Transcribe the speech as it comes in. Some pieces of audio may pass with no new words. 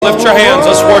Lift your hands,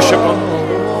 let's worship Him.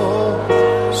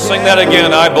 Sing that again,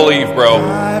 I believe, bro.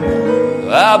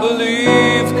 I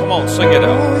believe. Come on, sing it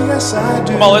out.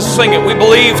 Come on, let's sing it. We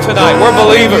believe tonight. We're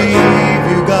believers.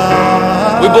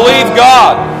 We believe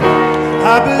God.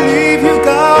 I believe you,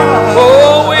 God.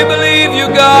 Oh, we believe you,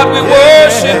 God. We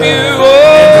worship you. Oh,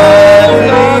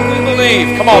 God, we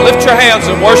believe. Come on, lift your hands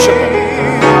and worship Him.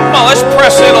 Come on, let's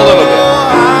press in a little bit.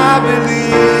 I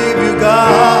believe you,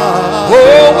 God.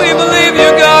 Oh, we believe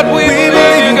you, God. We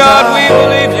believe you, God. We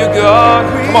believe you, God.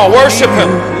 Come on, worship Him.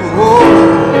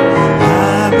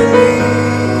 I believe.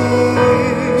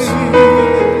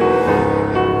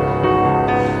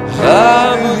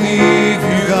 I believe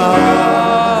you,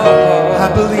 God.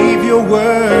 I believe your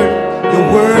word.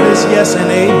 Your word is yes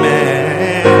and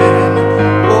amen.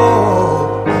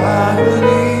 Oh, I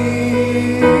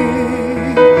believe.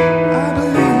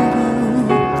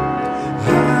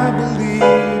 I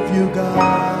believe you,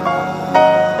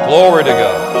 God. Glory to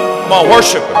God. Come on,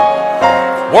 worship Him.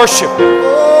 Worship Him.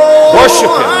 Worship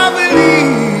Him. I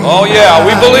believe. Oh yeah,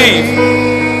 we believe.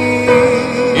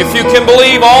 If you can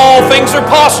believe, all things are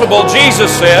possible,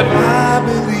 Jesus said. I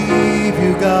believe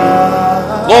you,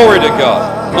 God. Glory to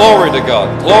God. Glory to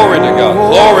God. Glory to God.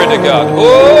 Glory to God.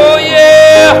 Oh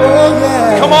yeah. Oh,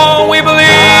 yeah. Come on, we believe.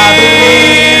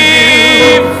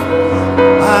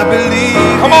 I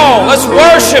believe. Come on, let's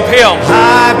worship Him.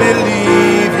 I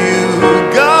believe you,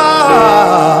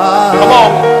 God. Come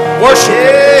on, worship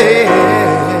Him.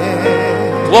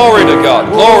 Glory to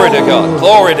God. Glory to God.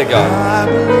 Glory to God.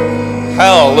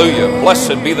 Hallelujah.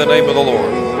 Blessed be the name of the Lord.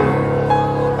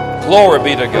 Glory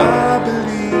be to God.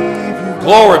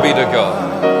 Glory be to God.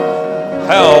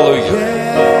 Hallelujah.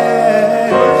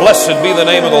 Blessed be the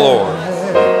name of the Lord.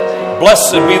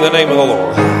 Blessed be the name of the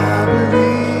Lord.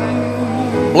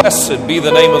 Blessed be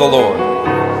the name of the Lord.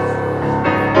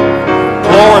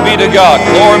 Glory be to God.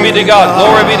 Glory be to God.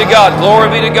 Glory be to God. Glory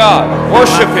be to God.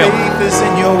 Worship Him.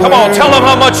 Come on, tell Him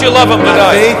how much you love Him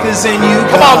tonight.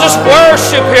 Come on, just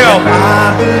worship Him.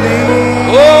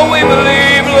 Oh, we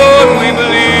believe, Lord. We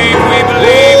believe. We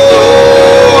believe,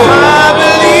 Lord. I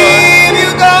believe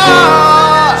you,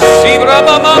 God.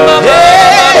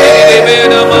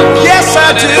 Yes,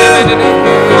 I do.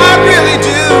 I really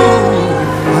do.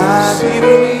 I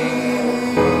believe.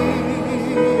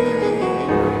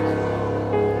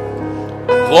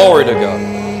 Glory to God.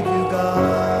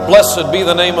 Blessed be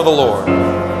the name of the Lord.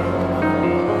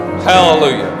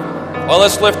 Hallelujah. Well,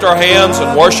 let's lift our hands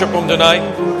and worship Him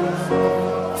tonight.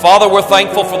 Father, we're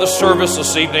thankful for the service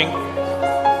this evening.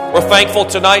 We're thankful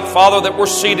tonight, Father, that we're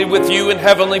seated with you in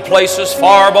heavenly places,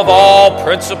 far above all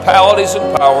principalities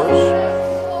and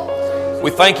powers.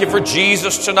 We thank you for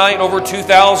Jesus tonight, over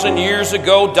 2,000 years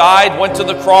ago, died, went to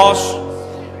the cross,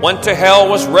 went to hell,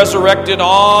 was resurrected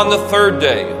on the third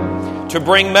day to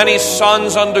bring many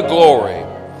sons unto glory.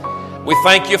 We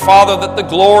thank you, Father, that the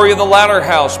glory of the latter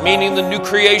house, meaning the new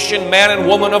creation, man and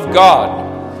woman of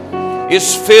God,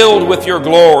 is filled with your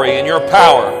glory and your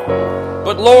power.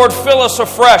 But Lord, fill us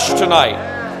afresh tonight.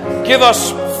 Give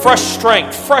us fresh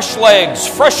strength, fresh legs,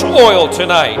 fresh oil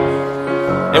tonight.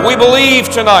 And we believe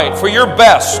tonight for your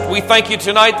best. We thank you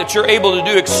tonight that you're able to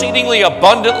do exceedingly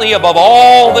abundantly above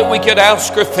all that we could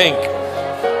ask or think,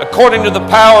 according to the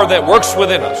power that works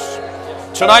within us.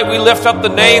 Tonight we lift up the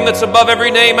name that's above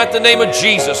every name, at the name of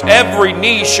Jesus. Every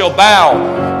knee shall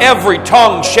bow, every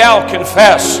tongue shall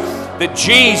confess that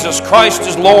Jesus Christ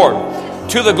is Lord,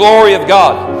 to the glory of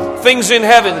God. Things in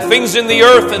heaven, things in the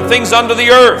earth, and things under the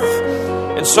earth.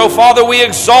 And so, Father, we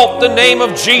exalt the name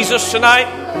of Jesus tonight.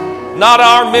 Not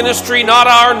our ministry, not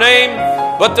our name,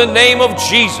 but the name of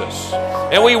Jesus.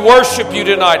 And we worship you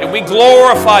tonight, and we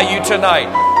glorify you tonight.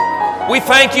 We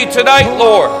thank you tonight,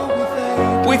 Lord.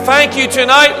 We thank you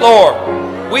tonight, Lord.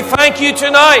 We thank you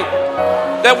tonight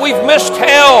that we've missed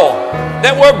hell,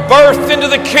 that we're birthed into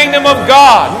the kingdom of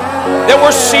God, that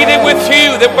we're seated with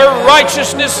you, that we're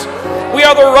righteousness. We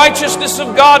are the righteousness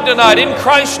of God tonight in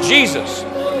Christ Jesus.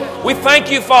 We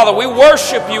thank you, Father. We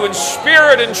worship you in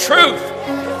spirit and truth.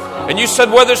 And you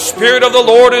said, where the Spirit of the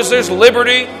Lord is, there's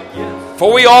liberty.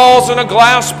 For we all, as in a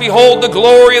glass, behold the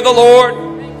glory of the Lord,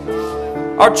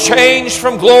 are changed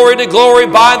from glory to glory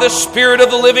by the Spirit of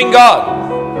the living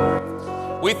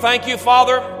God. We thank you,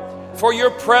 Father, for your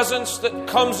presence that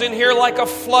comes in here like a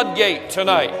floodgate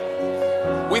tonight.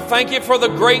 We thank you for the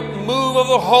great move of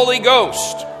the Holy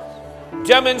Ghost,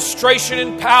 demonstration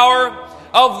and power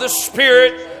of the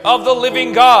Spirit of the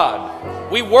living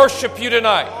God. We worship you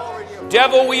tonight.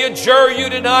 Devil, we adjure you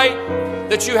tonight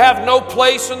that you have no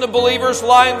place in the believers'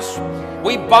 lives.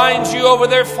 We bind you over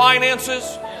their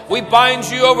finances. We bind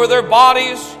you over their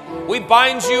bodies. We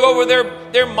bind you over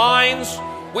their minds.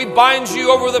 We bind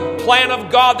you over the plan of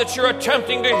God that you're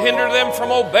attempting to hinder them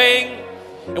from obeying,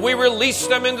 and we release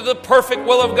them into the perfect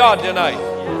will of God tonight.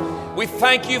 We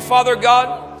thank you, Father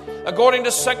God, according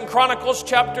to 2 Chronicles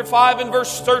chapter 5 and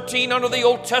verse 13 under the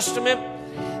Old Testament.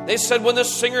 They said, when the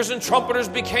singers and trumpeters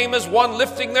became as one,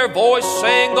 lifting their voice,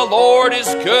 saying, the Lord is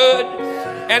good,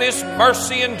 and His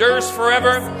mercy endures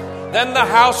forever, then the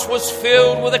house was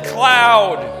filled with a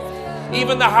cloud.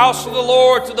 Even the house of the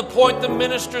Lord, to the point the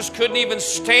ministers couldn't even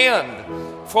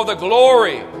stand, for the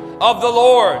glory of the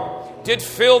Lord did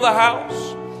fill the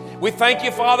house. We thank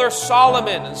you, Father.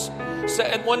 Solomon,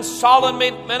 and when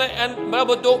Solomon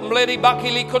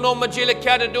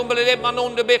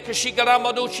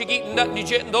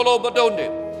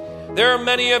there are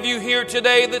many of you here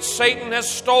today that Satan has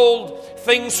stole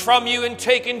things from you and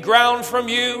taken ground from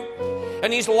you,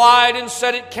 and he's lied and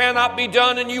said it cannot be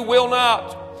done and you will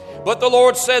not. But the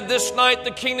Lord said this night,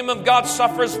 the kingdom of God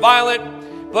suffers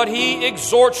violent, but He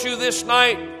exhorts you this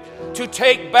night to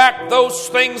take back those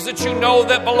things that you know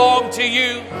that belong to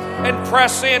you and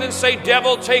press in and say,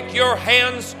 devil, take your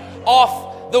hands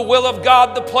off the will of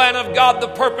God, the plan of God, the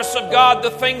purpose of God, the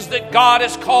things that God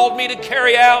has called me to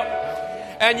carry out.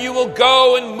 And you will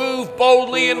go and move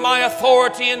boldly in my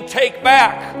authority and take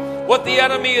back what the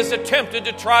enemy has attempted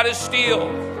to try to steal.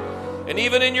 And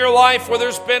even in your life where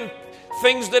there's been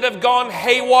things that have gone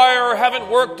haywire or haven't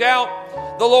worked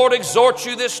out, the Lord exhorts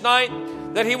you this night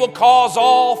that He will cause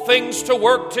all things to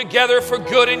work together for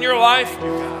good in your life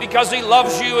because He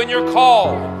loves you and you're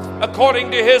called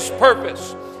according to His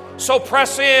purpose. So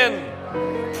press in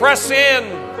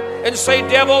and say,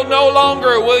 devil, no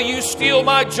longer will you steal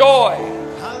my joy.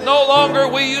 No longer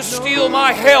will you steal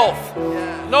my health.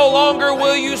 No longer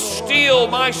will you steal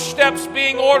my steps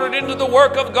being ordered into the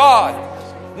work of God.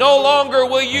 No longer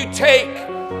will you take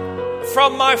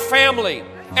from my family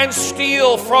and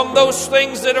steal from those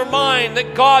things that are mine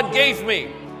that God gave me.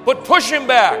 But push him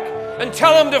back and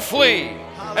tell him to flee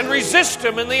and resist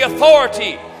him in the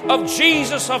authority of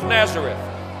Jesus of Nazareth.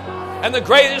 And the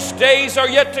greatest days are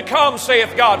yet to come,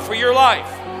 saith God, for your life.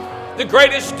 The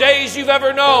greatest days you've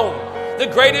ever known. The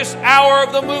greatest hour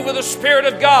of the move of the Spirit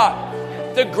of God.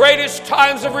 The greatest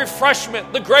times of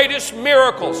refreshment. The greatest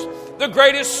miracles. The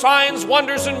greatest signs,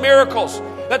 wonders, and miracles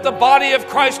that the body of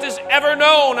Christ has ever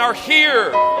known are here.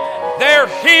 They're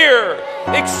here.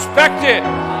 Expect it.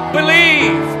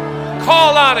 Believe.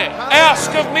 Call on it.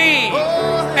 Ask of me.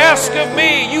 Ask of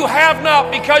me. You have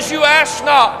not because you ask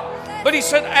not. But He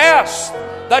said, ask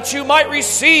that you might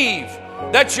receive,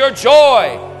 that your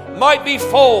joy might be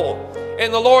full.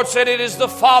 And the Lord said, it is the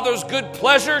Father's good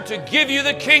pleasure to give you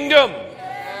the kingdom.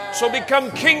 So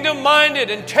become kingdom-minded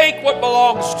and take what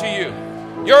belongs to you.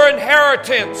 Your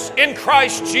inheritance in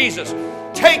Christ Jesus.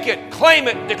 Take it, claim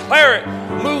it, declare it.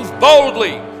 Move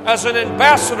boldly as an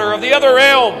ambassador of the other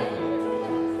realm.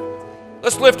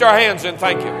 Let's lift our hands and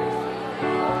thank you.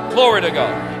 Glory to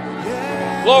God.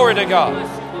 Glory to God.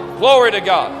 Glory to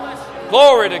God.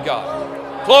 Glory to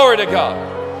God. Glory to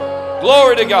God.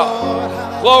 Glory to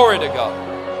God. Glory to God.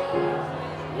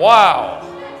 Wow.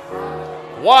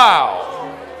 Wow.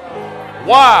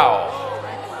 Wow.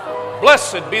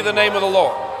 Blessed be the name of the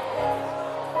Lord.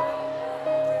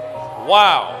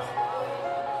 Wow.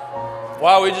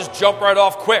 Wow, we just jumped right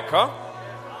off quick, huh?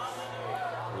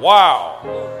 Wow.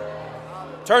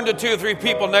 Turn to 2 or 3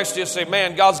 people next to you and say,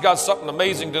 man, God's got something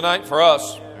amazing tonight for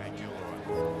us.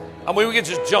 I mean, we could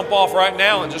just jump off right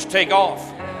now and just take off.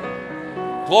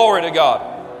 Glory to God.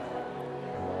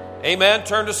 Amen.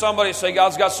 Turn to somebody and say,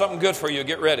 God's got something good for you.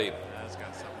 Get ready.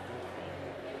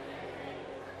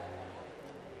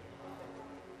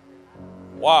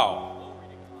 Wow.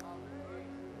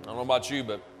 I don't know about you,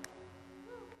 but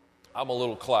I'm a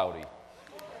little cloudy. I'm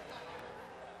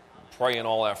praying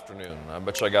all afternoon. I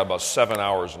bet you I got about 7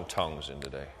 hours in tongues in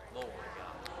today.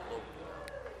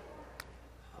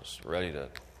 Just ready to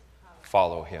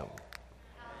follow Him.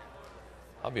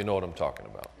 How do you know what I'm talking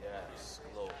about?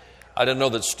 I didn't know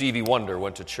that Stevie Wonder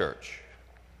went to church.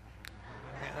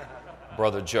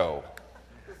 Brother Joe.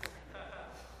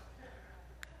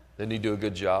 Didn't he do a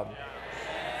good job?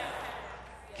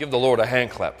 Give the Lord a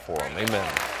hand clap for him.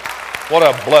 Amen. What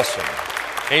a blessing.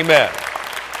 Amen.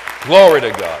 Glory to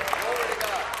God.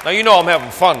 Now, you know I'm having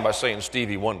fun by saying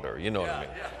Stevie Wonder. You know what I mean.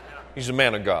 He's a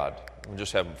man of God. I'm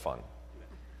just having fun.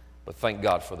 But thank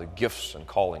God for the gifts and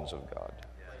callings of God.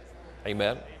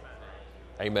 Amen.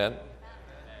 Amen.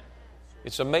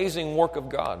 It's amazing work of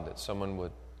God that someone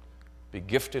would be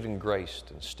gifted and graced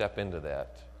and step into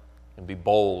that and be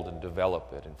bold and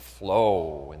develop it and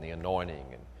flow in the anointing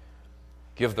and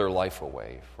give their life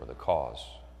away for the cause.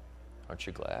 Aren't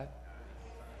you glad?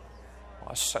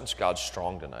 I sense God's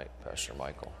strong tonight, Pastor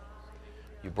Michael.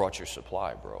 You brought your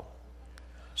supply, bro.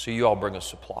 See, you all bring a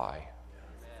supply.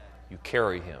 You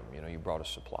carry him. You know, you brought a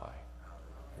supply.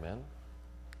 Amen?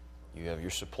 You have your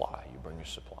supply. You bring your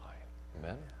supply.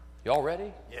 Amen? You all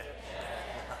ready? Yeah.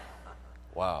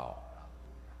 Wow.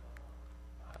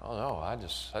 I don't know. I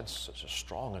just had such a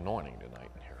strong anointing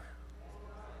tonight in here.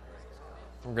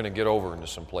 We're going to get over into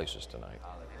some places tonight.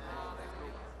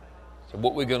 So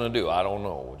what we're going to do, I don't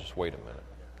know. We'll just wait a minute.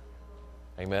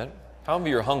 Amen? How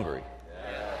many of you are hungry?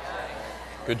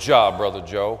 Good job, Brother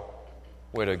Joe.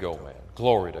 Way to go, man.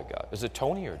 Glory to God. Is it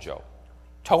Tony or Joe?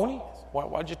 Tony?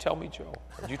 Why'd you tell me Joe?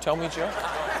 Did you tell me Joe?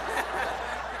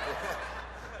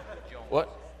 What?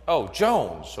 Oh,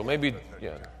 Jones. So maybe,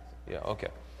 yeah, okay.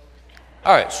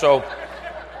 All right, so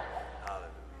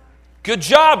good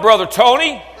job, Brother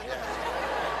Tony.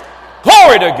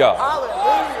 Glory to God.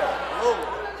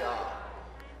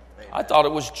 I thought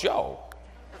it was Joe.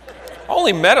 I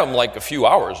only met him like a few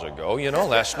hours ago,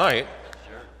 last night.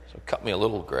 So cut me a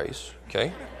little grace,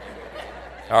 okay?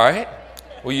 All right?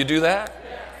 Will you do that?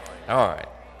 All right.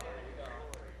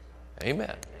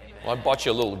 Amen. Well, I bought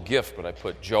you a little gift, but I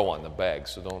put Joe on the bag,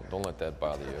 so don't let that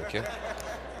bother you, okay?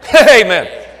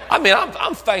 Amen. I mean,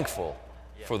 I'm thankful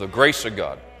for the grace of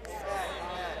God.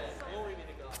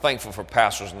 Thankful for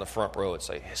pastors in the front row that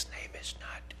say, his name is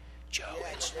not Joe,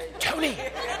 it's Tony.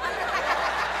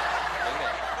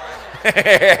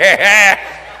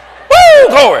 Woo,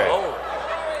 glory.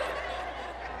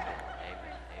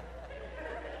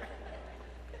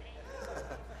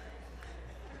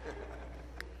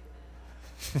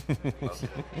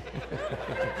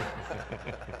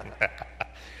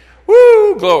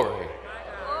 Woo, glory.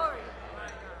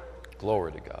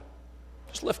 Glory to God.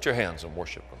 Just lift your hands and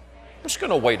worship Him. I'm just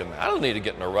going to wait a minute. I don't need to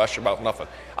get in a rush about nothing.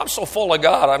 I'm so full of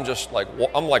God,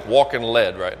 I'm like walking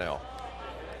lead right now.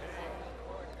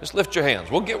 Just lift your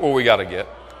hands. We'll get where we got to get.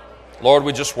 Lord,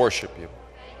 we just worship You.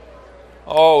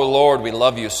 Oh, Lord, we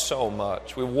love You so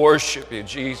much. We worship You,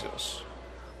 Jesus.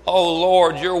 Oh,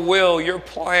 Lord, Your will, Your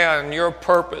plan, Your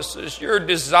purposes, Your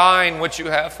design, which You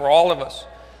have for all of us,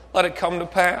 let it come to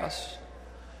pass.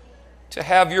 To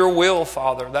have Your will,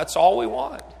 Father, that's all we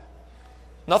want.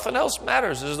 Nothing else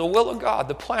matters. Is the will of God,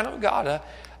 the plan of God.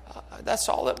 That's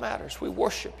all that matters. We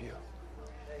worship You.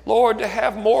 Lord, to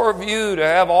have more of You, to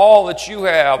have all that You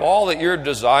have, all that You're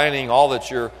designing, all that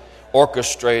You're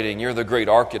orchestrating. You're the great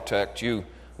architect. You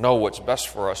know what's best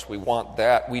for us. We want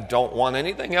that. We don't want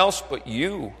anything else but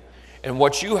You and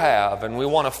what You have, and we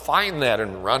want to find that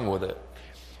and run with it.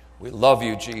 We love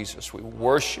You, Jesus. We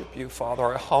worship You,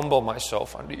 Father. I humble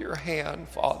myself under Your hand,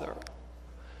 Father.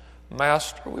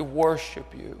 Master, we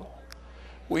worship You.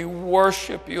 We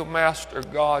worship You, Master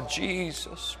God,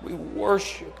 Jesus. We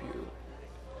worship You.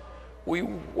 We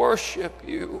worship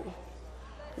You.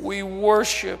 We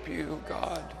worship You,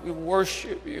 God. We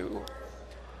worship You.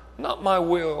 Not my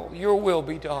will, Your will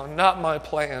be done. Not my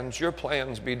plans, Your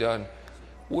plans be done.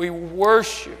 We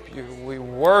worship You. We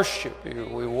worship You.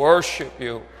 We worship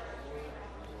You.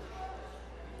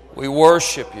 We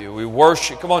worship You. We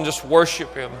worship. Come on, just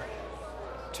worship Him.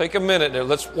 Take a minute there.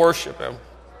 Let's worship Him.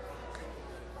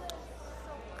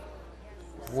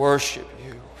 Worship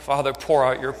You. Father, pour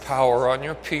out Your power on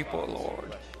Your people,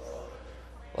 Lord.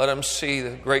 Let them see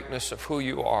the greatness of who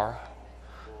You are.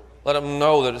 Let them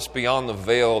know that it's beyond the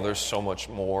veil. There's so much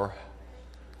more.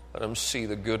 Let them see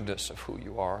the goodness of who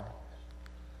You are.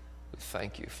 We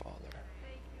thank You, Father.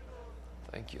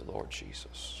 Thank You, Lord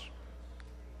Jesus.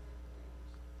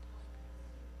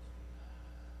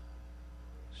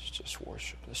 Let's just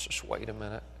worship. Let's just wait a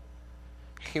minute.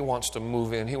 He wants to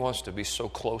move in. He wants to be so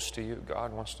close to You.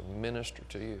 God wants to minister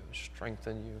to you,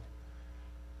 strengthen you.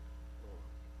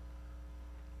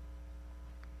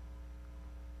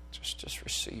 Just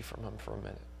receive from Him for a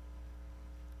minute.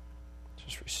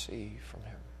 Just receive from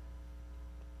Him.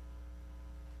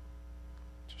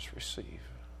 Just receive.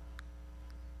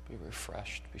 Be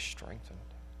refreshed. Be strengthened.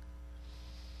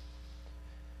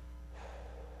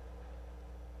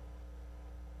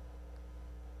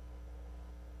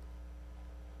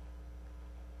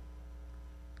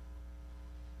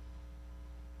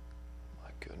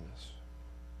 Goodness.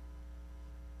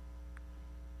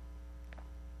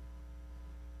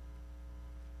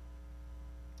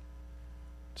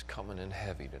 It's coming in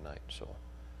heavy tonight, so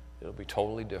it'll be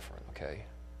totally different, okay?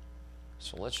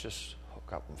 So let's just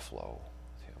hook up and flow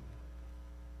with Him.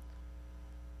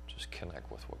 Just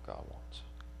connect with what God wants.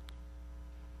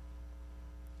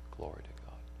 Glory to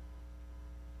God.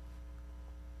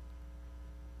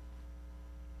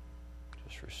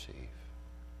 Just receive.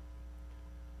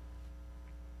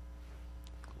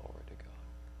 Glory to God.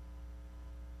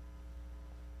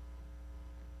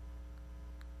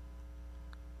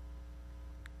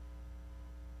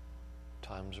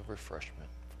 times of refreshment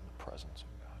from the presence of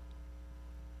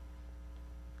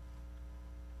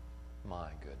God. My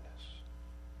goodness.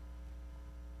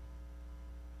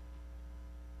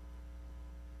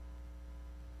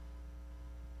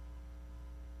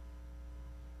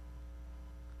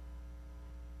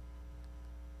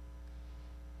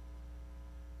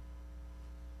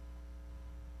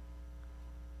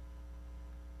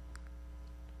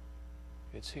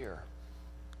 It's here.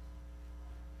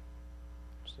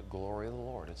 It's the glory of the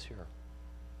Lord. It's here.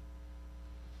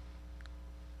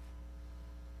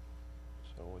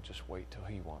 So we'll just wait till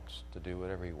He wants to do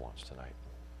whatever He wants tonight.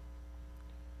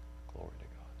 Glory to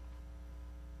God.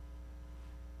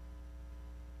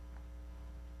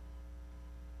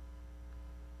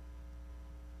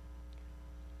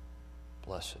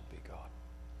 Blessed be God.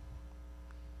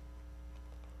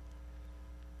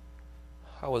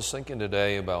 I was thinking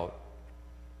today about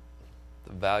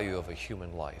the value of a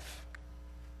human life.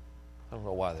 I don't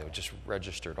know why they were just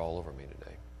registered all over me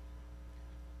today.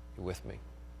 You with me?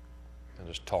 And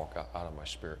just talk out of my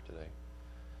spirit today.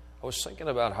 I was thinking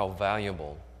about how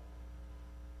valuable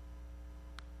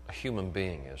a human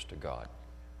being is to God.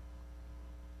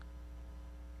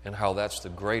 And how that's the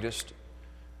greatest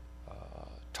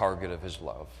target of His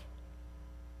love.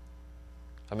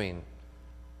 I mean,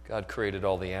 God created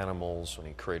all the animals when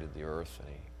He created the earth, and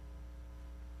He,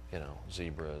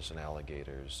 zebras and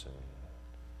alligators and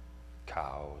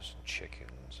cows and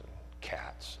chickens and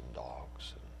cats and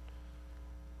dogs.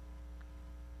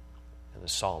 And the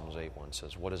Psalms 8:1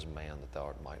 says, "What is man that thou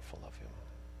art mindful of him?"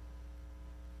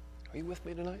 Are you with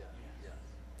me tonight?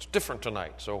 It's different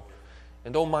tonight, so,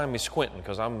 and don't mind me squinting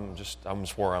because I'm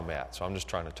just where I'm at, so I'm just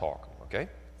trying to talk, okay?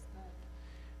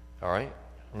 All right?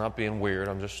 I'm not being weird,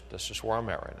 that's just where I'm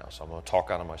at right now, so I'm going to talk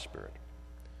out of my spirit.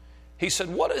 He said,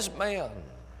 "What is man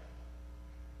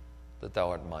that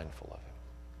thou art mindful of him?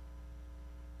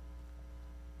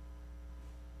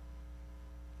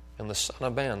 And the Son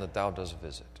of Man that thou dost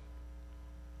visit."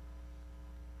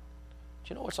 Do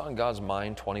you know what's on God's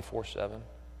mind 24/7?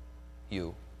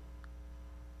 You.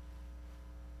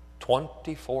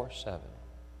 24/7.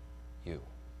 You.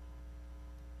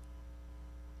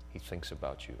 He thinks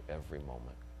about you every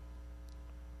moment.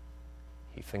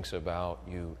 He thinks about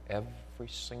you every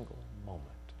single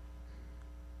moment.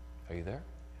 Are you there?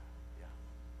 Yeah.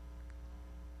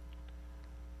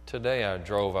 Today I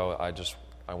drove,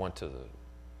 I went to the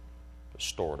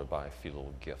store to buy a few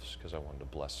little gifts because I wanted to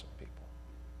bless some people.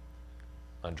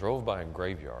 I drove by a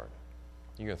graveyard.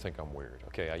 You're going to think I'm weird,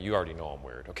 okay? You already know I'm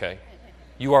weird, okay?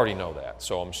 You already know that,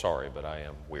 so I'm sorry, but I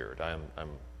am weird. I'm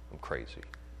crazy.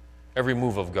 Every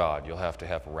move of God, you'll have to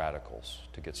have radicals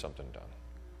to get something done.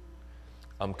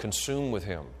 I'm consumed with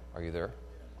Him. Are you there?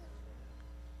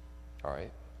 All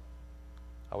right.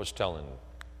 I was telling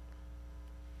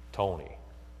Tony.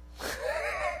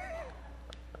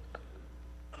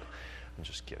 I'm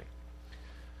just kidding.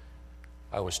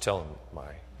 I was telling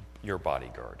your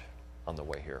bodyguard on the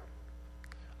way here.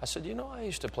 I said, I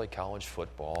used to play college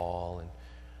football and,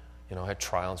 had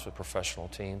tryouts with professional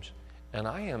teams. And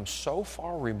I am so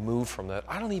far removed from that,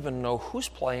 I don't even know who's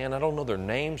playing. I don't know their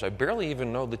names. I barely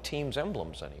even know the team's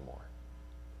emblems anymore.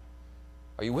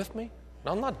 Are you with me?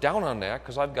 Now, I'm not down on that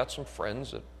because I've got some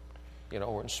friends that,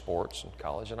 were in sports and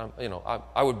college. And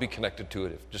I would be connected to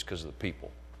it just because of the people.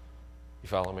 You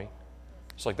follow me?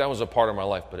 It's like that was a part of my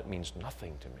life, but it means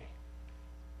nothing to me.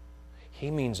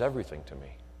 He means everything to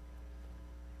me.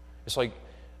 It's like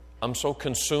I'm so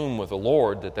consumed with the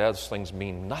Lord that those things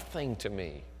mean nothing to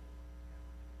me.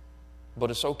 But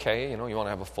it's okay, you want to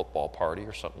have a football party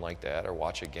or something like that, or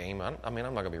watch a game. I'm not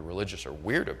going to be religious or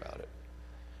weird about it.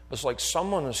 But it's like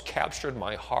someone has captured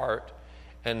my heart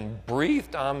and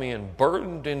breathed on me and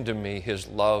burdened into me His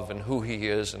love and who He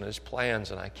is and His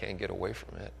plans, and I can't get away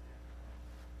from it.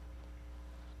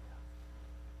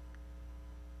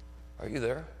 Are you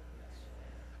there?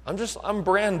 I'm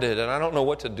branded, and I don't know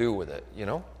what to do with it,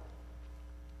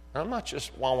 I'm not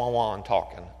just wah-wah-wah and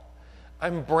talking.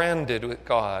 I'm branded with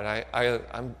God.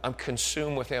 I'm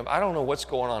consumed with Him. I don't know what's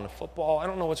going on in football. I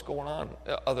don't know what's going on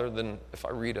other than if I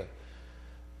read a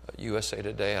USA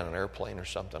Today on an airplane or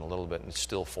something a little bit, and it's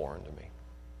still foreign to me.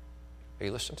 Are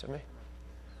you listening to me?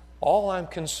 All I'm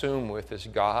consumed with is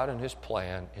God and His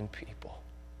plan in people.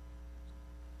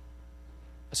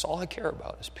 That's all I care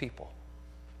about is people.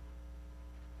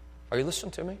 Are you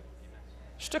listening to me?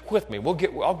 Stick with me.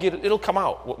 I'll get it. It'll come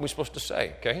out what we're supposed to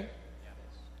say, okay?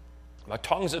 My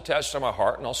tongue's attached to my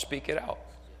heart, and I'll speak it out.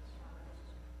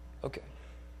 Okay.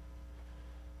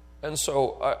 And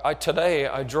so today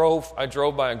I drove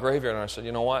by a graveyard, and I said,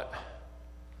 you know what?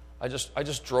 I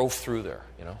just drove through there,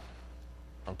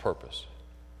 on purpose.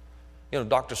 You know,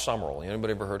 Dr. Summerall,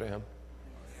 anybody ever heard of him?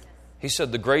 He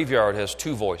said the graveyard has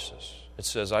two voices. It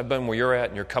says, I've been where you're at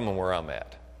and you're coming where I'm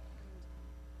at.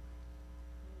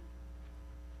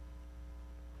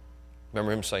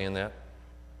 Remember him saying that?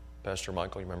 Pastor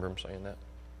Michael, you remember him saying that?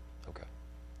 Okay.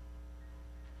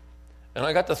 And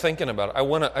I got to thinking about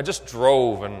it. I just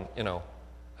drove and,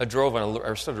 I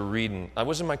started reading. I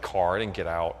was in my car. I didn't get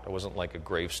out. I wasn't like a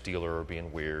grave stealer or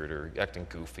being weird or acting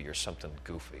goofy or something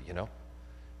goofy, But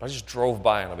I just drove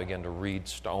by and I began to read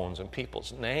stones and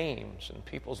people's names and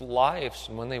people's lives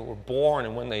and when they were born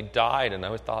and when they died. And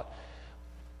I thought,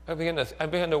 I began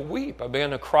to weep. I began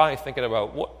to cry thinking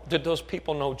about, what did those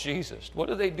people know Jesus? What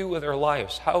did they do with their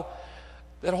lives? How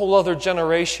that whole other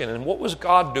generation, and what was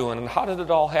God doing, and how did it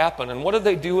all happen, and what did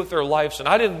they do with their lives? And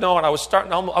I didn't know, and I was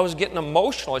getting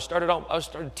emotional. I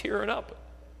started tearing up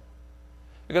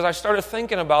because I started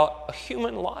thinking about a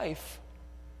human life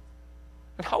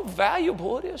and how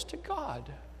valuable it is to God.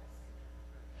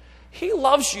 He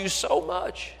loves you so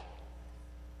much.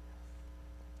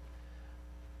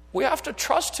 We have to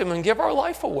trust Him and give our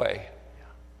life away.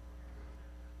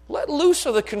 Let loose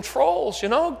of the controls,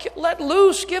 Let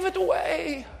loose, give it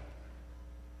away.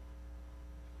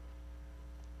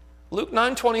 Luke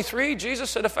 9:23, Jesus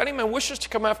said, if any man wishes to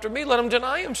come after me, let him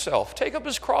deny himself. Take up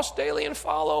his cross daily and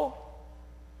follow.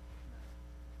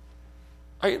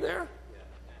 Are you there?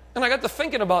 And I got to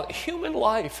thinking about human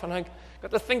life, and I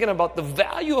got to thinking about the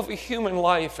value of a human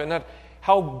life, and that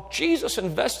how Jesus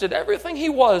invested everything He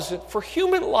was for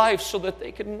human life so that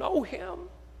they could know Him.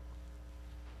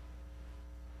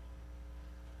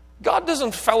 God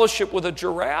doesn't fellowship with a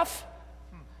giraffe.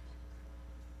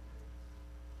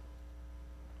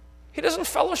 He doesn't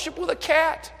fellowship with a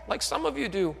cat like some of you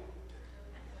do.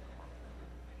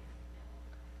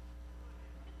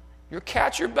 Your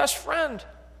cat's your best friend.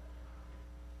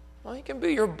 Well, he can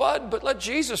be your bud, but let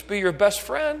Jesus be your best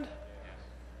friend.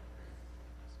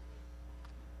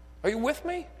 Are you with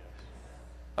me?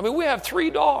 I mean, we have 3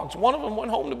 dogs. One of them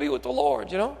went home to be with the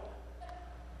Lord,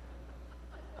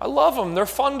 I love them. They're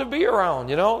fun to be around,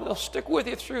 They'll stick with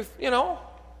you through,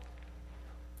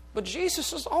 But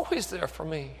Jesus is always there for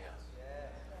me.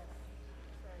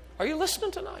 Are you listening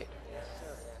tonight?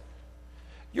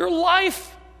 Your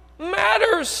life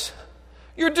matters.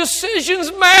 Your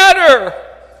decisions matter.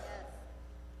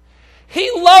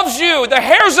 He loves you. The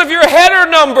hairs of your head are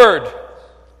numbered.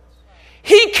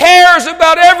 He cares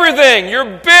about everything. Your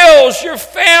bills, your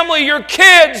family, your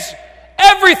kids,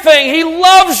 everything. He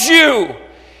loves you.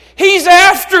 He's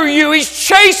after you. He's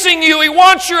chasing you. He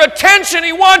wants your attention.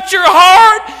 He wants your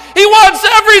heart. He wants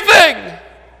everything.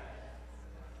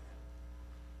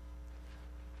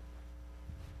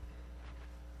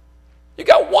 You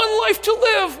got one life to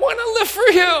live. Why not live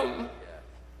for Him?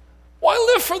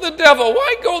 Why live for the devil?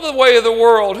 Why go the way of the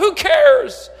world? Who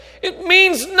cares? It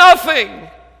means nothing.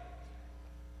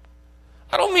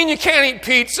 I don't mean you can't eat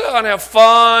pizza and have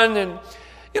fun and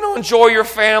enjoy your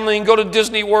family and go to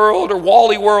Disney World or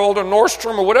Wally World or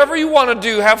Nordstrom or whatever you want to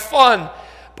do. Have fun.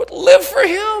 But live for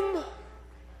Him.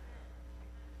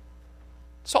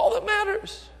 It's all that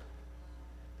matters.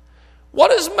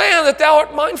 What is man that thou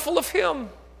art mindful of him?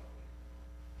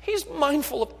 He's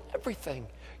mindful of everything.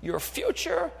 Your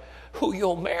future, who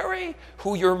you'll marry,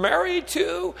 who you're married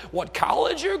to, what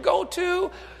college you go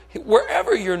to,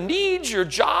 wherever your needs, your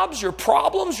jobs, your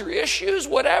problems, your issues,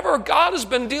 whatever. God has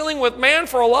been dealing with man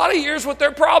for a lot of years with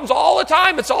their problems all the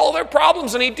time. It's all their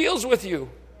problems, and He deals with you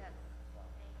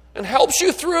and helps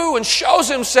you through and shows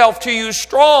Himself to you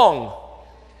strong.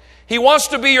 He wants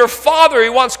to be your Father. He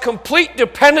wants complete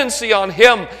dependency on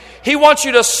Him. He wants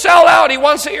you to sell out. He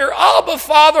wants to hear, Abba,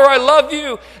 Father, I love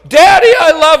you. Daddy,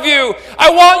 I love you.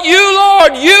 I want you,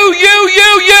 Lord. You.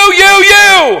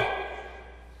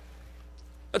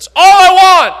 That's all I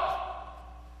want.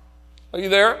 Are you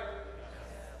there?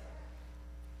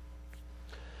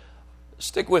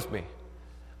 Stick with me.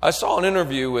 I saw an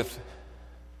interview with,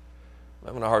 I'm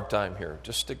having a hard time here.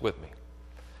 Just stick with me.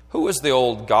 Who was the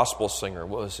old gospel singer?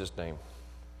 What was his name?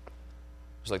 It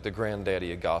was like the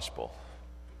granddaddy of gospel.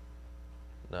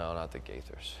 No, not the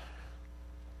Gaithers.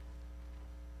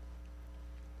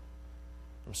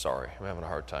 I'm sorry. I'm having a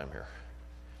hard time here.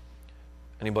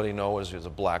 Anybody know what is a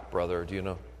black brother? Do you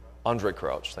know? Andre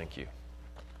Crouch, thank you.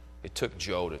 It took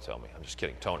Joe to tell me. I'm just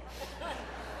kidding. Tony.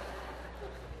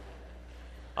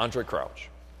 Andre Crouch.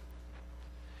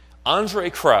 Andre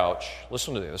Crouch,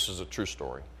 listen to this. This is a true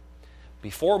story.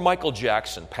 Before Michael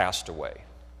Jackson passed away,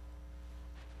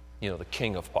 the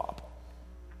king of pop,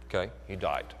 okay, he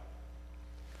died.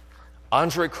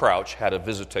 Andre Crouch had a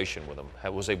visitation with him,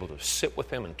 was able to sit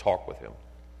with him and talk with him.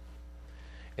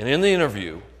 And in the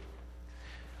interview,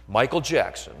 Michael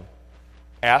Jackson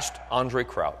asked Andre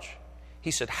Crouch,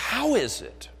 he said, how is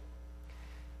it?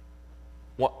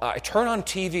 Well, I turn on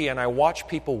TV and I watch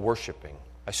people worshiping.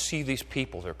 I see these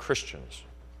people, they're Christians.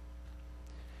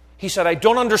 He said, I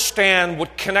don't understand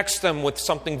what connects them with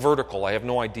something vertical. I have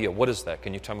no idea. What is that?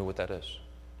 Can you tell me what that is?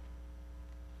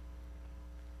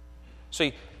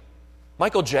 See,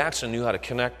 Michael Jackson knew how to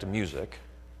connect to music.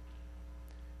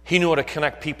 He knew how to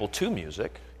connect people to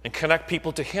music and connect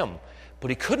people to him. But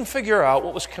he couldn't figure out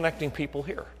what was connecting people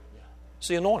here. It's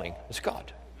the anointing. It's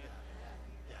God.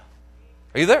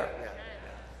 Are you there? Are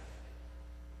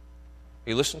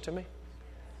you listening to me?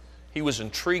 He was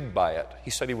intrigued by it. He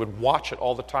said he would watch it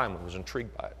all the time and was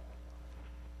intrigued by it.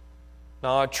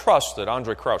 Now, I trust that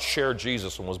Andre Crouch shared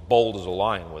Jesus and was bold as a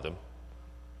lion with him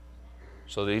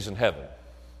so that he's in heaven.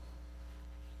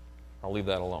 I'll leave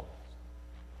that alone.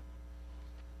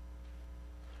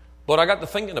 But I got to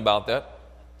thinking about that.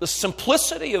 The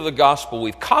simplicity of the gospel,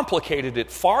 we've complicated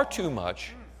it far too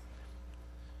much.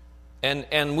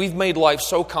 And we've made life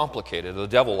so complicated. The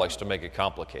devil likes to make it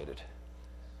complicated.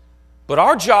 But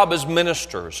our job as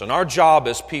ministers and our job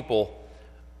as people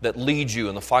that lead you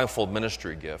in the fivefold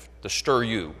ministry gift, to stir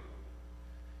you,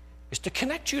 is to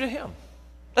connect you to Him.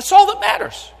 That's all that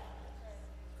matters.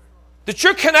 That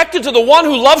you're connected to the one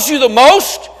who loves you the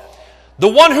most, the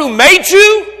one who made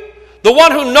you, the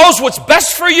one who knows what's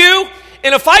best for you.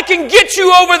 And if I can get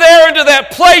you over there into that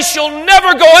place, you'll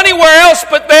never go anywhere else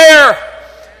but there.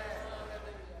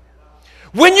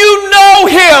 When you know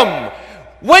Him,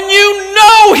 when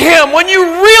you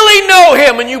really know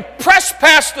Him, and you press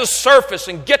past the surface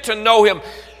and get to know Him,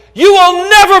 you will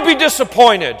never be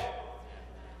disappointed.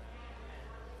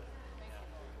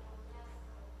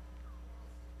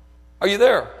 Are you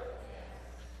there?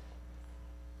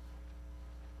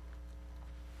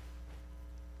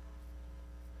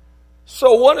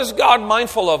 So what is God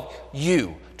mindful of?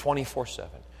 You 24/7.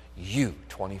 You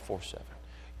 24/7.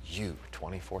 You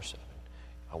 24/7.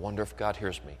 I wonder if God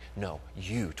hears me. No,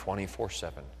 you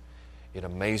 24/7. It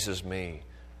amazes me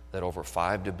that over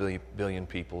 5 billion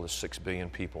people, there's 6 billion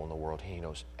people in the world. He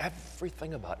knows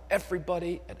everything about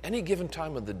everybody at any given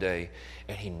time of the day,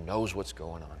 and He knows what's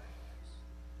going on.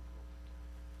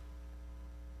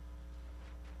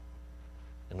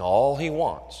 And all He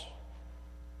wants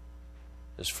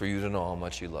is for you to know how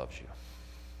much He loves you.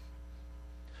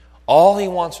 All He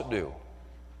wants to do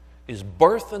is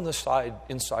birth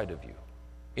inside of you,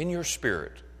 in your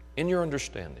spirit, in your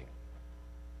understanding,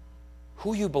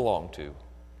 who you belong to,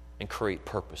 and create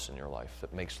purpose in your life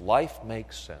that makes life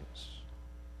make sense.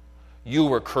 You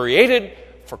were created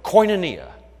for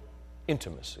koinonia,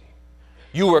 intimacy.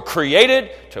 You were created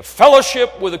to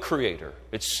fellowship with a Creator.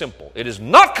 It's simple. It is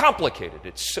not complicated.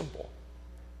 It's simple.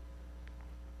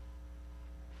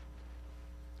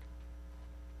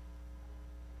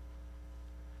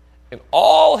 And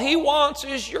all He wants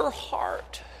is your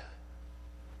heart.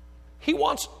 He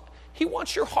wants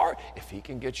your heart. If He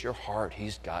can get your heart,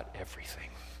 He's got everything.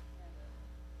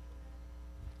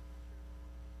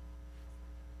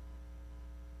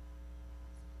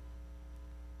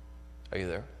 Are you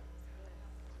there?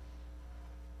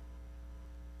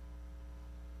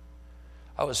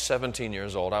 I was 17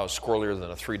 years old. I was squirrelier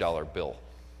than a $3 bill.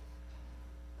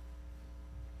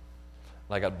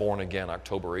 And I got born again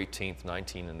October 18th,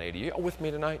 1980. You all with me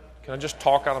tonight? Can I just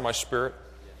talk out of my spirit?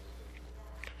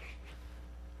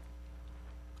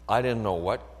 I didn't know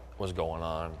what was going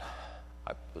on.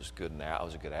 I was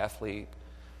a good athlete.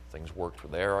 Things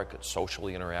worked there. I could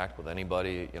socially interact with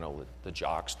anybody. You know, the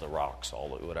jocks, the rocks, all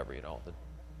the whatever. You know,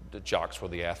 the jocks were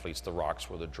the athletes. The rocks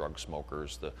were the drug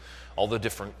smokers. All the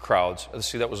different crowds.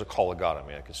 See, that was a call of God. I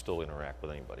mean, I could still interact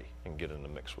with anybody and get in the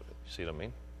mix with it. You see what I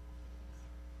mean?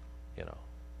 You know,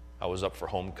 I was up for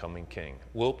homecoming king.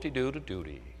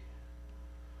 Whoop-de-doo-de-doody.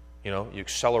 You know, you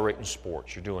accelerate in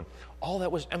sports. You're doing all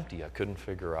that was empty. I couldn't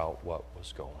figure out what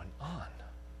was going on.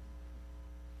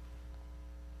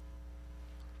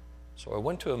 So I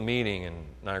went to a meeting in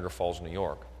Niagara Falls, New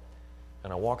York,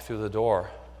 and I walked through the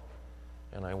door,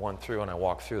 and I walked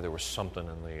through. There was something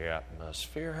in the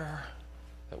atmosphere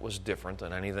that was different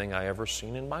than anything I ever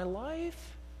seen in my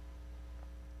life.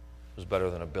 It was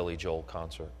better than a Billy Joel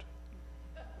concert.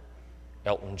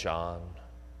 Elton John,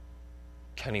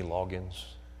 Kenny Loggins,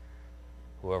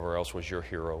 whoever else was your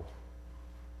hero.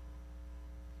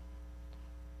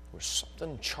 There was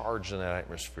something charged in that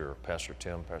atmosphere, Pastor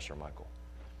Tim, Pastor Michael,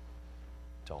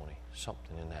 Tony,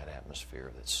 something in that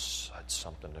atmosphere that said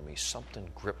something to me. Something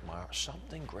gripped my heart.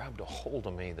 Something grabbed a hold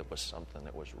of me that was something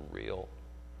that was real.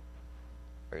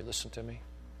 Are you listening to me?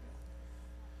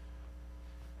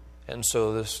 And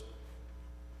so this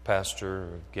Pastor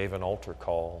gave an altar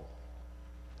call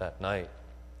that night.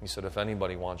 He said, if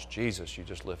anybody wants Jesus, you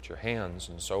just lift your hands.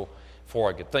 And so before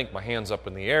I could think, my hand's up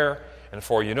in the air, and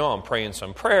before you know, I'm praying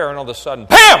some prayer, and all of a sudden,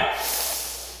 bam!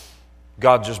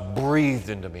 God just breathed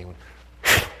into me,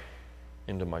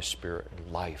 into my spirit,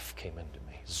 and life came into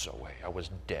me. Zoe. I was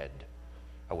dead.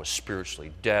 I was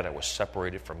spiritually dead. I was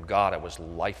separated from God. I was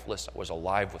lifeless. I was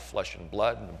alive with flesh and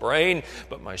blood and the brain,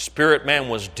 but my spirit man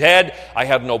was dead. I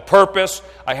had no purpose.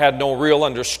 I had no real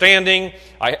understanding.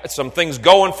 I had some things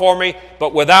going for me,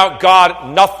 but without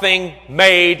God, nothing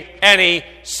made any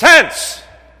sense.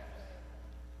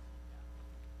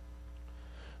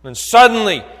 And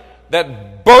suddenly,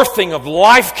 that birthing of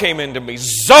life came into me.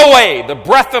 Zoe, the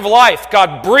breath of life.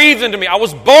 God breathed into me. I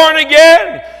was born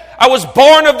again. I was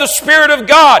born of the Spirit of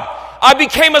God. I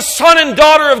became a son and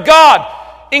daughter of God,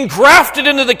 engrafted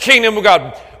into the kingdom of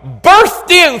God,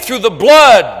 birthed in through the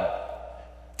blood,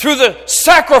 through the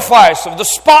sacrifice of the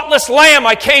spotless Lamb.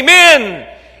 I came in,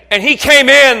 and He came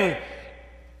in,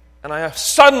 and I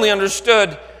suddenly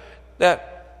understood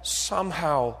that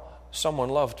somehow someone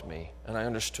loved me, and I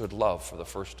understood love for the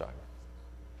first time.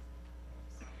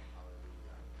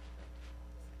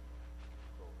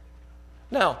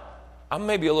 Now, I'm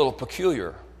maybe a little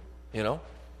peculiar,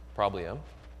 probably am.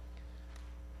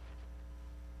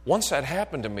 Once that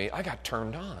happened to me, I got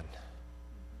turned on.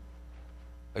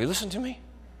 Are you listening to me?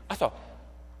 I thought,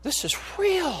 this is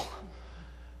real.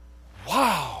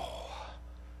 Wow.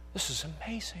 This is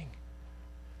amazing.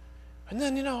 And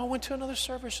then, I went to another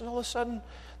service, and all of a sudden,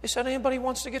 they said, anybody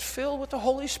wants to get filled with the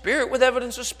Holy Spirit with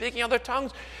evidence of speaking other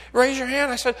tongues, raise your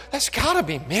hand. I said, that's got to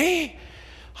be me.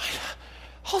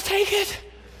 I'll take it.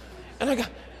 And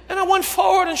I went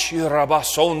forward, and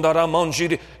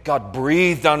God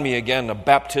breathed on me again, a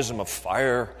baptism of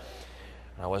fire.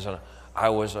 And I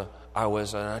was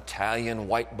an Italian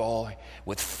white boy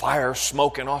with fire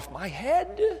smoking off my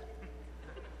head.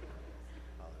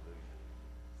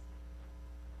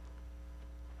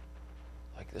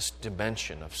 Like this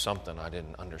dimension of something I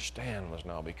didn't understand was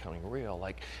now becoming real.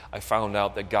 Like I found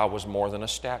out that God was more than a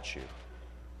statue.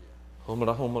 It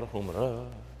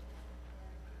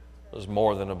was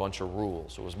more than a bunch of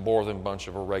rules. It was more than a bunch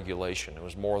of a regulation. It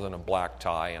was more than a black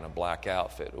tie and a black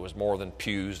outfit. It was more than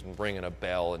pews and ringing a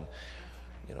bell and,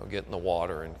 get in the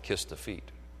water and kiss the feet.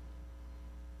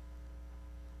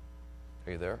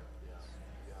 Are you there?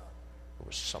 It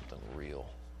was something real.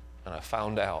 And I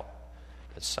found out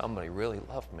that somebody really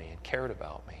loved me and cared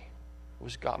about me. It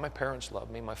was God. My parents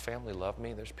loved me. My family loved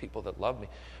me. There's people that loved me.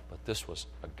 But this was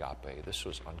agape. This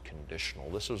was unconditional.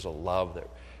 This was a love that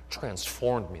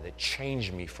transformed me, that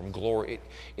changed me from glory.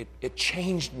 It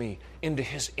changed me into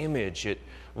His image. It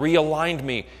realigned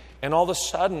me. And all of a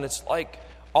sudden, it's like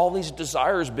all these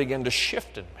desires began to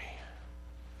shift in me.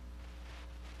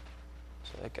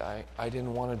 So like I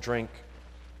didn't want to drink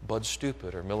Bud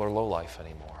Stupid or Miller Low Life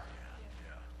anymore.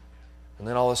 And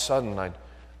then all of a sudden, I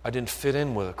didn't fit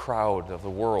in with a crowd of the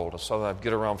world. So I'd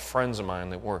get around friends of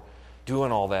mine that were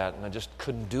doing all that, and I just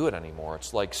couldn't do it anymore.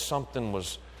 It's like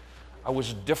I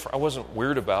was different. I wasn't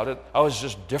weird about it. I was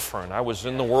just different. I was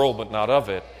in the world, but not of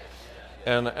it.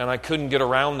 And I couldn't get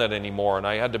around that anymore, and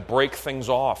I had to break things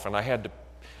off, and I had to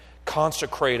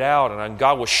consecrate out, and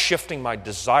God was shifting my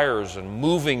desires and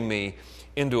moving me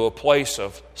into a place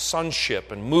of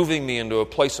sonship and moving me into a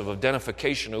place of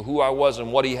identification of who I was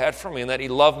and what He had for me and that He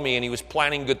loved me and He was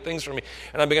planning good things for me.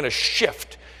 And I began to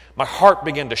shift. My heart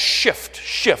began to shift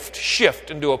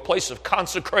into a place of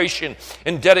consecration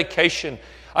and dedication.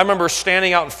 I remember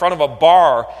standing out in front of a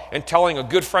bar and telling a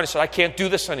good friend, I said, I can't do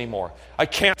this anymore. I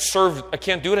can't do it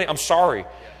anymore. I'm sorry.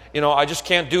 I just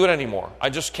can't do it anymore. I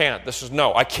just can't. I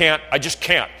just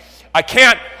can't. I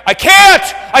can't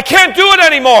do it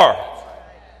anymore.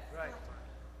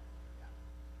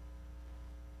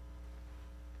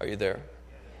 Are you there?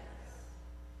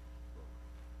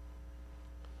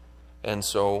 And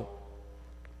so,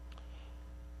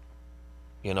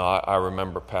 I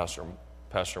remember Pastor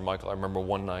Michael, I remember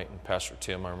one night, and Pastor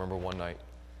Tim, I remember one night,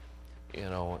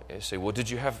 they say, well, did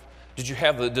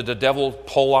the devil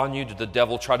pull on you? Did the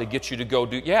devil try to get you to go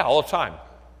do? Yeah, all the time.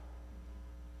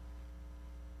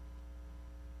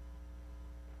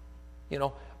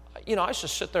 I used to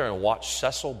sit there and watch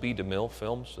Cecil B. DeMille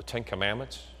films, The Ten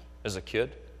Commandments, as a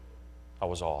kid. I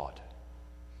was awed.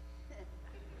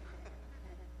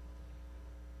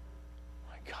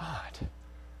 My God.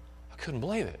 I couldn't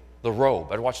believe it. The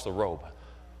Robe. I'd watch The Robe.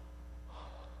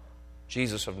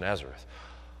 Jesus of Nazareth.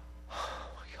 Oh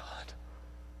my God.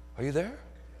 Are you there?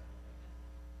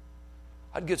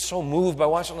 I'd get so moved by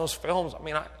watching those films. I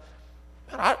mean,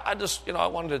 I just, I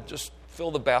wanted to just fill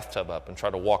the bathtub up and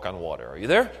try to walk on water. Are you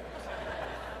there?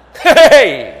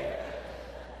 Hey!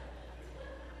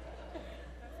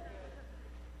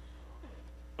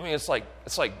 I mean, it's like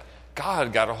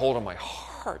God got a hold of my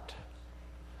heart.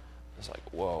 It's like,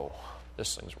 whoa,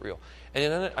 this thing's real.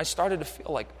 And then I started to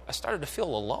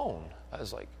feel alone. I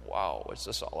was like, wow, what's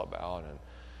this all about?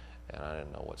 And I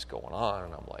didn't know what's going on.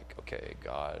 And I'm like, okay,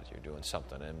 God, you're doing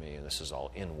something in me, and this is all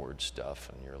inward stuff,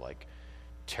 and you're like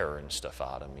tearing stuff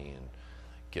out of me and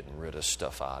getting rid of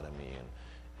stuff out of me.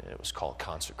 And it was called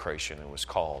consecration. It was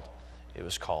called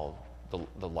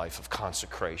the life of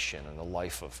consecration and the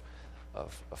life of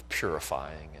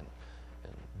purifying and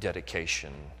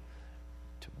dedication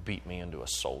to beat me into a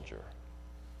soldier.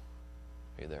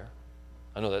 Are you there?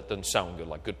 I know that doesn't sound good,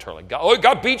 like good term, like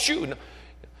God beat you. No.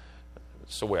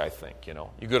 It's the way I think,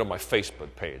 You go to my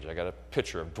Facebook page, I got a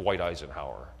picture of Dwight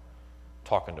Eisenhower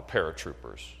talking to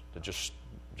paratroopers that just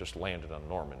landed on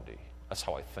Normandy. That's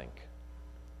how I think.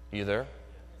 Are you there?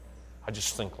 I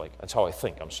just think like, that's how I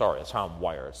think. I'm sorry, that's how I'm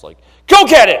wired. It's like, go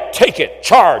get it, take it,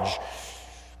 charge.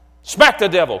 Smack the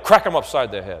devil, crack him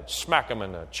upside the head, smack him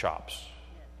in the chops.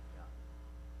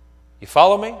 You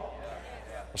follow me?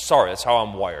 I'm sorry, that's how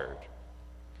I'm wired.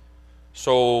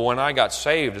 So when I got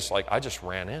saved, it's like I just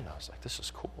ran in. I was like, this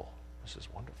is cool. This is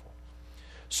wonderful.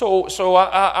 So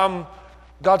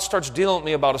God starts dealing with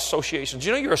me about associations.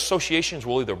 You know your associations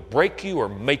will either break you or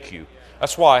make you.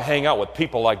 That's why I hang out with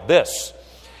people like this.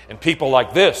 And people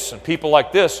like this, and people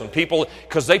like this, and people,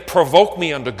 because they provoke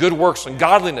me unto good works and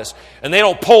godliness, and they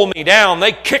don't pull me down,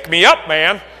 they kick me up,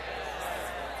 man.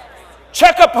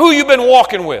 Check up who you've been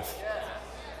walking with.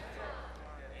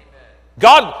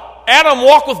 Adam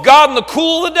walked with God in the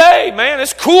cool of the day, man.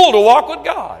 It's cool to walk with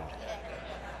God.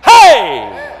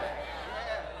 Hey!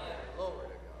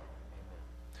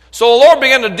 So the Lord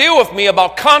began to deal with me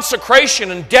about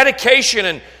consecration and dedication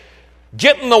and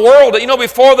getting the world.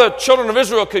 Before the children of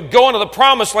Israel could go into the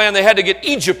promised land, they had to get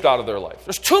Egypt out of their life.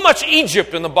 There's too much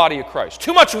Egypt in the body of Christ.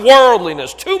 Too much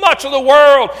worldliness. Too much of the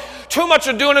world. Too much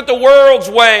of doing it the world's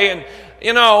way. And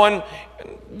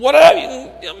what I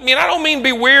don't mean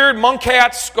be weird. Monk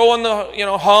hats, go in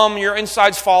the, hum, your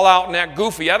insides fall out and act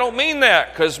goofy. I don't mean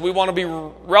that because we want to be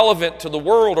relevant to the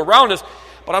world around us.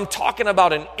 But I'm talking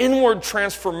about an inward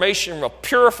transformation, a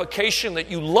purification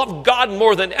that you love God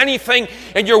more than anything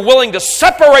and you're willing to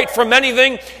separate from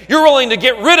anything. You're willing to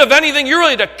get rid of anything. You're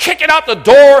willing to kick it out the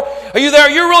door. Are you there?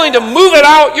 You're willing to move it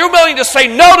out. You're willing to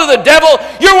say no to the devil.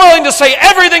 You're willing to say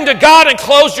everything to God and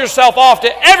close yourself off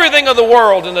to everything of the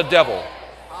world and the devil.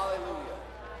 Hallelujah.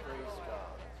 Praise God.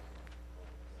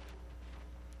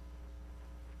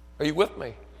 Are you with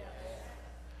me?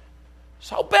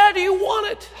 So how bad do you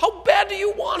want it? How bad do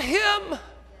you want him?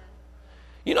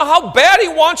 You know how bad he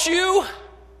wants you?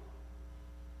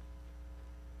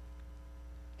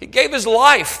 He gave his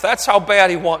life. That's how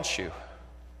bad he wants you.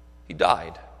 He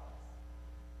died.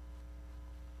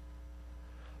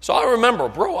 So I remember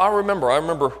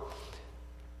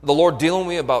the Lord dealing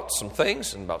with me about some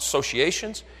things and about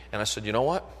associations. And I said, you know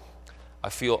what?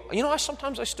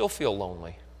 Sometimes I still feel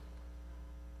lonely.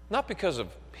 Not because of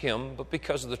him, but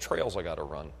because of the trails I got to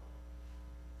run.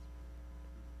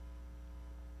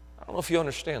 I don't know if you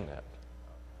understand that.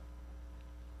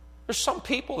 There's some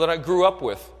people that I grew up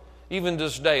with, even to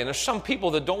this day, and there's some people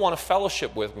that don't want to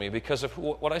fellowship with me because of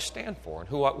what I stand for and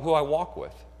who I walk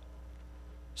with.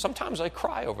 Sometimes I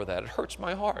cry over that. It hurts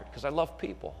my heart because I love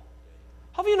people.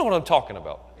 How do you know what I'm talking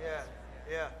about?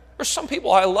 Yeah. There's some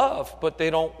people I love, but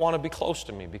they don't want to be close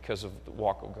to me because of the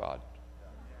walk of God.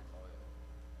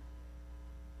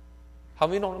 How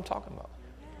do you know what I'm talking about?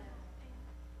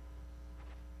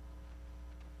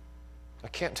 I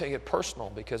can't take it personal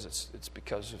because it's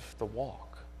because of the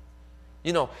walk.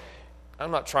 I'm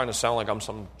not trying to sound like I'm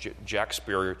some jack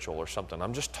spiritual or something.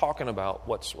 I'm just talking about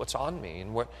what's on me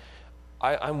and what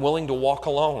I'm willing to walk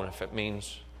alone if it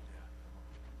means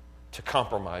to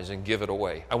compromise and give it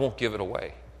away. I won't give it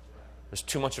away. There's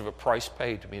too much of a price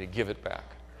paid to me to give it back.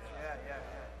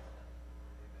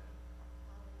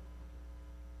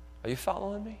 Are you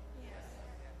following me?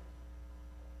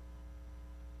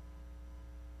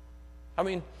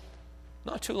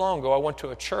 Not too long ago, I went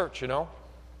to a church,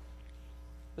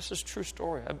 This is a true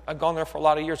story. I've gone there for a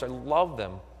lot of years. I love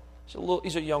them.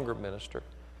 He's a younger minister.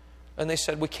 And they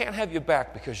said, we can't have you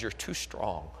back because you're too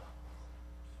strong.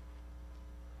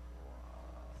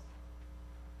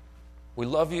 We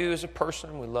love you as a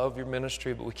person. We love your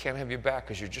ministry, but we can't have you back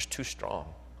because you're just too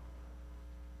strong.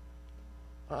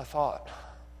 And I thought,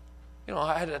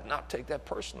 I had to not take that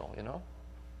personal,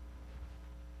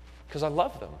 Because I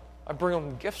love them. I bring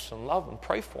them gifts and love and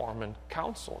pray for them and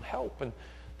counsel and help. And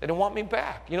They don't want me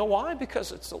back. You know why?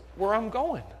 Because it's where I'm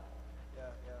going.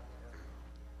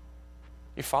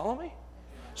 You follow me?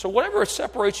 So whatever it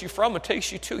separates you from, it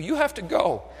takes you to. You have to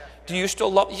go. Do you still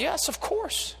love? Yes, of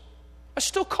course. I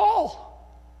still call.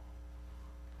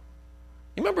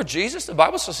 You remember Jesus? The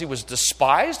Bible says he was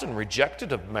despised and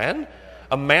rejected of men,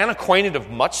 a man acquainted of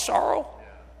much sorrow.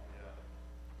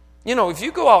 You know, if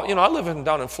you go out, I live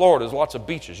down in Florida, there's lots of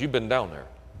beaches. You've been down there.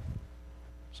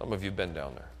 Some of you have been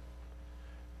down there.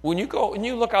 When you go and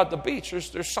you look out the beach,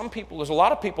 there's a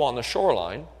lot of people on the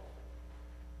shoreline.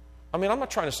 I mean, I'm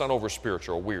not trying to sound over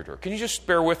spiritual or weirder. Can you just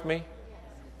bear with me?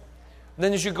 And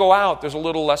then as you go out, there's a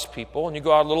little less people, and you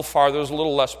go out a little farther, there's a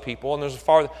little less people, and there's a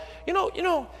farther.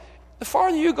 The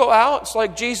farther you go out, it's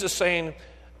like Jesus saying,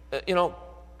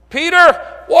 Peter,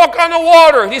 walk on the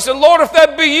water. He said, Lord, if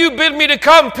that be you, bid me to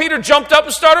come. Peter jumped up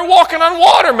and started walking on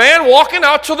water, man, walking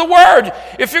out to the Word.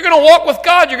 If you're going to walk with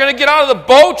God, you're going to get out of the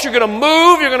boat, you're going to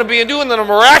move, you're going to be doing the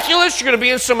miraculous, you're going to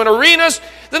be in some arenas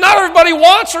that not everybody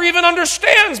wants or even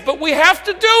understands, but we have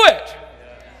to do it.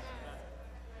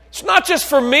 It's not just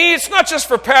for me, it's not just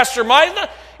for Pastor Mike,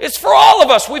 it's for all of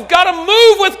us. We've got to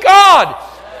move with God.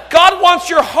 God wants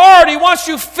your heart. He wants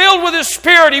you filled with His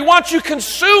Spirit. He wants you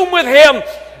consumed with Him.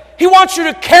 He wants you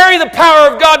to carry the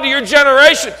power of God to your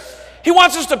generation. He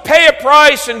wants us to pay a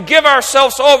price and give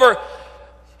ourselves over.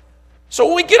 So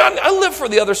when we get on, I live for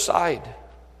the other side.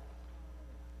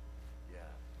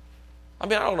 I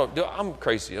mean, I don't know. I'm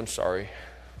crazy. I'm sorry.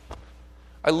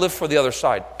 I live for the other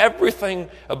side. Everything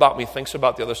about me thinks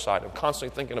about the other side. I'm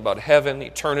constantly thinking about heaven,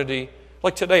 eternity.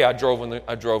 Like today, I drove in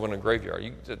a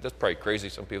graveyard. That's probably crazy.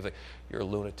 Some people think you're a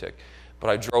lunatic, but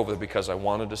I drove there because I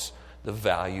wanted the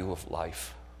value of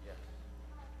life.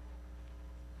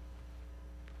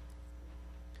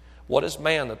 What is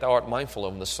man that thou art mindful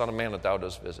of, and the Son of Man that thou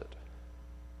dost visit?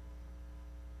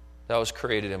 Thou hast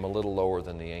created him a little lower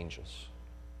than the angels.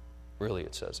 Really,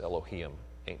 it says Elohim,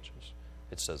 angels.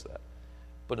 It says that.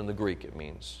 But in the Greek, it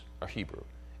means, or Hebrew,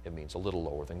 it means a little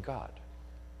lower than God.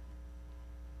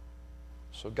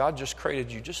 So God just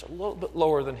created you just a little bit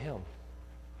lower than Him.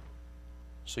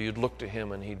 So you'd look to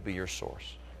Him and He'd be your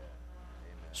source.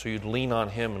 So you'd lean on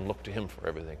Him and look to Him for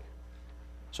everything.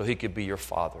 So He could be your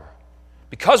Father.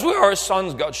 Because we are His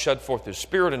sons, God shed forth His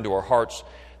Spirit into our hearts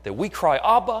that we cry,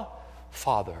 Abba,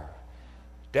 Father,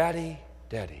 Daddy,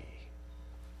 Daddy.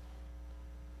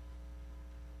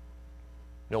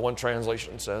 You know, one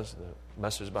translation says, the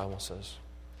Message Bible says,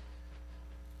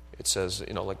 it says,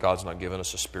 that God's not given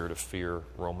us a spirit of fear,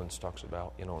 Romans talks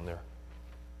about, in there.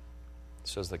 It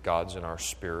says that God's in our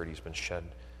spirit, He's been shed,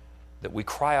 that we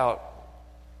cry out,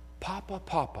 Papa,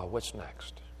 Papa, what's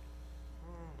next?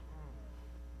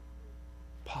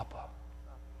 Papa.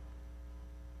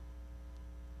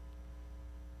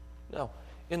 Now,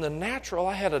 in the natural,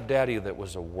 I had a daddy that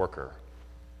was a worker.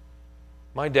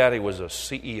 My daddy was a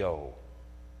CEO.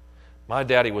 My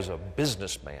daddy was a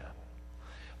businessman.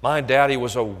 My daddy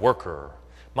was a worker.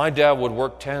 My dad would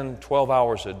work 10, 12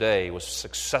 hours a day. He was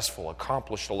successful,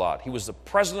 accomplished a lot. He was the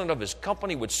president of his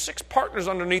company with 6 partners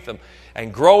underneath him.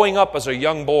 And growing up as a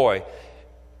young boy,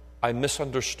 I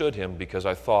misunderstood him because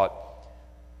I thought,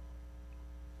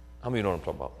 how many know what I'm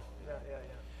talking about? Yeah.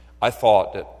 I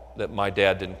thought that my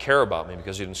dad didn't care about me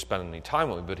because he didn't spend any time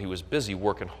with me, but he was busy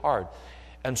working hard.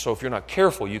 And so if you're not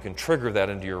careful, you can trigger that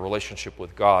into your relationship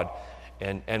with God.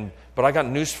 But I got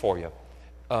news for you.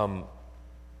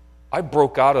 I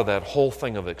broke out of that whole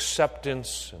thing of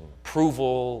acceptance and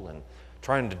approval and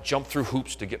trying to jump through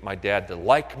hoops to get my dad to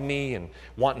like me and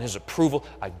wanting his approval.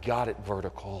 I got it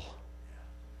vertical.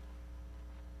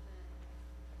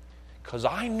 Because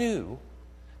I knew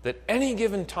that any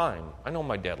given time, I know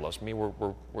my dad loves me.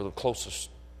 We're the closest.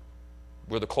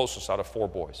 We're the closest out of 4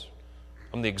 boys.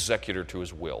 I'm the executor to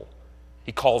his will.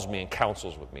 He calls me and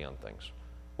counsels with me on things.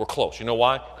 We're close. You know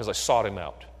why? Because I sought him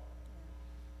out.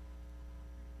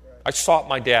 I sought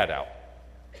my dad out.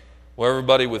 Where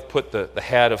everybody would put the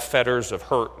head of fetters of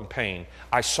hurt and pain,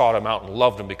 I sought him out and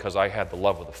loved him because I had the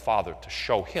love of the Father to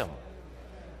show him.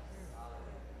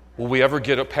 Will we ever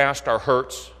get past our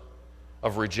hurts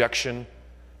of rejection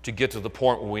to get to the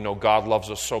point where we know God loves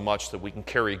us so much that we can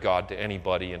carry God to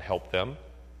anybody and help them?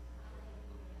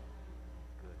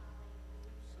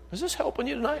 Is this helping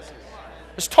you tonight?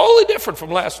 It's totally different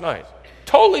from last night.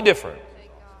 Totally different.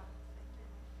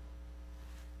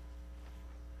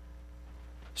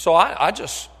 So I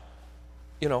just,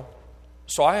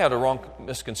 so I had a wrong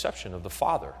misconception of the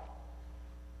Father.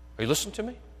 Are you listening to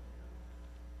me?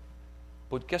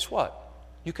 But guess what?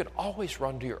 You can always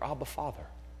run to your Abba Father.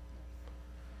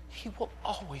 He will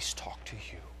always talk to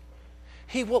you.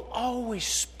 He will always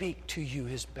speak to you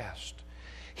His best.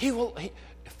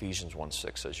 Ephesians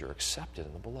 1:6 says you're accepted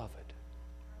in the beloved.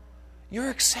 You're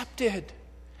accepted.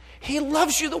 He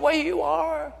loves you the way you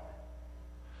are.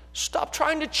 Stop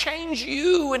trying to change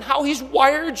you and how He's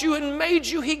wired you and made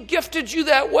you. He gifted you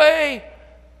that way.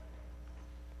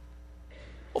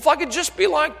 Well, if I could just be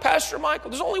like Pastor Michael,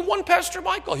 there's only one Pastor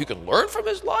Michael. You can learn from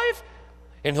his life,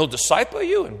 and he'll disciple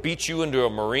you and beat you into a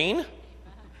Marine in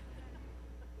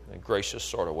a gracious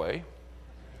sort of way.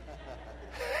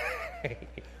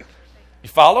 You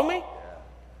follow me?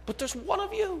 But there's one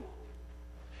of you.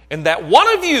 And that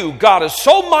one of you, God is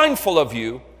so mindful of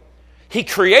you, He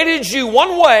created you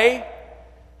one way,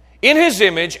 in His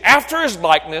image, after His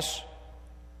likeness.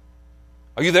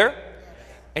 Are you there?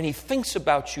 And He thinks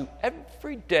about you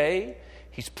every day.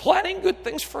 He's planning good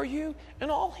things for you,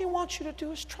 and all He wants you to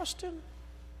do is trust Him.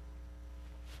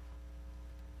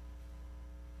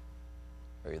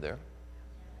 Are you there?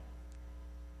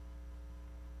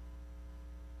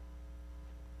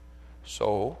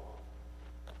 So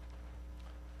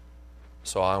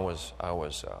I was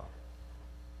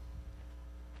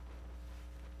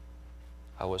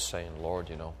saying, Lord,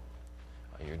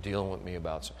 you're dealing with me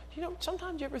about something.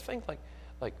 Sometimes you ever think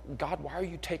like, God, why are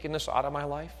you taking this out of my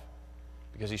life?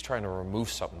 Because He's trying to remove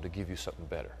something to give you something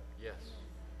better. Yes.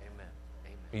 Amen.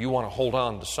 You want to hold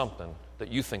on to something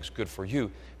that you think's good for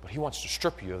you, but He wants to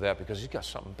strip you of that because He's got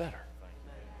something better.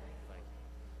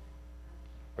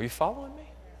 Are you following me?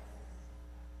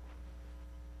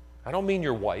 I don't mean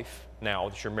your wife now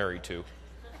that you're married to.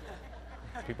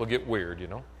 People get weird,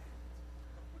 You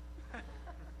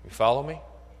follow me?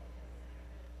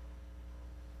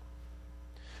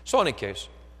 So, in any case,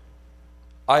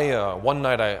 one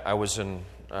night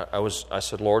I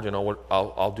said, Lord,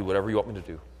 I'll do whatever you want me to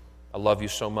do. I love you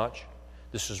so much.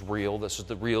 This is real. This is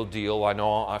the real deal. I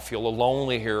know I feel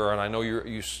lonely here, and I know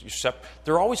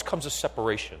there always comes a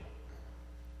separation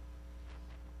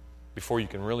before you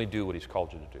can really do what He's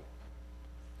called you to do.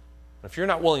 If you're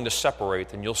not willing to separate,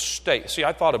 then you'll stay. See,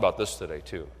 I thought about this today,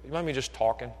 too. You mind me just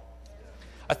talking?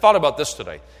 I thought about this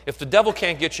today. If the devil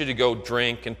can't get you to go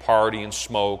drink and party and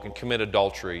smoke and commit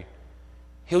adultery,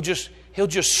 he'll just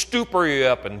stupor you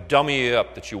up and dummy you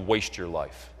up that you waste your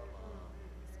life.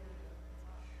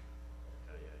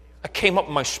 That came up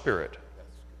in my spirit.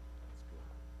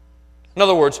 In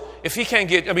other words, if he can't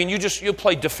you'll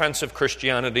play defensive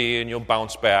Christianity and you'll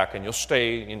bounce back and you'll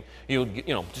stay and you'll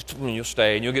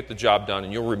stay and you'll get the job done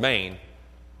and you'll remain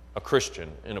a Christian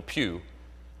in a pew.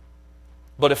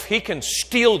 But if he can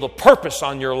steal the purpose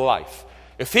on your life,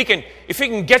 if he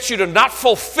can get you to not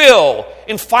fulfill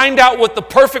and find out what the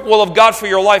perfect will of God for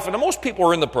your life, and most people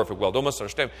are in the perfect will, don't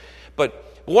misunderstand.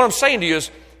 But what I'm saying to you is,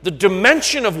 the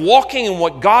dimension of walking in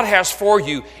what God has for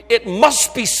you, it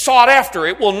must be sought after.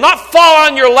 It will not fall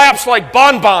on your laps like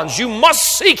bonbons. You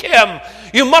must seek Him.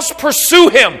 You must pursue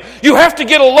Him. You have to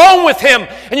get alone with Him,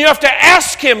 and you have to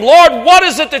ask Him, Lord, what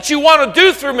is it that you want to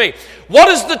do through me? What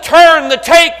is the turn, the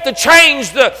take, the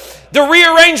change, the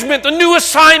rearrangement, the new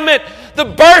assignment, the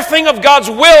birthing of God's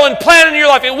will and plan in your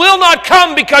life? It will not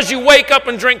come because you wake up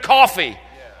and drink coffee.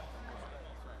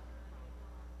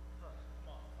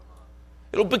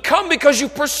 It'll become because you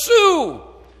pursue.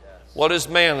 What is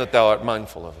man that thou art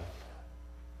mindful of him?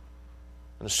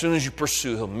 And as soon as you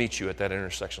pursue, He'll meet you at that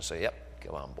intersection and say, yep,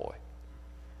 come on, boy.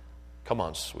 Come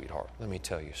on, sweetheart. Let me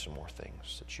tell you some more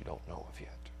things that you don't know of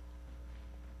yet.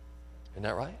 Isn't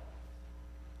that right?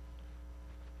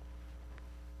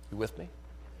 You with me?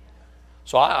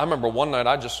 So I remember one night and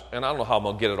I don't know how I'm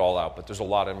going to get it all out, but there's a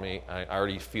lot in me. I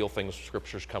already feel things,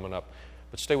 scriptures coming up.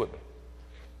 But stay with me.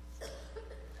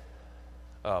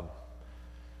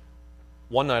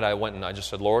 One night I went and I just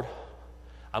said, Lord,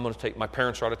 my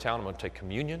parents are out of town, I'm going to take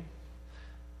communion.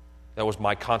 That was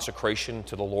my consecration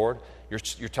to the Lord.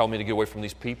 You're telling me to get away from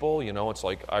these people. It's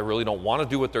like I really don't want to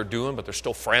do what they're doing, but they're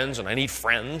still friends, and I need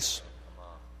friends.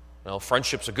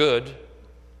 Friendships are good.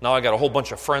 Now I got a whole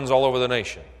bunch of friends all over the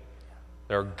nation.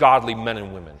 They're godly men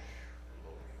and women.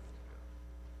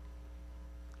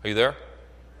 Are you there?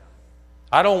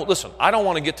 I don't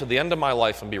want to get to the end of my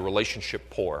life and be relationship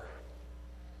poor.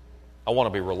 I want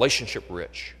to be relationship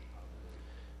rich.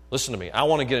 Listen to me. I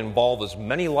want to get involved as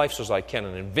many lives as I can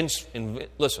and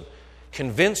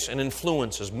convince and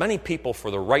influence as many people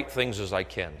for the right things as I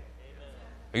can.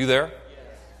 Are you there?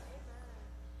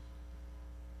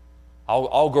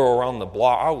 I'll go around the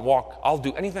block. I'll walk. I'll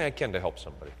do anything I can to help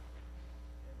somebody.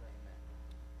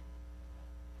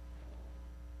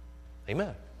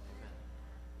 Amen.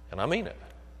 And I mean it.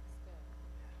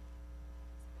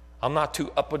 I'm not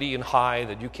too uppity and high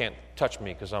that you can't touch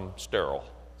me because I'm sterile.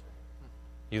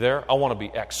 You there? I want to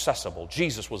be accessible.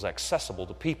 Jesus was accessible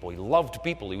to people. He loved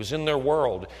people. He was in their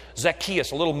world.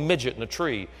 Zacchaeus, a little midget in a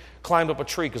tree, climbed up a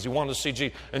tree because he wanted to see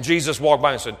Jesus. And Jesus walked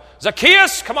by and said,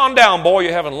 Zacchaeus, come on down, boy.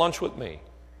 You're having lunch with me.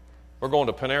 We're going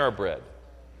to Panera Bread.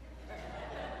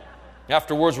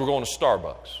 Afterwards, we're going to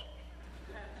Starbucks.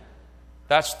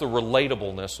 That's the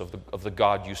relatableness of the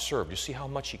God you serve. You see how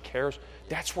much He cares?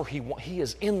 That's where He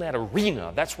is in that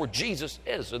arena. That's where Jesus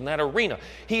is, in that arena.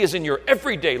 He is in your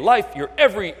everyday life, your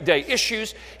everyday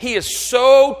issues. He is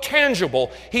so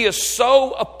tangible. He is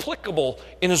so applicable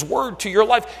in His Word to your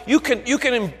life.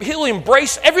 He'll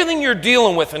embrace everything you're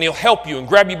dealing with, and He'll help you and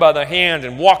grab you by the hand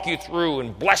and walk you through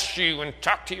and bless you and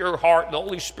talk to your heart. The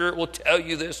Holy Spirit will tell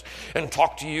you this and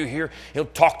talk to you here. He'll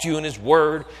talk to you in His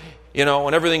Word. You know,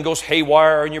 and everything goes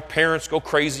haywire and your parents go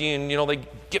crazy and, you know, they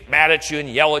get mad at you and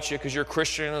yell at you because you're a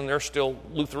Christian and they're still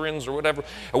Lutherans or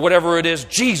whatever it is.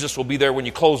 Jesus will be there when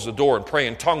you close the door and pray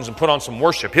in tongues and put on some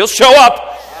worship. He'll show up.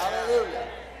 Hallelujah.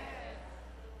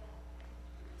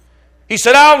 He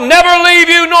said, I'll never leave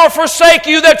you nor forsake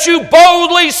you, that you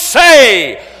boldly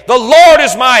say, the Lord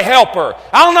is my helper.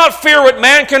 I'll not fear what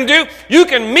man can do. You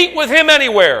can meet with Him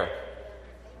anywhere.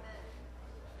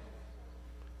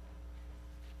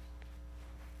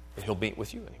 He'll meet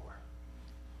with you anywhere.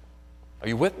 Are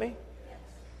you with me?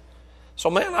 So,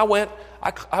 man, I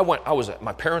was at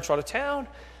my parents were out of town.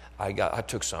 I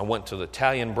went to the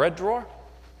Italian bread drawer.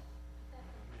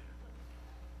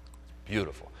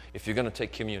 Beautiful. If you're going to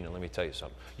take communion, let me tell you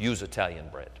something. Use Italian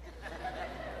bread.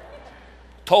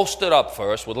 Toast it up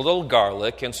first with a little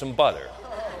garlic and some butter.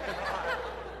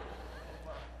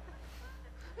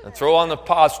 And throw on the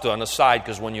pasta on the side,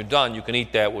 because when you're done, you can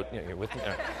eat that with, you're with me?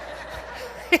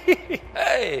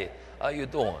 Hey, how you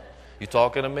doing? You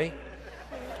talking to me?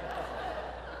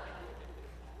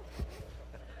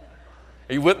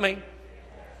 Are you with me?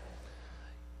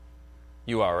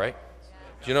 You are, right?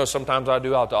 Do you know sometimes I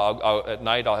do? At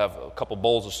night I'll have a couple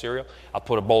bowls of cereal. I'll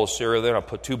put a bowl of cereal there, and I'll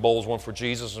put 2 bowls, one for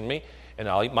Jesus and me, and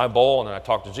I'll eat my bowl, and then I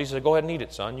talk to Jesus. I say, go ahead and eat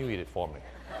it, son. You eat it for me.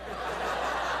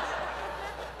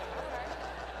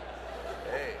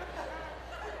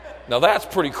 Now that's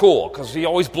pretty cool, because He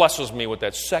always blesses me with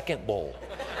that second bowl.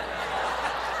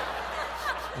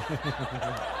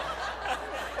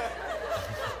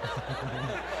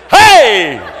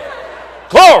 Hey!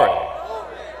 Glory!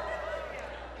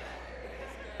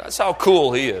 That's how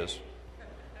cool He is.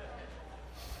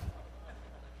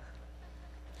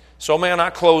 So, man, I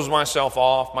closed myself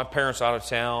off. My parents out of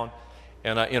town.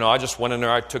 And, I just went in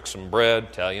there. I took some bread,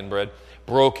 Italian bread.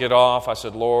 Broke it off. I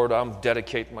said, Lord, I'm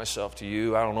dedicating myself to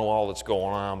You. I don't know all that's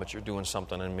going on, but You're doing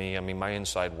something in me. I mean, my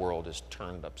inside world is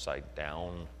turned upside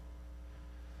down.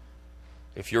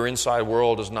 If your inside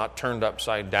world is not turned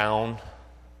upside down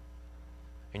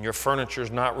and your furniture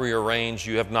is not rearranged,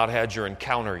 you have not had your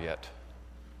encounter yet.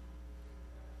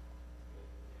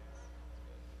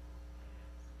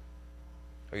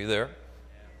 Are you there?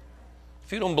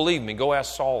 If you don't believe me, go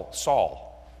ask Saul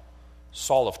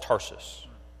of Tarsus,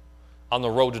 on the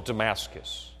road to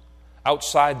Damascus,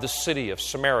 outside the city of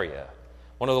Samaria,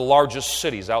 one of the largest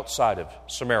cities outside of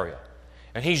Samaria.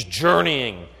 And he's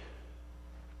journeying.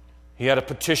 He had a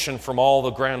petition from all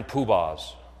the grand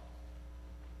poobahs.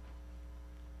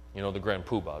 You know the grand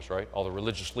poobahs, right? All the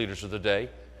religious leaders of the day.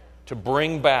 To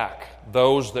bring back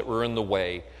those that were in the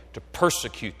way, to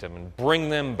persecute them and bring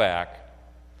them back.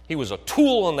 He was a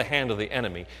tool in the hand of the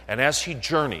enemy. And as he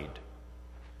journeyed,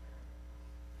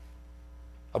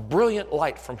 a brilliant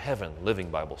light from heaven, Living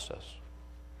Bible says,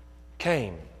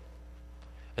 came.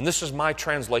 And this is my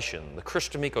translation, the Chris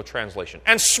D'Amico translation.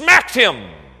 And smacked him.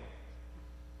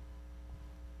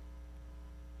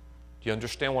 Do you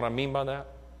understand what I mean by that?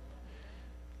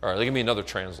 All right, give me another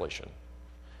translation.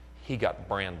 He got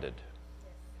branded.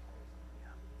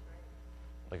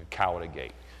 Like a cow at a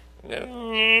gate.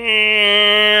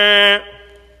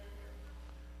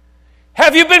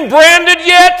 Have you been branded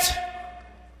yet?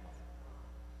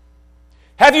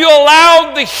 Have you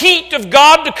allowed the heat of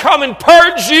God to come and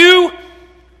purge you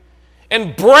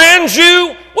and brand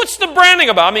you? What's the branding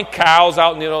about? I mean, cows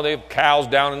out, they have cows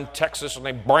down in Texas and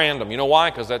they brand them. You know why?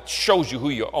 Because that shows you who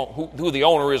the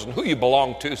owner is and who you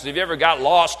belong to. So if you ever got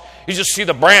lost, you just see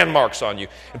the brand marks on you.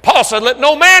 And Paul said, let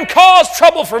no man cause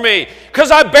trouble for me,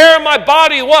 because I bear in my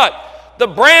body what? The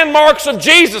brand marks of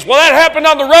Jesus. Well, that happened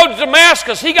on the road to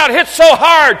Damascus. He got hit so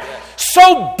hard,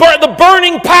 the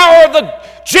burning power of the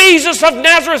Jesus of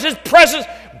Nazareth, His presence,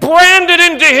 branded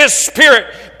into his spirit,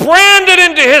 branded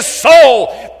into his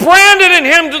soul, branded in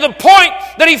him to the point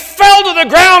that he fell to the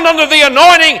ground under the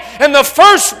anointing, and the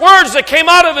first words that came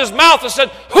out of his mouth said,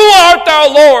 "Who art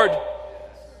thou, Lord?"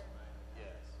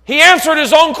 He answered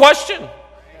his own question.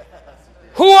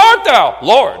 Who art thou?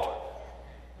 Lord.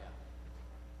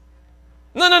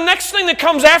 And then the next thing that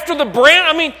comes after the brand,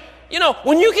 I mean, you know,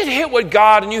 when you get hit with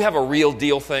God and you have a real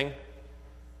deal thing.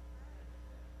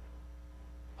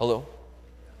 Hello?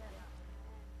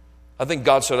 I think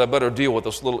God said, I better deal with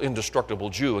this little indestructible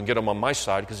Jew and get him on my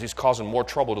side because he's causing more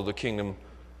trouble to the kingdom.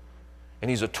 And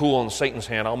he's a tool in Satan's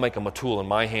hand. I'll make him a tool in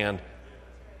my hand.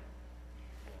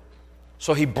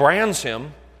 So he brands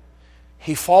him.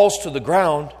 He falls to the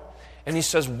ground. And he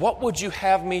says, what would you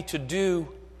have me to do,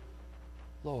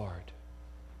 Lord?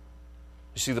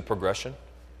 You see the progression?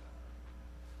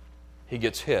 He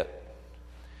gets hit.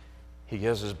 He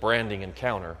has his branding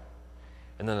encounter.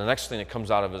 And then the next thing that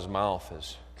comes out of his mouth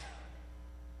is,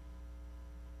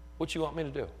 what you want me to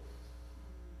do?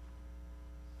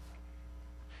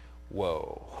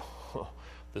 Whoa,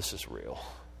 this is real.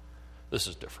 This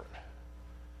is different.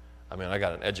 I mean, I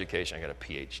got an education. I got a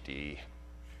PhD.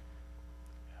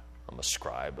 I'm a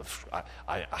scribe of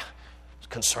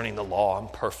concerning the law. I'm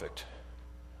perfect.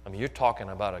 I mean, you're talking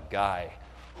about a guy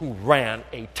who ran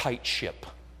a tight ship.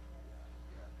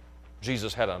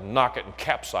 Jesus had to knock it and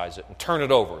capsize it and turn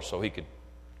it over so he could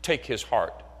take his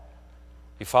heart.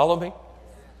 You follow me?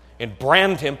 And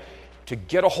brand him to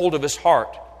get a hold of his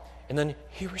heart. And then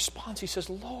he responds. He says,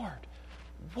 Lord,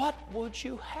 what would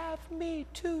you have me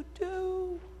to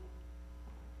do?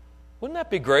 Wouldn't that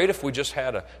be great if we just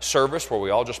had a service where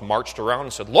we all just marched around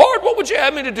and said, Lord, what would you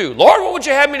have me to do? Lord, what would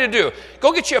you have me to do?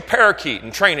 Go get you a parakeet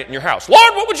and train it in your house.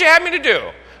 Lord, what would you have me to do?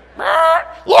 Lord,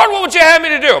 what would you have me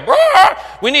to do?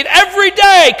 We need every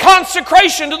day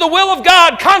consecration to the will of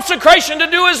God, consecration to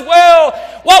do His will.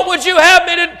 What would you have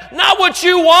me to do? Not what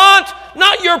you want,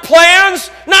 not your plans,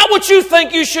 not what you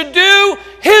think you should do,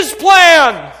 His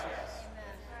plan.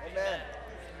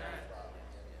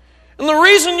 And the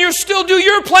reason you still do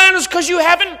your plan is because you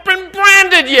haven't been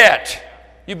branded yet.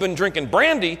 You've been drinking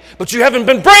brandy, but you haven't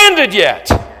been branded yet.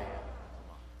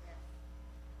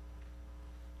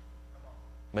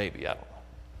 Maybe, I don't know.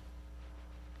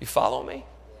 You follow me?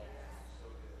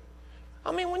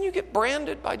 I mean, when you get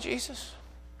branded by Jesus,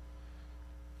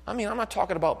 I mean, I'm not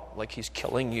talking about like He's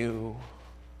killing you,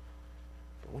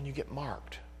 but when you get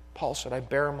marked, Paul said, I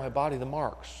bear in my body the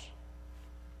marks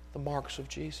of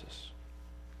Jesus.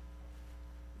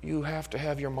 You have to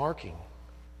have your marking.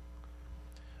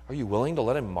 Are you willing to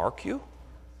let Him mark you?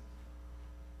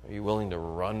 Are you willing to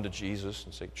run to Jesus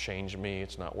and say, change me,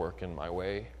 it's not working my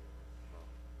way?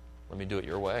 Let me do it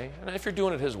your way. And if you're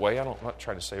doing it His way, I'm not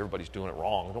trying to say everybody's doing it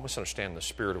wrong. Don't misunderstand the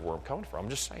spirit of where I'm coming from. I'm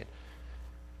just saying,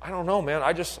 I don't know, man.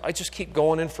 I just keep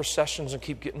going in for sessions and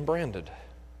keep getting branded.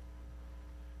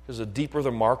 Because the deeper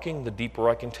the marking, the deeper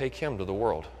I can take Him to the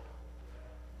world.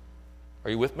 Are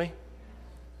you with me?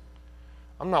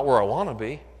 I'm not where I want to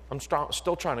be. I'm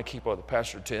still trying to keep up with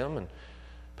Pastor Tim and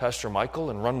Pastor Michael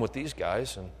and run with these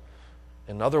guys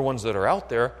and other ones that are out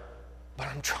there, but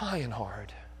I'm trying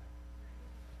hard.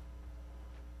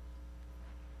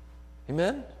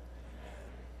 Amen?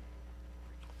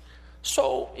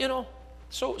 So,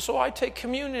 so I take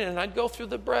communion and I'd go through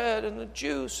the bread and the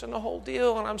juice and the whole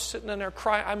deal, and I'm sitting in there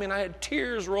crying. I mean, I had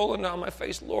tears rolling down my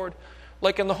face, Lord,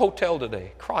 like in the hotel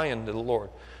today, crying to the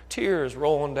Lord. Tears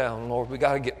rolling down, Lord.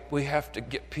 We have to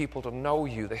get people to know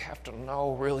You. They have to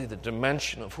know really the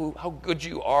dimension of how good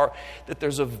You are. That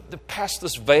there's past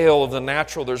this veil of the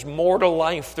natural, there's more to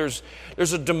life. There's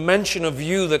a dimension of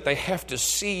You that they have to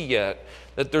see yet.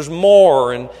 That there's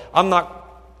more, and I'm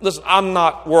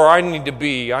not where I need to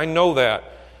be. I know that,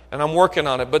 and I'm working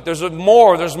on it. But there's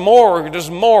more.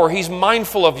 He's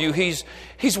mindful of you.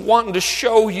 He's wanting to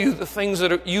show you the things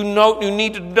that you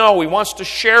need to know. He wants to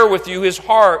share with you His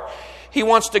heart. He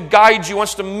wants to guide you. He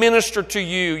wants to minister to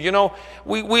you.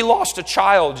 We lost a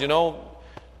child,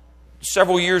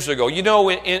 several years ago.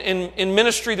 In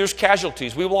ministry, there's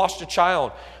casualties. We lost a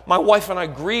child. My wife and I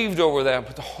grieved over that,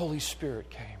 but the Holy Spirit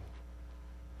came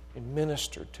and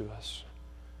ministered to us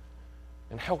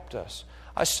and helped us.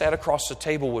 I sat across the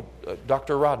table with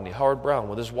Dr. Rodney Howard Brown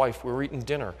with his wife. We were eating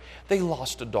dinner. They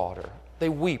lost a daughter. They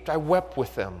wept. I wept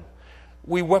with them.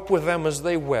 We wept with them as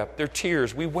they wept. Their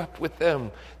tears, we wept with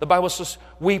them. The Bible says,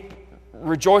 weep,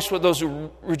 rejoice with those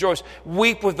who rejoice.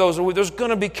 Weep with those who weep. There's going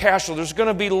to be casualties. There's going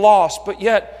to be loss. But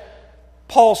yet,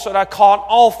 Paul said, I count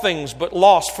all things but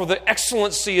loss for the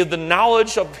excellency of the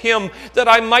knowledge of Him, that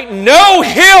I might know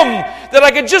Him, that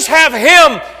I could just have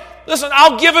Him. Listen,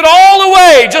 I'll give it all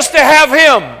away just to have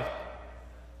Him.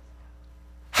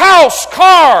 House,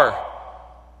 car.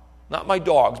 Not my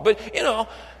dogs, but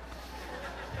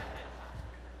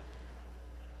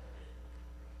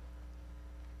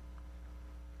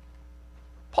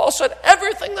Paul said,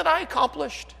 everything that I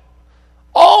accomplished,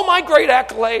 all my great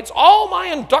accolades, all my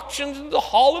inductions into the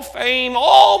Hall of Fame,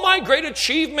 all my great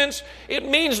achievements, it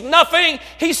means nothing.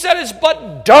 He said it's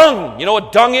but dung. You know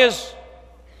what dung is?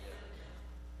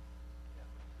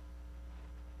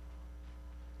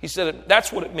 He said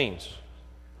that's what it means.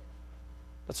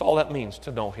 That's all that means,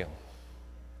 to know Him.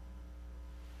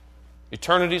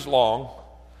 Eternity's long.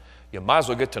 You might as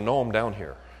well get to know Him down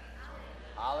here.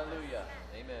 Hallelujah.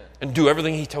 Amen. And do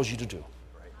everything He tells you to do.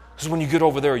 Because when you get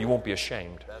over there, you won't be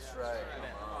ashamed. That's right.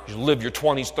 You live your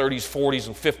 20s, 30s, 40s,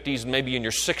 and 50s, and maybe in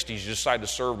your 60s you decide to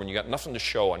serve when you got nothing to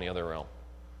show on the other realm.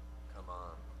 Come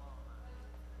on.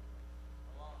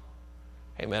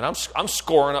 Hey man, I'm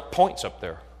scoring up points up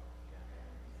there.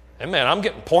 Hey man, I'm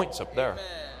getting points up there.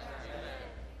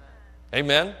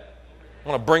 Amen. I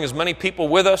want to bring as many people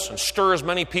with us and stir as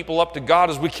many people up to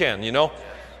God as we can, you know.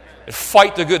 And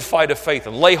fight the good fight of faith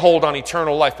and lay hold on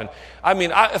eternal life. And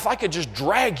if I could just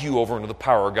drag you over into the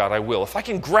power of God, I will. If I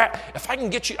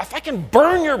can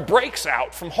burn your brakes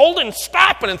out from holding,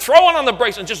 stopping, and throwing on the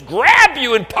brakes and just grab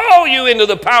you and pull you into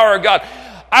the power of God,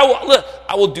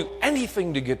 I will do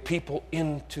anything to get people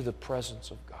into the presence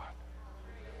of God.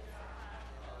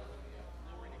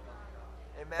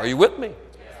 Amen. Are you with me?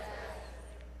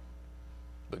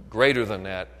 But greater than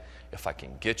that, if I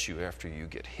can get you after you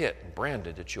get hit and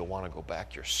branded, that you'll want to go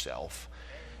back yourself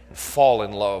and fall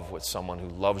in love with someone who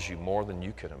loves you more than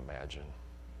you can imagine.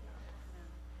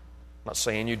 I'm not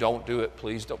saying you don't do it.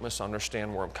 Please don't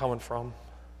misunderstand where I'm coming from.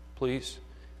 Please.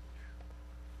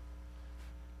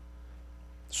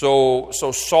 So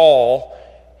Saul,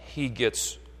 he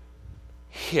gets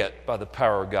hit by the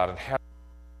power of God and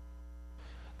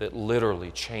that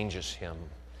literally changes him.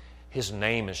 His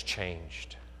name is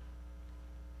changed.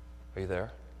 Are you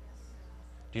there?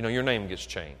 Do you know your name gets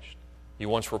changed? You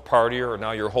once were partier, or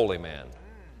now you're a holy man.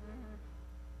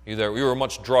 You there? You were a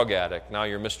much drug addict, now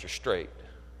you're Mr. Straight.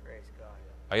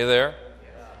 Are you there?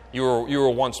 You were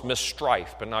once Miss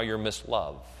Strife, but now you're Miss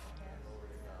Love.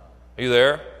 Are you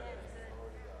there?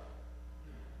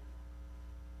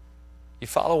 You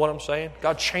follow what I'm saying?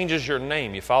 God changes your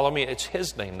name. You follow me? It's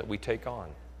His name that we take on.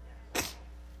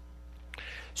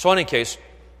 So in any case,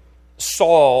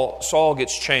 Saul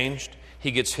gets changed,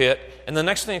 he gets hit, and the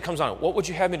next thing that comes on, what would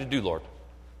you have me to do, Lord?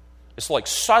 It's like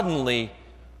suddenly,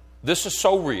 this is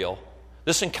so real,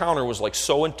 this encounter was like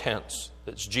so intense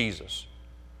that it's Jesus.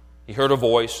 He heard a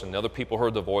voice, and the other people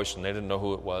heard the voice, and they didn't know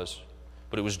who it was.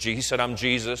 But it was Jesus. He said, I'm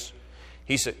Jesus.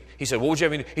 He said, what would you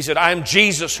have me do? He said, I am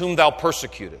Jesus whom thou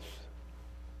persecutest.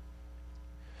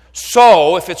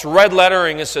 So, if it's red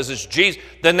lettering, it says it's Jesus,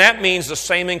 then that means the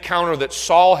same encounter that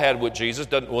Saul had with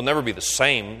Jesus will never be the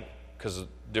same, because of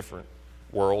different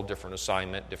world, different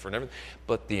assignment, different everything.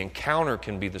 But the encounter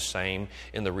can be the same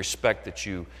in the respect that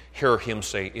you hear him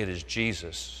say, it is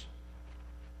Jesus.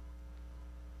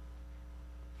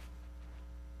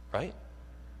 Right?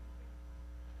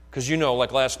 Because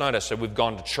like last night I said, we've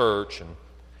gone to church and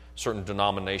certain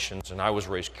denominations, and I was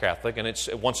raised Catholic, and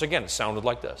once again, it sounded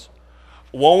like this.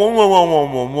 Whoa, whoa, whoa, whoa, whoa,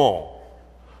 whoa, whoa.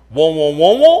 Whoa, whoa,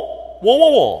 whoa, whoa, whoa,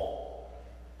 whoa, whoa.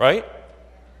 Right?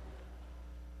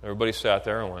 Everybody sat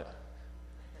there and went.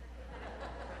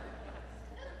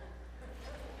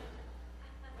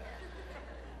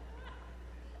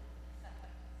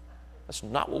 That's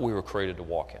not what we were created to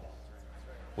walk in.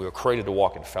 We were created to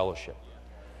walk in fellowship.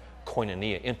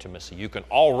 Koinonia, intimacy. You can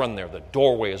all run there. The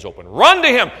doorway is open. Run to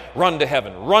Him. Run to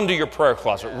heaven. Run to your prayer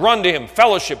closet. Run to Him.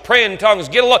 Fellowship. Pray in tongues.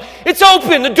 Get along. It's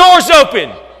open. The door's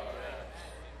open.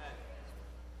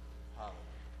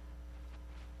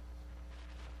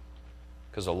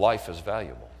 Because a life is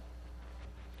valuable.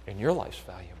 And your life's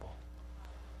valuable.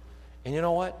 And you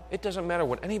know what? It doesn't matter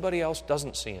what anybody else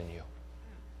doesn't see in you.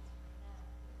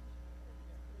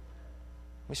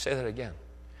 Let me say that again.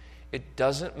 It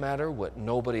doesn't matter what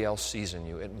nobody else sees in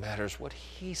you. It matters what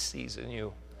He sees in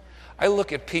you. I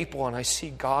look at people and I see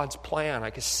God's plan. I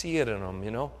can see it in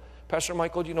them, Pastor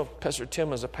Michael, Pastor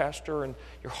Tim is a pastor, and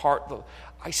your heart,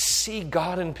 I see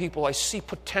God in people. I see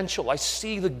potential. I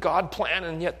see the God plan,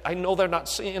 and yet I know they're not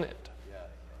seeing it.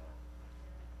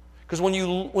 Because when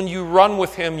you run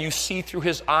with Him, you see through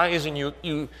His eyes, and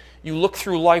you look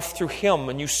through life through Him,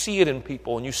 and you see it in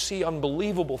people, and you see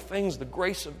unbelievable things, the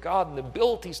grace of God and the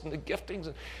abilities and the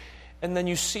giftings, and then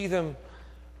you see them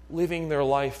living their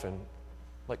life in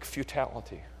like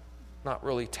futility, not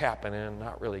really tapping in,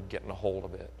 not really getting a hold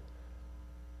of it.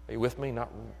 Are you with me?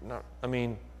 Not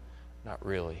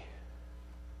really.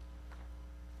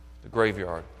 The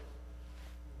graveyard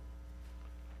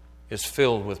is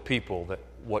filled with people that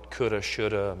what coulda,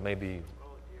 shoulda, maybe.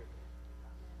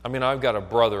 I've got a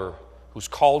brother who's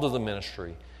called to the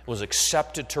ministry, was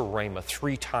accepted to Ramah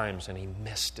 3 times, and he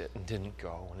missed it and didn't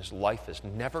go, and his life has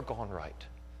never gone right.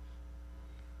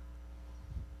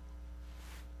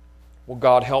 Will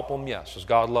God help him? Yes. Does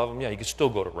God love him? Yeah, he could still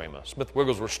go to Ramah. Smith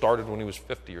Wigglesworth started when he was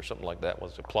 50 or something like that,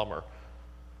 was a plumber.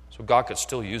 So God could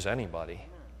still use anybody.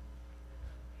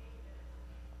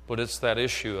 But it's that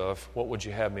issue of what would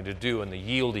you have me to do, and the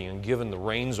yielding and giving the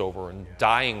reins over and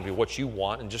dying to what you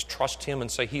want, and just trust him and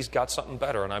say he's got something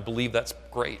better, and I believe that's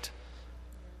great.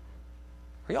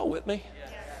 Are y'all with me?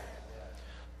 Yes.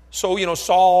 So,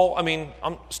 Saul,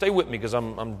 stay with me because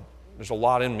there's a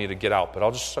lot in me to get out, but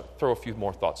I'll just throw a few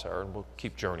more thoughts there and we'll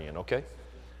keep journeying, okay?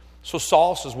 So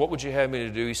Saul says, what would you have me to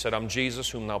do? He said, I'm Jesus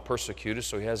whom thou persecutest.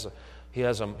 So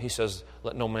he says,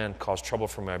 let no man cause trouble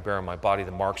for me. I bear on my body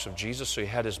the marks of Jesus. So he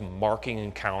had his marking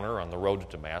encounter on the road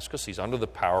to Damascus. He's under the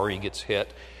power. He gets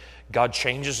hit. God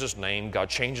changes his name. God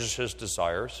changes his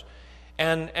desires.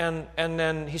 And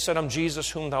then he said, I'm Jesus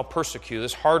whom thou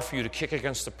persecutest. It's hard for you to kick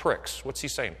against the pricks. What's he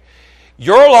saying?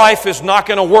 Your life is not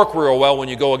going to work real well when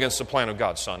you go against the plan of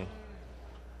God, son.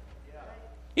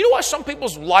 You know why some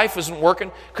people's life isn't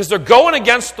working? Because they're going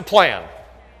against the plan.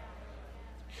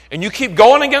 And you keep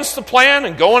going against the plan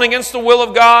and going against the will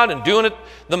of God and doing it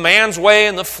the man's way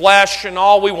and the flesh and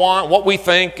all we want, what we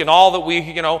think, and all that we,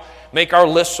 make our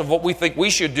lists of what we think we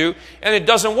should do, and it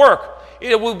doesn't work.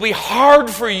 It will be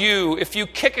hard for you if you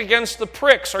kick against the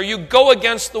pricks or you go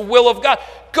against the will of God.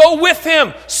 Go with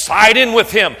him. Side in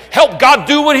with him. Help God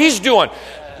do what he's doing.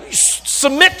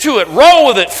 Submit to it. Roll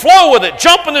with it. Flow with it.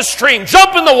 Jump in the stream.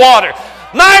 Jump in the water.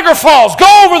 Niagara Falls.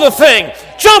 Go over the thing.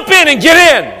 Jump in and get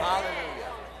in.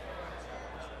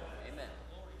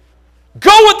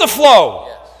 Go with the flow.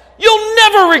 You'll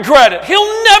never regret it.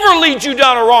 He'll never lead you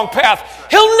down a wrong path.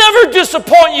 He'll never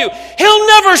disappoint you. He'll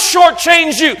never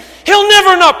shortchange you. He'll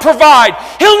never not provide.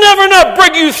 He'll never not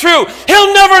bring you through.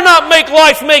 He'll never not make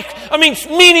life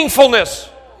meaningfulness.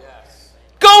 Yes.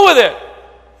 Go with it.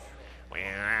 Well,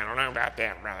 I don't know about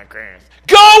that, Brother Chris.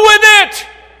 Go with it.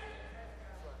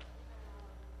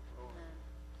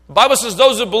 The Bible says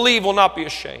those who believe will not be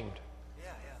ashamed.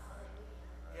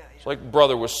 It's like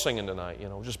brother was singing tonight,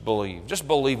 just believe. Just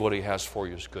believe what he has for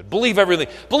you is good. Believe everything.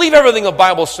 Believe everything the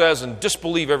Bible says and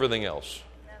disbelieve everything else.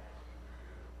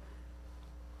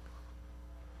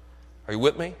 Are you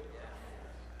with me?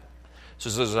 So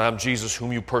it says, I'm Jesus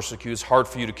whom you persecute. It's hard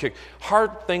for you to kick.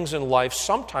 Hard things in life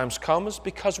sometimes come is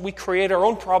because we create our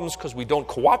own problems because we don't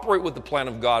cooperate with the plan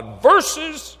of God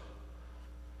versus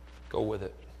go with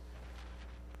it.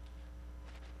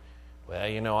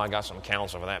 Well, I got some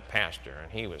counsel from that pastor, and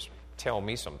he was telling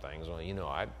me some things. Well,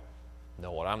 I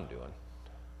know what I'm doing.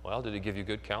 Well, did he give you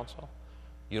good counsel?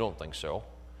 You don't think so.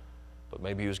 But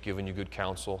maybe he was giving you good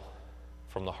counsel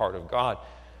from the heart of God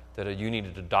that you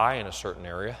needed to die in a certain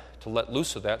area to let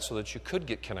loose of that so that you could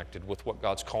get connected with what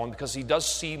God's calling because he does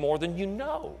see more than you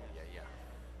know.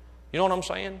 You know what I'm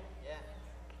saying?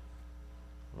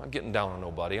 I'm not getting down on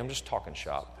nobody. I'm just talking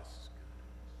shop.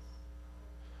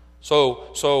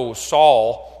 So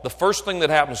Saul, the first thing that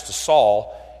happens to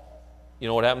Saul, you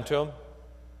know what happened to him?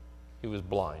 He was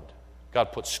blind.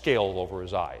 God put scales over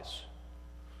his eyes.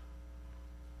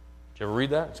 Did you ever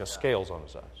read that? It's got scales on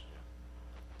his eyes.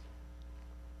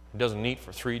 He doesn't eat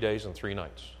for 3 days and 3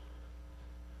 nights.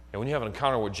 And when you have an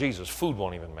encounter with Jesus, food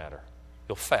won't even matter.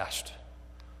 You'll fast.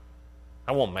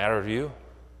 That won't matter to you.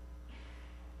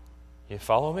 You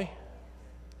follow me?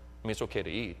 It's okay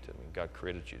to eat. God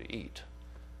created you to eat.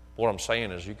 What I'm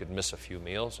saying is you could miss a few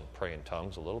meals and pray in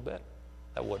tongues a little bit.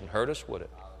 That wouldn't hurt us, would it?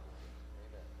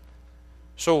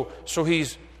 So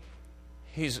he's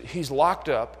locked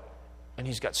up and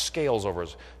he's got scales over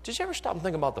his. Did you ever stop and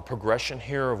think about the progression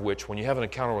here of which when you have an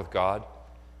encounter with God,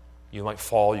 you might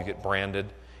fall, you get branded,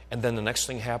 and then the next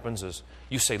thing happens is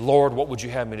you say, Lord, what would you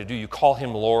have me to do? You call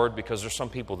him Lord because there's some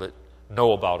people that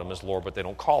know about him as Lord, but they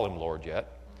don't call him Lord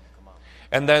yet.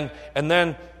 And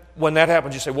then when that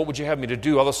happens, you say, what would you have me to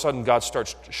do? All of a sudden, God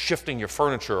starts shifting your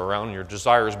furniture around and your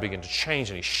desires begin to change,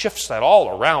 and he shifts that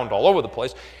all around, all over the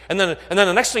place. And then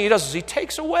the next thing he does is he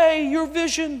takes away your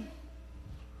vision.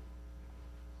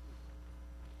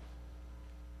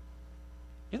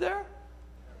 You there?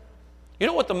 You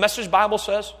know what the Message Bible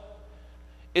says?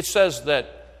 It says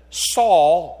that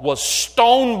Saul was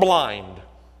stone blind.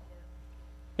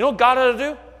 You know what God had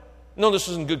to do? No, this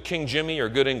isn't good King Jimmy or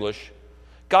good English.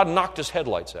 God knocked his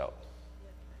headlights out.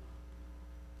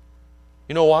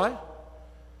 You know why?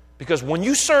 Because when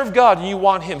you serve God and you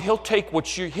want him, he'll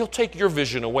take your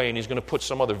vision away and he's going to put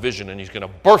some other vision and he's going to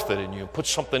birth it in you, put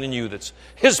something in you that's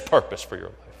his purpose for your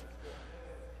life.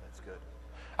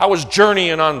 I was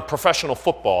journeying on professional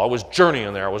football. I was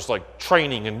journeying there. I was like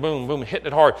training and boom, boom, hitting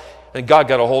it hard. And God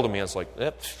got a hold of me. I was like,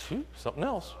 something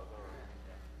else.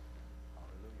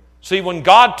 See, when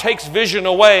God takes vision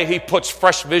away, He puts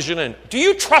fresh vision in. Do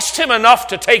you trust Him enough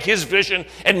to take His vision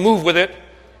and move with it?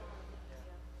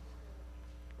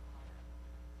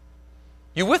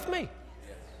 You with me?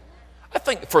 I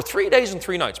think for 3 days and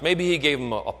 3 nights, maybe He gave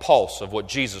him a pulse of what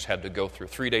Jesus had to go through.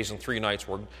 3 days and 3 nights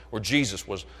where Jesus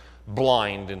was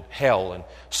blind in hell and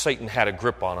Satan had a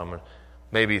grip on him. And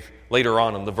maybe later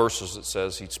on in the verses it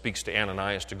says He speaks to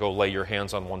Ananias to go lay your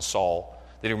hands on one Saul,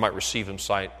 that he might receive him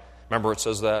sight. Remember it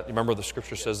says that? Remember the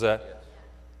Scripture says that?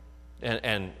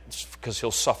 And because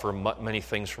he'll suffer many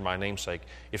things for my name's sake.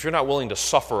 If you're not willing to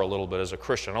suffer a little bit as a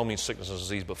Christian, I don't mean sickness and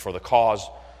disease, but for the cause,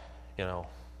 you know.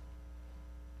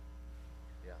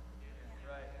 Yeah.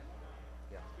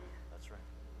 Yeah, that's right.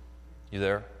 You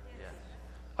there? Yeah.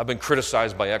 I've been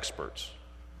criticized by experts.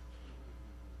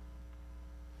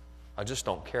 I just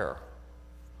don't care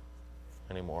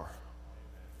anymore.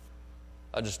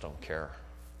 I just don't care.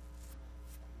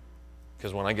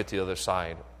 Because when I get to the other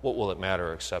side, what will it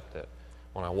matter except that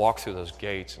when I walk through those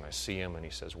gates and I see Him and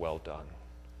He says, well done.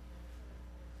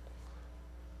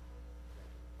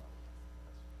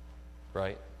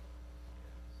 Right?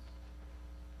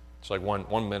 It's like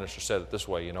one minister said it this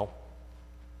way, you know,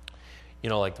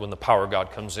 like when the power of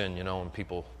God comes in, and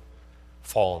people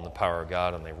fall in the power of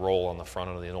God and they roll on the front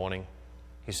of the anointing.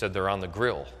 He said they're on the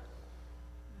grill.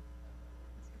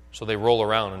 So they roll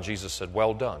around and Jesus said,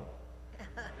 well done.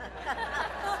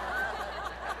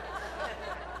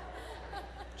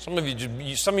 Some of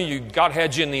you, God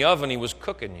had you in the oven. He was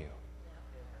cooking you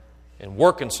and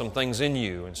working some things in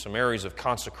you in some areas of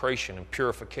consecration and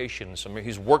purification.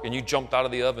 He's working. You jumped out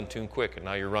of the oven too quick, and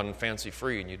now you're running fancy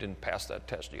free, and you didn't pass that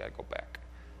test. You got to go back.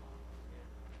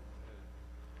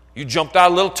 You jumped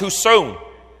out a little too soon.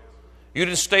 You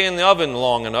didn't stay in the oven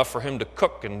long enough for Him to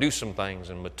cook and do some things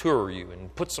and mature you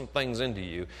and put some things into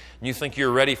you. And you think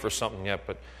you're ready for something yet,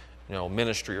 but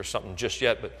ministry or something just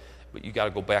yet, but you got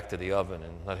to go back to the oven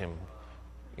and let Him,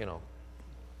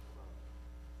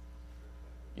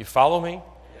 You follow me?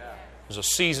 Yeah. There's a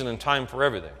season and time for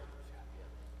everything.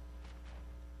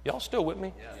 Y'all still with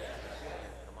me? Yeah.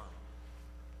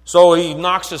 So he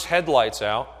knocks his headlights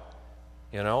out,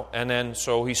 and then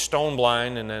so he's stone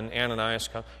blind, and then Ananias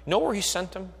comes. You know where he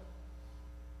sent him? You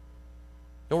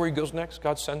know where he goes next?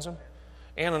 God sends him?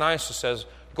 Ananias says,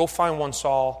 go find one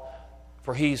Saul,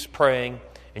 for he's praying,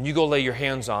 and you go lay your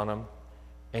hands on him.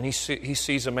 And he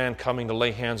sees a man coming to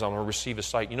lay hands on him or receive his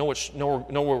sight. You know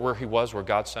where he was, where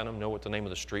God sent him? Know what the name of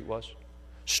the street was?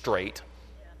 Straight.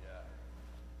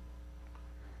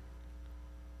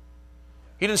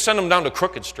 He didn't send him down to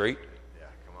Crooked Street.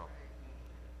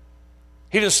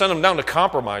 He didn't send him down to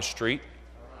Compromise Street.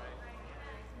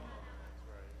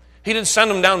 He didn't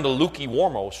send him down to Lukey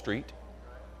Warmo Street.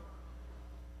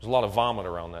 There's a lot of vomit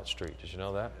around that street. Did you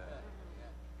know that?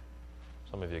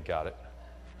 Some of you got it.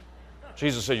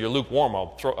 Jesus said, you're lukewarm,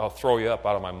 I'll throw you up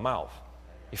out of my mouth.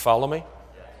 You follow me?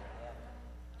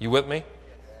 You with me?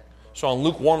 So on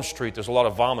Lukewarm Street, there's a lot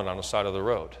of vomit on the side of the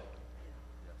road.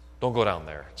 Don't go down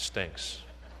there. It stinks.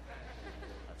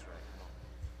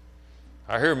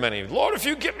 I hear many, Lord, if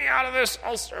you get me out of this,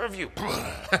 I'll serve you.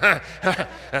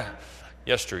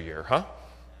 Yesteryear, huh?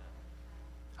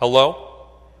 Hello?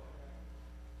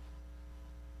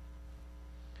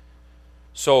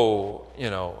 So,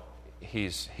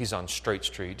 he's on Straight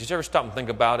Street. Did you ever stop and think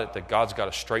about it, that God's got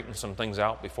to straighten some things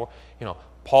out before?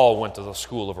 Paul went to the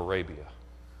school of Arabia.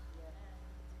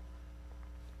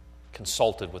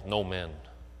 Consulted with no men.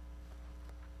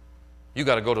 You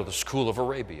got to go to the school of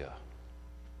Arabia.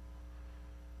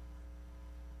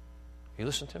 You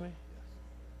listen to me?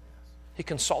 He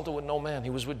consulted with no man.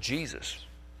 He was with Jesus.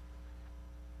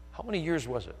 How many years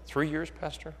was it? 3 years,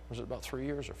 Pastor? Was it about 3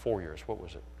 years or 4 years? What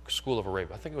was it? School of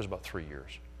Arabia. I think it was about 3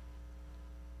 years.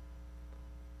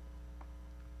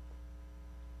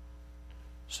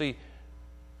 See,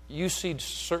 you see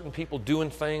certain people doing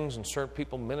things and certain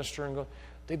people ministering.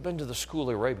 They've been to the school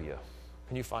of Arabia.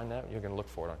 Can you find that? You're going to look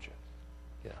for it, aren't you?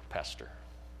 Yeah, pastor.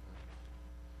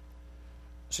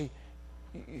 See,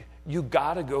 you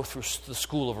got to go through the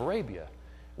school of Arabia,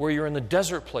 where you're in the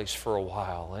desert place for a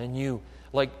while, and you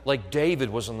like David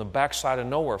was on the backside of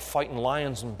nowhere fighting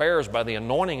lions and bears by the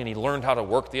anointing, and he learned how to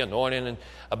work the anointing, and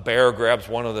a bear grabs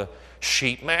one of the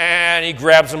sheep. Man, he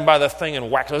grabs him by the thing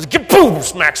and whacks him. Boom!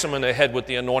 Smacks him in the head with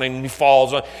the anointing, and he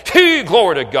falls. Hey,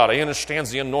 glory to God. He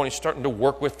understands the anointing, starting to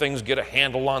work with things, get a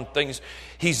handle on things.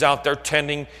 He's out there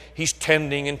tending. He's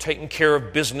tending and taking care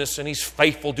of business, and he's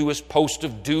faithful to his post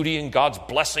of duty, and God's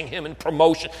blessing him in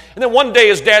promotion. And then one day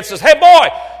his dad says, hey, boy,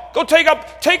 go take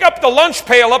up the lunch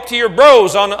pail up to your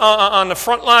bros on the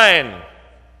front line.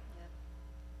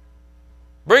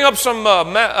 Bring up some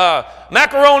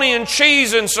macaroni and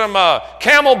cheese and some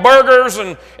camel burgers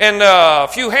and a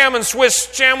few ham and Swiss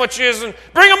sandwiches, and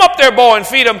bring them up there, boy, and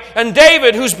feed them. And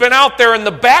David, who's been out there in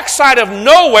the backside of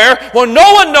nowhere, where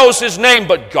no one knows his name,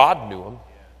 but God knew him.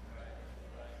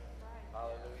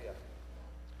 Hallelujah.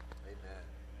 Amen.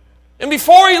 And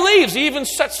before he leaves, he even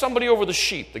sets somebody over the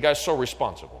sheep. The guy's so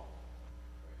responsible.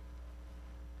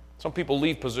 Some people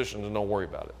leave positions and don't worry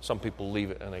about it. Some people leave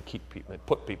it and they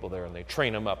put people there and they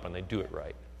train them up and they do it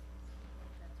right.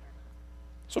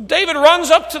 So David runs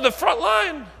up to the front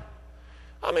line.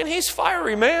 I mean, he's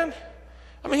fiery, man.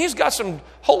 I mean, he's got some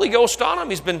Holy Ghost on him.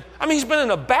 He's been in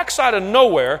the backside of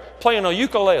nowhere playing a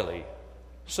ukulele,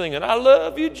 singing, I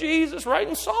love you, Jesus,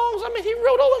 writing songs. I mean, he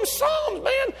wrote all them songs,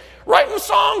 man. Writing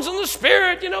songs in the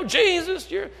Spirit, Jesus,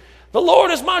 the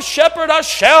Lord is my shepherd, I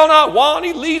shall not want.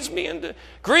 He leads me into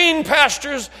green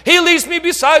pastures. He leads me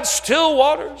beside still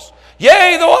waters.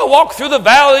 Yea, though I walk through the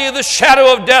valley of the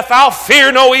shadow of death, I'll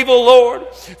fear no evil, Lord.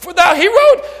 For he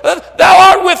wrote,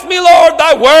 thou art with me, Lord,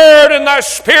 thy word and thy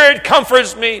spirit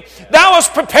comforts me. Thou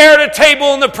hast prepared a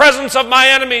table in the presence of my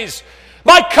enemies.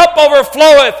 My cup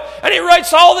overfloweth. And he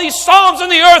writes all these psalms,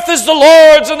 and the earth is the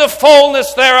Lord's and the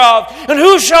fullness thereof. And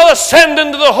who shall ascend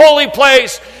into the holy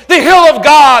place? The hill of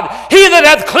God, he that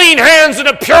hath clean hands and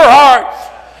a pure heart,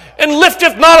 and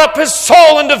lifteth not up his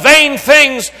soul into vain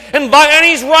things. And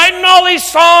he's writing all these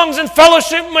songs and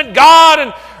fellowship with God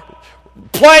and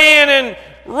playing and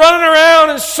running around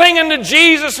and singing to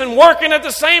Jesus and working at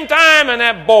the same time. And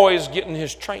that boy's getting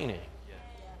his training.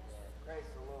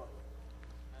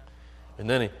 And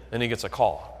then he gets a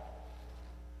call.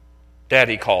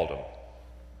 Daddy called him.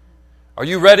 Are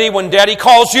you ready when Daddy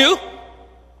calls you?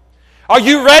 Are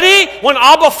you ready when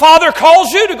Abba Father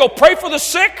calls you to go pray for the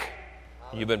sick?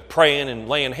 You've been praying and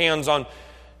laying hands on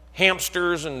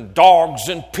hamsters and dogs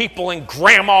and people and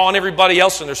grandma and everybody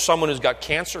else, and there's someone who's got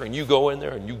cancer, and you go in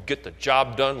there and you get the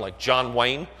job done like John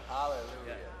Wayne. Hallelujah.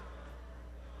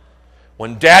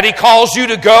 When Daddy calls you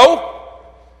to go,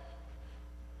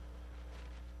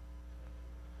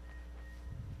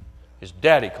 his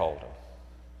daddy called him.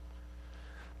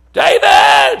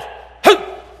 David!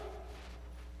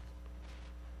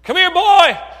 Come here,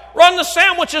 boy. Run the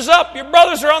sandwiches up. Your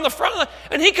brothers are on the front line.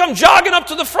 And he come jogging up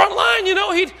to the front line.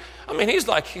 He's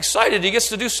like excited. He gets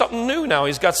to do something new now.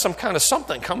 He's got some kind of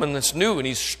something coming that's new, and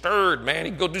he's stirred, man.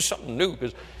 He'd go do something new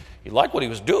because he liked what he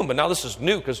was doing, but now this is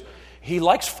new because he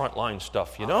likes frontline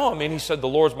stuff, he said, the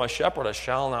Lord's my shepherd, I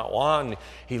shall not want.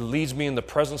 He leads me in the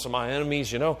presence of my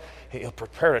enemies, He'll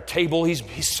prepare a table.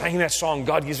 He's sang that song,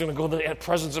 God, he's going to go to the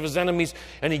presence of his enemies.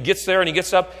 And he gets there and he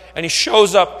gets up and he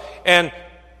shows up, and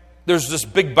there's this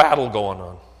big battle going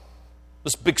on.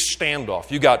 This big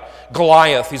standoff. You got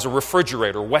Goliath, he's a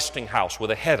refrigerator, Westinghouse with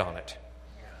a head on it,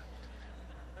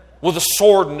 with a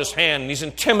sword in his hand, and he's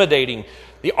intimidating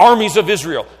the armies of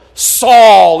Israel.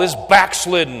 Saul is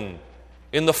backslidden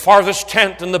in the farthest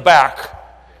tent in the back,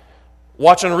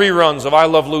 watching reruns of I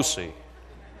Love Lucy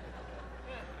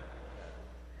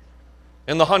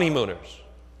and The Honeymooners.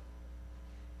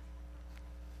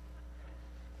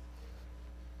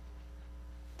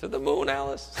 To the moon,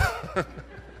 Alice.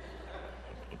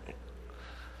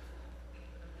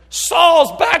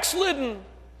 Saul's backslidden.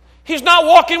 He's not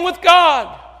walking with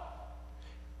God.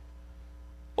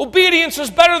 Obedience is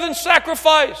better than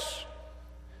sacrifice.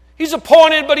 He's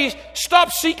appointed, but he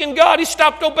stopped seeking God. He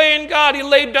stopped obeying God. He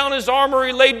laid down his armor.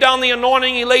 He laid down the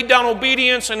anointing. He laid down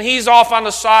obedience, and he's off on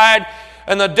the side,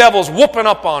 and the devil's whooping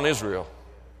up on Israel.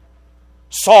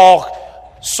 Saul,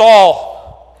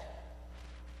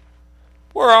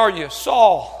 where are you?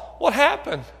 Saul, what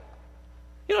happened?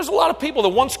 There's a lot of people that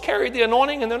once carried the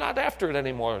anointing and they're not after it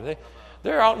anymore.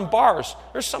 They're out in bars.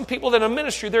 There's some people that in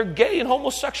ministry, they're gay and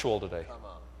homosexual today.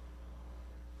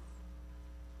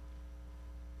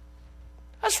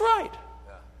 That's right.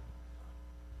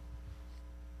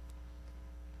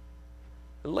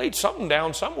 They laid something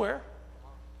down somewhere.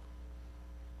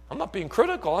 I'm not being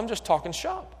critical. I'm just talking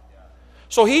shop.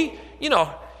 So he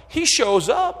shows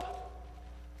up.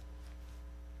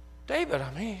 David,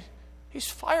 he's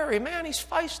fiery, man. He's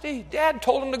feisty. Dad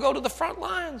told him to go to the front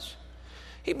lines.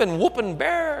 He'd been whooping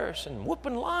bears and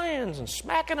whooping lions and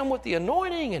smacking them with the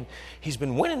anointing, and he's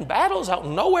been winning battles out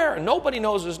in nowhere, and nobody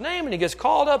knows his name, and he gets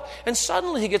called up, and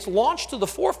suddenly he gets launched to the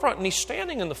forefront, and he's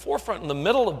standing in the forefront in the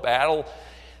middle of battle.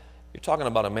 You're talking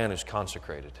about a man who's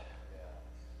consecrated,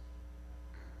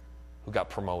 who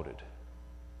got promoted.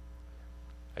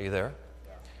 Are you there?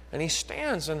 And he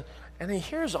stands, and he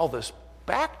hears all this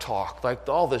back talk, like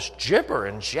all this gibber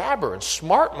and jabber and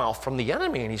smart mouth from the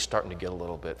enemy, and he's starting to get a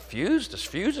little bit fused. His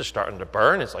fuse is starting to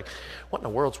burn. It's like, what in the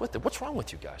world's with it? What's wrong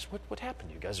with you guys? What happened?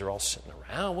 You guys are all sitting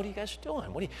around. What are you guys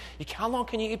doing? How long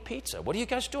can you eat pizza? What are you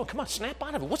guys doing? Come on, snap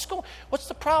out of it. What's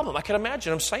the problem? I can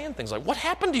imagine him saying things like, what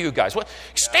happened to you guys?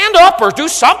 Stand up or do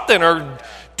something or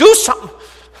do something.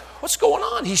 What's going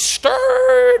on? He's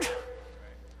stirred.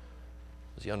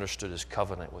 He understood his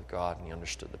covenant with God, and he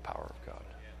understood the power of God.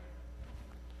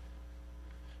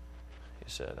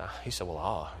 He said,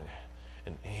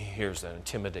 and he hears that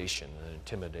intimidation,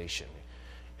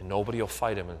 and nobody will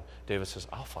fight him. And David says,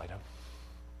 I'll fight him.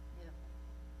 Yeah.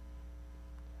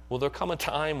 Will there come a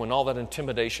time when all that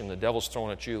intimidation the devil's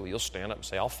throwing at you, you'll stand up and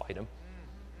say, I'll fight him?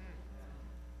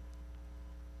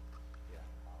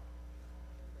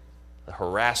 The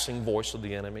harassing voice of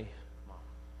the enemy.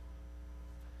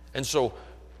 And so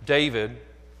David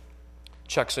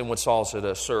checks in with Saul and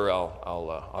said, sir,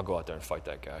 I'll go out there and fight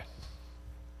that guy.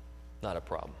 Not a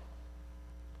problem.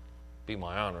 Be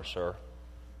my honor, sir.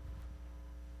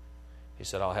 He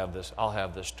said, I'll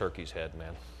have this turkey's head,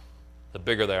 man. The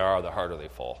bigger they are, the harder they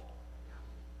fall.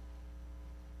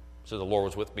 So the Lord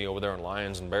was with me over there in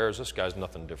lions and bears. This guy's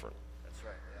nothing different. That's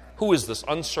right. Yeah. Who is this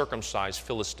uncircumcised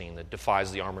Philistine that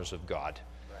defies the armors of God?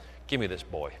 Right. Give me this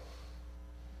boy.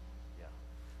 Yeah.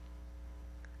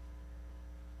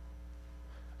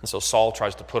 And so Saul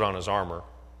tries to put on his armor.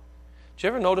 Did you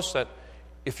ever notice that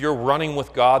if you're running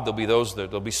with God,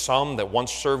 there'll be some that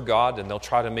once served God, and they'll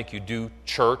try to make you do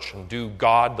church and do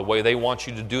God the way they want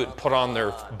you to do it, and put on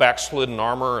their backslidden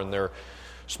armor and their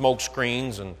smoke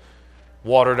screens and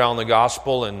water down the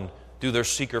gospel and do their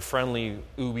seeker-friendly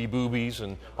ooby-boobies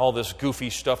and all this goofy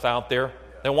stuff out there.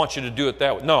 They want you to do it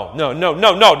that way.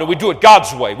 No. We do it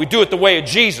God's way. We do it the way of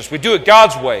Jesus. We do it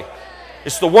God's way.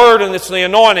 It's the Word and it's the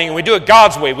anointing, and we do it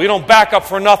God's way. We don't back up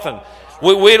for nothing.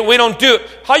 We don't do it.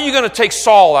 How are you going to take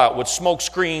Saul out with smoke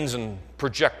screens and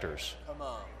projectors? Come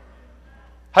on.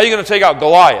 How are you going to take out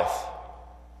Goliath?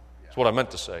 That's what I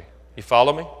meant to say. You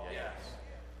follow me? Yes.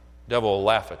 Devil will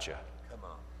laugh at you. Come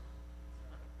on.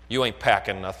 You ain't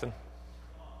packing nothing.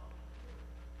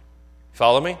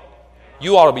 Follow me?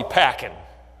 You ought to be packing.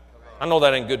 I know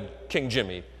that ain't good King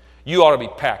Jimmy. You ought to be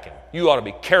packing. You ought to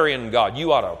be carrying God.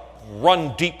 You ought to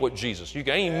run deep with Jesus.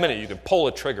 Any minute you can pull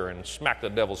a trigger and smack the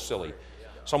devil silly.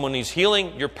 Someone needs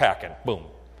healing, you're packing. Boom.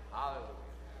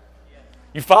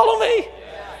 You follow me?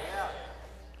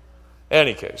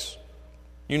 Any case,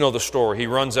 you know the story. He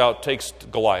runs out, takes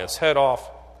Goliath's head off.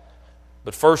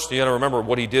 But first, you got to remember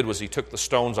what he did was he took the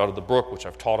stones out of the brook, which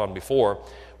I've taught on before,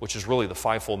 which is really the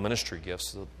fivefold ministry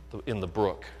gifts in the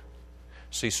brook.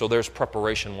 See, so there's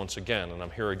preparation once again, and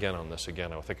I'm here again on this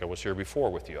again. I think I was here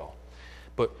before with you all.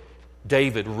 But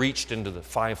David reached into the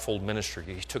fivefold ministry.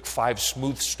 He took 5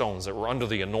 smooth stones that were under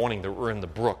the anointing that were in the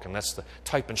brook, and that's the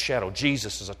type and shadow.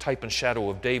 Jesus is a type and shadow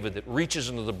of David that reaches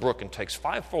into the brook and takes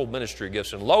 5-fold ministry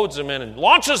gifts and loads them in and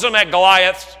launches them at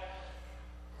Goliath.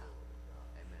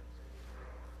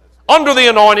 Under the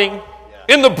anointing,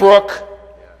 in the brook.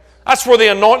 That's where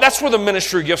the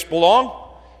ministry gifts belong.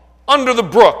 Under the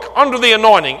brook, under the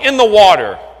anointing, in the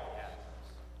water.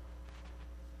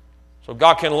 So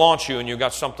God can launch you and you've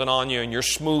got something on you and you're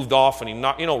smoothed off and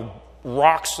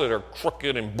rocks that are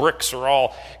crooked and bricks are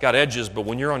all got edges, but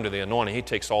when you're under the anointing, He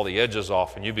takes all the edges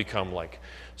off and you become like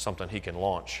something He can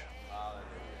launch.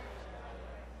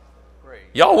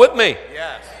 Y'all with me?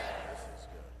 Yes.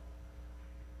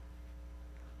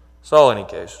 So in any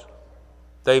case,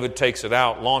 David takes it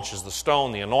out, launches the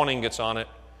stone, the anointing gets on it.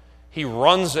 He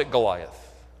runs at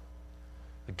Goliath.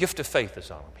 The gift of faith is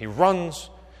on him. He runs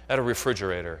at a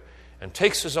refrigerator and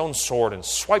takes his own sword and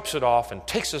swipes it off and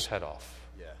takes his head off.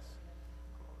 Yes.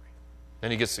 Then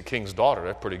he gets the king's daughter.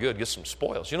 That's pretty good. Gets some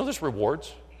spoils. You know there's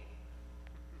rewards?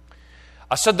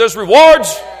 I said there's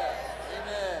rewards. Yes.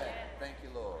 Amen. Thank you,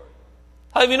 Lord.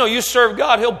 How do you know you serve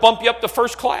God? He'll bump you up to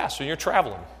first class when you're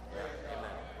traveling.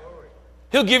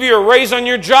 He'll give you a raise on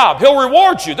your job. He'll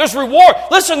reward you. There's reward.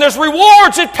 Listen, there's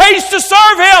rewards. It pays to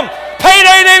serve Him.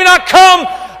 Payday may not come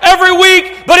every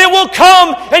week, but it will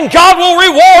come and God will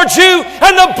reward you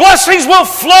and the blessings will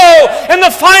flow and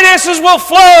the finances will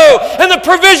flow and the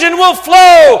provision will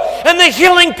flow and the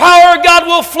healing power of God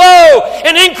will flow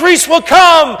and increase will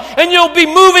come and you'll be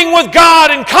moving with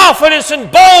God in confidence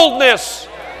and boldness.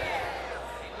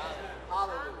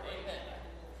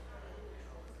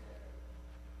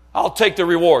 I'll take the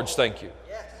rewards, thank you.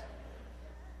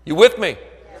 You with me?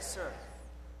 Yes, sir.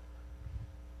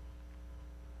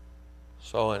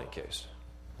 So in any case,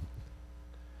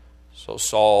 so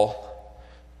Saul,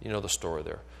 you know the story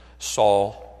there.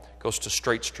 Saul goes to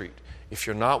Straight Street. If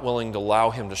you're not willing to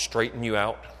allow him to straighten you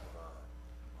out,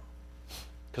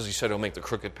 because he said he'll make the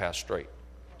crooked path straight.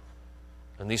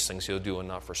 And these things he'll do and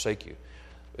not forsake you.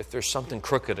 If there's something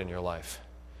crooked in your life,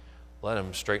 let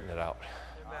him straighten it out.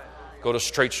 Go to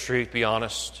Straight Street, be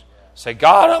honest. Say,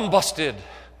 God, I'm busted.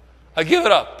 I give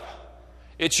it up.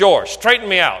 It's yours. Straighten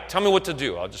me out. Tell me what to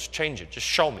do. I'll just change it. Just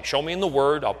show me. Show me in the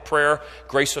Word. I'll prayer,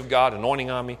 grace of God, anointing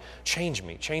on me. Change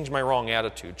me. Change my wrong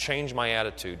attitude. Change my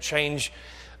attitude. Change.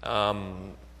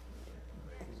 I'm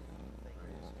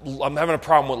having a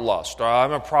problem with lust. Or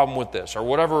I'm having a problem with this. Or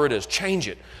whatever it is. Change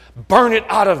it. Burn it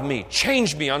out of me.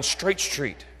 Change me on Straight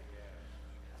Street.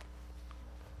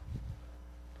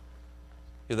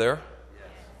 You there?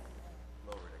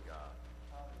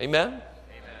 Amen?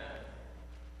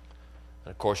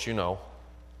 And of course, you know,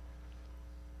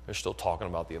 they're still talking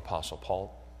about the Apostle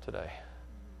Paul today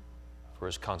for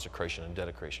his consecration and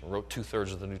dedication. Wrote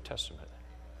 2/3 of the New Testament.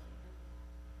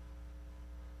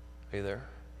 Are you there?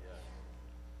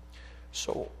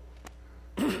 So,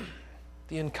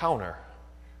 the encounter's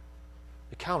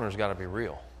got to be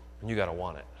real, and you got to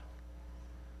want it.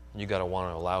 And you got to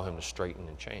want to allow him to straighten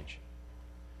and change.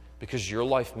 Because your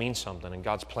life means something and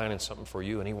God's planning something for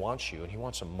you and He wants you and He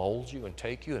wants to mold you and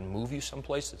take you and move you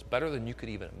someplace that's better than you could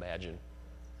even imagine.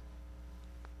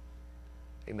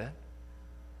 Amen?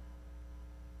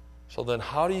 So then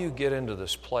how do you get into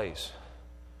this place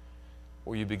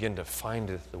where you begin to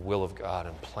find the will of God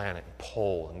and plan it and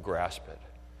pull and grasp it?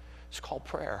 It's called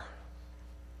prayer.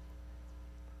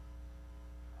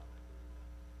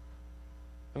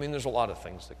 I mean, there's a lot of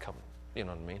things that come, you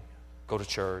know what I mean? Go to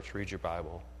church, read your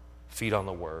Bible. Feed on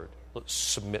the Word.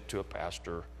 Submit to a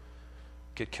pastor.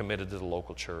 Get committed to the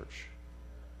local church.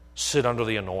 Sit under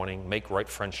the anointing. Make right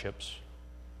friendships.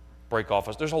 Break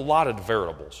off. There's a lot of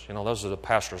variables. You know, those are the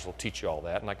pastors will teach you all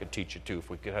that, and I could teach you too if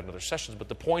we could have another sessions. But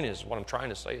the point is, what I'm trying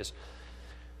to say is,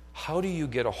 how do you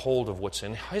get a hold of what's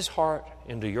in His heart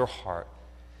into your heart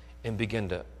and begin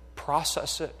to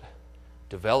process it,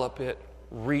 develop it,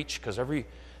 reach? Because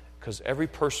every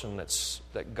person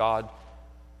that God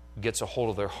gets a hold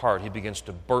of their heart, He begins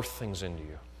to birth things into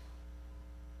you.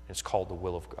 It's called the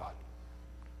will of God.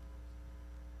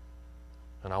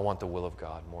 And I want the will of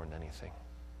God more than anything.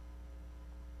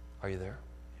 Are you there?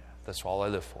 Yeah. That's all I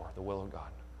live for, the will of God.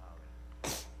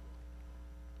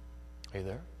 Are you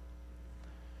there?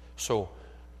 So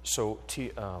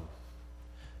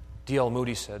D.L.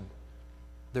 Moody said,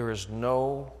 there is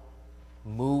no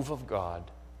move of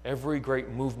God, every great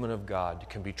movement of God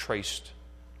can be traced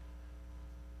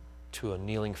to a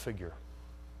kneeling figure.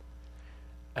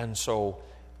 And so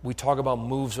we talk about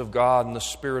moves of God and the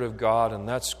Spirit of God,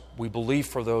 and we believe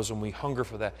for those and we hunger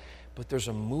for that. But there's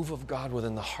a move of God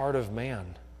within the heart of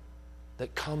man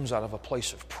that comes out of a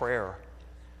place of prayer,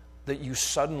 that you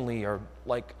suddenly are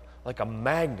like a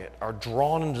magnet, are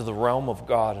drawn into the realm of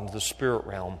God, into the spirit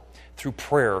realm through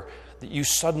prayer, that you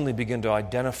suddenly begin to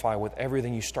identify with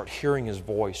everything. You start hearing His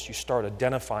voice. You start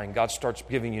identifying. God starts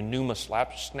giving you pneuma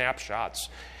snapshots.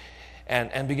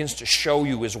 And begins to show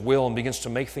you His will and begins to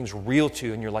make things real to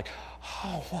you. And you're like,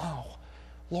 oh, wow,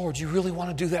 Lord, you really want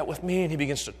to do that with me? And He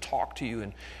begins to talk to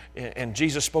you. And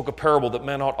Jesus spoke a parable that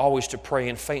men ought always to pray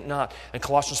and faint not. And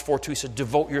Colossians 4:2, He said,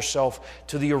 devote yourself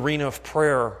to the arena of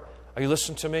prayer. Are you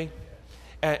listening to me?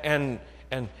 And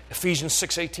Ephesians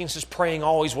 6:18 says, praying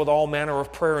always with all manner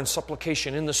of prayer and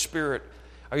supplication in the Spirit.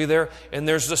 Are you there? And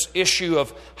there's this issue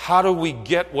of how do we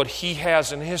get what He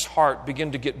has in His heart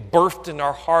begin to get birthed in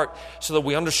our heart so that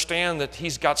we understand that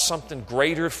He's got something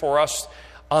greater for us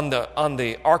on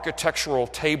the architectural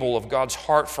table of God's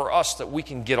heart for us that we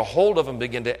can get a hold of and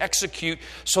begin to execute,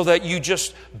 so that you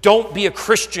just don't be a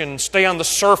Christian, stay on the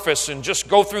surface and just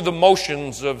go through the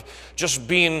motions of just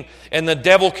being, and the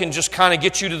devil can just kind of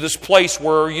get you to this place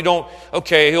where you don't,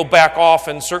 okay, he'll back off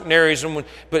in certain areas,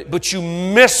 but you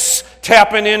miss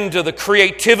tapping into the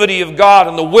creativity of God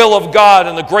and the will of God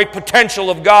and the great potential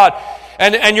of God.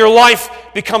 and your life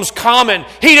becomes common.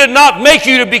 He did not make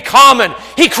you to be common.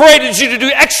 He created you to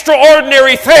do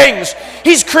extraordinary things.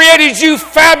 He's created you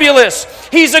fabulous.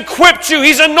 He's equipped you.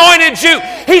 He's anointed you.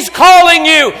 He's calling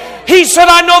you. He said,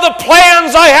 I know the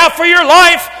plans I have for your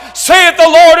life, saith the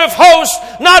Lord of hosts,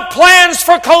 not plans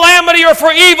for calamity or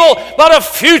for evil, but a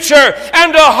future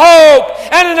and a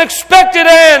hope and an expected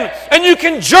end. And you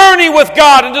can journey with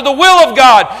God into the will of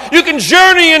God. You can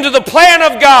journey into the plan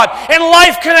of God. And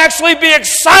life can actually be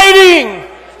exciting.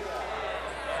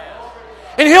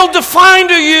 And He'll define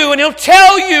to you, and He'll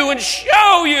tell you, and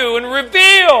show you, and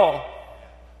reveal.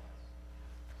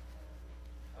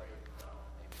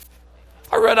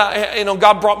 I read,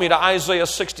 God brought me to Isaiah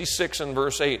 66 and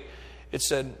verse 8. It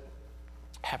said,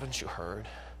 haven't you heard?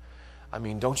 I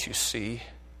mean, don't you see?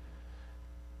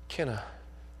 Can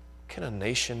a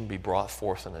nation be brought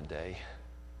forth in a day?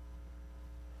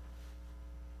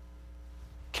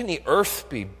 Can the earth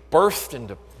be birthed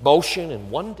into motion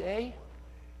in one day?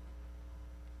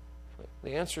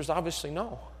 The answer is obviously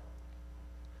no.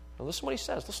 Now listen to what he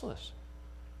says. Listen to this.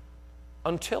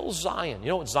 Until Zion, you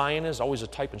know what Zion is? Always a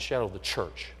type and shadow of the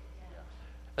church.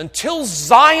 Until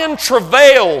Zion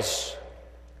travails,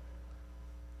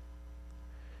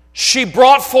 she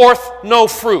brought forth no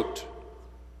fruit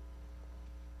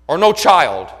or no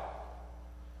child.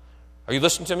 Are you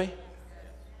listening to me?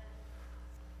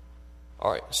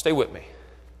 All right, stay with me.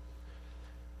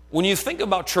 When you think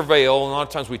about travail, and a lot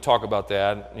of times we talk about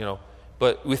that,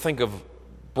 but we think of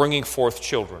bringing forth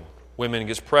children. Women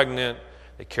get pregnant.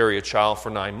 They carry a child for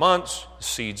 9 months, the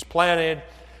seed's planted,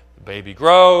 the baby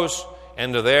grows,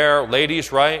 end of there,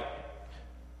 ladies, right?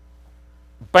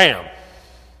 Bam!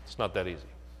 It's not that easy.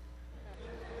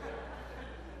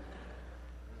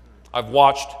 I've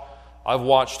watched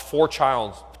 4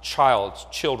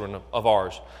 children of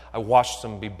ours. I watched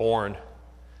them be born,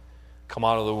 come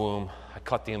out of the womb. I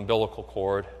cut the umbilical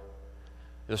cord.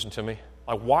 Listen to me.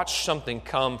 I watched something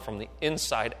come from the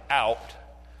inside out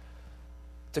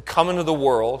to come into the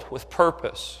world with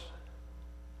purpose.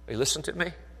 Are you listening to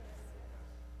me?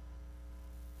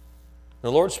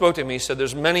 The Lord spoke to me. He said,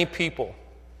 there's many people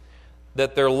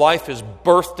that their life is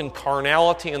birthed in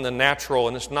carnality in the natural,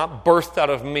 and it's not birthed out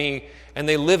of me, and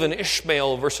they live in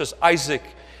Ishmael versus Isaac,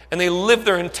 and they live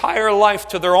their entire life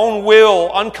to their own will,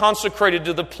 unconsecrated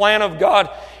to the plan of God,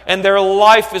 and their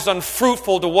life is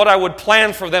unfruitful to what I would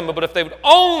plan for them, but if they would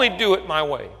only do it my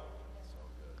way.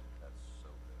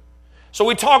 So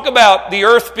we talk about the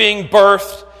earth being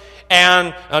birthed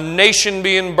and a nation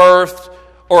being birthed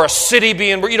or a city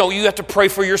being birthed. You have to pray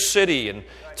for your city. And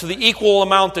to the equal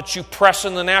amount that you press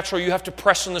in the natural, you have to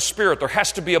press in the spirit. There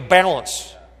has to be a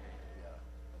balance.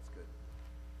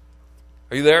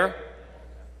 Are you there?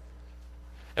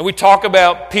 And we talk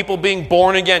about people being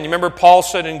born again. You remember Paul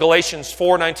said in Galatians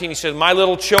 4:19, he said, my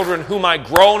little children whom I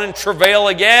groan and travail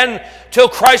again till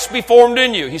Christ be formed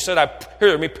in you. He said, here,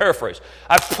 let me paraphrase.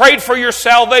 I've prayed for your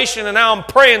salvation, and now I'm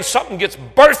praying something gets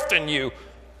birthed in you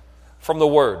from the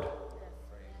Word.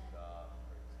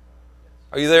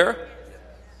 Are you there?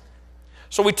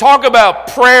 So we talk about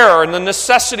prayer and the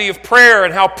necessity of prayer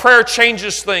and how prayer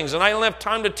changes things. And I don't have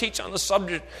time to teach on the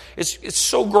subject. It's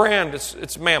so grand.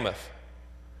 It's mammoth.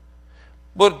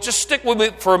 But just stick with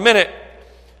me for a minute.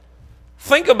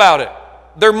 Think about it.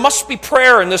 There must be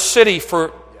prayer in this city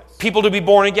for people to be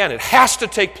born again. It has to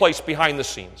take place behind the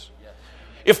scenes.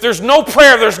 If there's no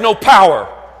prayer, there's no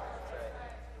power.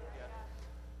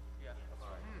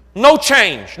 No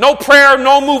change. No prayer,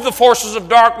 no move the forces of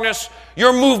darkness.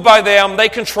 You're moved by them. They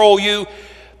control you.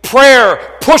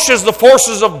 Prayer pushes the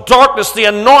forces of darkness. The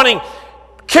anointing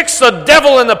kicks the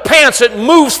devil in the pants. It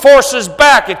moves forces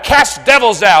back. It casts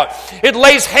devils out. It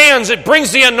lays hands. It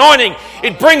brings the anointing.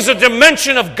 It brings a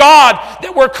dimension of God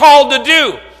that we're called to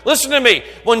do. Listen to me.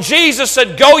 When Jesus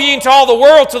said, go ye into all the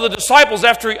world to the disciples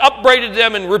after He upbraided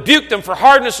them and rebuked them for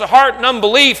hardness of heart and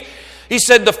unbelief, He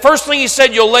said, the first thing He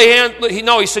said, you'll lay hands.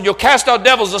 He said, you'll cast out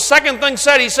devils. The second thing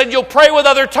He said, you'll pray with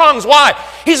other tongues. Why?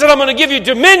 He said, I'm going to give you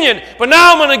dominion, but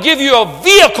now I'm going to give you a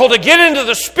vehicle to get into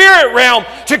the spirit realm,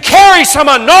 to carry some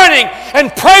anointing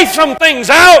and pray some things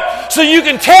out so you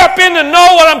can tap in and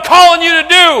know what I'm calling you to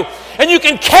do. And you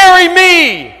can carry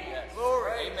me. Yes.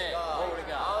 Glory. Amen. Glory to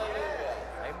God.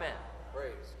 Amen.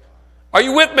 Praise God. Are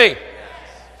you with me? Yes.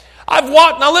 I've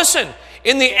walked. Now listen,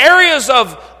 in the areas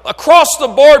of across the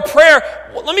board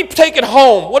prayer, well, let me take it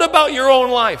home. What about your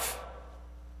own life?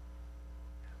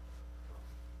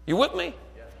 You with me?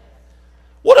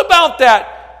 What about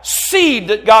that seed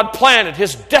that God planted,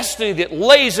 His destiny that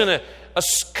lays in a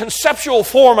conceptual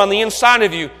form on the inside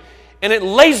of you? and it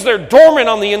lays there dormant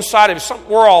on the inside of you.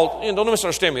 We're all, don't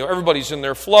misunderstand me, everybody's in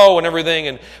their flow and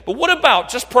everything. But what about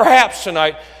just perhaps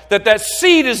tonight that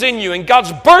seed is in you and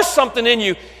God's birthed something in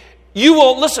you? You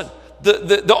will, listen,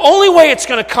 the only way it's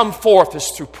going to come forth is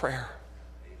through prayer.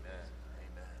 Amen.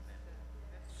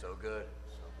 So good.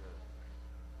 So good.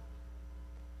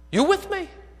 You with me?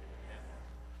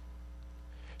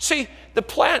 See, the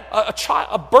plan,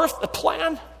 a birth, a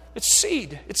plan, it's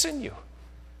seed. It's in you.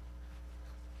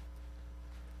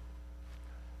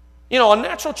 A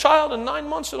natural child in 9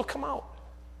 months, it'll come out.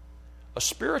 A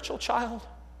spiritual child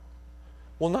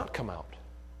will not come out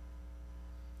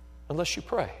unless you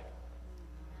pray.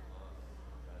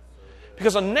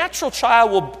 Because a natural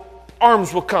child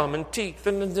arms will come and teeth,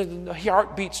 and the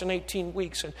heart beats in 18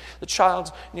 weeks, and the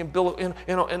child's, and you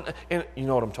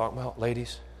know what I'm talking about,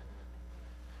 ladies?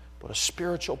 But a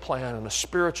spiritual plan and a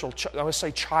spiritual, I would say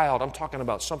child, I'm talking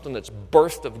about something that's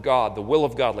birthed of God, the will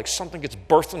of God, like something gets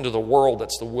birthed into the world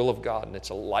that's the will of God, and it's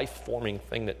a life-forming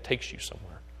thing that takes you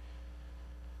somewhere.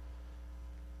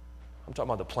 I'm talking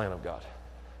about the plan of God.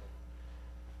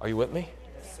 Are you with me?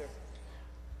 Yes, sir.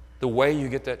 The way you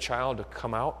get that child to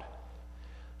come out,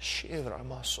 Shivra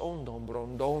masondo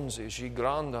brondonzi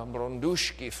gigranda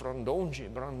brondushki frondonji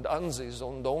brandanzi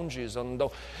zondonji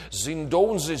zondo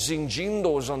zindonzi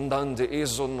zingindo zondande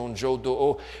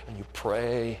ezononjodo, and you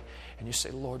pray and you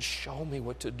say, Lord, show me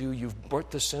what to do. You've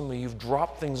birthed this in me. You've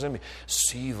dropped things in me.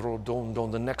 Sivro dondon,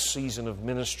 the next season of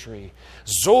ministry.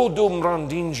 Zodum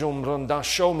randinjum randa,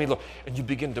 show me, Lord. And you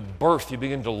begin to birth. You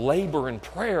begin to labor in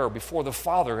prayer before the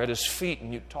Father at His feet,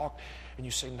 and you talk and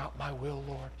you say, not my will,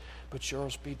 Lord, but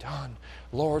yours be done.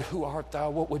 Lord, who art thou?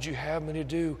 What would you have me to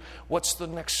do? What's the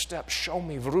next step? Show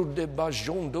me.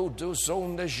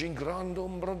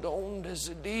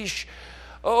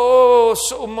 Oh,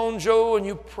 so monjo, and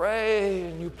you pray,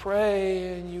 and you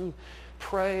pray, and you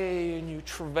pray, and you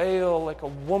travail like a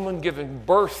woman giving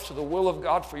birth to the will of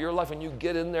God for your life, and you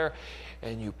get in there,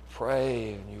 and you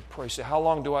pray, and you pray. Say, how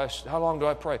long do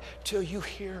I pray? Till you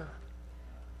hear.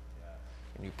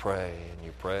 And you pray, and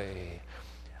you pray.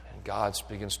 God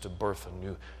begins to birth a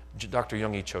new. Dr.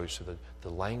 Young Cho said that the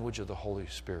language of the Holy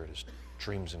Spirit is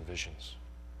dreams and visions.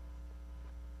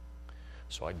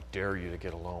 So I dare you to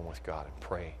get alone with God and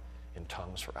pray in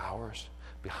tongues for hours,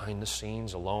 behind the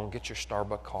scenes, alone. Get your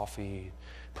Starbucks coffee,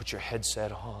 put your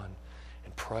headset on,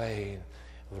 and pray.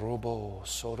 Robo,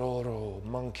 sororo,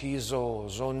 mankizo,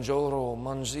 zonjoro,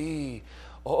 manzi.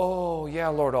 Oh, yeah,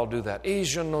 Lord, I'll do that.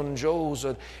 Asian nonjos.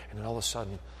 And then all of a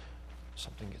sudden,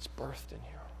 something gets birthed in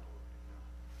here.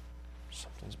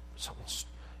 Something's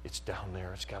it's down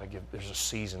there. It's got to give. There's a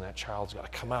season that child's got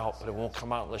to come out, but it won't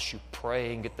come out unless you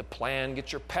pray and get the plan,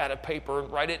 get your pad of paper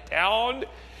and write it down.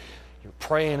 You're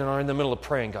praying and are in the middle of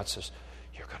praying. God says,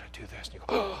 "You're going to do this," and you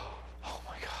go, "Oh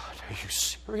my God, are you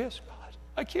serious, God?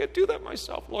 I can't do that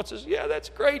myself." The Lord says, "Yeah, that's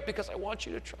great because I want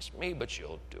you to trust me, but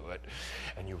you'll do it."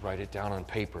 And you write it down on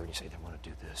paper and you say, "I want to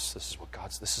do this. This is what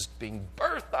God's. This is being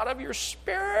birthed out of your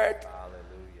spirit."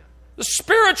 Hallelujah. The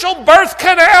spiritual birth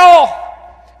canal.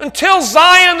 Until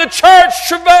Zion, the church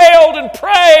travailed and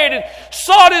prayed and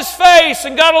sought His face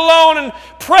and got alone and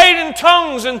prayed in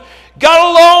tongues and got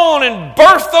alone and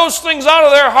birthed those things out of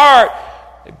their heart,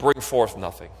 they bring forth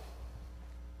nothing.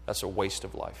 That's a waste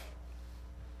of life.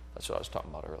 That's what I was talking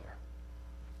about earlier.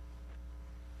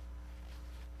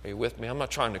 Are you with me? I'm not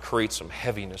trying to create some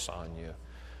heaviness on you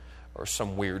or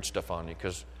some weird stuff on you,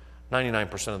 because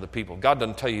 99% of the people, God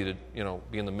doesn't tell you to,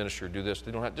 be in the ministry or do this.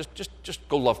 They don't have, just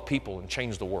go love people and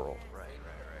change the world. Right.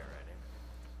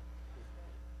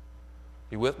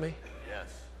 You with me? Yes.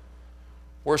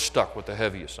 We're stuck with the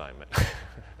heavy assignment.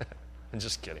 I'm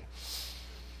just kidding.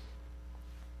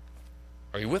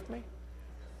 Are you with me?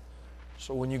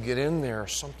 So when you get in there,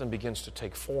 something begins to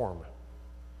take form.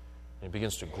 And it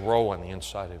begins to grow on the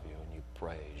inside of you. And you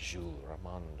pray, Jul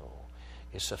Ramando.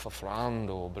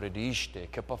 Isefafrando, Brediste,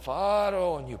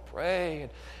 Kepafaro, and you pray,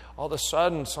 and all of a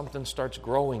sudden something starts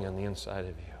growing on the inside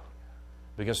of you.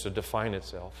 It begins to define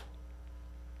itself.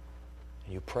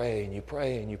 And you pray, and you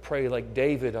pray, and you pray like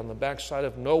David on the backside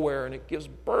of nowhere, and it gives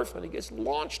birth, and it gets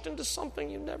launched into something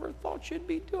you never thought you'd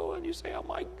be doing. You say, "Oh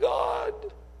my God."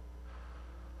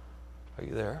 Are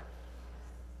you there?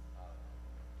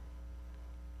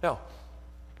 Now,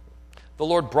 the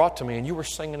Lord brought to me, and you were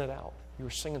singing it out. You were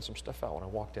singing some stuff out when I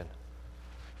walked in.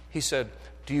 He said,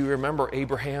 "Do you remember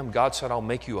Abraham? God said, I'll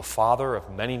make you a father of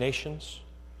many nations."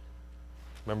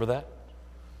 Remember that?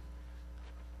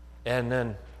 And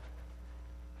then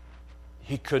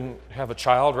he couldn't have a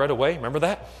child right away. Remember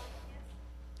that?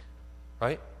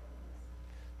 Right?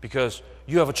 Because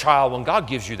you have a child when God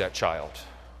gives you that child.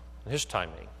 In His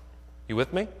timing. You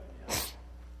with me?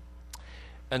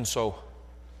 And so,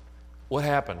 what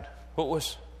happened?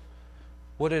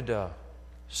 What did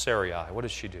Sarai, what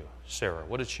did she do? Sarah,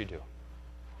 what did she do?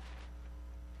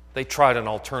 They tried an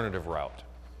alternative route.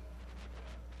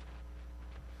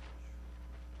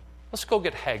 Let's go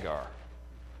get Hagar.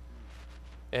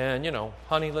 And,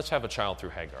 honey, let's have a child through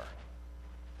Hagar.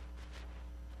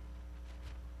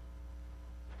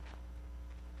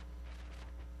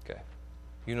 Okay.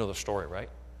 You know the story, right?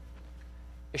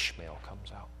 Ishmael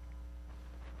comes out.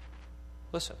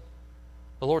 Listen,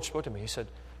 the Lord spoke to me. He said,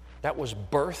 that was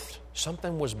birthed,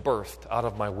 something was birthed out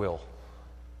of my will.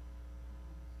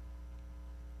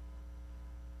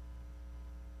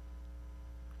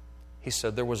 He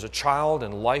said there was a child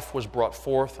and life was brought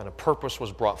forth and a purpose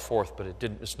was brought forth, but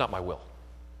it's not my will.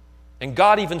 And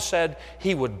God even said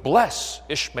He would bless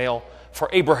Ishmael for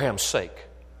Abraham's sake.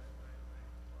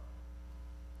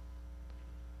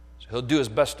 So He'll do His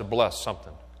best to bless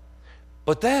something.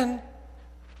 But then,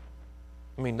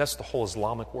 that's the whole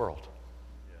Islamic world.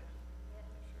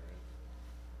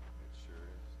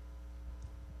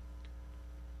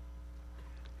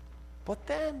 But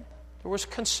then there was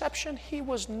conception. He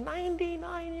was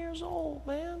 99 years old,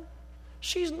 man.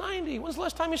 She's 90. When's the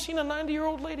last time you seen a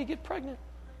 90-year-old lady get pregnant?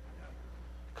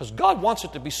 Because God wants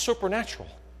it to be supernatural.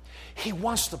 He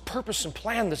wants the purpose and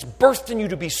plan that's birthed in you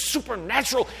to be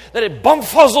supernatural, that it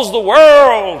bumfuzzles the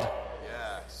world.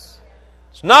 Yes.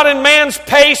 It's not in man's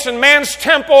pace and man's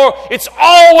tempo. It's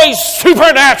always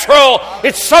supernatural.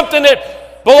 It's something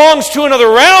that belongs to another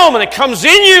realm, and it comes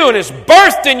in you, and it's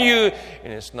birthed in you,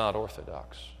 and it's not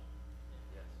orthodox.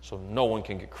 So no one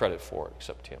can get credit for it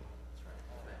except Him.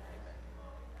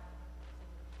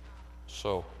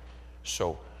 So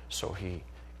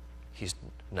he's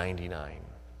 99.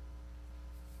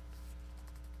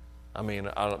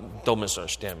 Don't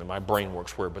misunderstand me. My brain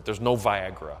works weird, but there's no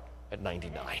Viagra at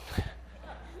 99. I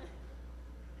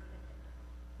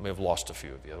may have lost a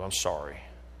few of you. I'm sorry.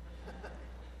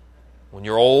 When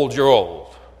you're old, you're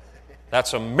old.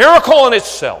 That's a miracle in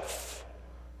itself.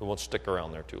 We won't stick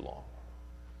around there too long.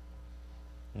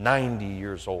 90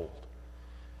 years old,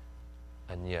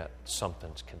 and yet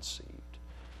something's conceived.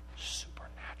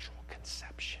 Supernatural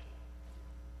conception.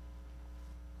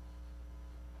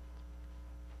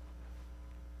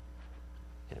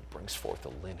 And it brings forth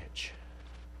a lineage.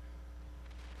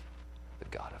 The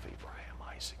God of Abraham,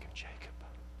 Isaac, and Jacob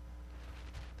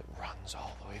that runs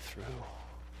all the way through.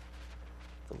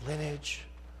 The lineage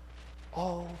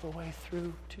all the way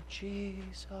through to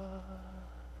Jesus.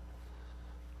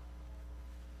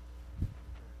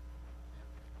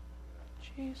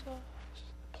 Jesus,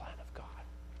 the plan of God.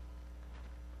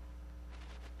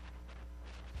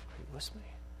 Are you with me?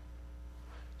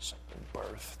 Something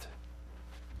birthed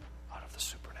out of the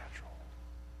supernatural.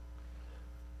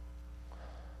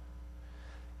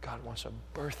 God wants to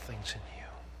birth things in you.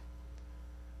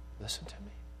 Listen to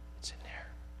me. It's in there.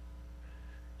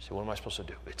 You say, what am I supposed to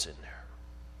do? It's in there.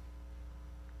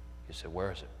 You say,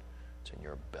 where is it? It's in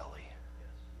your belly.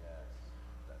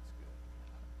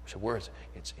 So where is it?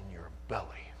 It's in your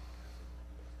belly.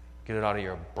 Get it out of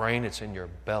your brain, it's in your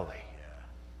belly.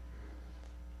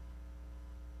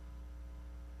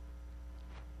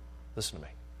 Listen to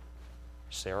me.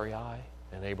 Sarai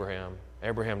and Abraham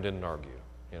didn't argue,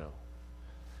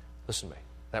 Listen to me.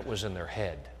 That was in their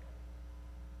head.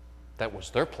 That was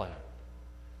their plan.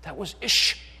 That was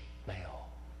Ishmael.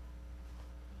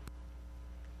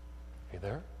 You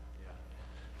there?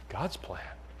 God's plan.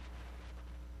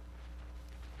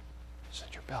 It's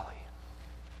in your belly.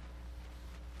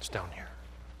 It's down here.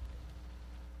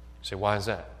 You say, why is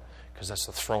that? Because that's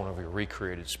the throne of your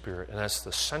recreated spirit. And that's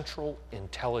the central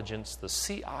intelligence, the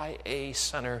CIA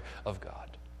center of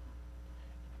God.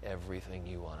 Everything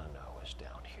you want to know is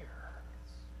down here.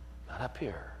 Not up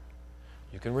here.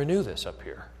 You can renew this up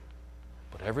here.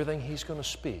 But everything He's going to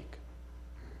speak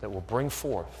that will bring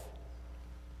forth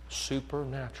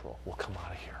supernatural will come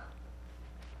out of here.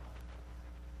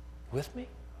 With me?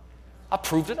 I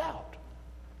proved it out.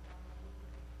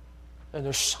 And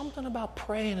there's something about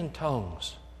praying in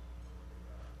tongues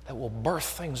that will birth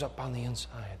things up on the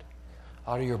inside.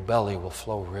 Out of your belly will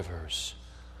flow rivers.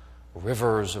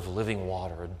 Rivers of living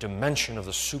water, a dimension of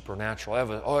the supernatural. I have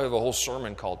a whole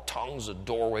sermon called Tongues, a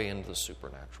Doorway into the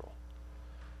Supernatural.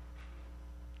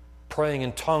 Praying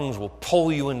in tongues will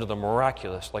pull you into the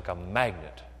miraculous like a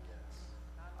magnet.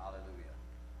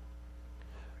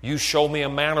 You show me a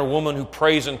man or woman who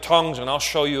prays in tongues, and I'll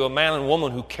show you a man and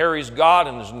woman who carries God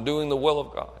and is doing the will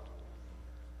of God.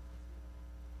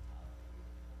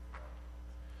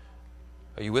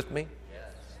 Are you with me?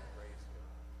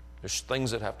 There's things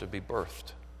that have to be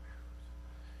birthed.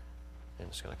 And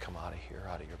it's going to come out of here,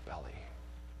 out of your belly.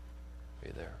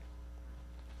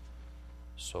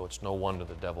 So it's no wonder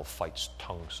the devil fights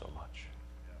tongues so much.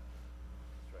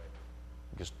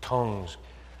 Because tongues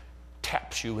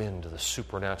taps you into the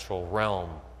supernatural realm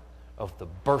of the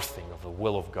birthing of the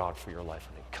will of God for your life.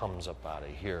 And it comes up out of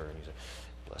here and you say,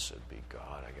 blessed be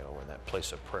God. I get over in that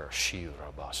place of prayer.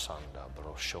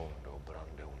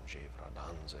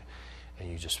 And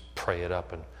you just pray it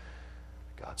up, and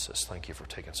God says, thank you for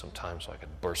taking some time so I could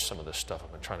burst some of this stuff.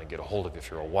 I've been trying to get a hold of you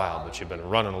for a while, but you've been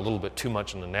running a little bit too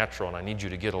much in the natural, and I need you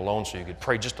to get alone so you could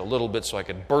pray just a little bit so I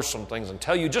could burst some things and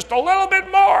tell you just a little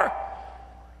bit more. Are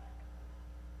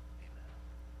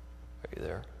you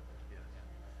there?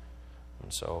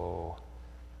 And so,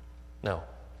 no.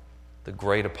 The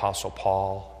great Apostle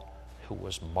Paul, who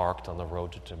was marked on the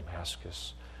road to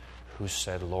Damascus, who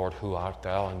said, Lord, who art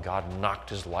thou? And God knocked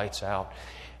his lights out,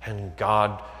 and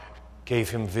God gave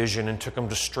him vision and took him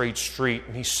to Straight Street,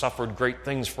 and he suffered great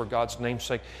things for God's name's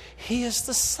sake. He is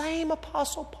the same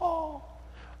Apostle Paul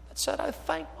that said, I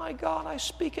thank my God I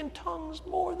speak in tongues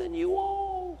more than you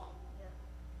all.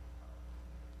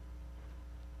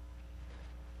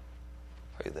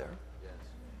 Are you there?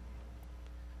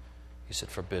 He said,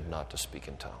 forbid not to speak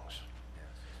in tongues.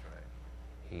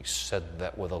 He said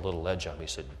that with a little edge on him. He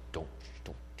said, do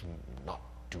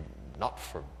not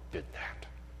forbid that.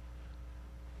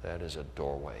 That is a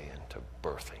doorway into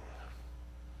birthing.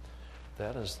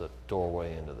 That is the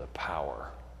doorway into the power.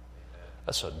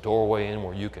 That's a doorway in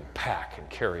where you can pack and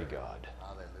carry God.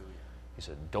 He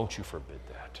said, don't you forbid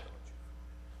that.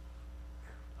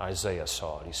 Isaiah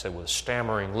saw it. He said, with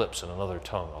stammering lips and another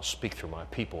tongue, I'll speak through my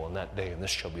people in that day, and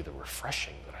this shall be the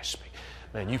refreshing that I speak.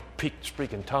 Man, you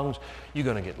speak in tongues, you're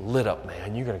going to get lit up,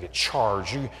 man. You're going to get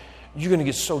charged. You're going to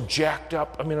get so jacked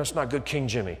up. I mean, that's not good King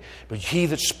Jimmy. But he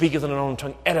that speaketh in an unknown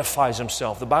tongue edifies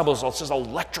himself. The Bible says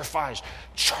electrifies,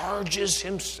 charges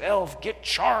himself. Get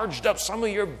charged up. Some of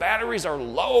your batteries are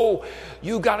low.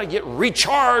 You got to get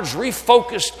recharged,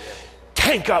 refocused,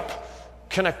 tank up.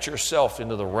 Connect yourself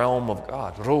into the realm of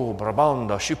God.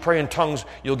 You pray in tongues,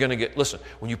 you're going to get, listen,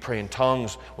 when you pray in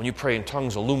tongues,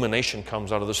 illumination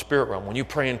comes out of the spirit realm. When you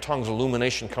pray in tongues,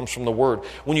 illumination comes from the Word.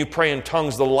 When you pray in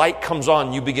tongues, the light comes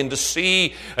on. You begin to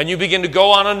see, and you begin to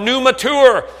go on a pneuma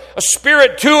tour, a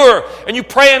spirit tour, and you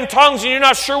pray in tongues, and you're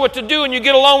not sure what to do, and you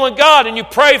get alone with God, and you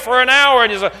pray for an hour,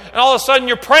 and all of a sudden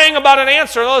you're praying about an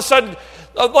answer, and all of a sudden,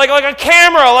 like a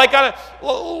camera, like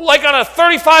on a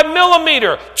 35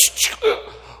 millimeter.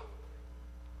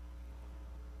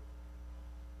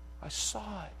 I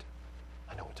saw it.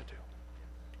 I know what to do.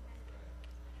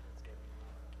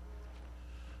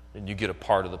 And you get a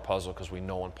part of the puzzle because we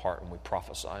know in part and we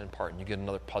prophesy in part, and you get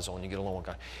another puzzle and you get along with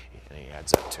God. And he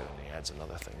adds that too, and he adds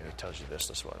another thing, and he tells you this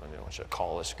is what I want you to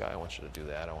call this guy, I want you to do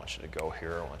that, I want you to go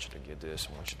here, I want you to get this,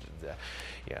 I want you to do that.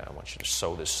 Yeah, I want you to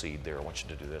sow this seed there, I want you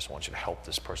to do this, I want you to help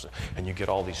this person. And you get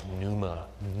all these pneuma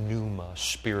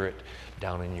spirit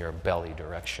down in your belly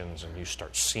directions, and you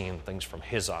start seeing things from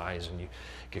his eyes, and you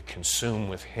get consumed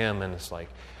with him, and it's like,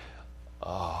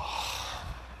 oh.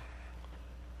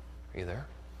 Are you there?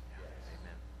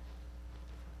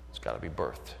 It's got to be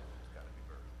birthed.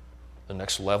 The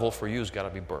next level for you has got to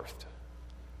be birthed.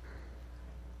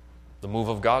 The move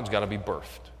of God's got to be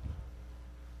birthed.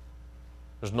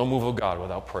 There's no move of God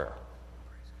without prayer.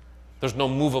 There's no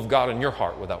move of God in your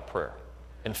heart without prayer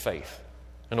and faith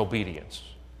and obedience.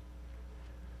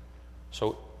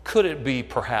 So could it be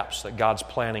perhaps that God's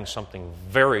planning something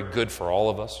very good for all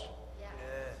of us,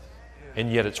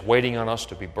 and yet it's waiting on us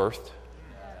to be birthed?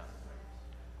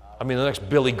 I mean, the next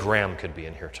Billy Graham could be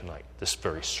in here tonight, this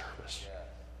very service.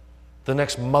 The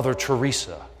next Mother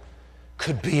Teresa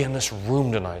could be in this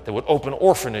room tonight that would open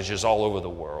orphanages all over the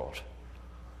world.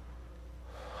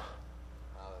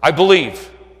 I believe.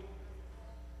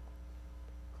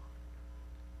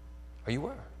 Are you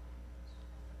aware?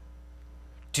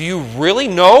 Do you really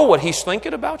know what he's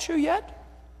thinking about you yet?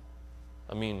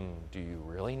 I mean, do you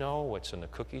really know what's in the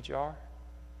cookie jar?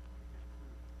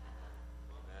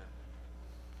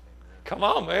 Come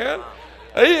on, man.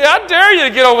 I dare you to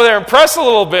get over there and press a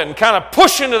little bit and kind of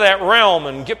push into that realm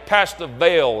and get past the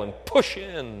veil and push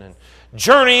in and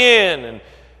journey in and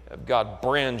have God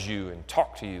brand you and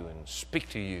talk to you and speak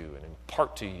to you and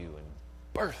impart to you and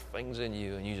birth things in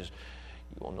you, and you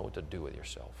won't know what to do with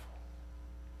yourself.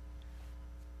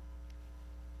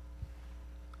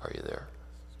 Are you there?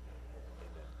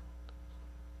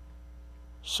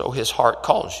 So his heart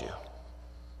calls you.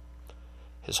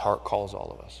 His heart calls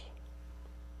all of us.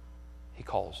 He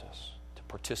calls us to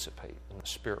participate in the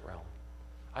spirit realm.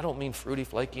 I don't mean fruity,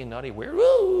 flaky, and nutty, weird.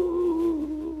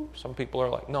 Woo! Some people are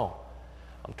like, no.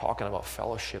 I'm talking about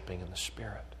fellowshipping in the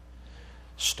spirit.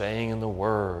 Staying in the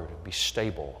Word, be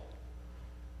stable.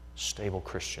 Stable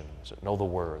Christians that know the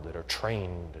Word, that are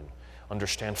trained and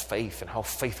understand faith and how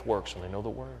faith works, and they know the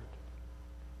Word.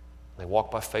 They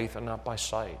walk by faith and not by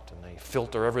sight, and they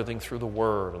filter everything through the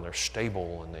Word, and they're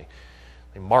stable, and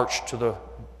they march to the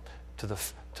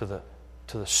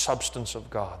substance of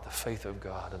God, the faith of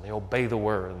God, and they obey the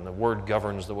Word, and the Word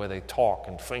governs the way they talk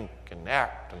and think and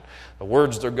act, and the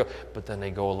words they're good. But then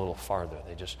they go a little farther.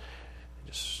 They just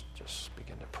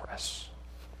begin to press.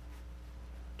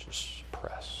 Just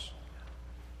press.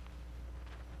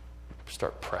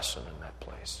 Start pressing in that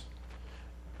place.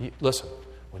 Listen,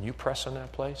 when you press in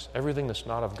that place, everything that's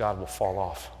not of God will fall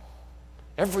off.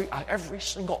 Every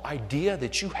single idea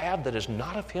that you have that is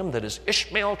not of Him, that is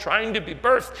Ishmael trying to be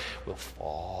birthed, will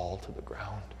fall to the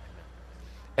ground.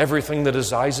 Everything that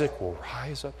is Isaac will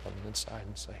rise up on the inside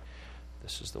and say,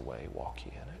 "This is the way, walk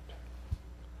ye in it."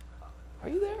 Are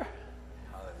you there?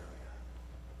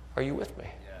 Are you with me?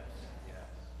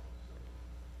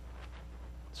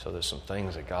 So there's some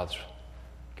things that God's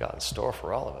got in store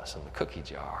for all of us in the cookie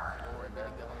jar.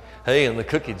 Hey, in the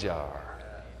cookie jar.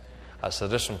 I said,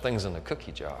 there's some things in the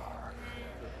cookie jar.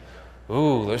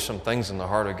 Ooh, there's some things in the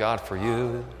heart of God for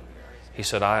you. He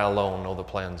said, I alone know the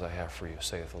plans I have for you,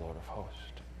 saith the Lord of hosts.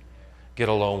 Get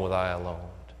alone with I alone.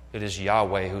 It is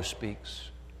Yahweh who speaks.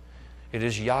 It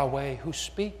is Yahweh who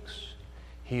speaks.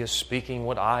 He is speaking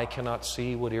what eye cannot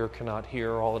see, what ear cannot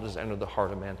hear, all that has entered the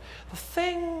heart of man. The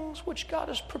things which God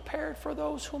has prepared for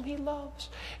those whom He loves.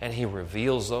 And He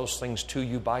reveals those things to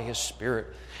you by His Spirit.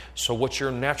 So what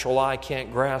your natural eye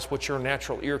can't grasp, what your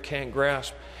natural ear can't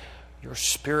grasp, your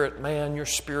spirit man, your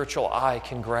spiritual eye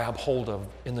can grab hold of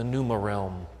in the pneuma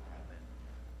realm.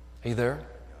 Are you there?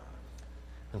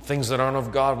 And things that aren't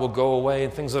of God will go away,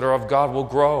 and things that are of God will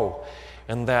grow.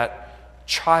 And that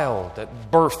child,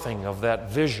 that birthing of that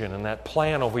vision and that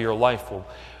plan over your life will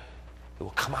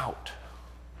come out.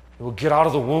 It will get out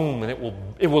of the womb, and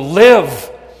it will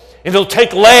live, and it'll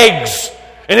take legs,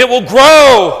 and it will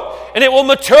grow, and it will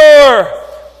mature,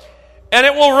 and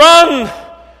it will run,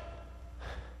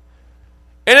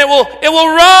 and it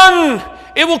will run.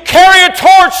 It will carry a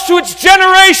torch to its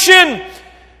generation.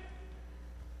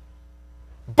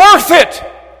 Birth it.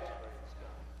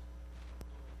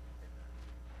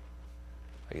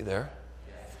 Are you there?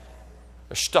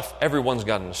 There's stuff, everyone's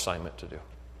got an assignment to do.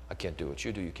 I can't do what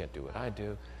you do. You can't do what I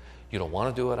do. You don't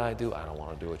want to do what I do. I don't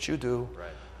want to do what you do. Right.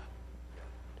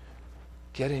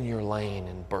 Get in your lane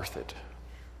and birth it.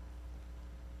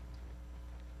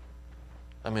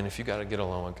 I mean, if you got to get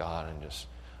alone with God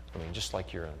and just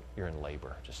like you're in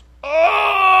labor. Just,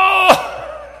 oh,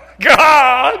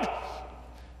 God!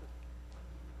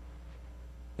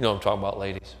 You know what I'm talking about,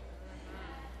 ladies?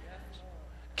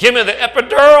 Give me the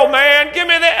epidural, man. Give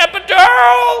me the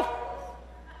epidural.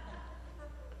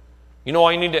 You know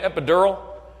why you need the epidural?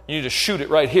 You need to shoot it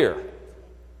right here.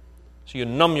 So you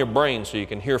numb your brain so you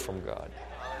can hear from God.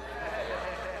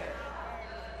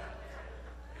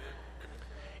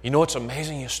 You know what's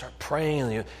amazing? You start praying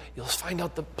and you'll find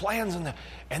out the plans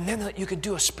and then you can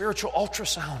do a spiritual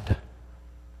ultrasound.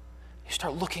 You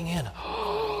start looking in.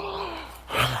 Oh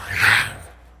my God.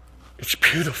 It's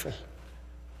beautiful.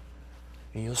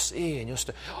 And you'll see, and you'll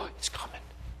start, oh, it's coming.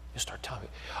 You'll start telling me,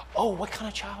 oh, what kind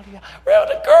of child do you have? Well,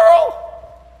 the girl.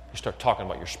 You start talking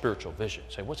about your spiritual vision.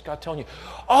 Say, what's God telling you?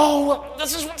 Oh,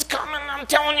 this is what's coming. I'm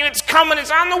telling you, it's coming.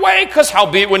 It's on the way. Because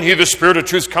howbeit when He, the Spirit of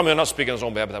truth, come in, not speaking His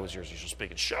own behalf, but that was yours. He shall speak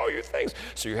and show you things.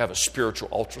 So you have a spiritual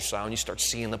ultrasound. You start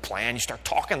seeing the plan. You start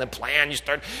talking the plan.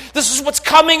 This is what's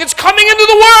coming. It's coming into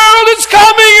the world. It's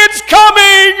coming. It's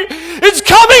coming. It's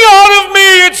coming out of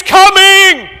me. It's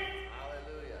coming.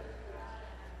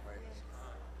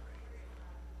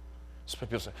 Some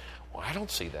people say, well, I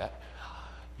don't see that.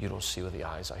 You don't see with the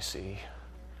eyes I see.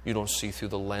 You don't see through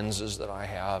the lenses that I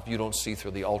have. You don't see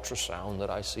through the ultrasound that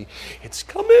I see. It's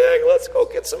coming. Let's go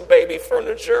get some baby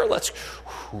furniture. Let's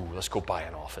go buy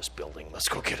an office building. Let's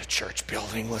go get a church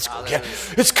building.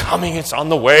 It's coming. It's on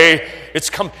the way. It's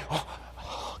coming.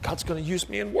 Oh, God's going to use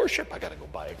me in worship. I got to go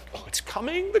buy it. Oh, it's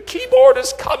coming. The keyboard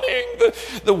is coming.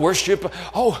 The worship.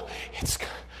 Oh,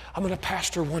 I'm going to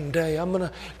pastor one day. I'm going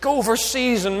to go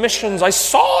overseas in missions. I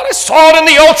saw it in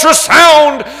the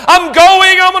ultrasound. I'm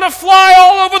going to fly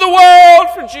all over the world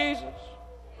for Jesus.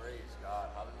 Praise God.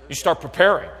 You start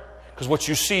preparing. Because what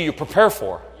you see, you prepare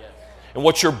for. Yes. And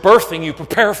what you're birthing, you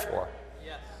prepare for.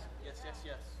 Yes. It's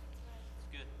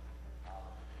good.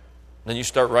 Then you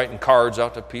start writing cards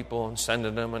out to people and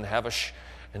sending them and have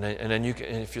And then you can,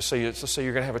 and if you say, let's say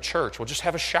you're going to have a church, well, just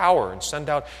have a shower and send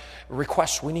out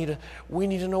requests. We need a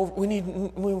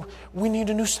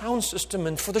new sound system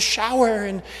and for the shower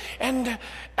and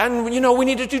we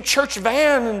need to do church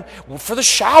van and for the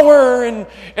shower and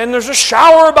there's a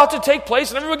shower about to take place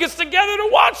and everyone gets together to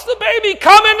watch the baby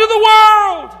come into the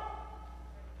world.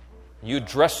 You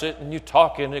dress it and you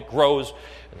talk and it grows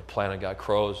and the plan of God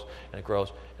grows and it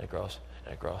grows and it grows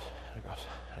and it grows and it grows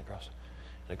and it grows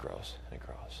and it grows and it grows and it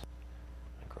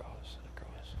grows and it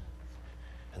grows.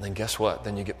 And then guess what?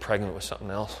 Then you get pregnant with something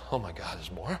else. Oh my God,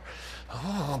 there's more.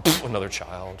 Oh, another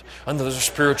child. Another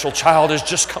spiritual child has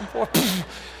just come forth.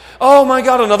 Oh my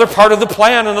God, another part of the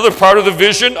plan, another part of the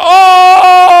vision.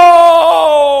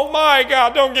 Oh my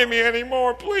God, don't give me any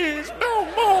more, please. No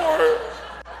more.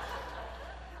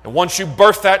 And once you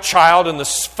birth that child in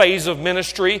this phase of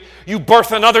ministry, you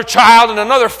birth another child in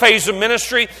another phase of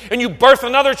ministry, and you birth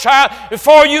another child.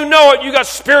 Before you know it, you got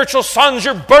spiritual sons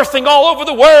you're birthing all over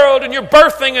the world, and you're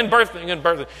birthing and birthing and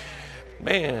birthing.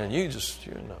 Man,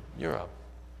 you're a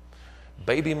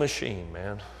baby machine,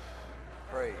 man.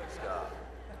 Praise God.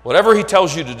 Whatever He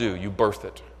tells you to do, you birth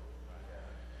it.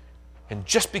 And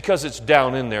just because it's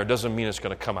down in there doesn't mean it's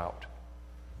going to come out.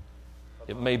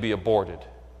 It may be aborted.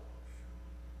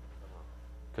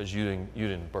 Because you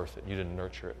didn't birth it. You didn't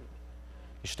nurture it.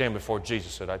 You stand before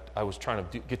Jesus and said, I was trying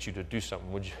to get you to do something.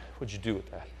 What'd you do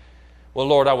with that? Well,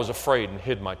 Lord, I was afraid and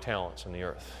hid my talents in the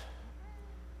earth.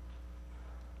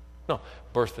 No,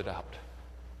 birth it out.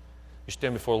 You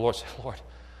stand before the Lord and say, Lord,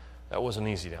 that wasn't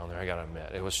easy down there, I got to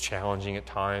admit. It was challenging at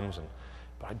times,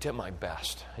 but I did my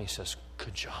best. And He says,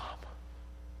 good job.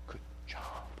 Good job.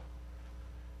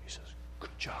 He says,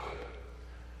 good job.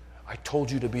 I told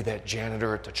you to be that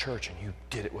janitor at the church, and you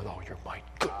did it with all your might.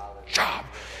 Good job.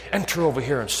 Enter over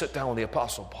here and sit down with the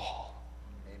Apostle Paul.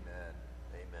 Amen.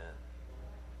 Amen.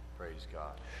 Praise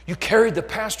God. You carried the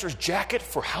pastor's jacket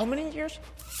for how many years?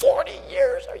 40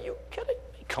 years. Are you kidding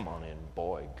me? Come on in,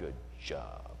 boy. Good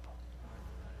job.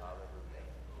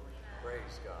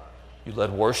 Praise God. You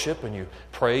led worship, and you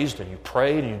praised, and you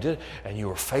prayed, and you did, and you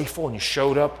were faithful, and you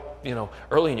showed up,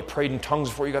 early, and you prayed in tongues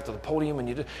before you got to the podium, and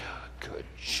you did. Good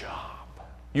job.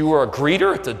 You were a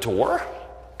greeter at the door?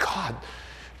 God,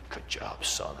 good job,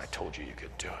 son. I told you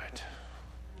could do it.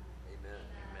 Amen.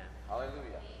 Amen.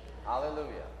 Hallelujah.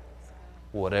 Hallelujah.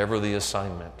 Whatever the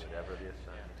assignment,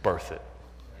 birth it.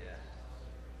 Yes.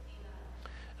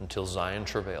 Until Zion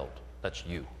travailed. That's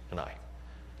you and I.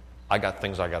 I got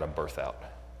things I got to birth out.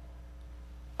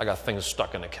 I got things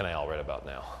stuck in the canal right about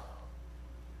now.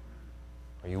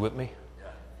 Are you with me?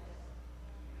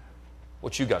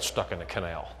 What you got stuck in the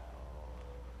canal?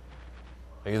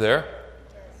 Are you there?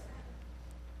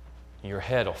 Your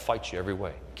head will fight you every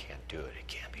way. You can't do it. It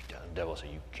can't be done. The devil will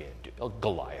say, you can't do it. Oh,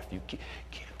 Goliath, you can't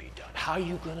be done. How are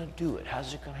you going to do it?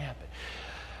 How's it going to happen?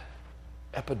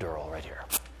 Epidural right here.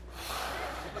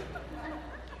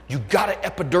 You got to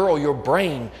epidural your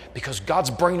brain because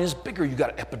God's brain is bigger. You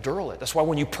got to epidural it. That's why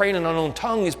when you pray in an unknown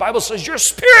tongue, His Bible says your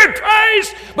spirit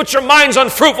prays, but your mind's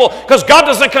unfruitful because God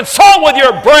doesn't consult with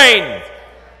your brain.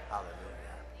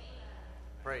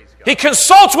 He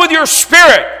consults with your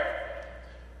spirit.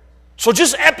 So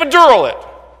just epidural it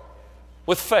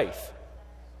with faith.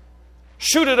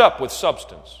 Shoot it up with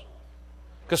substance.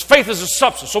 Because faith is a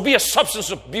substance. So be a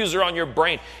substance abuser on your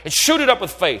brain and shoot it up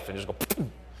with faith. And just go,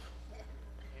 boom.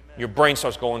 Your brain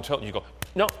starts going tilt and you go,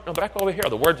 no, back over here.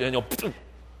 The word, and you'll, boom.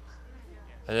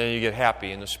 And then you get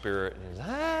happy in the spirit.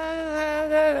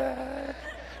 And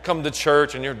come to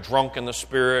church and you're drunk in the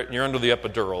spirit and you're under the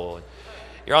epidural. And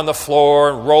you're on the floor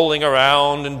and rolling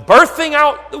around and birthing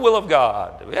out the will of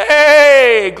God.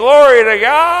 Hey, glory to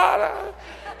God.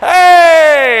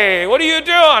 Hey, what are you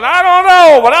doing? I don't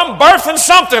know, but I'm birthing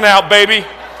something out, baby.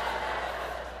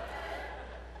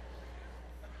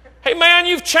 Hey, man,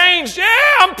 you've changed.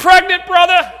 Yeah, I'm pregnant,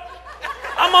 brother.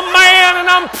 I'm a man and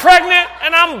I'm pregnant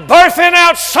and I'm birthing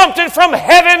out something from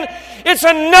heaven. It's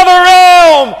another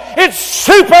realm. It's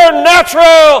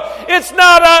supernatural. It's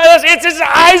not it's an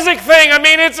Isaac thing. I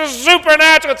mean, it's a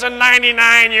supernatural. It's a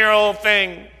 99-year-old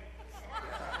thing.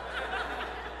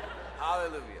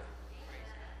 Hallelujah.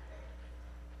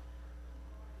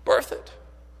 Birth it.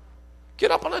 Get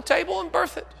up on the table and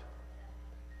birth it.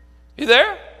 You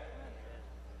there? It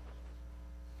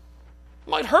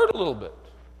might hurt a little bit.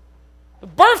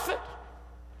 But birth it.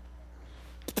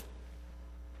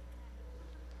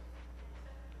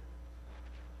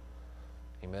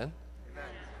 Amen?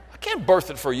 I can't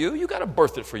birth it for you. You got to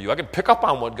birth it for you. I can pick up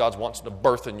on what God wants to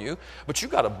birth in you, but you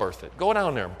got to birth it. Go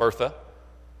down there, Bertha.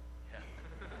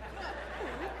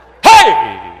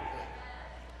 Hey!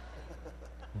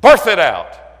 Birth it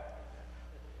out.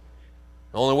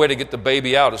 The only way to get the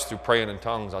baby out is through praying in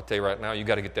tongues. I'll tell you right now, you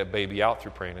got to get that baby out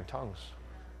through praying in tongues.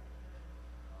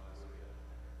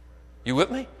 You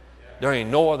with me? There ain't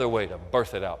no other way to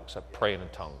birth it out except praying in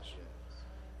tongues.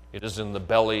 It is in the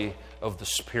belly of the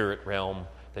spirit realm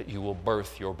that you will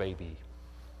birth your baby.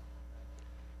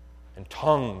 And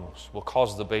tongues will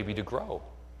cause the baby to grow.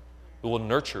 It will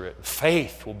nurture it.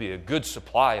 Faith will be a good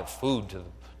supply of food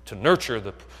to nurture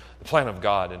the plan of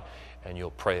God. And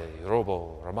you'll pray.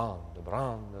 Robo, Raman,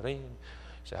 Dabran, Darin.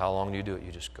 So how long do you do it?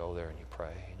 You just go there and you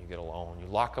pray. And you get alone. You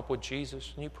lock up with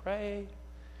Jesus and you pray.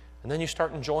 And then you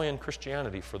start enjoying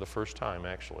Christianity for the first time,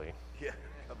 actually. Yeah,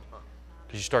 come on.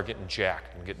 Because you start getting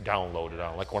jacked and get downloaded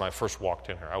on. Like when I first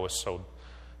walked in here, I was so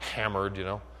hammered, you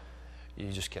know.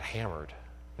 You just get hammered.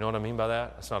 You know what I mean by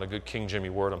that? That's not a good King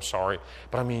Jimmy word, I'm sorry.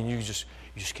 But I mean, you just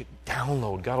get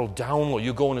download. God will download.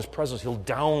 You go in His presence, He'll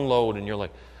download, and you're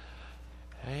like,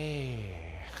 hey.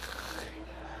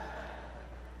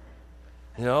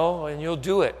 You know, and you'll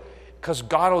do it. Because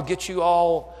God will get you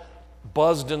all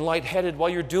buzzed and lightheaded while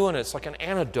you're doing it. It's like an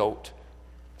antidote.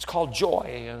 It's called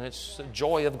joy, and it's the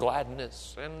joy of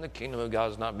gladness. And the kingdom of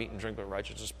God is not meat and drink, but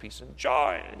righteousness, peace, and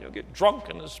joy. And you'll get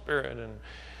drunk in the Spirit, and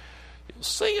you'll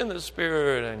sing in the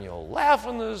Spirit, and you'll laugh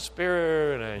in the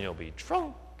Spirit, and you'll be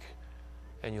drunk,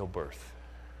 and you'll birth.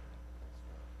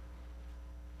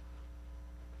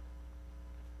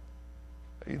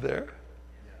 Are you there?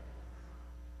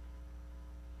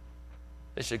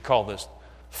 They should call this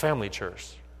family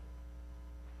church.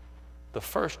 The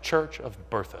first church of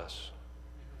birthas.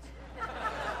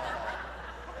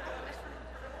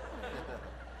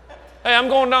 Hey, I'm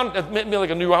going down to maybe like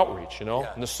a new outreach, you know,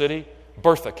 in the city.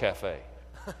 Bertha Cafe.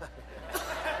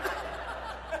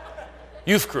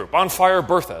 Youth group, on fire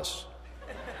Berthas.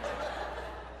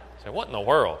 Say, what in the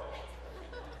world?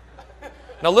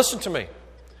 Now listen to me.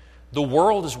 The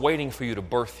world is waiting for you to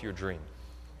birth your dream.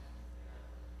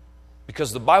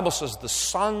 Because the Bible says the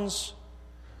sons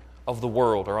of the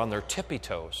world are on their tippy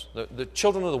toes. The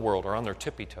children of the world are on their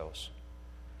tippy toes.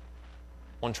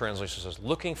 One translation says,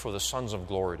 looking for the sons of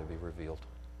glory to be revealed.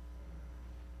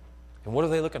 And what are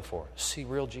they looking for? See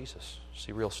real Jesus.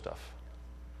 See real stuff.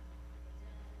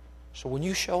 So when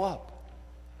you show up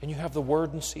and you have the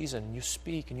word in season and you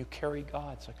speak and you carry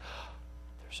God, it's like,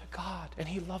 there's a God and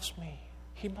He loves me.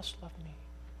 He must love me.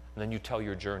 And then you tell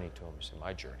your journey to Him. You say,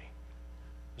 my journey.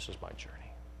 This is my journey.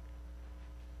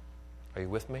 Are you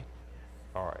with me?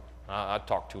 All right. I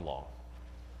talked too long.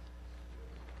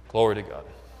 Glory to God.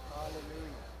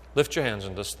 Lift your hands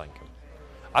and just thank Him.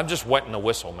 I'm just wetting the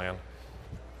whistle, man.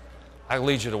 I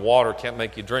lead you to water, can't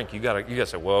make you drink. You gotta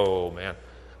say, whoa, man.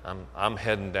 I'm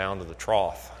heading down to the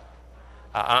trough.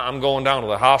 I'm going down to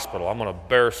the hospital. I'm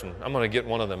gonna get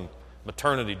one of them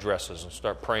maternity dresses and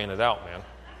start praying it out, man.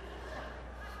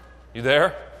 You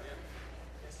there?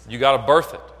 You got to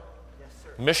birth it.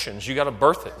 Missions, you got to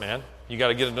birth it, man. You got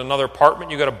to get into another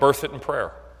apartment, you got to birth it in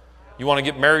prayer. You want to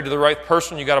get married to the right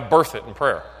person, you got to birth it in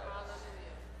prayer.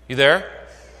 You there?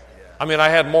 I mean, I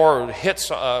had more hits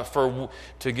to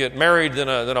get married than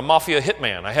a mafia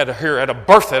hitman. I had to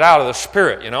birth it out of the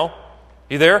Spirit, you know?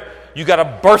 You there? You got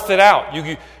to birth it out.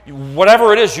 You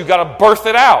whatever it is, you got to birth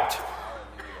it out.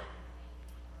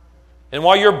 And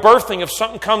while you're birthing, if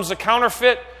something comes to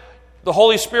counterfeit, the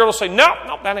Holy Spirit will say, no,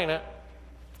 that ain't it.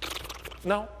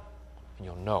 No. And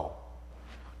you'll know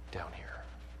down here.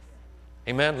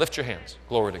 Amen? Lift your hands.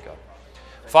 Glory to God.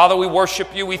 Father, we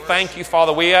worship You. We thank You,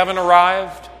 Father. We haven't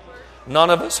arrived. None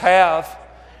of us have.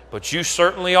 But You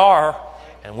certainly are.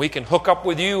 And we can hook up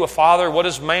with You. Father, what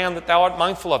is man that Thou art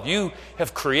mindful of? You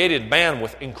have created man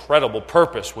with incredible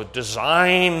purpose, with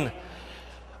design.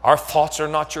 Our thoughts are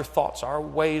not Your thoughts. Our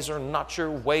ways are not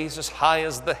Your ways. As high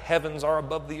as the heavens are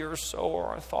above the earth, so are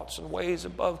our thoughts and ways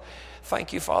above.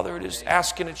 Thank You, Father. It is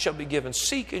ask and it shall be given.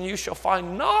 Seek and you shall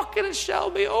find. Knock and it shall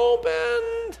be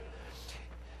opened.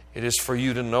 It is for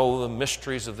you to know the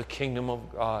mysteries of the kingdom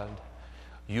of God.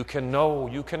 You can know,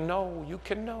 you can know, you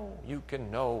can know, you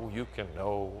can know, you can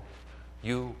know,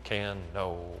 you can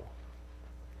know.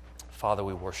 Father,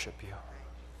 we worship You.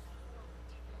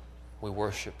 We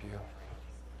worship You.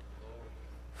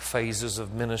 Phases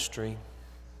of ministry.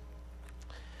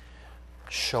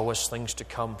 Show us things to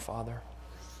come, Father.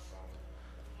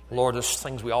 Lord, there's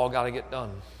things we all got to get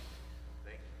done.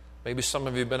 Maybe some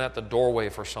of you have been at the doorway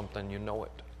for something, you know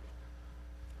it.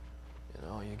 You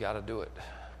know, you got to do it.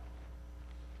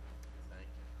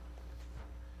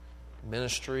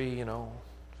 Ministry, you know,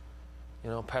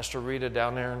 Pastor Rita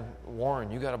down there in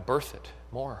Warren, you got to birth it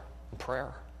more in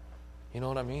prayer. You know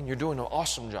what I mean? You're doing an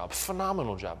awesome job,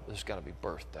 phenomenal job. There's got to be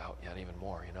birthed out yet even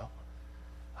more, you know.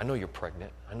 I know you're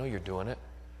pregnant. I know you're doing it.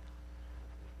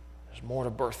 There's more to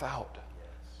birth out.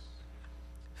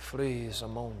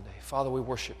 Father, we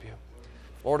worship you.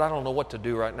 Lord, I don't know what to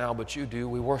do right now, but you do.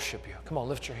 We worship you. Come on,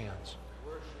 lift your hands.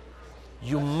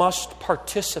 You must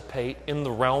participate in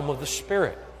the realm of the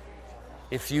Spirit.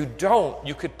 If you don't,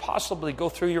 you could possibly go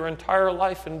through your entire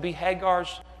life and be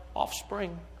Hagar's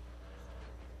offspring,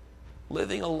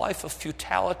 living a life of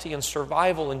futility and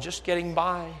survival and just getting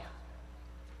by.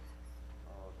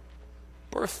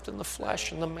 Birthed in the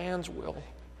flesh and the man's will.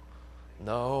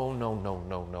 No, no, no,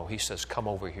 no, no. He says, come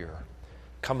over here.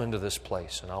 Come into this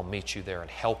place and I'll meet you there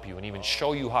and help you and even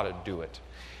show you how to do it.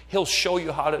 He'll show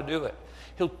you how to do it.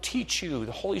 He'll teach you.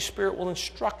 The Holy Spirit will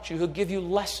instruct you. He'll give you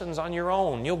lessons on your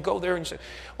own. You'll go there and say,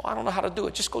 well, I don't know how to do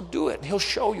it. Just go do it. And He'll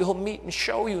show you. He'll meet and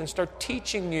show you and start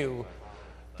teaching you.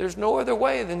 There's no other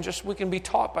way than just we can be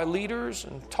taught by leaders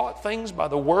and taught things by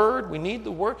the Word. We need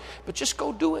the Word. But just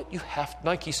go do it. You have,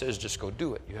 Nike says, just go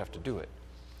do it. You have to do it.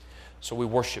 So we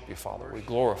worship you, Father. We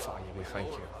glorify you. We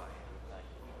thank you.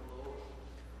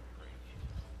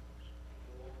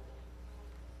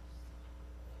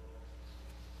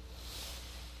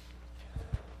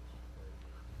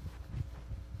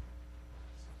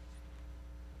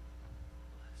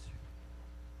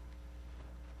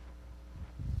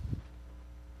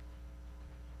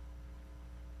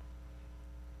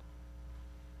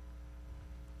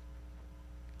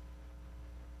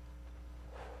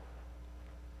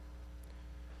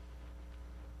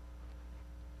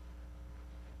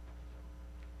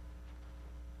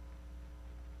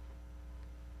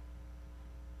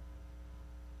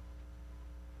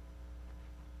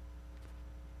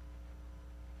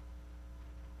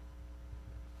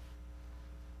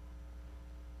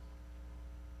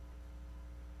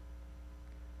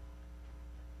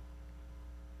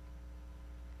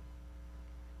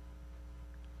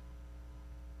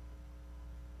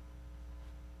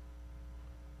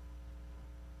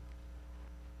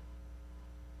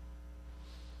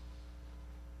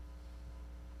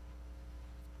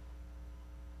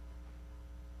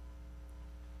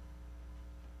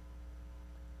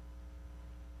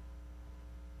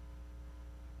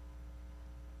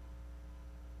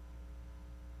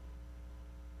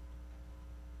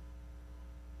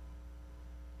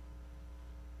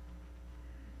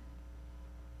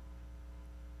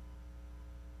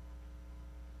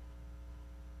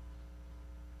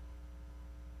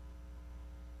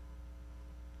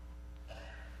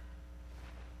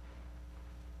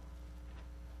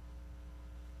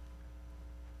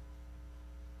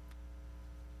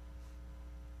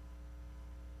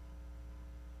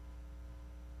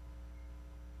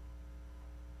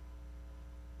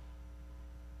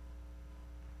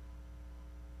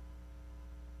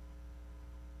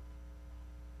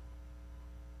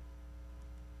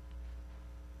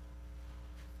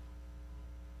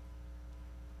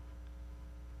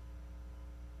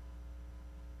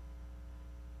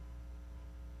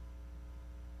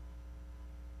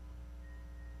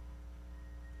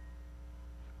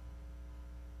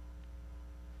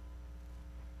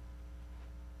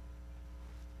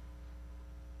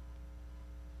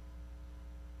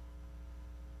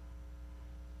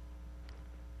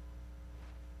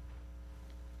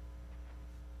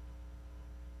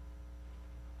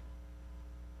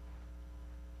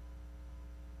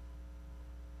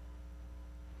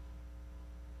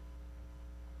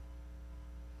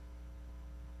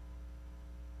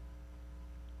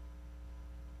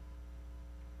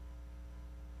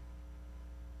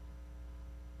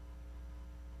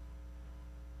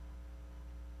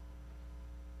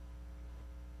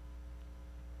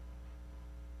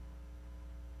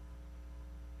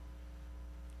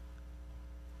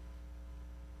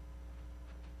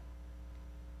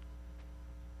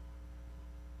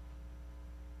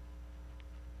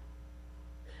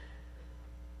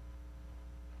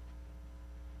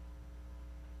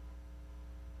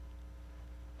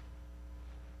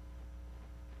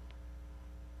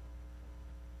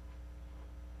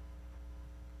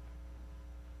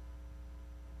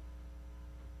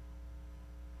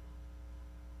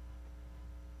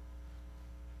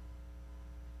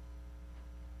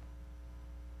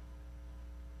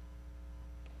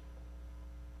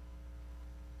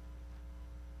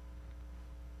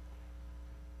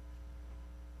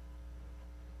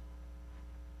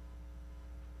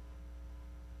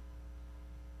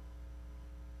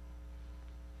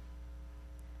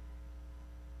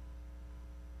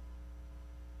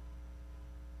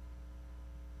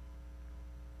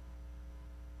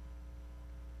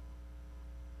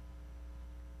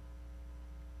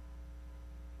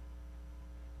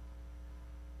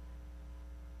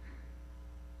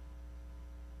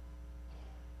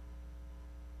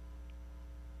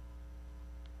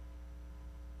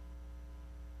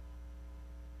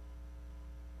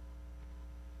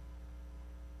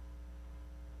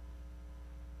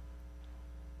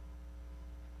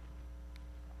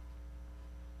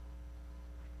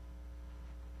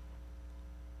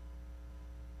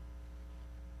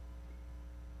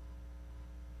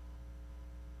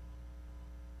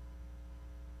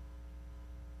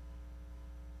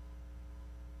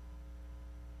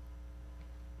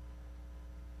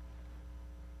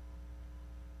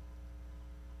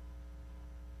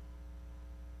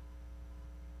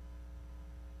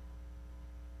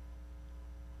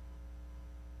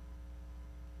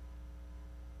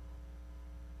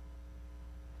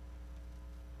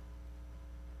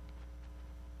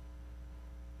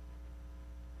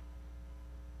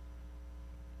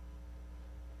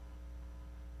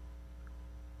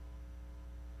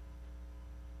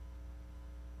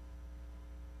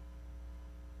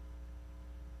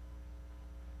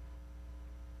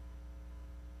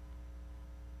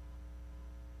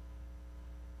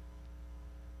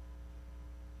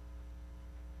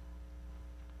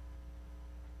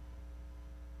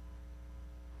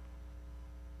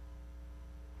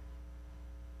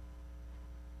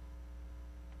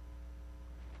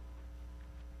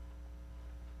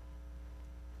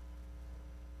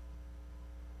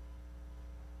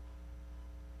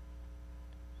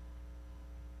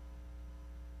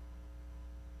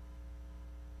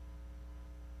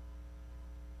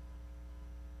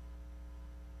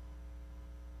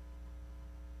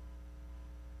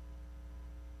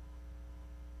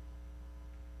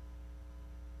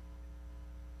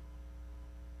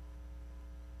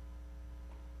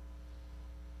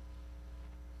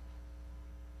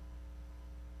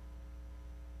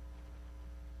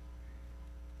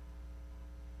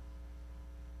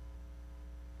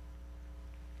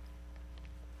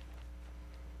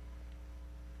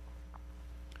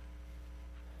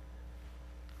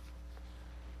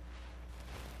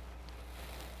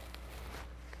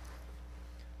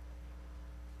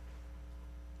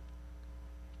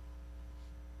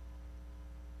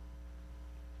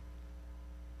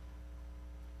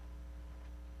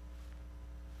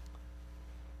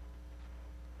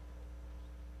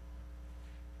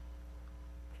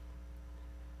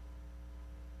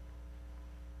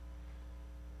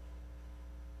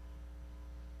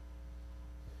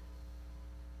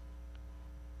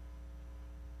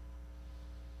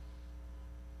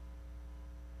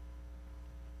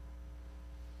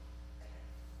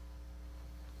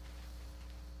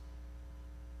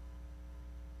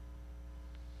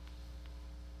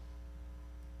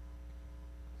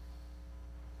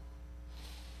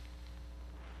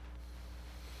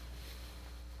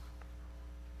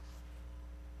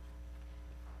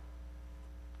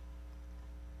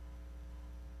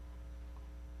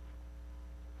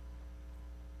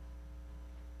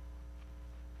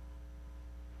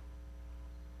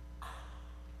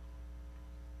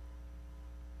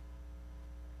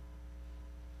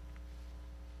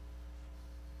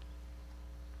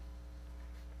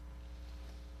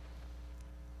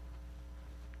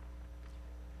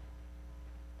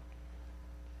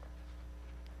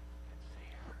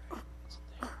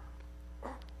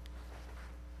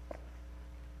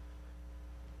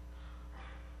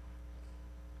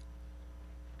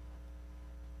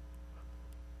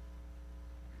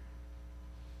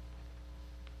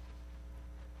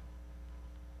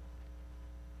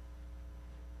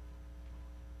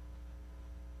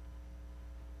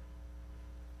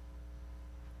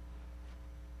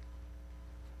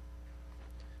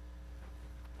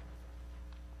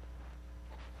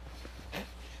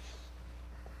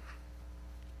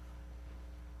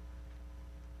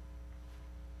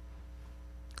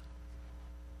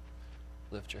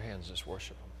 Lift your hands, just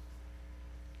worship Him.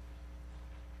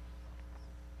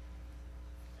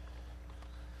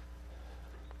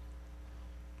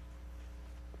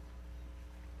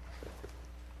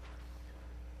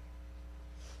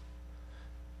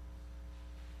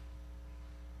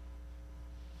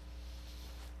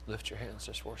 Lift your hands,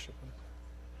 just worship Him.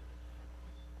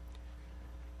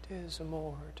 There's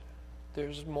more.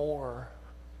 There's more.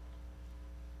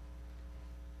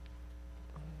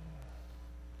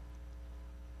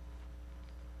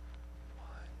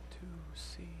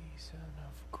 Season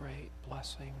of great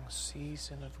blessing,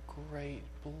 season of great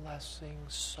blessing.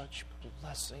 Such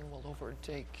blessing will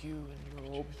overtake you in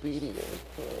your obedience.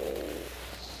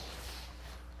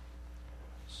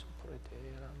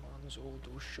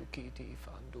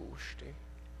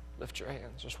 Lift your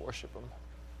hands, just worship Him.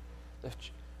 Come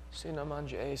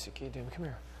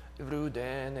here.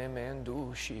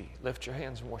 Lift your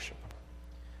hands and worship Him.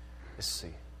 Let's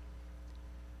see.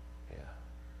 Yeah.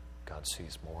 God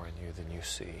sees more in you than you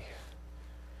see.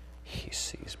 He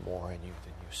sees more in you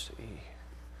than you see.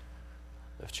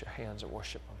 Lift your hands and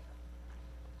worship Him.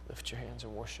 Lift your hands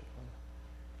and worship Him.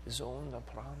 Zonda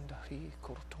pranda hi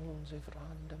cortunze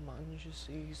vranda manje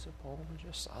sisa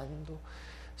pomja sando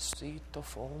sita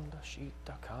fonda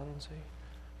shita kanze.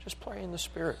 Just pray in the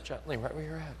Spirit gently right where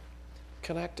you're at.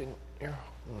 Connecting your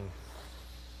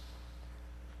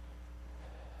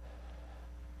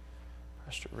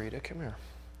Pastor Rita, come here.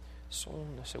 I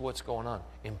say, what's going on?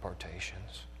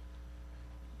 Impartations,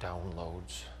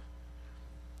 downloads.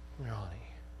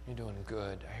 Ronnie, you're doing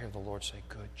good. I hear the Lord say,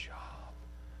 good job.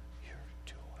 You're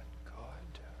doing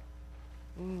good.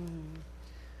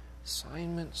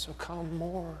 Assignments will come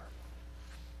more.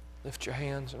 Lift your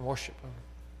hands and worship Him.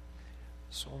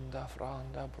 Sonda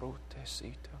franda brute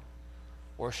sita.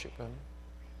 Worship Him.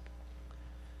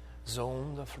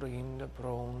 Zonda frinda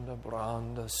bronda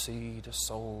branda seed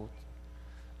soul.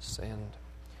 Send.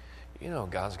 You know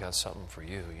God's got something for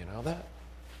you. You know that?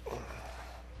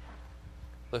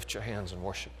 Lift your hands and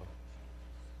worship Him.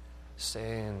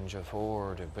 Send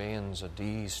Javor de Benza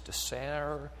Dies de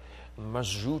Ser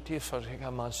Mazuti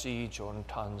Farigamasi John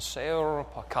Tanser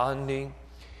Pakandi.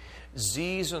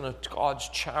 Season of God's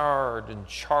charred and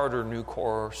charter new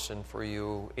course and for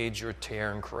you, age your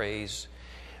tear and craze.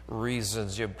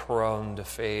 Reasons you prone to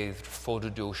faith,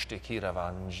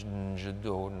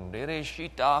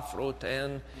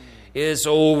 it's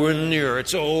over near.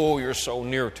 You're so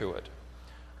near to it.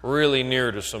 Really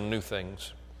near to some new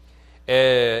things.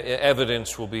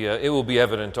 Evidence will be, it will be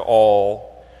evident to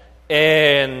all.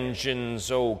 Engines,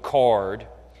 card.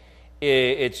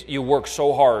 You work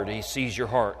so hard, He sees your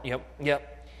heart. Yep.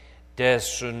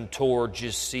 Dessun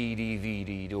torges CD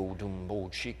vidi do dumbo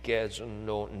chikes and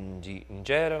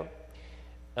ingero.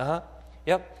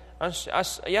 Yep.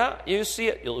 Yeah, you see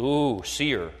it. Ooh,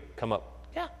 seer. Come up.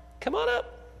 Yeah, come on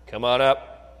up. Come on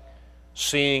up.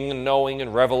 Seeing and knowing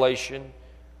and revelation,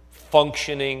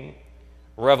 functioning,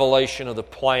 revelation of the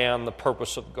plan, the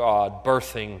purpose of God,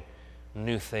 birthing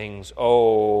new things.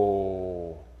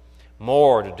 Oh,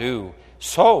 more to do.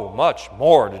 So much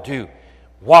more to do.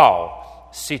 Wow.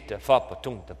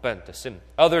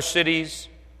 Other cities,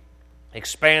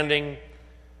 expanding,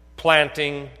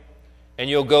 planting, and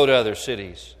you'll go to other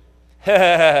cities.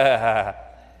 And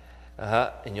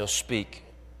you'll speak.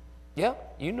 Yeah,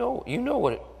 you know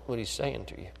what He's saying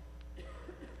to you.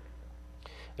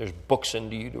 There's books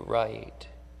into you to write.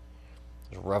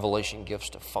 There's revelation gifts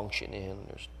to function in.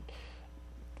 There's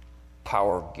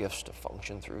power gifts to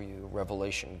function through you.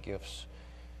 Revelation gifts.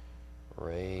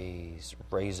 Raise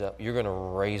up. You're going to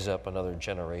raise up another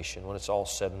generation. When it's all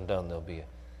said and done, there'll be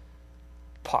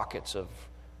pockets of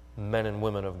men and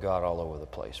women of God all over the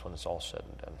place when it's all said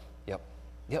and done.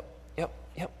 Yep.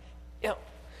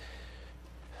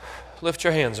 Lift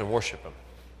your hands and worship Him.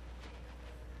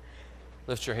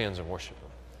 Lift your hands and worship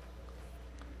Him.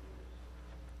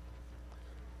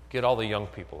 Get all the young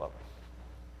people up.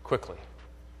 Quickly.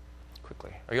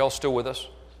 Are you all still with us?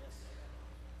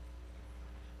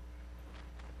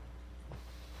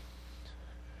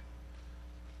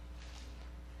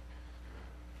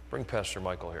 Bring Pastor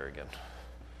Michael here again.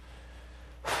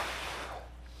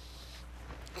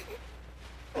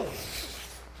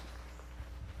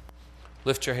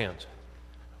 Lift your hands.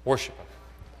 Worship Him.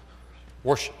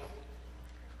 Worship Him.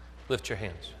 Lift your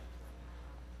hands.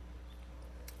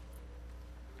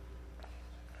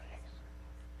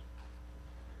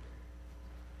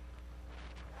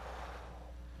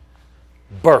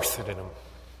 Birth it in Him.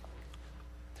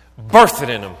 Birth it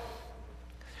in Him.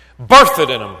 Birth it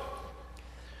in Him.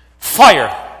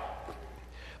 Fire.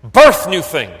 Birth new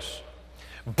things.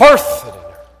 Birth it in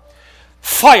her.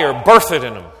 Fire, birth it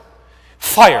in Him.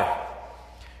 Fire.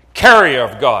 Carrier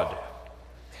of God.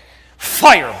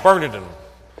 Fire. Burn it in them.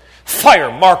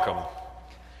 Fire. Mark them.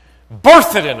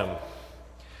 Birth it in them.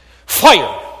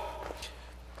 Fire.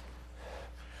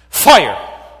 Fire.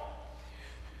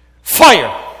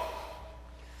 Fire.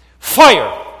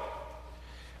 Fire.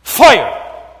 Fire.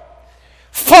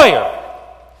 Fire.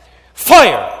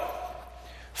 Fire.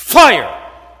 Fire.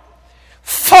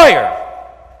 Fire.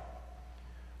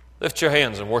 Lift your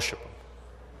hands and worship Him.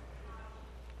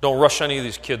 Don't rush any of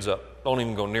these kids up. Don't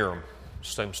even go near them.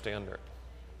 Just let them stand there.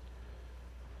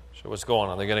 So what's going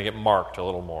on? They're going to get marked a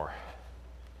little more.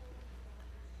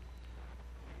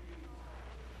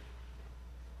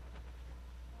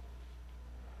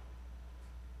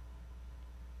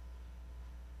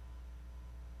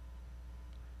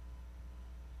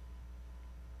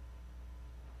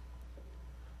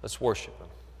 Let's worship Him.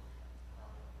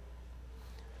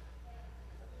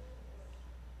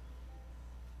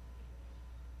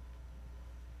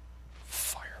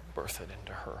 Fire, birth it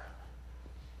into her.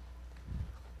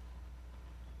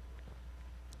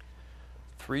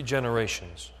 3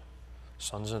 generations,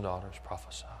 sons and daughters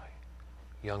prophesy.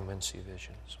 Young men see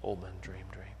visions. Old men dream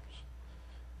dreams.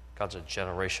 God's a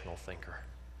generational thinker.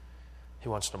 He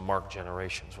wants to mark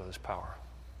generations with His power.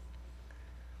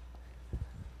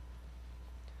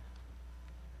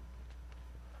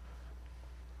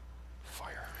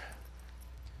 Fire.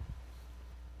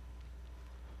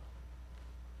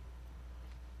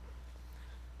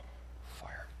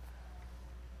 Fire.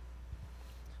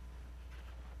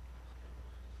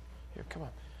 Here, come on.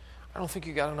 I don't think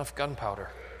you got enough gunpowder.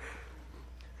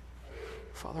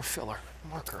 Father, fill her.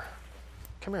 Mark her.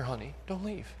 Come here, honey. Don't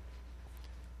leave.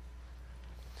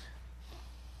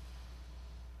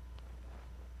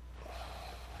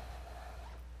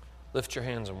 Lift your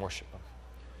hands and worship Him.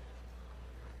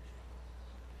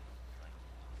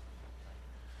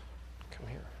 Come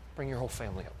here. Bring your whole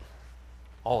family up.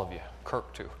 All of you.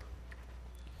 Kirk, too.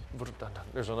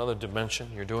 There's another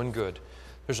dimension. You're doing good.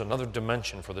 There's another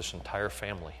dimension for this entire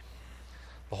family.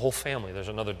 The whole family, there's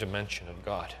another dimension of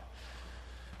God.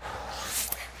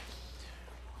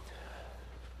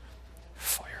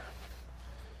 Fire.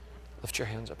 Lift your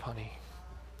hands up, honey.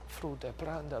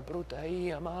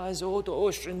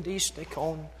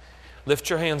 Lift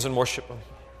your hands and worship Him.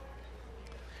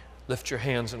 Lift your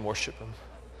hands and worship Him.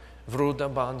 Vruda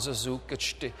banza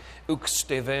zukachti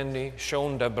uksteveni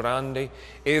shonda brandi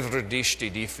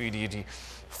evredishti difididi.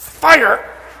 Fire!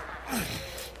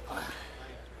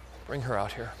 Bring her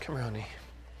out here. Come here, honey.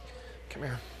 Come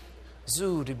here.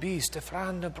 Zu de beest, de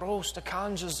frande broos, de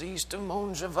kanja zies, de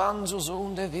monge vanzo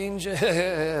zoon de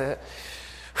vinge.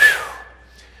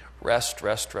 Rest,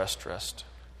 rest, rest, rest.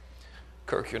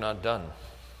 Kirk, you're not done.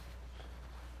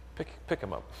 Pick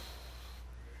him up.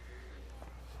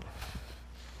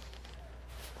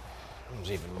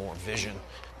 There's even more vision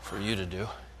for you to do.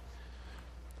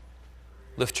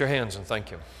 Lift your hands and thank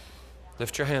Him.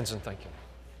 Lift your hands and thank Him.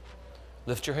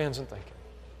 Lift your hands and thank Him.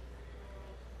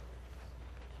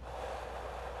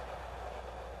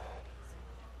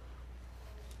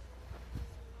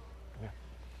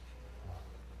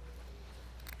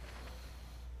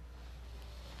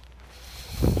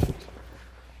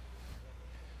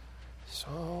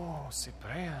 So, si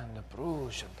prende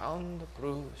bruce, band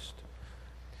bruised.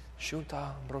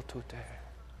 Shuta brotute.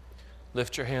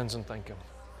 Lift your hands and thank Him.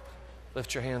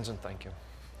 Lift your hands and thank Him.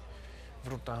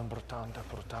 Vrutan brotanda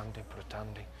brotande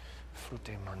brotandi.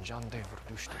 Frute mangiande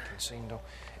verduste consendo.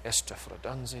 Este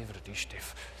fradanze verdiste.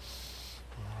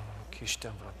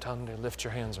 Kiste brotande. Lift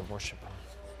your hands and worship Him.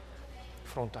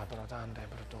 Fronta bradande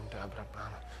bradonde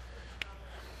abrabana.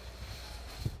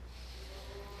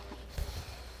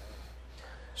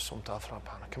 Somta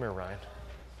frapana. Come here, Ryan.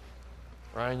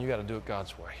 Ryan, you got to do it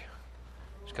God's way.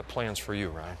 He's got plans for you,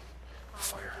 Ryan.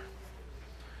 Fire.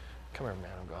 Come here,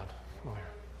 man of God. Come here.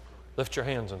 Lift your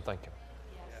hands and thank Him.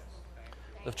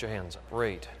 Lift your hands up.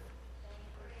 Right.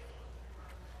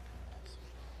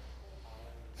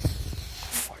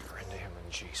 Fire into Him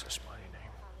in Jesus' mighty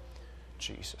name.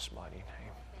 Jesus' mighty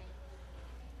name.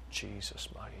 Jesus'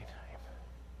 mighty name.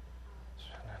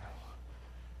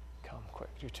 Come quick.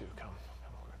 You too. Come.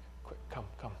 Come quick. Quick. Come.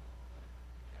 Come.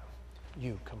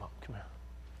 You come up. Come here.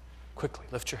 Quickly.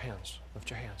 Lift your hands. Lift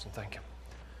your hands and thank Him.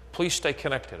 Please stay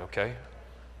connected, okay?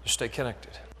 Just stay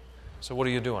connected. So what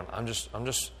are you doing? I'm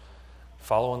just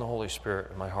following the Holy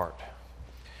Spirit in my heart.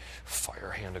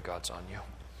 Fire hand of God's on you.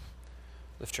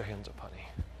 Lift your hands up, honey.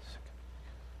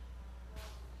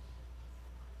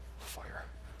 Fire.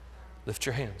 Lift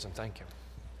your hands and thank Him.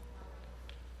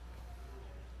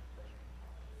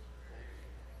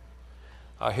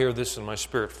 I hear this in my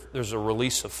spirit. There's a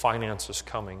release of finances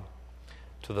coming.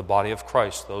 to the body of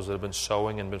Christ, those that have been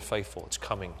sowing and been faithful. It's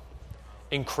coming.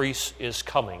 Increase is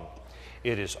coming.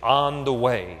 It is on the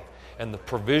way, and the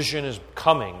provision is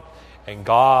coming, and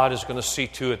God is going to see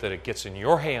to it that it gets in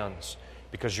your hands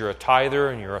because you're a tither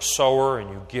and you're a sower and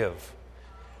you give.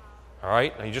 All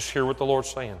right? Now you just hear what the Lord's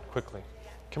saying quickly.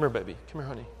 Come here, baby. Come here,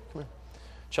 honey. Come here.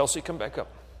 Chelsea, come back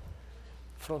up.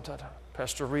 Frontata.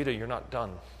 Pastor Rita, you're not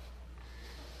done.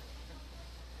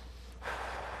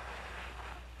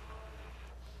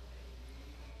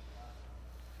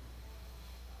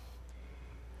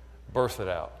 Birth it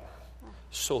out.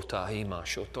 Sota hima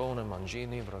shotona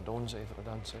mangini vradonze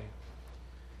vradanse.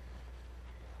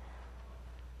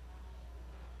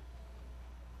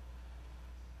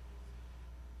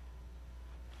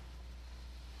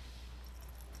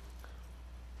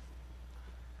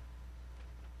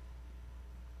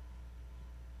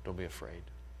 Don't be afraid.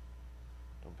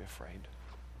 Don't be afraid.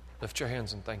 Lift your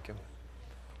hands and thank Him.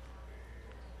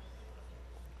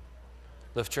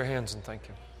 Lift your hands and thank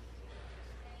Him.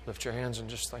 Lift your hands and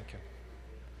just thank Him.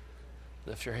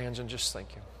 Lift your hands and just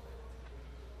thank Him.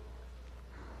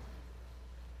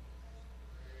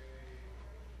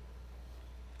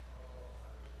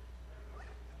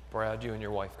 Brad, you and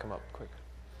your wife come up quick.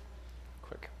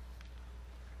 Quick.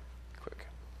 Quick.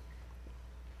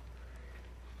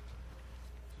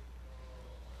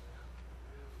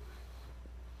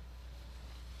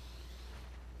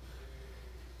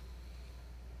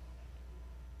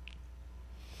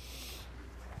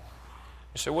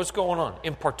 You say, what's going on?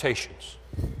 Impartations.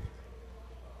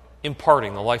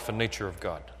 Imparting the life and nature of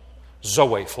God.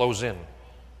 Zoe flows in. You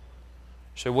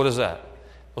say, what is that?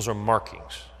 Those are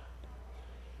markings.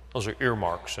 Those are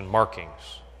earmarks and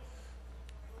markings.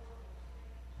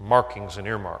 Markings and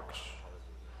earmarks.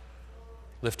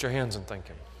 Lift your hands and thank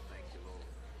Him.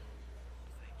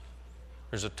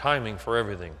 There's a timing for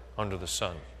everything under the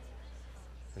sun.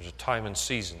 There's a time and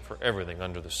season for everything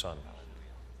under the sun.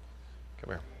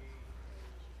 Come here.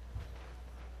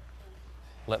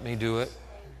 Let me do it.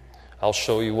 I'll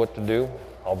show you what to do.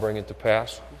 I'll bring it to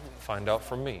pass. Find out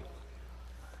from me.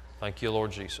 Thank you,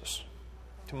 Lord Jesus.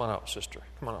 Come on out, sister.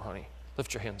 Come on out, honey.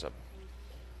 Lift your hands up.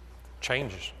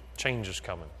 Change is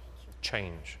coming.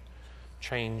 Change.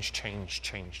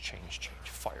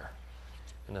 Fire.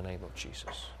 In the name of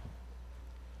Jesus.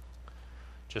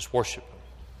 Just worship Him.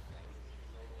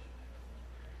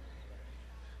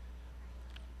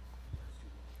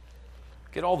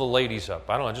 Get all the ladies up.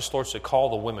 I don't know, just Lord said, call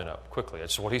the women up quickly.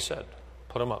 That's what He said.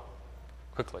 Put them up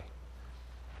quickly.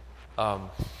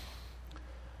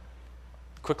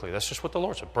 Quickly. That's just what the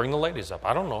Lord said. Bring the ladies up.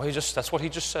 I don't know. That's what He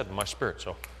just said in my spirit.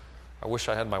 So I wish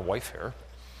I had my wife here.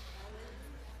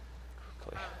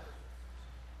 Quickly.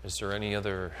 Is there any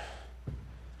other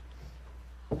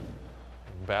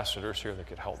ambassadors here that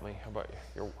could help me? How about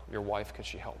your wife? Could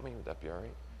she help me? Would that be all right?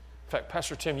 In fact,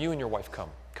 Pastor Tim, you and your wife come.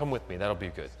 Come with me. That'll be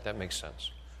good. That makes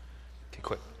sense. Okay,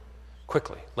 quick.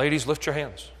 Quickly. Ladies, lift your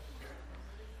hands.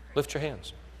 Lift your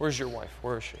hands. Where's your wife?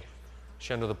 Where is she? Is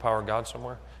she under the power of God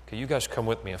somewhere? Okay, you guys come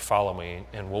with me and follow me,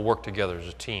 and we'll work together as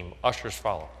a team. Ushers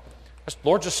follow. The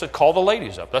Lord just said, call the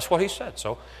ladies up. That's what He said.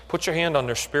 So put your hand on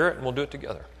their spirit, and we'll do it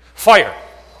together. Fire.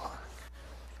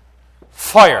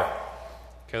 Fire.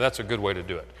 Okay, that's a good way to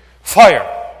do it. Fire.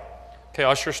 Okay,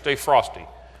 ushers, stay frosty.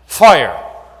 Fire.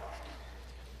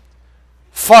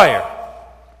 Fire.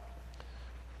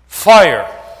 Fire.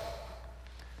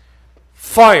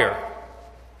 Fire.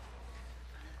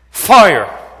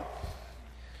 Fire.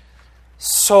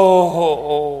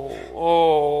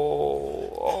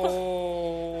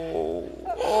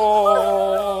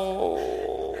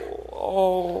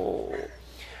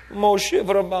 Moshe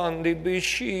Vrabandi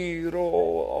Bishiro.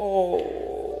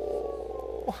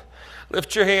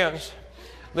 Lift your hands.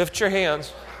 Lift your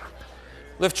hands.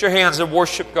 Lift your hands and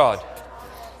worship God.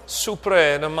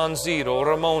 Supre na Manziro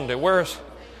Ramonde.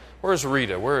 Where's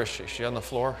Rita? Where is she? Is she on the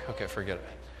floor? Okay, forget it.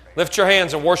 Lift your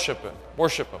hands and worship Him.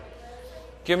 Worship Him.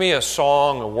 Give me a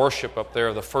song of worship up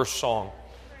there, the first song.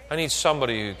 I need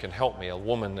somebody who can help me, a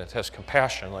woman that has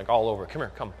compassion, like all over. Come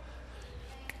here, come.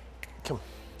 Come.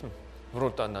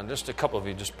 Just a couple of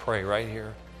you, just pray right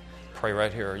here. Pray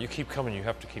right here. You keep coming, you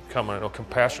have to keep coming. I know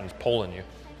compassion's pulling you.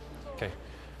 Okay.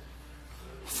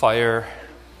 Fire.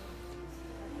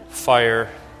 Fire.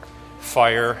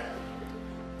 Fire.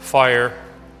 Fire.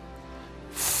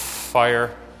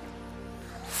 Fire.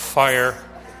 Fire.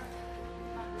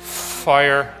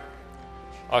 Fire.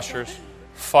 Ushers.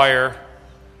 Fire.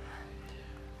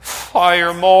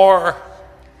 Fire more.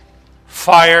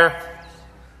 Fire.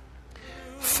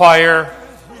 Fire.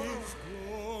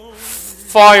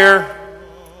 Fire.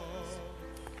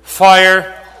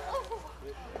 Fire.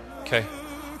 Okay.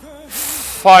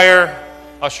 Fire.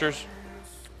 Ushers.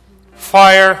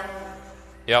 Fire.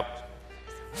 Yep.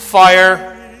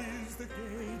 Fire.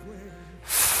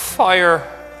 Fire.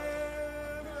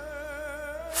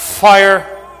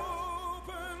 Fire.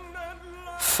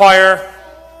 Fire.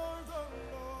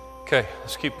 Okay,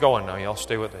 let's keep going now. Y'all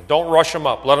stay with me. Don't rush them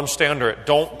up. Let them stay under it.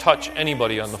 Don't touch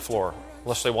anybody on the floor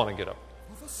unless they want to get up.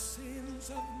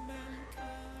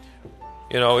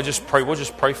 You know, we just pray. We'll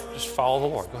just pray. Just follow the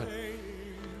Lord. Go ahead.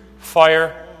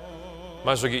 Fire.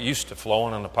 Might as well get used to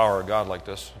flowing in the power of God like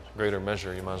this. Greater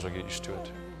measure, you might as well get used to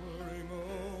it.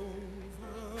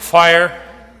 Fire.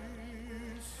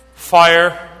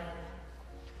 Fire.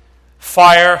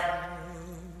 Fire.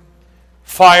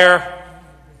 Fire.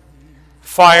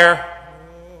 Fire.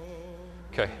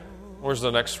 Okay, where's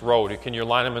the next road? Can you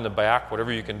line them in the back?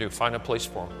 Whatever you can do, find a place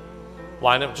for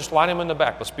them. Just line them in the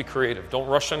back. Let's be creative. Don't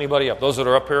rush anybody up. Those that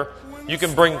are up here, you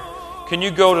can bring. Can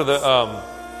you go to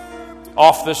the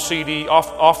off this CD,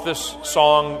 off this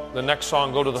song, the next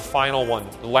song? Go to the final one,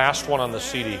 the last one on the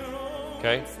CD.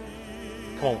 Okay,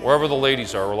 come on, wherever the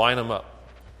ladies are, we'll line them up.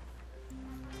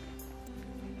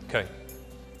 Okay,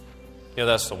 yeah,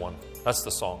 that's the one. That's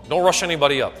the song. Don't rush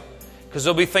anybody up. Because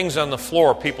there'll be things on the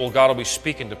floor, God will be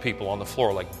speaking to people on the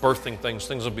floor, like birthing things.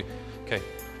 Things will be, okay.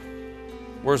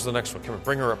 Where's the next one? Come here,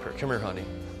 bring her up here. Come here, honey.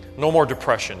 No more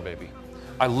depression, baby.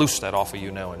 I loose that off of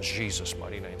you now in Jesus'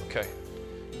 mighty name, okay?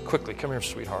 Quickly, come here,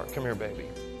 sweetheart. Come here, baby.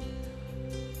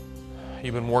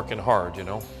 You've been working hard, you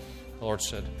know. The Lord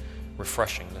said,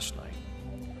 refreshing this night.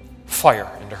 Fire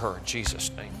into her in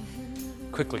Jesus' name.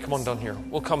 Quickly, come on down here.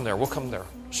 We'll come there.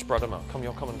 Spread them out. Come,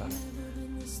 y'all coming down.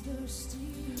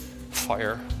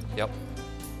 Fire. Yep.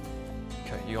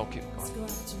 Okay, you all keep going.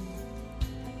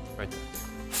 Right.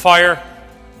 Fire.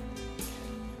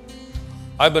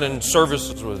 I've been in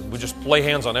services where we just lay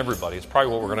hands on everybody. It's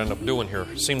probably what we're going to end up doing here.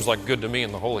 Seems like good to me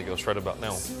in the Holy Ghost right about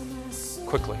now.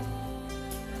 Quickly.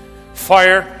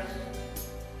 Fire.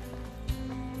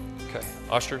 Okay,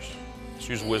 ushers, let's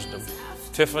use wisdom.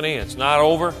 Tiffany, it's not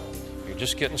over. You're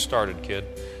just getting started, kid.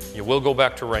 You will go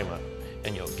back to Rhema,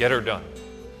 and you'll get her done.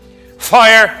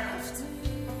 Fire.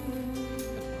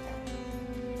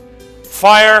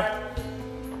 Fire.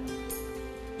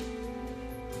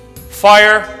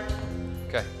 Fire.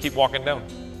 Okay, keep walking down.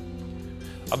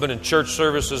 I've been in church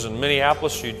services in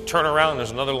Minneapolis. You turn around, there's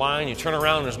another line. You turn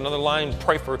around, there's another line.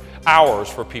 Pray for hours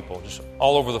for people, just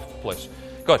all over the place.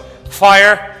 Good.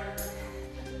 Fire.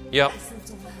 Yep.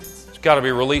 It's got to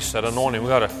be released, that anointing. We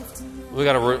got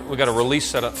to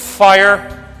release that.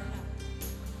 Fire.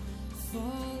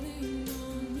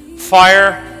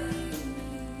 Fire.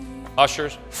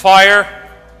 Ushers. Fire.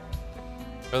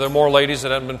 Are there more ladies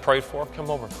that haven't been prayed for? Come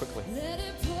over quickly.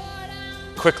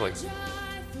 Quickly.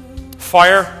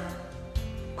 Fire.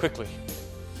 Quickly.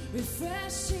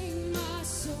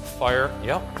 Fire.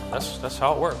 Yep. That's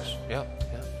how it works. Yep.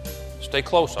 Stay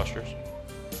close, ushers.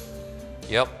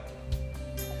 Yep.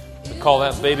 We call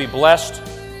that baby blessed.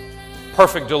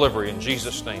 Perfect delivery in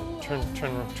Jesus' name. Turn.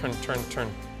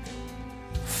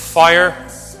 Fire.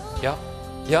 Yep.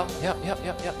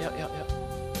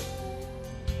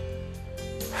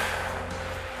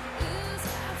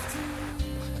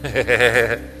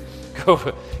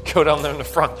 Go down there in the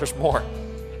front. There's more.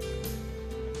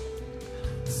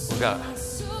 We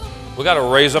got to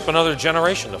raise up another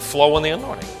generation to flow in the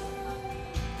anointing.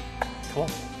 Come on.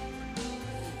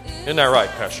 Isn't that right,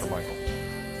 Pastor Michael?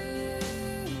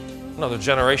 Another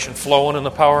generation flowing in the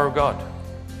power of God.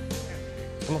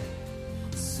 Come on.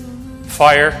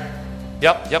 Fire.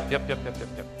 Yep.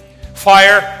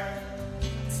 Fire.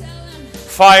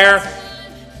 Fire.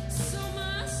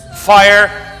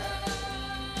 Fire.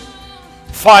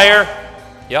 Fire.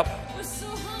 Yep.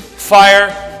 Fire.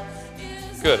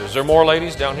 Good. Is there more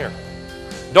ladies down here?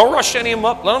 Don't rush any of them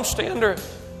up. Let them stay under it.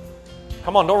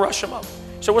 Come on, don't rush them up.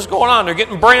 So what's going on? They're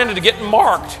getting branded, they're getting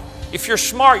marked. If you're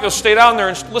smart, you'll stay down there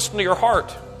and listen to your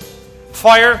heart.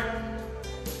 Fire.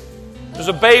 There's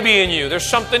a baby in you. There's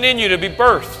something in you to be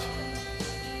birthed.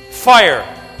 Fire.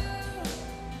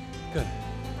 Good.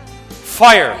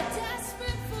 Fire.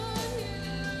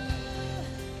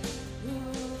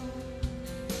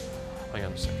 Hang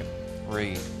on a second.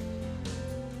 Read.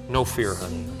 No fear,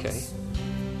 honey, okay?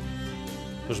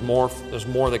 There's more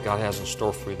that God has in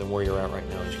store for you than where you're at right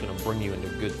now. He's going to bring you into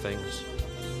good things.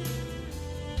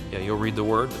 Yeah, you'll read the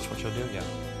word. That's what you'll do. Yeah.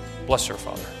 Bless her,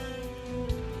 Father.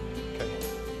 Okay.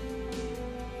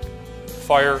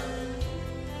 Fire.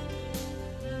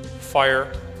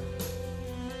 Fire.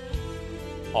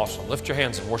 Awesome. Lift your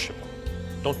hands and worship Him.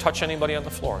 Don't touch anybody on the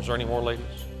floor. Is there any more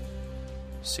ladies?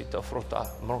 Sita fruta.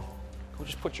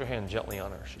 Just put your hand gently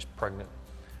on her. She's pregnant.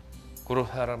 Guru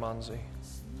Haramanzi.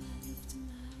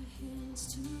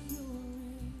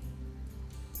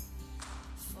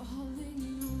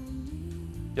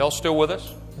 Y'all still with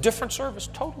us? Different service,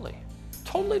 totally.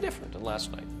 Totally different than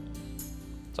last night.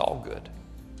 It's all good.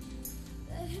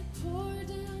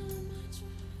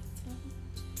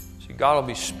 See, God will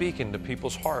be speaking to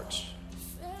people's hearts.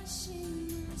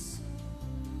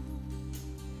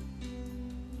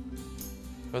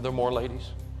 Are there more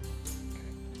ladies?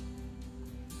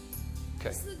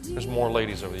 Okay. There's more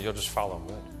ladies over there. You'll just follow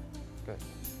them. Good.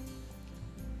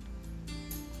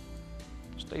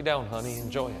 Stay down, honey.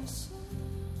 Enjoy it.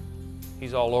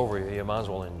 He's all over you. You might as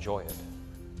well enjoy it.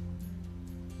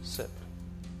 Sit.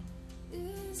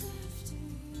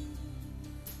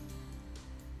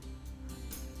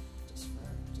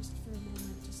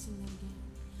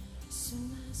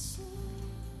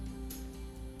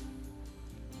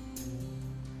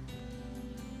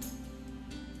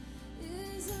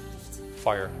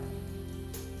 Fire.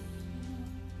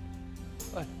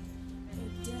 What?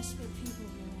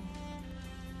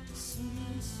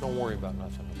 Don't worry about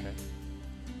nothing, okay?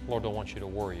 Lord don't want you to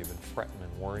worry. You've been fretting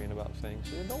and worrying about things.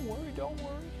 Yeah, don't worry.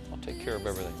 I'll take care of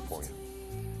everything for you.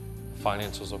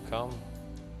 Finances will come.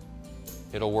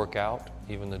 It'll work out,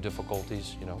 even the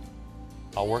difficulties,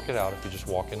 I'll work it out if you just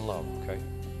walk in love, okay?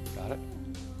 Got it?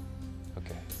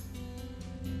 Okay.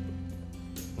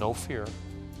 No fear.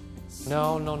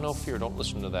 No fear. Don't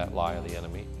listen to that lie of the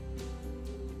enemy.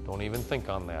 Don't even think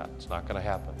on that. It's not going to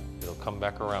happen. It'll come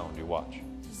back around. You watch.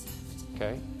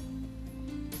 Okay?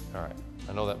 All right.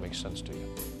 I know that makes sense to you.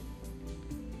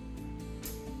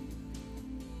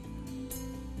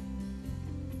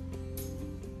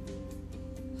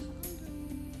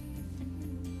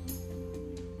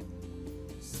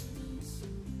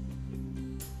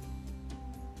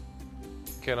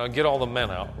 Okay, now get all the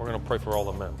men out. We're going to pray for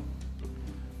all the men.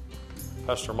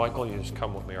 Pastor Michael, you just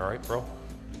come with me, all right, bro?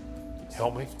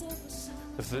 Help me.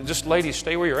 Just ladies,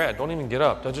 stay where you're at. Don't even get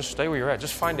up. Just stay where you're at.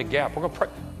 Just find a gap. We're going to pray.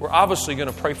 We're obviously going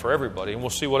to pray for everybody, and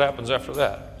we'll see what happens after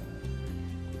that.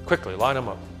 Quickly, line them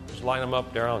up. Just line them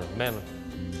up there on it. Men,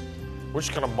 we're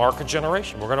just going to mark a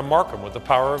generation. We're going to mark them with the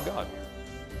power of God.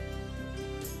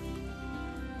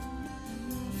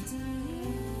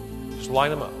 Just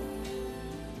line them up.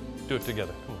 Do it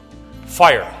together. Come on.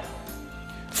 Fire.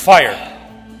 Fire.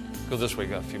 Go this way.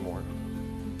 Got a few more.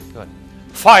 Good.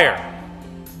 Fire.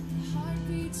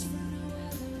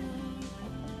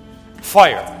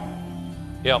 Fire.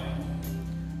 Yep.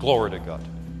 Glory to God.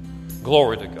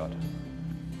 Glory to God.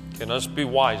 Okay, now let's be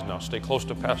wise now. Stay close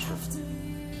to Pastor.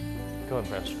 Go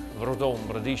ahead, Pastor.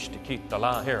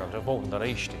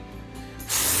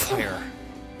 Fire.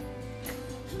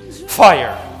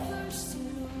 Fire.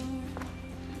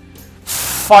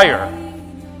 Fire.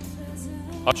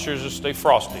 Ushers, just stay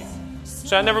frosty.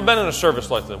 See, I've never been in a service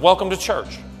like that. Welcome to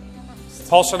church.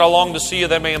 Paul said, I long to see you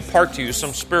that may impart to you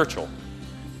some spiritual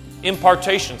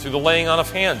impartation through the laying on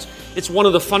of hands. It's one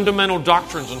of the fundamental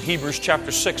doctrines in Hebrews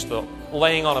chapter 6, the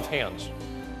laying on of hands.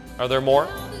 Are there more?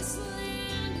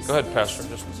 Go ahead, Pastor.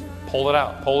 Just pull it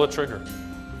out. Pull the trigger.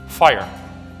 Fire.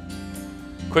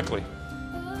 Quickly.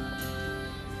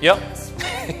 Yep.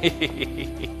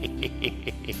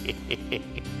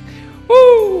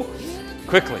 Woo!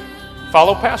 Quickly.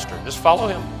 Follow Pastor. Just follow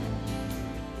him.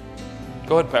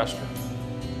 Go ahead, Pastor.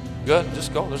 Good.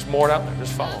 Just go. There's more out there.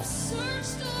 Just follow.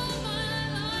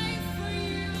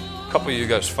 A couple of you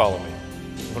guys follow me.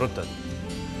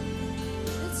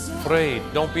 Afraid.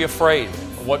 Don't be afraid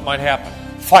of what might happen.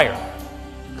 Fire.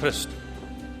 Christ.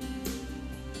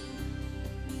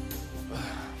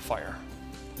 Fire.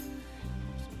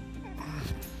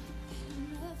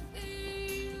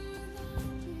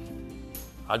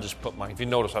 I just if you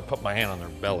notice, I put my hand on their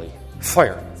belly.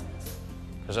 Fire.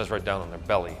 Because that's right down on their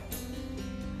belly.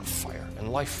 Fire.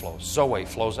 And life flows. Zoe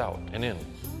flows out and in.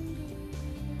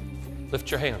 Lift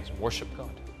your hands and worship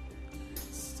God.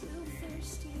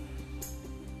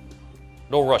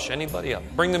 Don't rush anybody up.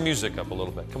 Bring the music up a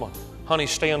little bit. Come on. Honey,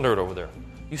 stay under it over there.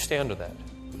 You stay under that.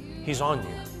 He's on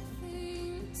you.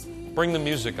 Bring the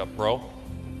music up, bro.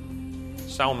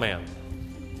 Sound man.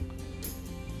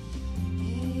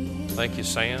 Thank you,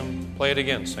 Sam. Play it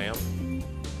again, Sam.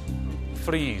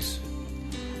 Freeze.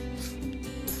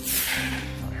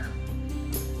 Fire.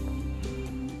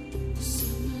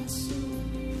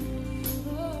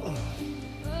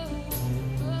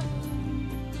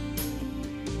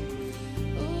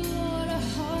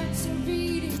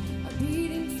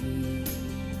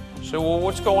 So, well,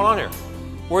 what's going on here?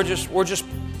 We're just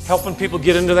helping people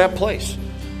get into that place.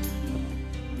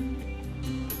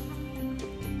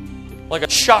 Like a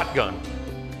shotgun.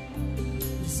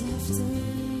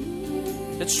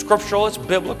 It's scriptural, it's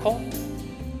biblical.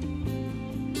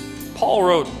 Paul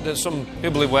wrote, there's some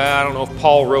people believe, well, I don't know if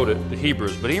Paul wrote it, the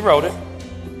Hebrews, but he wrote it.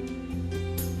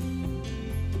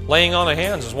 Laying on of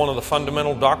hands is one of the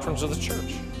fundamental doctrines of the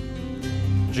church.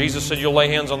 Jesus said, you'll lay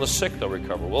hands on the sick, they'll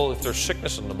recover. Well, if there's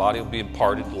sickness in the body, it'll be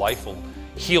imparted. Life will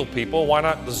heal people. Why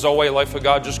not the Zoe life of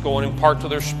God just go and impart to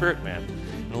their spirit, man,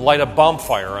 and light a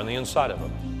bonfire on the inside of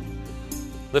them?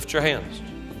 Lift your hands.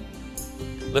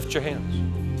 Lift your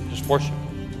hands. Just worship.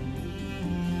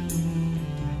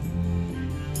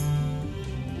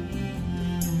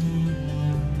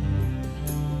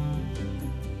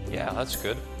 Yeah, that's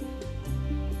good.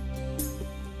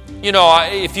 You know,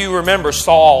 if you remember,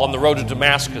 Saul on the road to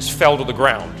Damascus fell to the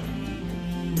ground.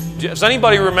 Does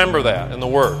anybody remember that in the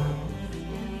Word?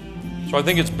 So I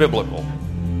think it's biblical.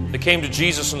 They came to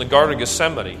Jesus in the Garden of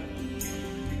Gethsemane.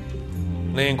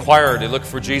 And they inquired, they looked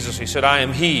for Jesus. He said, I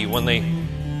am He. When they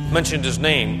mentioned His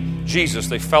name, Jesus,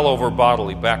 they fell over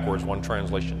bodily backwards, one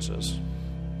translation says.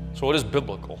 So it is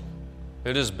biblical.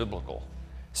 It is biblical.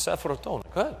 Sephroton.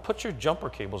 Go ahead, put your jumper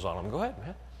cables on them. Go ahead,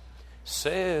 man.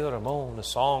 Say Ramon, the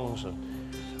songs and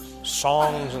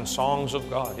songs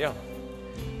of God. Yeah.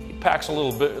 He packs a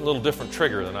little different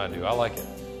trigger than I do. I like it.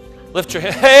 Lift your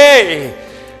hand. Hey!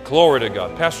 Glory to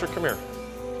God. Pastor, come here.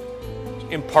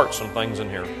 Impart some things in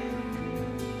here.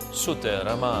 Come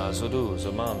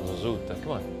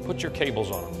on. Put your cables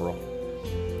on them, bro.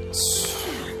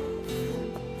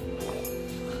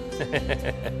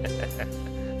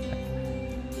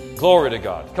 Glory to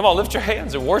God. Come on, lift your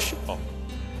hands and worship Him.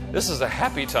 This is a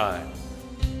happy time.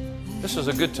 This is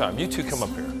a good time. You two come up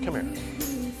here. Come here.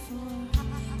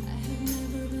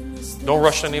 Don't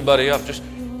rush anybody up. Just,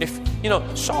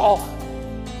 Saul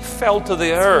fell to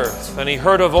the earth and he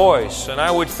heard a voice. And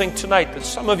I would think tonight that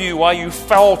some of you, while you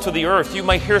fell to the earth, you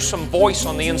might hear some voice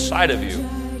on the inside of you.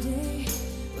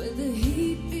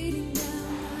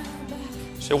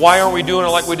 So why aren't we doing it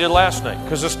like we did last night?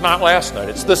 Because it's not last night.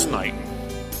 It's this night.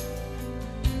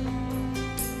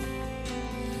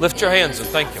 Lift your hands and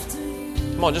thank Him.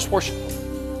 Come on, just worship Him.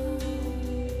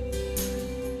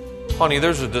 Honey,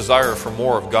 there's a desire for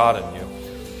more of God in you.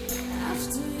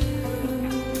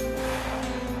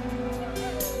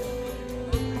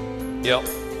 Yep.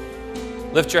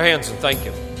 Lift your hands and thank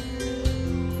Him.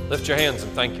 Lift your hands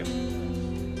and thank Him.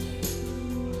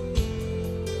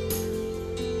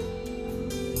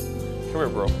 Come here,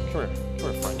 bro. Come here.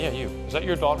 Come here, friend. Yeah, you. Is that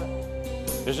your daughter?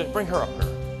 Is it? Bring her up here.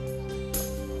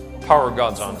 Power of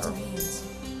God's on her.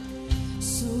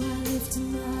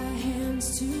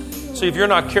 See, if you're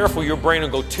not careful, your brain will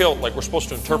go tilt like we're supposed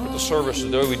to interpret the service the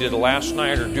way we did it last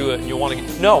night, or do it and you want to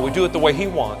get... No, we do it the way He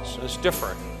wants. It's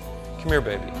different. Come here,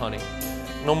 baby, honey.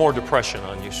 No more depression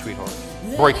on you, sweetheart.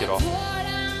 Break it off.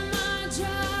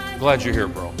 Glad you're here,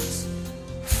 bro.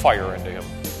 Fire into Him.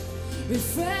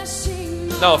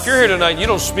 Now, if you're here tonight and you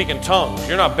don't speak in tongues,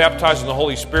 you're not baptized in the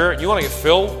Holy Spirit, you want to get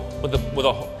filled with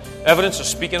the evidence of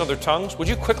speaking other tongues, would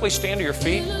you quickly stand to your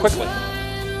feet? Quickly.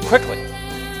 Quickly.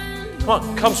 Come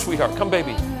on. Come, sweetheart. Come,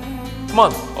 baby. Come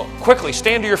on. Oh, quickly.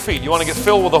 Stand to your feet. You want to get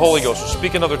filled with the Holy Ghost and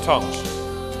speak in other tongues.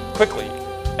 Quickly.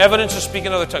 Evidence of speaking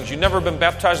in other tongues. You've never been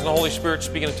baptized in the Holy Spirit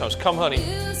speaking in tongues. Come, honey.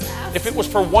 If it was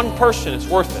for one person, it's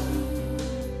worth it.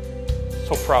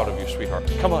 So proud of you, sweetheart.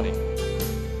 Come, honey.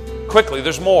 Quickly.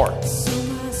 There's more.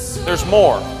 There's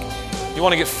more. You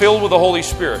want to get filled with the Holy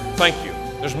Spirit. Thank you.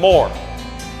 There's more.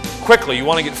 Quickly, you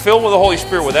want to get filled with the Holy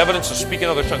Spirit with evidence of speaking in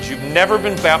other tongues. You've never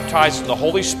been baptized in the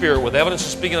Holy Spirit with evidence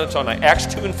of speaking in other tongues. Acts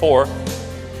 2 and 4,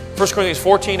 1 Corinthians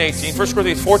 14, 18, 1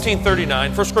 Corinthians 14,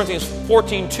 39, 1 Corinthians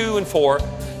 14, 2 and 4.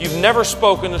 You've never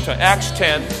spoken into Acts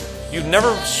 10. You've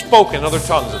never spoken in other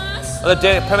tongues. On the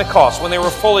day of Pentecost, when they were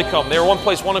fully come, they were one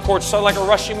place, one accord, sounded like a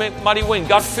rushing mighty wind.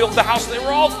 God filled the house, and they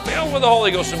were all filled with the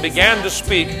Holy Ghost and began to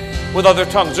speak with other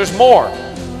tongues. There's more.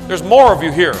 There's more of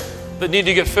you here that need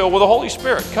to get filled with the Holy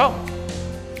Spirit. Come.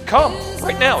 Come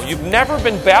right now. You've never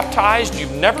been baptized.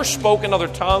 You've never spoken other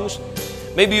tongues.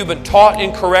 Maybe you've been taught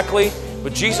incorrectly.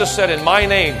 But Jesus said, in my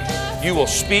name, you will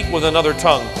speak with another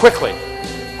tongue. Quickly.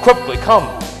 Quickly. Come.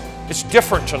 It's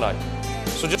different tonight.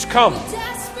 So just come.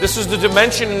 This is the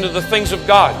dimension into the things of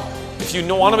God. If you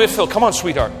want to be filled, come on,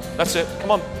 sweetheart. That's it.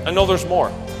 Come on. I know there's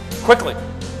more. Quickly.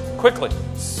 Quickly.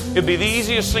 It'd be the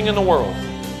easiest thing in the world.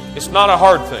 It's not a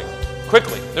hard thing.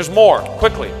 Quickly. There's more.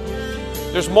 Quickly.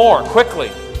 There's more.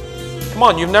 Quickly. Come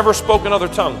on. You've never spoken other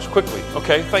tongues. Quickly.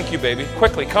 Okay. Thank you, baby.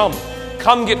 Quickly. Come.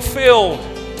 Come get filled.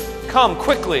 Come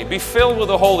quickly. Be filled with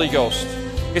the Holy Ghost.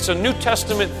 It's a New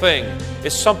Testament thing.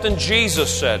 It's something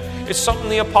Jesus said. It's something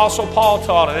the Apostle Paul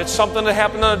taught. And it's something that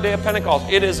happened on the day of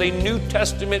Pentecost. It is a New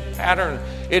Testament pattern.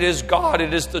 It is God.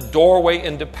 It is the doorway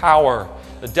into power.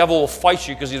 The devil will fight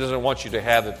you because he doesn't want you to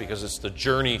have it, because it's the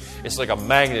journey. It's like a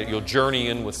magnet. You'll journey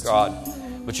in with God.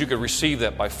 But you can receive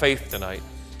that by faith tonight.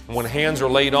 And when hands are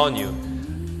laid on you,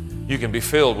 You can be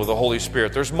filled with the Holy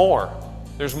Spirit. There's more.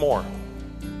 There's more.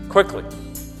 Quickly.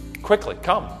 Quickly,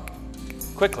 come.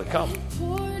 Quickly, come.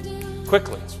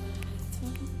 Quickly.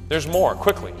 There's more.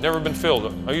 Quickly. Never been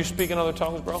filled. Are you speaking other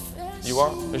tongues, bro? You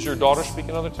are? Is your daughter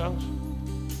speaking other tongues?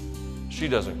 She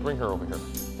doesn't. Bring her over here.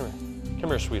 Come here. Come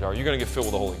here, sweetheart. You're going to get filled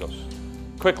with the Holy Ghost.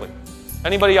 Quickly.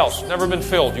 Anybody else? Never been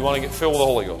filled. You want to get filled with the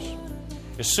Holy Ghost?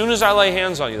 As soon as I lay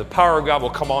hands on you, the power of God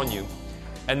will come on you.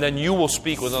 And then you will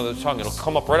speak with another tongue. It'll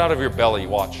come up right out of your belly.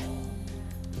 Watch.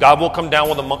 God will come down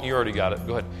with a monk. You already got it.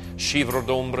 Go ahead.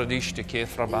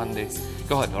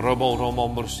 Go ahead. You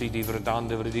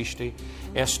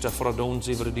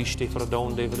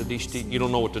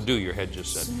don't know what to do, your head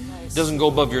just said. It doesn't go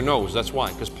above your nose. That's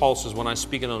why. Because Paul says, when I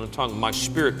speak in another tongue, my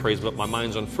spirit prays, but my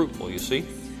mind's unfruitful. You see?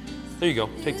 There you go.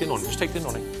 Take the anointing. Just take the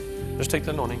anointing. Just take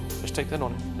the anointing. Just take the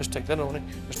anointing. Just take the anointing.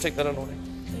 Just take that anointing.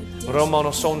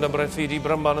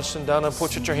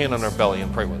 Put your hand on her belly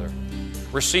and pray with her.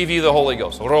 Receive ye the Holy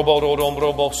Ghost.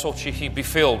 Be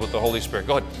filled with the Holy Spirit.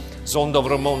 Go ahead.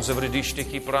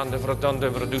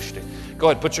 Go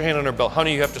ahead. Put your hand on her belly.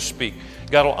 Honey, you have to speak.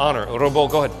 God will honor.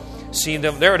 Go ahead. See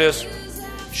them. There it is.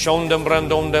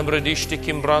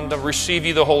 Receive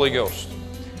ye the Holy Ghost.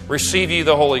 Receive ye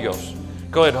the Holy Ghost.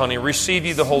 Go ahead, honey. Receive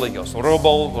ye the Holy Ghost.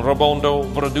 Robondo,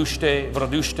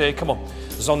 vradushte. Come on.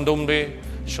 Zondumbe,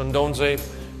 shondonze.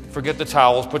 Forget the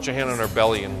towels. Put your hand on her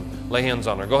belly and lay hands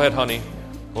on her. Go ahead, honey.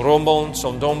 Rombon,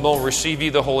 sondombo. Receive ye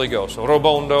the Holy Ghost.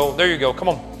 Robondo. There you go. Come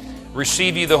on.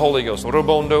 Receive ye the Holy Ghost.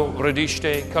 Robondo,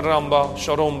 vradishte, karamba,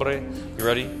 sharombre. You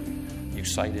ready? You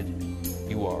excited?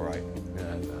 You all right?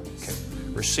 Okay.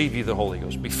 Receive ye the Holy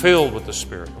Ghost. Be filled with the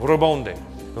Spirit. Robonde,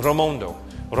 Romondo.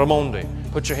 Ramonde,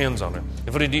 put your hands on her.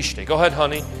 Vredishte, go ahead,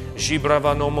 honey.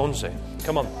 Jibrava no monze.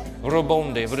 Come on.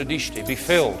 Robonde, vredishte, be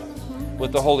filled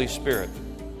with the Holy Spirit.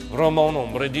 Romono,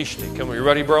 vredishte. Come on, you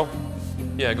ready, bro?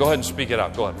 Yeah, go ahead and speak it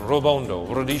out. Go ahead. Robondo,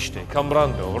 vredishte,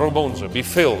 cambrando, robonze, be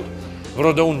filled.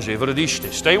 Vrodonje,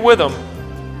 vredishte. Stay with them.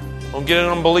 Don't get an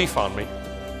unbelief on me.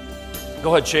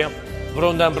 Go ahead, champ.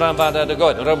 Vrondam brambada, go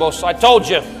ahead. Robos, I told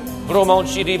you.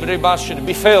 Vromonchi di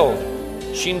be filled.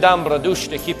 Shindambra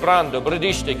dushte kiprando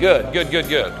bradishte. Good.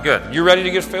 You ready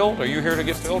to get filled? Are you here to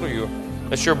get filled?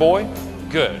 That's your boy?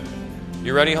 Good.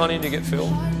 You ready, honey, to get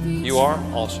filled? You are?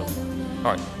 Awesome.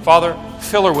 All right. Father,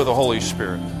 fill her with the Holy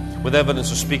Spirit, with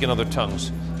evidence of speaking other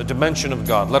tongues. The dimension of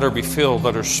God. Let her be filled.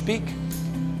 Let her speak.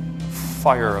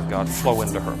 Fire of God flow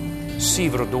into her.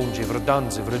 Sivra donje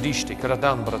vradanze vradishte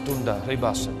karadam bratunda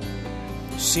ribase.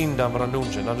 Sindam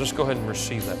ranunje. Now just go ahead and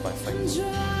receive that by faith.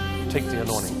 Take the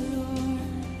anointing.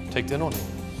 Take the anointing.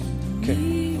 Okay.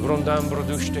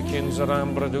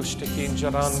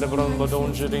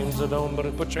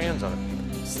 Put your hands on it.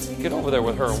 Get over there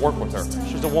with her and work with her.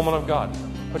 She's a woman of God.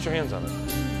 Put your hands on it.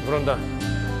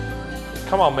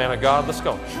 Come on, man of God. Let's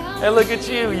go. Hey, look at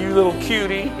you, you little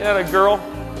cutie. That a girl.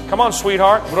 Come on,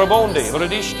 sweetheart. You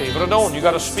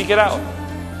got to speak it out.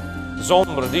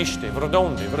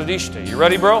 You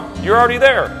ready, bro? You're already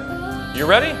there. You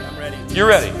ready? You're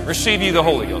ready. Receive ye the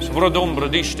Holy Ghost. There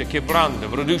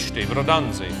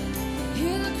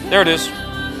it is.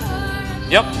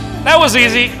 Yep. That was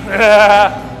easy.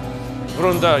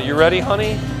 You ready,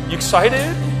 honey? You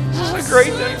excited? This is a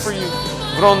great day for you.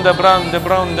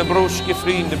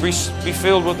 Be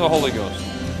filled with the Holy Ghost.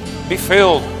 Be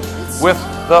filled with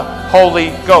the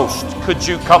Holy Ghost. Could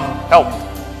you come help?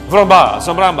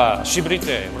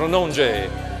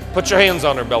 Put your hands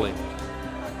on her belly.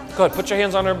 Go ahead, put your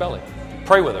hands on her belly.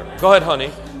 Pray with her. Go ahead,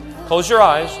 honey. Close your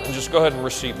eyes and just go ahead and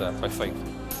receive that by faith.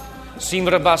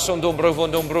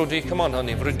 Come on,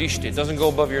 honey. It doesn't go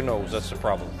above your nose. That's the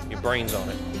problem. Your brain's on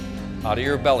it. Out of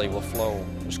your belly will flow.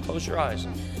 Just close your eyes.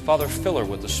 Father, fill her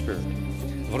with the Spirit.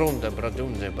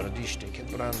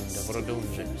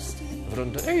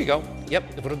 There you go.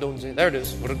 Yep. There it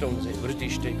is.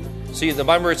 See, the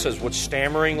Bible, it says, with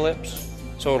stammering lips.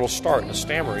 So it'll start to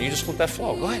stammer. You just let that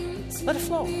flow. Go ahead. Let it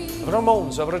flow. I'm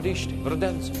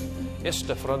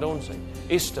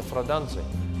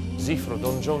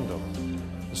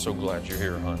so glad you're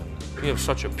here, honey. You have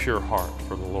such a pure heart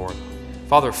for the Lord.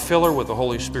 Father, fill her with the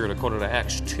Holy Spirit according to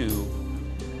Acts 2.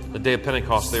 The day of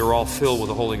Pentecost, they were all filled with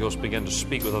the Holy Ghost, began to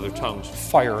speak with other tongues.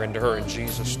 Fire into her in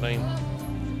Jesus' name.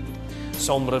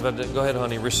 Go ahead,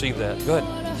 honey. Receive that. Go ahead.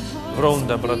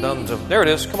 There it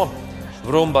is. Come on.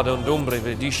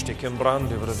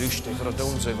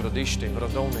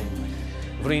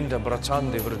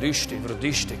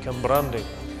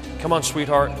 Come on,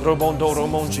 sweetheart.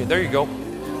 There you go.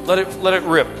 Let it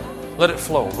rip. Let it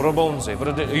flow.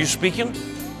 Are you speaking?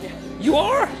 You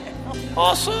are?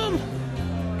 Awesome.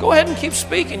 Go ahead and keep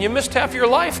speaking. You missed half your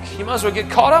life. You might as well get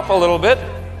caught up a little bit.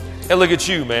 Hey, look at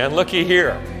you, man. Looky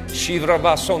here.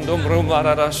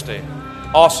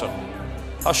 Awesome.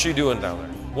 How's she doing down there?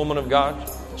 Woman of God?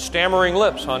 Stammering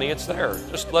lips, honey. It's there.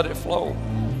 Just let it flow.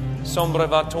 Come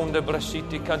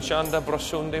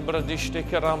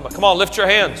on, lift your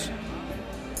hands.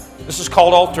 This is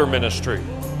called altar ministry,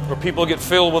 where people get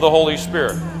filled with the Holy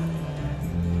Spirit.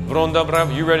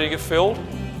 You ready to get filled?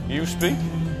 You speak?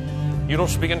 You don't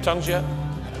speak in tongues yet?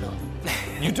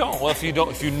 You don't. Well, if you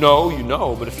know, you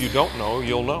know. But if you don't know,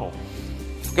 you'll know.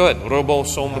 Go ahead. Robo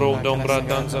sombro dombra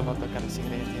danza.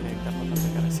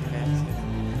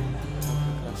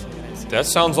 That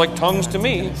sounds like tongues to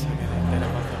me.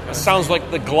 That sounds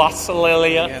like the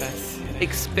glossolalia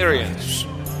experience.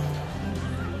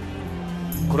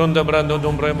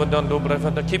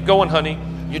 Keep going, honey.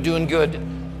 You're doing good.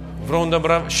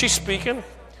 She's speaking.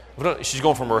 She's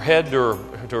going from her head to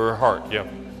her heart. Yeah.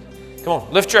 Come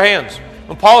on, lift your hands.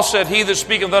 When Paul said, "He that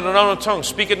speaketh unto an unknown tongue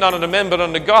speaketh not unto men, but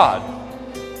unto God.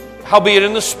 Howbeit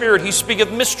in the Spirit he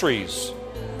speaketh mysteries."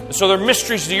 And so they're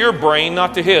mysteries to your brain,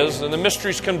 not to his. And the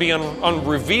mysteries can be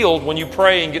unrevealed when you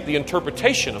pray and get the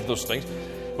interpretation of those things.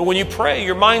 But when you pray,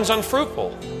 your mind's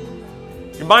unfruitful.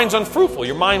 Your mind's unfruitful.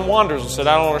 Your mind wanders and says,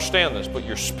 "I don't understand this." But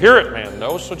your spirit man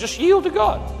knows, so just yield to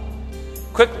God.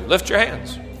 Quickly, lift your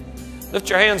hands. Lift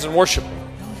your hands and worship Him.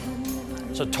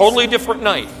 It's a totally different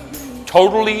night.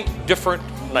 Totally different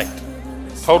night.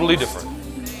 Totally different.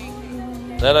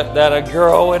 That a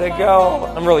girl, way to go.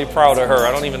 I'm really proud of her.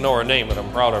 I don't even know her name, but I'm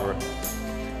proud of her.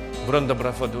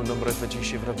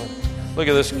 Look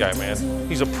at this guy, man.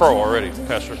 He's a pro already,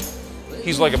 Pastor.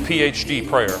 He's like a PhD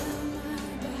prayer.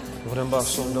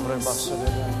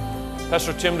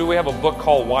 Pastor Tim, do we have a book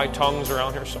called Why Tongues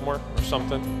around here somewhere or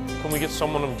something? Can we get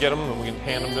someone to get them and we can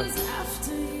hand them to?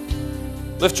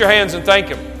 Lift your hands and thank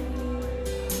Him.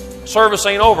 Service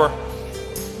ain't over.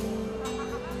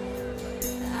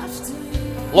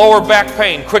 Lower back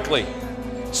pain, quickly.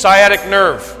 Sciatic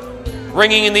nerve.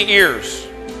 Ringing in the ears.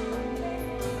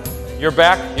 Your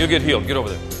back, you'll get healed. Get over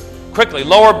there. Quickly.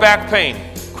 Lower back pain.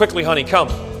 Quickly, honey, come.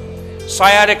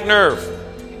 Sciatic nerve.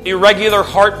 Irregular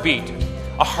heartbeat.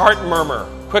 A heart murmur.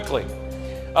 Quickly.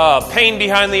 Pain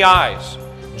behind the eyes.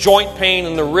 Joint pain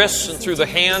in the wrists and through the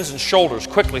hands and shoulders.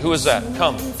 Quickly. Who is that?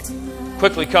 Come.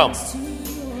 Quickly, come.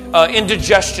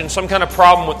 Indigestion. Some kind of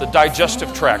problem with the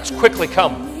digestive tracts. Quickly,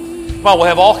 come. Well, we'll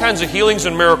have all kinds of healings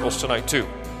and miracles tonight, too.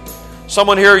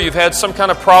 Someone here, you've had some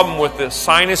kind of problem with the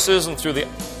sinuses and through the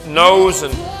nose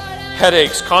and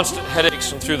headaches, constant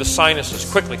headaches and through the sinuses.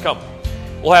 Quickly, come.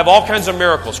 We'll have all kinds of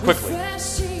miracles. Quickly.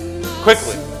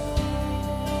 Quickly.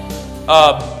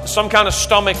 Some kind of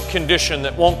stomach condition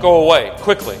that won't go away.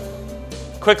 Quickly.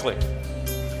 Quickly.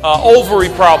 Ovary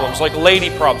problems, like lady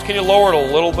problems. Can you lower it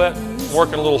a little bit? I'm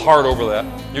working a little hard over that.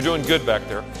 You're doing good back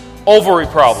there. Ovary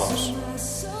problems.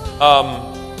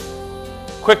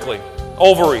 Quickly.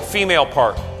 Ovary, female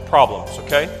part problems,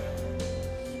 okay?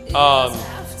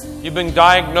 You've been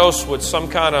diagnosed with some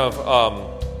kind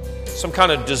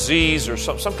of disease or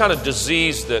some kind of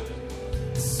disease that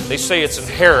they say it's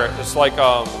inherent. It's like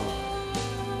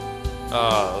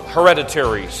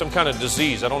hereditary, some kind of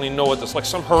disease. I don't even know what this is. Like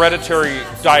some hereditary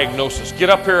diagnosis. Get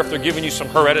up here if they're giving you some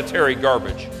hereditary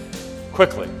garbage.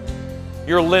 Quickly.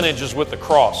 Your lineage is with the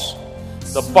cross.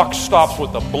 The buck stops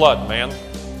with the blood, man.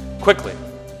 Quickly.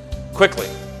 Quickly.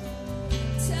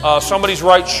 Somebody's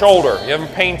right shoulder. You're having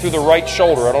pain through the right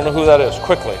shoulder. I don't know who that is.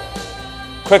 Quickly.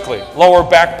 Quickly. Lower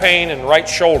back pain and right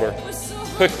shoulder.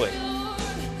 Quickly.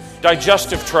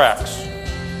 Digestive tracts.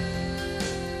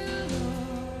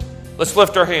 Let's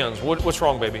lift our hands. What's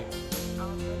wrong, baby?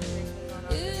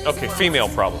 Okay, female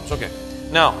problems. Okay.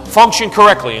 Now, function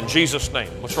correctly in Jesus' name.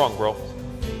 What's wrong, bro?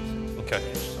 Okay.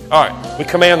 All right. We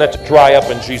command that to dry up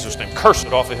in Jesus' name. Curse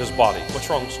it off of his body. What's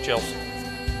wrong, Chelsea?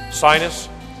 Sinus?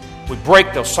 We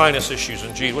break those sinus issues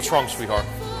in Jesus. What's wrong, sweetheart?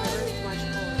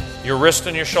 Your wrist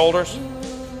and your shoulders?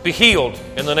 Be healed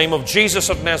in the name of Jesus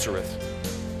of Nazareth.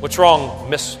 What's wrong,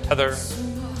 Miss Heather?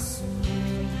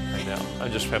 Right now.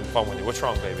 I'm just having fun with you. What's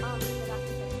wrong, baby?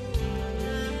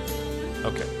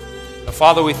 Okay. Now,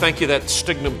 Father, we thank you that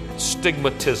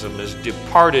stigmatism is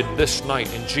departed this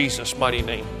night in Jesus' mighty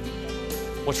name.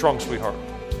 What's wrong, sweetheart?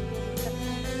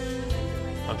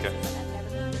 Okay.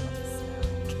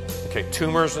 Okay,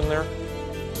 tumors in there?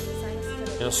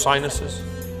 In the sinuses?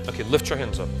 Okay, lift your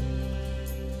hands up.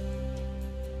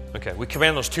 Okay, we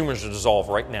command those tumors to dissolve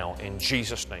right now in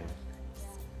Jesus' name.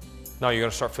 Now you're going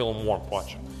to start feeling warm.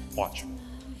 Watch. Watch.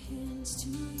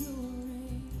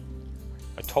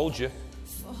 I told you.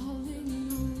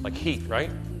 Like heat, right?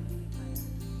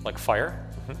 Like fire.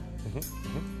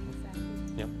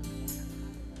 Yeah.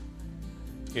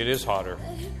 It is hotter.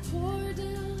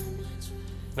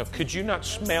 Now, could you not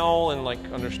smell and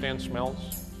understand smells?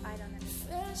 I don't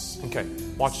understand. Okay,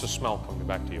 watch the smell coming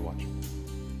back to you. Watch.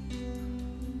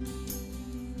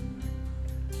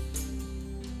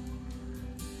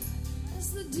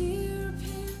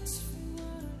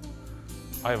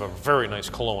 I have a very nice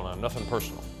cologne on, nothing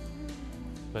personal.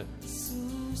 But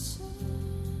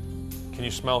can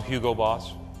you smell Hugo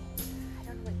Boss? I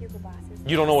don't know what Hugo Boss is.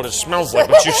 You don't know what it smells like,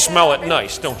 but you smell it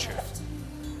nice, don't you?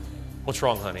 What's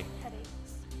wrong, honey?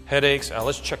 Headaches?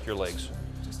 Let's check your legs.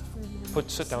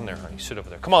 Sit down there, honey. Sit over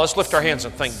there. Come on, let's lift our hands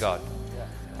and thank God.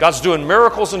 God's doing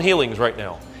miracles and healings right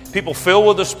now. People filled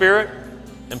with the Spirit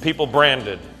and people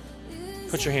branded.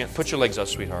 Put your legs out,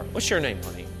 sweetheart. What's your name,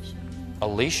 honey?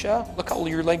 Alicia? Look how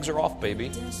your legs are off, baby.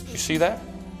 You see that?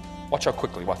 Watch how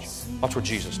quickly. Watch what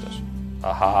Jesus does.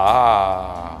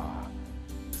 Aha!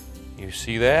 You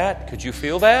see that? Could you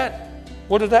feel that?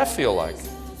 What did that feel like?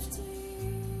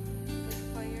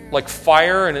 Like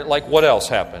fire, and what else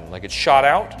happened? Like it shot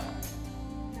out?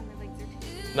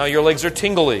 Now your legs are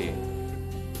tingly.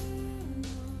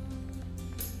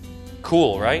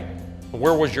 Cool, right?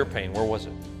 Where was your pain? Where was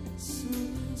it?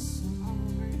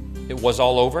 It was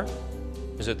all over?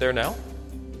 Is it there now?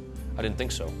 I didn't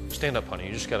think so. Stand up, honey.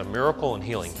 You just got a miracle and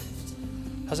healing.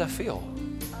 How's that feel?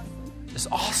 It's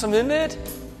awesome, isn't it?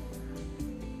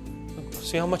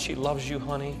 See how much He loves you,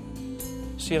 honey?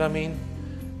 See what I mean?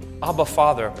 Abba,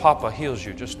 Father, Papa heals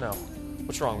you just now.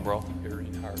 What's wrong, bro? Very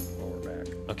hard lower back.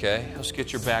 Okay, let's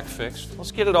get your back fixed.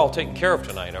 Let's get it all taken care of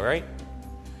tonight, all right?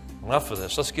 Enough of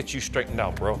this. Let's get you straightened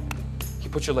out, bro. You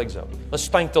put your legs up. Let's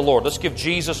thank the Lord. Let's give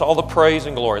Jesus all the praise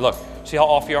and glory. Look, see how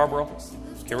off you are, bro?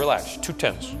 Okay, relax. 2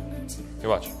 tenths. Here,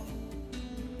 watch.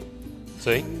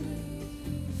 See?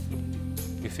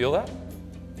 You feel that?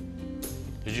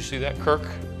 Did you see that, Kirk?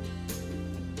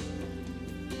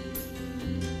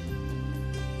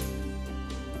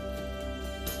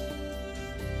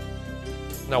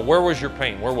 Now, where was your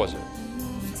pain? Where was it?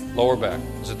 Lower back.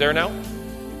 Is it there now?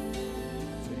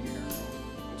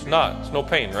 It's not. It's no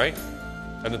pain, right?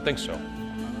 I didn't think so.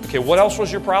 Okay, what else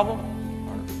was your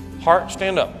problem? Heart.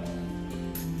 Stand up.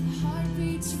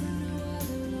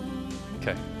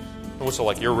 Okay. What's it,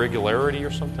 like irregularity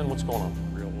or something? What's going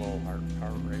on? Real low heart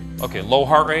rate. Okay, low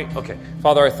heart rate? Okay.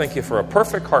 Father, I thank you for a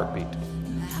perfect heartbeat.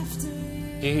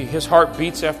 His heart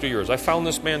beats after yours. I found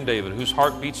this man, David, whose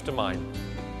heart beats to mine.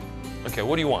 Okay,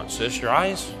 what do you want, sis? Your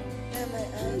eyes?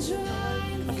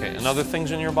 Okay, and other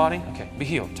things in your body? Okay, be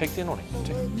healed. Take the anointing.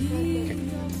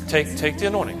 Take the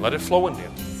anointing. Let it flow into you.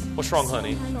 What's wrong,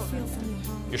 honey?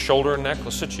 Your shoulder and neck?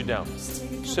 Let's sit you down.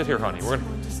 Sit here, honey.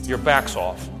 Your back's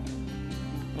off.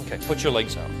 Okay, put your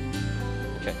legs out.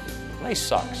 Okay, nice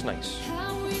socks, nice.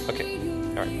 Okay,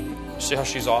 all right. See how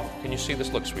she's off? Can you see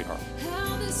this? Look, sweetheart.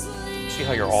 See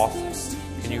how you're off?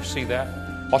 Can you see that?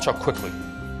 Watch how quickly.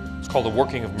 It's called the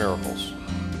working of miracles.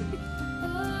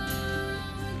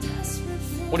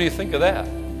 What do you think of that?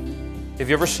 Have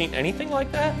you ever seen anything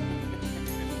like that?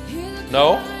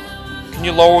 No? Can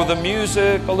you lower the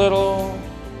music a little?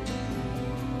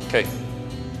 Okay.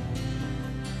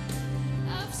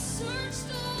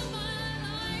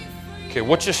 Okay,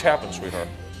 what just happened, sweetheart?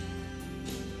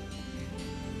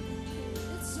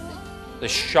 They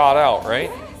shot out,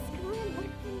 right?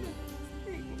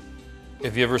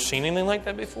 Have you ever seen anything like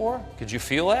that before? Could you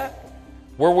feel that?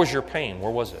 Where was your pain? Where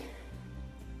was it?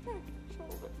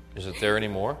 Is it there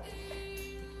anymore?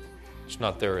 It's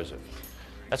not there, is it?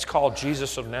 That's called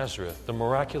Jesus of Nazareth, the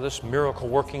miraculous,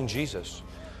 miracle-working Jesus,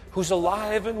 who's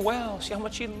alive and well. See how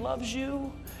much He loves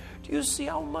you? Do you see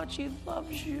how much He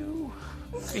loves you?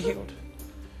 Be healed.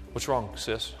 What's wrong,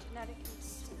 sis?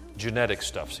 Genetic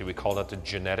stuff. See, we call that the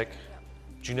genetic.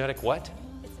 Genetic what?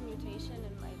 It's a mutation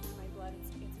in my blood.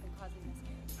 It's been causing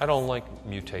miscarriage. I don't like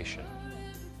mutation.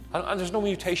 There's no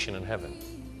mutation in heaven.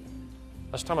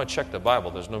 Last time I checked the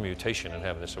Bible, there's no mutation in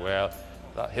heaven. They say, well,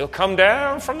 He'll come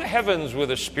down from the heavens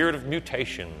with a spirit of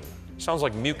mutation. Sounds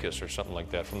like mucus or something like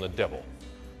that from the devil.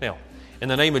 Now, in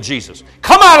the name of Jesus,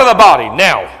 come out of the body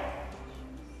now.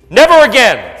 Never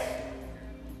again.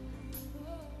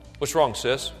 What's wrong,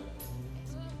 sis?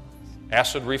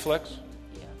 Acid reflux?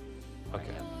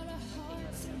 Okay.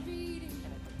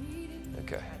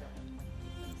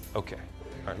 Okay.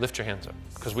 All right, lift your hands up.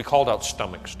 Because we called out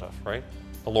stomach stuff, right?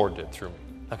 The Lord did through me.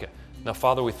 Okay. Now,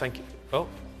 Father, we thank you. Oh, you're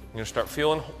going to start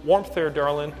feeling warmth there,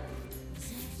 darling.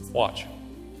 Watch.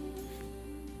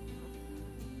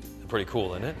 Pretty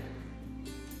cool, isn't it?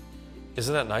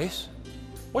 Isn't that nice?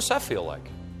 What's that feel like?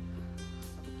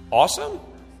 Awesome?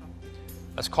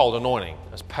 That's called anointing.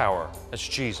 That's power. That's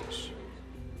Jesus.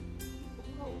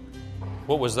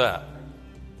 What was that?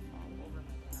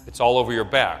 It's all over your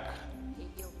back.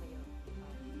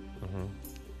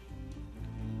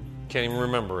 Can't even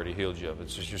remember it. He healed you of it.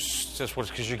 It's just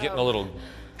because you're getting a little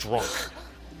drunk.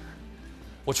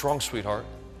 What's wrong, sweetheart?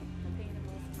 The pain in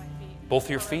both of my feet. Both of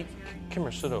your feet? Come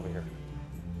here, sit over here.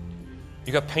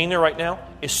 You got pain there right now?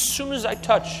 As soon as I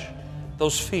touch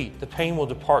those feet, the pain will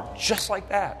depart just like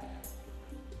that.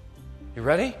 You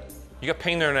ready? You got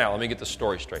pain there now. Let me get the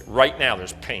story straight. Right now,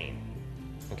 there's pain.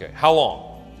 Okay, how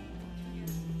long?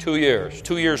 2 years.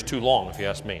 2 years too long, if you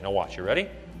ask me. Now watch. You ready?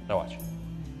 Now watch.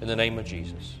 In the name of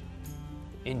Jesus.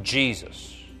 In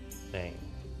Jesus' name.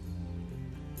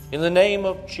 In the name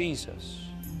of Jesus.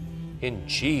 In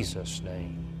Jesus'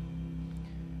 name.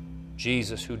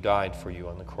 Jesus who died for you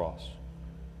on the cross.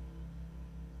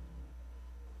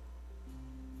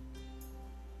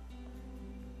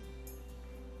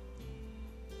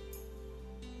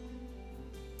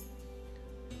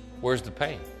 Where's the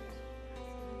pain?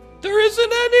 There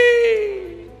isn't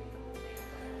any.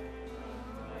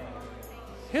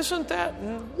 Isn't that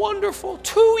wonderful?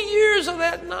 2 years of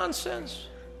that nonsense.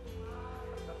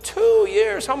 2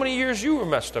 years. How many years you were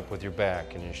messed up with your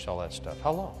back and you saw that stuff?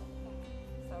 How long?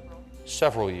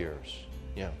 Several years.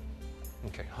 Yeah.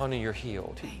 Okay, honey, you're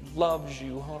healed. He loves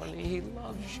you, honey. He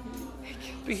loves you.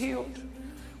 Be healed.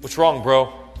 What's wrong,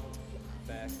 bro?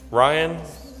 Ryan?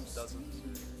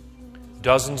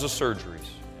 Dozens of surgeries.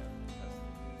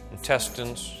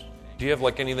 Intestines. Do you have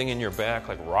like anything in your back,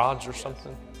 like rods or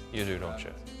something? You do, don't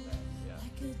you?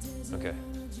 Okay.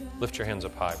 Lift your hands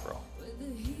up high, bro.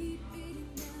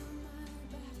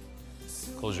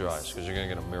 Close your eyes, because you're going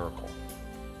to get a miracle.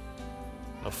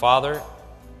 Now, Father,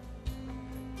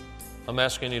 I'm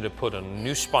asking you to put a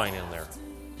new spine in there.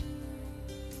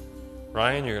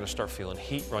 Ryan, you're going to start feeling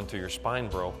heat run through your spine,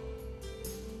 bro.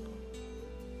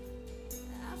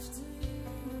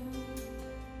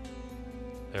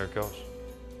 There it goes.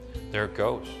 There it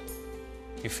goes.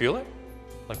 You feel it?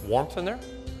 Like warmth in there?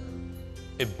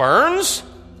 It burns?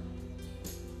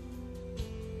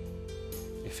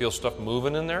 You feel stuff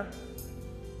moving in there?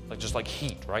 Like just like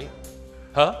heat, right?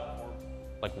 Huh?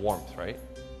 Like warmth, right?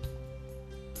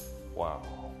 Wow.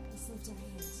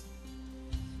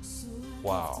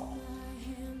 Wow.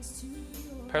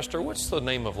 Pastor, what's the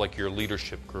name of like your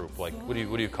leadership group? Like what do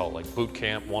you call it? Like boot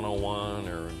camp 101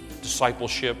 or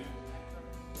discipleship?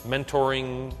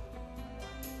 Mentoring?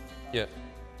 Yeah.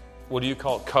 What do you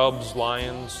call it? Cubs,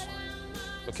 Lions?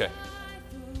 Okay.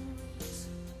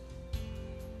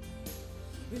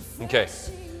 Okay.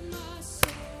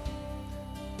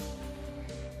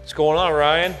 What's going on,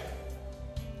 Ryan?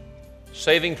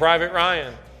 Saving Private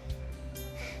Ryan.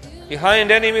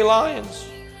 Behind enemy lines.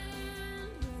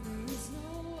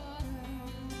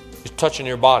 He's touching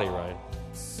your body, Ryan.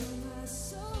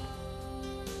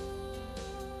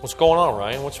 What's going on,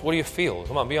 Ryan? What do you feel?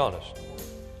 Come on, be honest.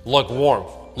 Like warmth.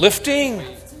 Lifting.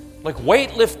 Like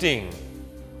weight lifting.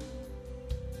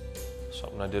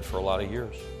 Something I did for a lot of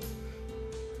years.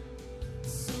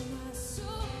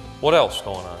 What else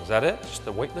going on? Is that it? Just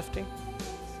the weightlifting?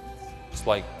 It's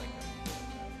like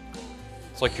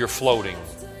you're floating.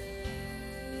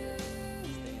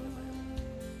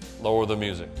 Lower the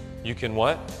music. You can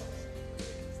what?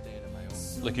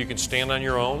 Like you can stand on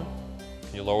your own?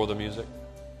 Can you lower the music?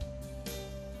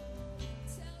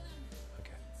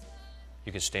 Okay.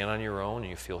 You can stand on your own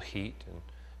and you feel heat and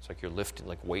it's like you're lifting,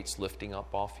 like weights lifting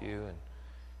up off you and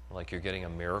like you're getting a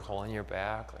miracle on your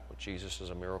back, like what Jesus is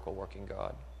a miracle working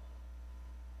God.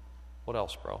 What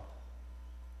else, bro? I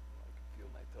can feel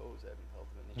my toes. I haven't felt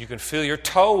them in You can feel your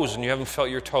toes, and you haven't felt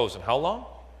your toes in how long?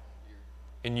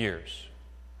 In years.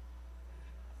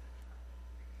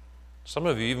 Some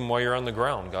of you, even while you're on the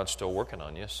ground, God's still working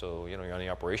on you, so you're on the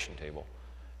operation table.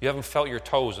 You haven't felt your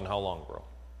toes in how long, bro?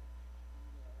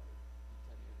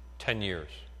 10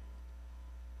 years.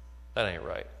 That ain't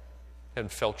right. You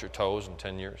haven't felt your toes in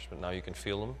 10 years, but now you can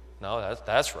feel them? No,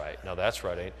 that's right. No, that's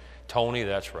right. Ain't Tony,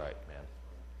 that's right, man.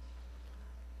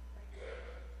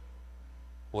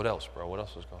 What else, bro? What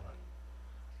else is going on?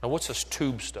 Now, what's this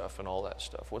tube stuff and all that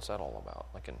stuff? What's that all about?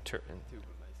 Like tube in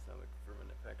my stomach from an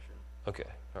infection. Okay,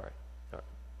 all right.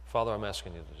 Father, I'm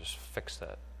asking you to just fix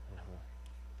that.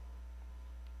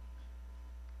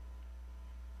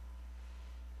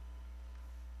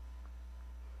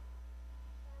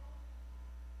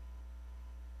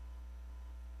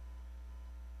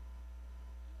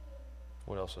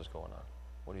 What else is going on?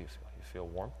 What do you feel? You feel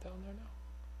warmth down there now?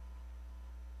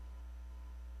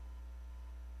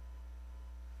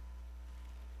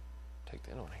 Take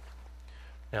the anointing.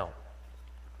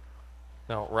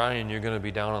 Now, Ryan, you're going to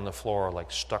be down on the floor,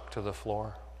 like stuck to the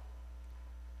floor.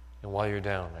 And while you're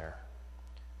down there,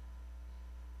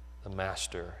 the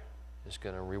Master is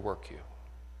going to rework you.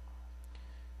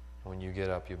 When you get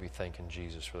up, you'll be thanking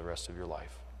Jesus for the rest of your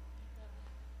life.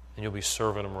 And you'll be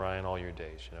serving Him, Ryan, all your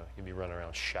days. You know, you'll be running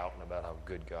around shouting about how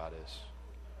good God is.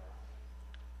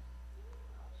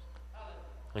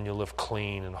 And you'll live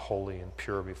clean and holy and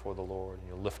pure before the Lord. And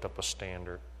you'll lift up a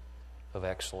standard of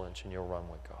excellence, and you'll run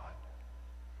with God.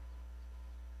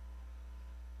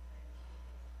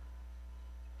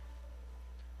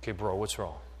 Okay, bro, what's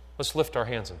wrong? Let's lift our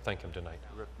hands and thank Him tonight.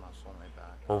 Rip muscle in my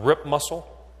back. Or rip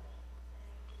muscle?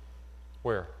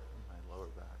 Where? My lower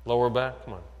back. Lower back?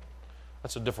 Come on.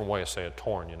 That's a different way of saying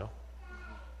torn, you know.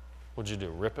 What'd you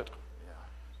do? Rip it? Yeah.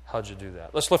 How'd you do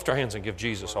that? Let's lift our hands and give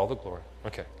Jesus all the glory.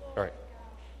 Okay, all right.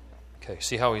 Okay,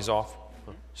 see how he's off?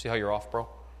 See how you're off, bro?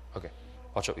 Okay,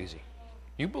 watch out, easy.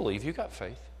 You believe, you got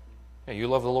faith. Yeah, you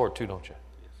love the Lord too, don't you?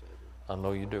 Yes, I do. I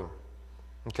know you do.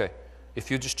 Okay,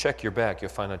 if you just check your back, you'll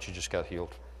find out you just got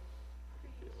healed.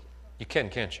 You can,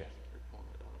 can't you? They're pulling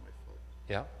it out of my foot.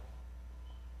 Yeah?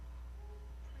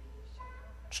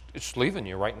 It's leaving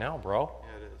you right now, bro.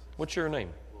 Yeah, it is. What's your name?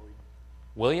 William.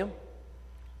 William?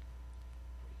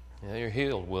 Yeah, you're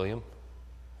healed, William.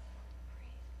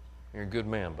 You're a good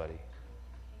man, buddy.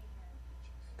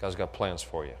 God's got plans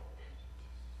for you.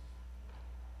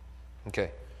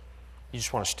 Okay. You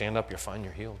just want to stand up, you're fine,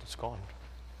 you're healed. It's gone.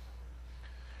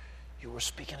 You were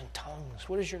speaking in tongues.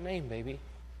 What is your name, baby?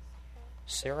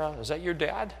 Sarah? Is that your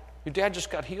dad? Your dad just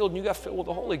got healed and you got filled with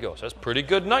the Holy Ghost. That's a pretty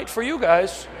good night for you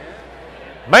guys.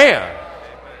 Man!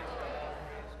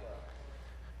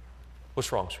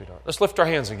 What's wrong, sweetheart? Let's lift our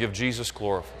hands and give Jesus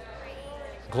glory.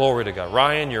 Glory to God.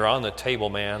 Ryan, you're on the table,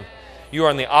 man. You are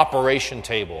on the operation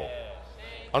table.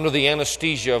 Under the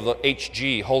anesthesia of the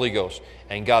HG, Holy Ghost.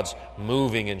 And God's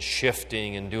moving and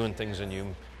shifting and doing things in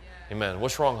you. Amen.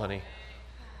 What's wrong, honey?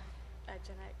 A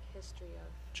genetic history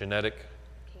of Genetic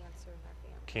cancer in our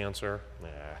family. cancer? Nah,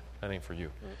 that ain't for you.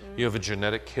 You have a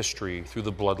genetic history through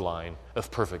the bloodline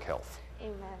of perfect health.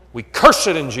 Amen. We curse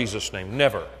it in Jesus' name.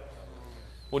 Never.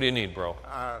 What do you need, bro?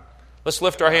 Let's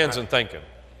lift our hands and thank Him.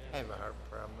 I have a heart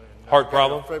problem. Heart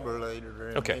problem?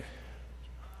 Defibrillator. Okay.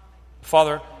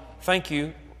 Father, thank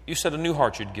you. You said a new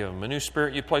heart you'd give him, a new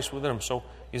spirit you placed within him. So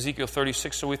Ezekiel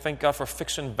 36, so we thank God for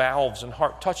fixing valves and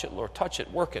heart. Touch it, Lord. Touch it,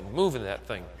 work it, move in that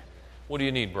thing. What do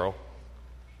you need, bro?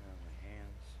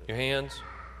 Your hands?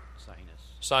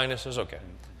 Sinuses? Okay.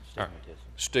 All right.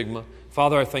 Stigma.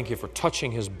 Father, I thank you for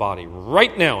touching his body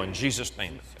right now in Jesus'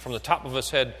 name. From the top of his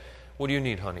head, what do you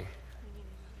need, honey?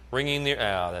 Ringing the...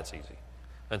 that's easy.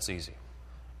 That's easy.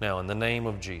 Now, in the name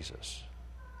of Jesus,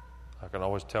 I can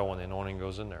always tell when the anointing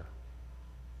goes in there.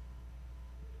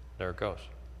 There it goes.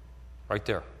 Right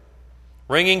there.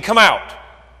 Ringing, come out.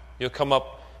 You'll come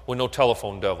up with no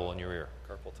telephone devil in your ear.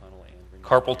 Carpal tunnel and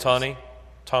Carpal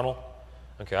tunnel.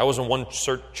 Okay, I was in one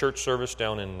church service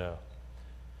down in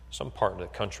some part of the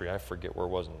country. I forget where it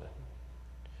was.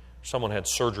 Someone had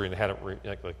surgery and they had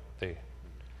it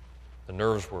the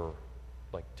nerves were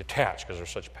like detached because there's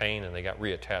such pain, and they got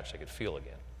reattached. They could feel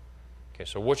again. Okay,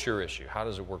 so what's your issue? How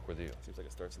does it work with you? Seems like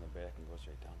it starts in the back and goes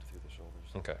right down through the shoulders.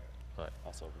 Okay, all right.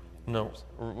 Also ringing in the No, ears.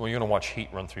 well, you're going to watch heat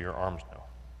run through your arms now.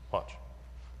 Watch.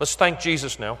 Let's thank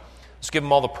Jesus now. Let's give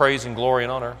him all the praise and glory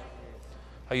and honor.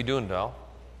 How you doing, Dal?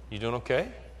 You doing okay?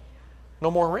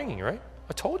 No more ringing, right?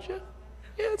 I told you.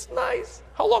 Yeah, it's nice.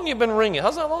 How long you been ringing?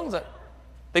 How long is that?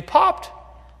 They popped.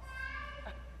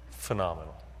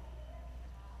 Phenomenal.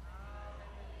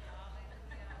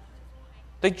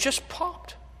 They just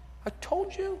popped. I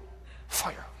told you.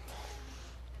 Fire.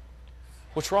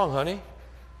 What's wrong, honey?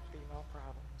 Female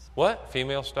problems, What?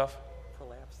 Female stuff?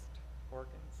 collapsed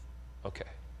organs. Okay.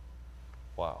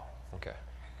 Wow. Okay.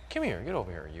 Come here. Get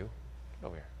over here, you. Get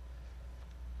over here.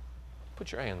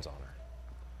 Put your hands on her.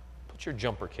 Put your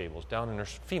jumper cables down in her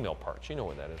female parts. You know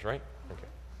what that is, right? Okay.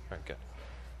 All right, good.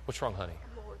 What's wrong, honey?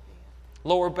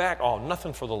 Lower back. Oh,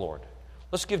 nothing for the Lord.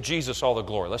 Let's give Jesus all the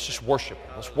glory. Let's just worship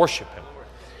him. Let's worship him.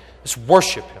 Let's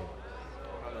worship him.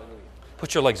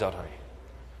 Put your legs out, honey.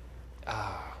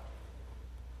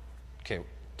 Okay,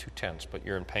 too tense, but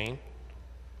you're in pain?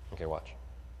 Okay, watch.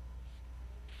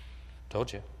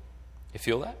 Told you. You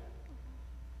feel that?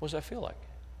 What does that feel like?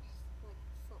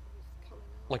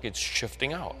 Like it's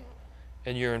shifting out.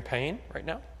 And you're in pain right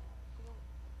now?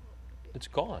 It's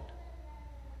gone.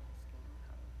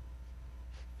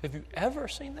 Have you ever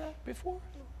seen that before?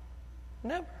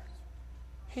 Never.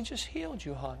 He just healed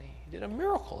you, honey. He did a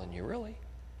miracle in you, really.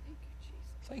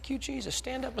 Thank you, Jesus.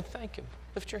 Stand up and thank him.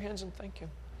 Lift your hands and thank him.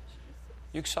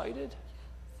 You excited?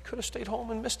 You could have stayed home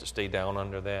and missed it. Stay down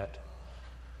under that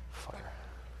fire.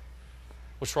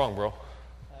 What's wrong, bro?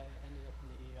 I ended up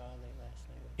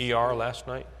in the ER late last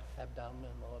night. ER last night? Abdominal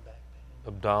and lower back pain.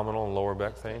 Abdominal and lower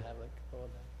back pain? I have like lower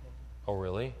back pain. Oh,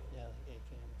 really? Yeah.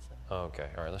 Okay,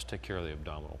 all right, let's take care of the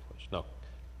abdominal first. No,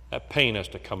 that pain has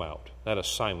to come out. That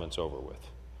assignment's over with.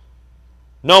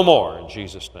 No more in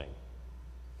Jesus' name.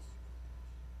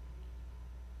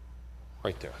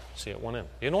 Right there. See, it went in.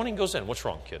 The anointing goes in. What's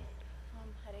wrong, kid?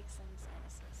 Headaches and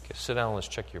sinuses. Okay, sit down and let's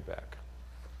check your back.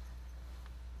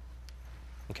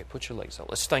 Okay, put your legs out.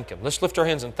 Let's thank Him. Let's lift our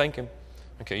hands and thank Him.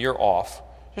 Okay, you're off.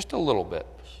 Just a little bit.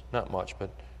 Not much, but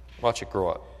watch it grow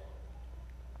up.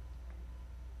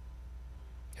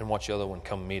 And watch the other one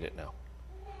come meet it now.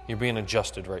 You're being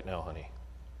adjusted right now, honey.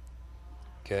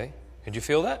 Okay? Could you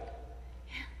feel that?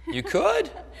 You could?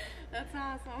 That's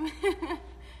awesome.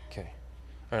 Okay.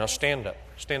 All right, now stand up.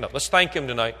 Stand up. Let's thank Him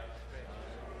tonight.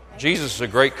 Jesus is a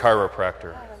great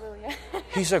chiropractor. Hallelujah.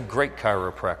 He's a great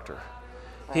chiropractor.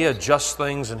 He adjusts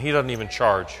things and He doesn't even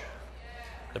charge.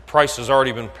 The price has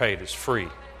already been paid. It's free.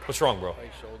 What's wrong, bro?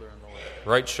 Right shoulder and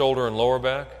lower. Right shoulder and lower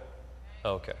back?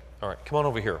 Okay. All right. Come on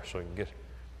over here so we can get...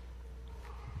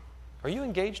 Are you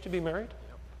engaged to be married?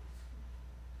 Yep.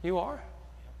 You are? Yep.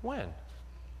 When? Next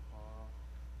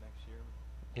year.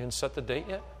 You didn't set the date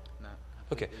yet? No.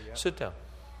 Okay. Sit down.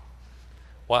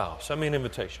 Wow. Send me an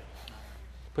invitation.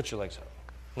 Put your legs up.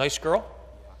 Nice girl?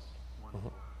 Yes. Mm-hmm.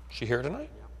 She here tonight?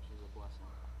 Yep. She's a blessing.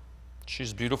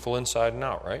 She's beautiful inside and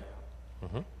out, right?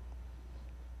 Mm-hmm.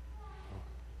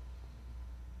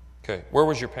 Okay. Where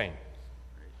was your pain?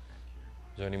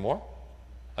 Is there any more?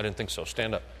 I didn't think so.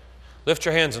 Stand up. Lift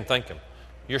your hands and thank Him.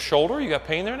 Your shoulder, you got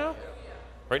pain there now?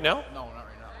 Right now? No, not right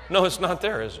now. No, it's not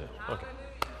there, is it? Okay.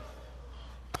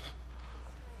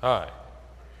 All right.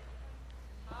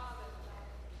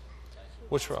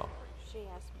 What's wrong? She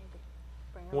asked me to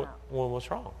bring her out. What's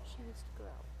wrong? She needs to grow.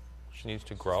 She needs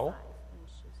to grow? And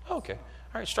she's Okay.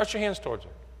 All right, stretch your hands towards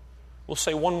her. We'll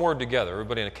say one word together.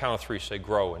 Everybody on the count of 3 say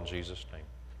grow in Jesus' name.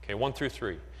 Okay, 1 through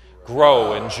 3.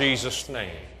 Grow in Jesus'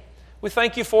 name. We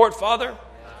thank You for it, Father.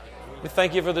 We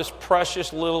thank You for this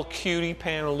precious little cutie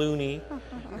pantaloony,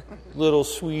 little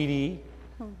sweetie.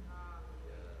 In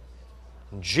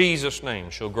Jesus'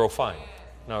 name, she'll grow fine.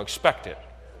 Now expect it.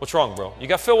 What's wrong, bro? You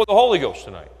got filled with the Holy Ghost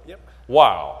tonight. Yep.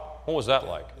 Wow. What was that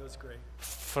like? It was great.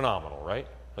 Phenomenal, right?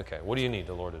 Okay, what do you need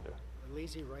the Lord to do? A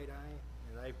lazy right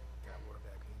eye, and I got lower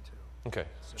back pain too. Okay,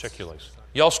 check your legs.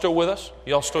 Y'all still with us?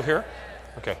 Y'all still here?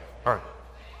 Okay, all right.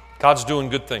 God's doing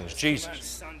good things.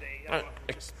 Jesus. All right.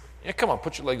 Yeah, come on,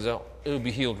 put your legs out. It'll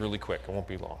be healed really quick. It won't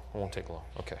be long. It won't take long.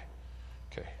 Okay.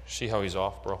 Okay. See how he's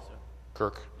off, bro?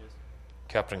 Kirk?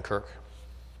 Captain Kirk?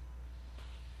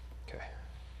 Okay.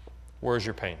 Where's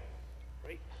your pain?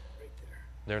 Right there.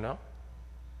 There now?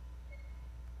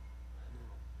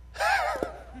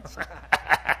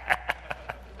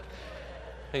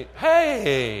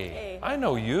 Hey, I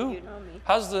know you. You know me.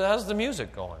 How's the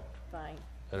music going? fine.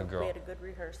 Little girl. We had a good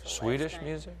rehearsal. Swedish last night.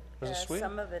 music? Was it Yeah, Swedish?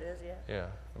 Some of it is, yeah. Yeah.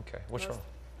 Okay. What's Most- wrong?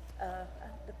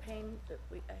 The pain that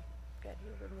I got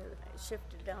healed in the other night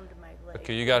shifted down to my leg.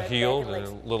 Okay, you got my back healed and and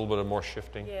legs. a little bit of more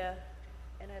shifting. Yeah,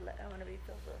 and I want to be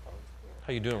filled with the Holy Spirit.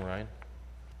 How you doing, Ryan?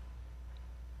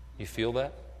 You feel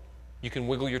that? You can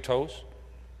wiggle your toes?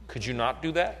 Could you not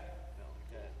do that?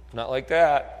 Not like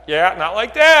that. Yeah, not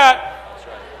like that.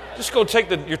 Just go take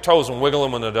your toes and wiggle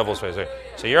them in the devil's face.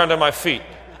 Say, you're under my feet.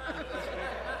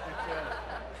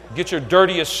 Get your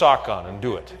dirtiest sock on and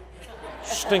do it.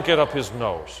 Stink it up his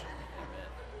nose.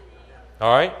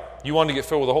 All right? You wanted to get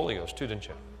filled with the Holy Ghost too, didn't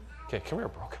you? Okay, come here,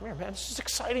 bro. Come here, man. This is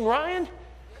exciting, Ryan.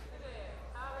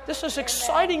 This is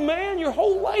exciting, man. Your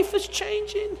whole life is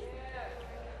changing.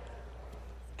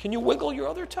 Can you wiggle your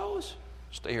other toes?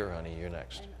 Stay here, honey. You're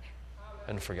next. I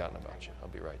hadn't forgotten about you. I'll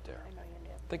be right there. I know you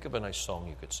did. Think of a nice song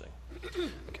you could sing.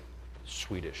 Okay.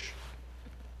 Swedish.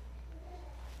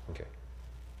 Okay.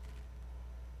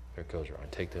 There it goes, Ryan.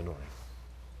 Take the anointing.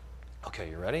 Okay,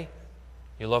 you ready?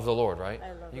 You love the Lord, right? I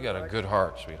love You the got a Lord. good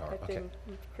heart, sweetheart. I've Okay.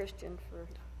 been Christian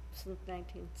since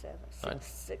 1970, Nine-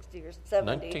 60 or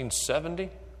 70. 1970?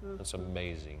 That's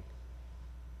amazing.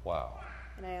 Wow.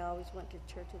 And I always went to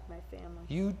church with my family.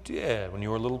 You did when you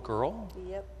were a little girl?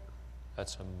 Yep.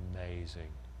 That's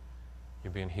amazing.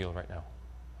 You're being healed right now.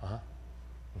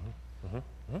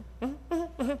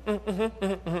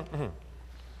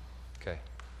 Okay.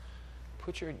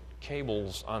 Put your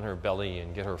cables on her belly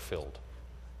and get her filled.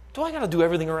 Do I got to do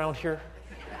everything around here?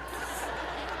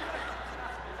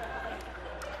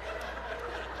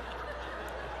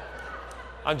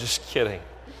 I'm just kidding.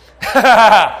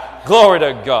 Glory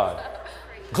to God.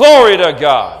 Glory to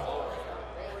God.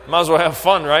 Might as well have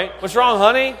fun, right? What's wrong,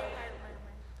 honey?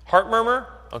 Heart murmur?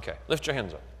 Okay, lift your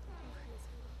hands up.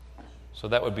 So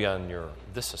that would be on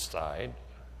this side,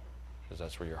 because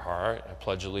that's where your heart. I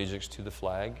pledge allegiance to the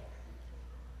flag.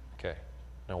 Okay,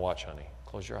 now watch, honey.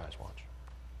 Close your eyes, watch.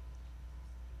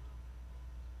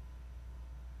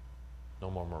 No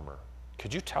more murmur.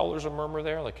 Could you tell there's a murmur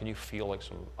there? Like, can you feel like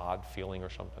some odd feeling or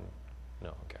something? No?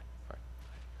 Okay. All right.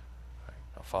 All right.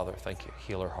 Now, Father, thank you.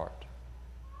 Heal her heart.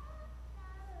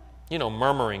 You know,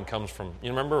 murmuring comes from, you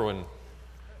remember when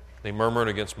they murmured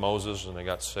against Moses and they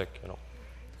got sick? You know,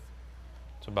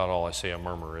 it's about all I say a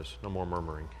murmur is. No more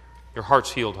murmuring. Your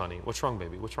heart's healed, honey. What's wrong,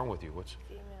 baby? What's wrong with you?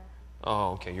 Female.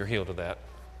 Oh, okay. You're healed of that.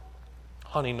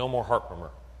 Honey, no more heart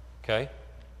murmur. Okay?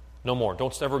 No more.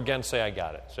 Don't ever again say I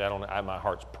got it. Say my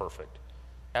heart's perfect.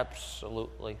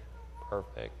 Absolutely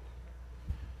perfect.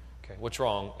 Okay. What's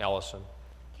wrong, Allison?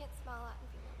 Can't smell out and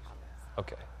female problems.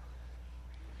 Okay.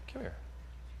 Come here.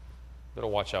 Better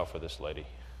watch out for this lady.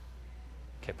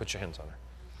 Okay, put your hands on her.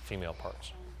 Female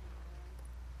parts.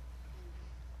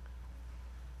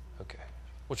 Okay.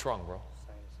 What's wrong, bro?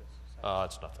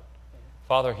 It's nothing.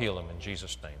 Father, heal him in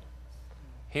Jesus' name.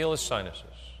 Heal his sinuses.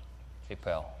 Hey,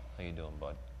 pal. How you doing,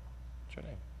 bud? What's your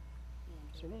name?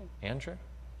 What's your name? Andrew?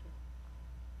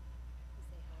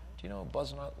 Do you know what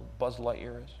Buzz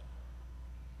Lightyear is?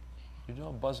 Do you know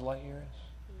what Buzz Lightyear is?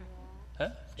 Huh?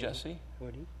 Jesse?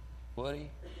 Woody.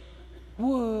 Woody?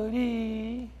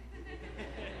 Woody.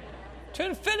 To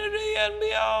infinity and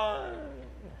beyond.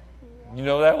 You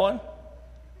know that one?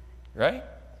 Right?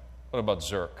 What about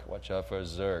Zerk? Watch out for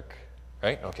Zerk.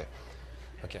 Right? Okay.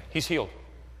 Okay. He's healed.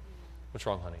 What's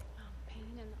wrong, honey? Pain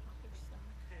in the upper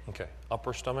stomach. Okay.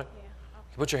 Upper stomach? Yeah.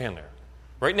 Put your hand there.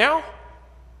 Right now?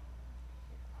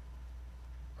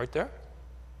 Right there?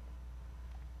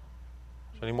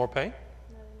 Is there any more pain?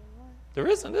 Not anymore. There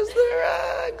isn't, is there?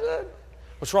 Ah, good.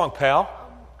 What's wrong, pal?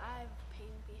 I have pain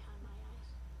behind my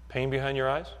eyes. Pain behind your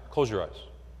eyes? Close your eyes.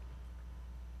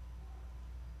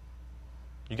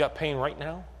 You got pain right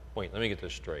now? Wait, let me get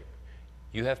this straight.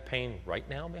 You have pain right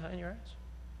now behind your eyes?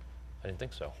 I didn't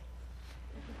think so.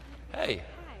 Hey.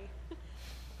 Hi.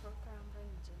 Profound brain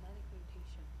genetic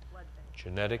mutation. Blood bank.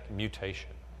 Genetic mutation.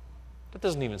 That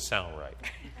doesn't even sound right.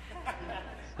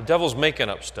 The devil's making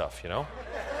up stuff, you know?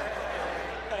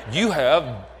 You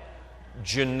have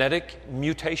genetic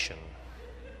mutation.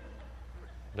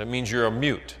 That means you're a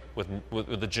mute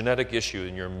with a genetic issue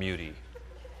and you're a mutie.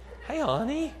 Hey,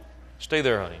 honey. Stay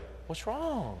there, honey. What's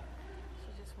wrong?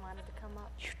 She just wanted to come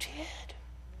up. You did.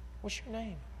 What's your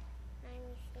name? I'm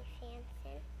Lucy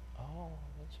Hanson. Oh,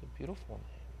 that's a beautiful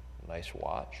name. Nice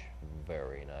watch.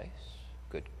 Very nice.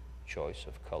 Good choice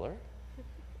of color.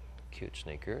 Cute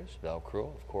sneakers.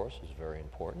 Velcro, of course, is very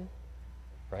important.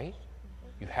 Right?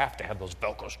 You have to have those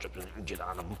Velcro strips and you can get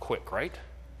on them quick, right?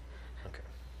 Okay.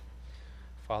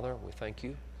 Father, we thank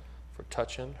you for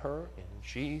touching her in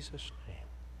Jesus' name.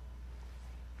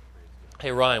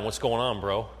 Hey, Ryan, what's going on,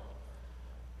 bro?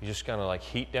 You just kind of like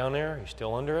heat down there? You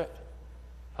still under it?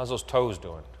 How's those toes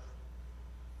doing?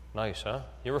 Nice, huh?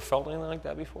 You ever felt anything like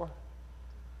that before?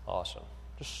 Awesome.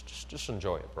 Just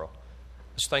enjoy it, bro.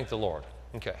 Let's thank the Lord.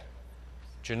 Okay.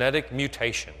 Genetic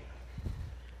mutation.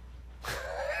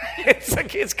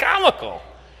 It's comical.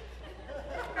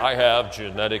 I have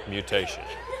genetic mutation.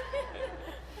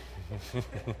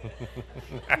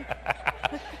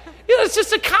 It's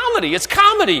just a comedy. It's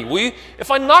comedy. If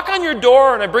I knock on your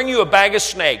door and I bring you a bag of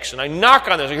snakes and I knock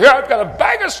on this, here I've got a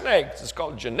bag of snakes. It's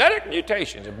called genetic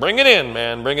mutation. Bring it in,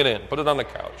 man. Bring it in. Put it on the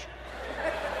couch.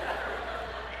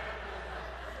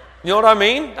 You know what I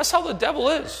mean? That's how the devil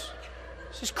is.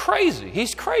 He's crazy.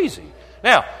 He's crazy.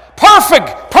 Now,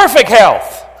 perfect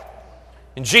health.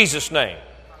 In Jesus' name.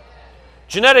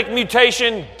 Genetic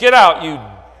mutation, get out, you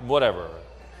whatever.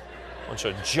 Bunch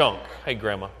of junk. Hey,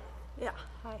 Grandma. Yeah,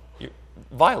 hi.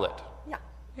 Violet. Yeah.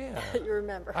 Yeah. You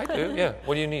remember. I do, yeah.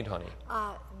 What do you need, honey?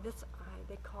 This eye,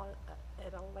 they call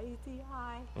it a lazy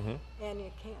eye, and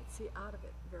you can't see out of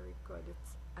it very good.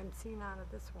 I'm seeing out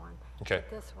of this one. Okay.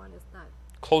 But this one is not.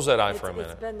 Close that eye for a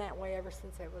minute. It's been that way ever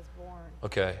since I was born.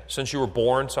 Okay. Since you were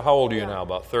born, so how old are you now?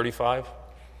 About 35?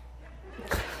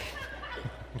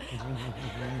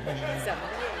 78,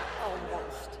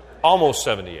 almost. Almost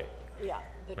 78. Yeah,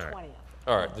 the 20th.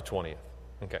 All right, the 20th.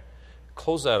 Okay.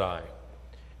 Close that eye.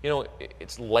 You know,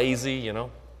 it's lazy, you know.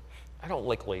 I don't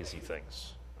like lazy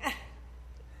things.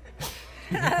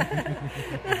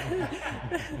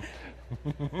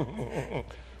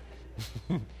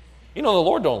 You know, the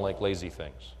Lord don't like lazy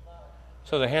things.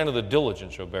 So the hand of the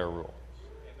diligent shall bear rule.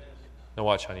 Now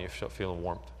watch, honey, you're feeling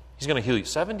warmth. He's going to heal you.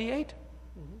 78?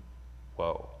 Mm-hmm.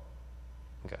 Whoa.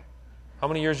 Okay. How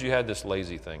many years have you had this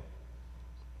lazy thing?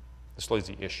 This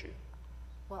lazy issue?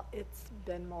 Well, it's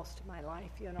been most of my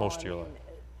life, you know. Most of your life.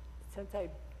 Since I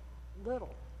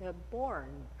little, born.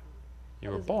 You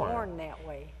were I was born that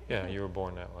way. Yeah, you were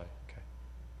born that way. Okay.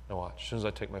 Now watch. As soon as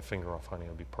I take my finger off, honey,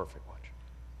 it'll be perfect. Watch.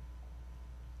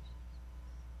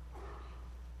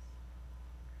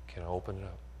 Can I open it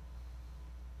up?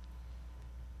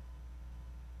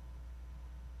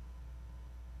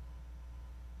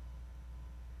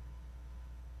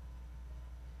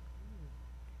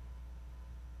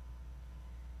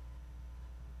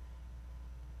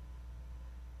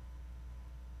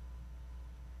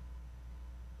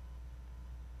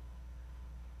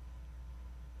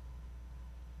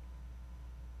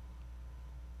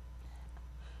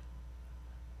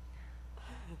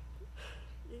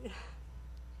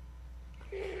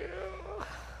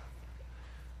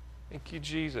 Thank you,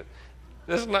 Jesus.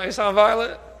 This is nice, huh,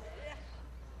 Violet?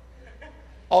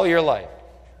 All your life.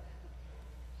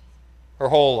 Her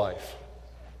whole life.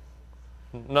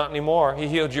 Not anymore. He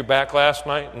healed your back last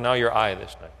night, and now your eye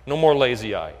this night. No more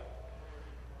lazy eye.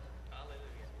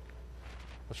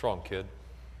 What's wrong, kid?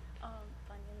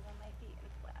 Bunions on my feet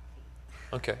and flat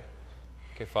feet. Okay.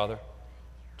 Okay, Father,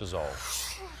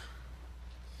 dissolve.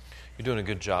 You're doing a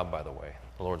good job, by the way.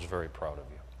 The Lord's very proud of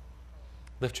you.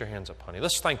 Lift your hands up, honey.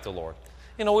 Let's thank the Lord.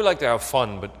 We like to have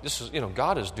fun, but this is,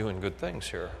 God is doing good things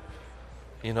here.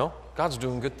 God's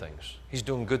doing good things. He's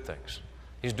doing good things.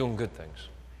 He's doing good things.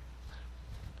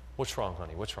 What's wrong,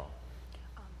 honey? What's wrong?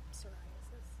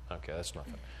 Psoriasis. Okay, that's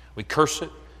nothing. We curse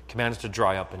it, command it to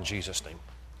dry up in Jesus' name.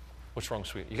 What's wrong,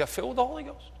 sweetie? You got filled with the Holy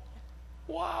Ghost?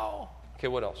 Wow. Okay,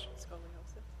 what else?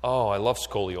 Scoliosis. Oh, I love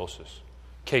scoliosis.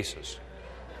 Cases.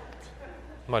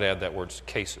 I might add that word,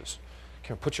 cases.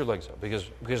 Can put your legs up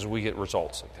because we get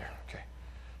results like there. Okay.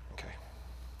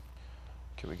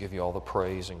 We give you all the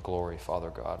praise and glory,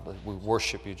 Father God. We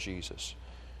worship you, Jesus.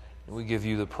 And we give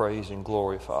you the praise and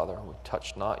glory, Father. We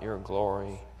touch not your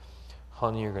glory.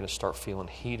 Honey, you're going to start feeling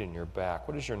heat in your back.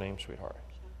 What is your name, sweetheart?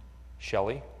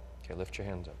 Shelly? Okay, lift your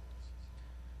hands up.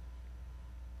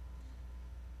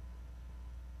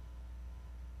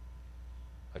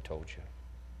 I told you.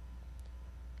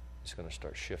 It's going to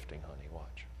start shifting, honey.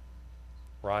 Watch.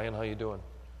 Ryan, how you doing?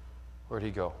 Where'd he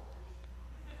go?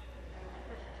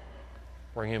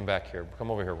 Bring him back here. Come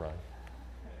over here, Ryan.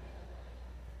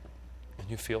 And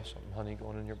you feel something, honey,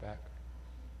 going in your back?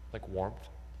 Like warmth?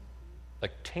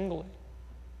 Like tingling?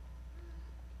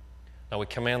 Now we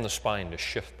command the spine to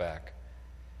shift back.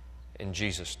 In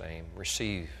Jesus' name,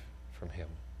 receive from him.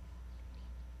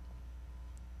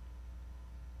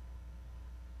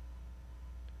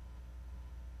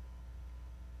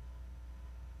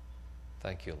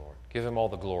 Thank you, Lord. Give him all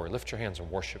the glory. Lift your hands and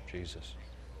worship Jesus.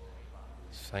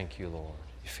 Thank you, Lord.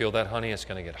 You feel that, honey? It's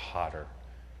going to get hotter.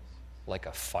 Like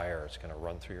a fire. It's going to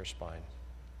run through your spine.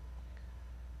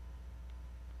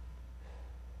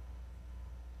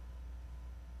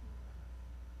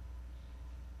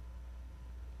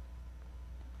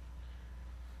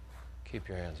 Keep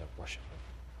your hands up. Worship him.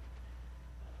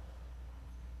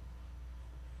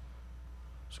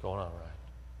 What's going on, Ryan?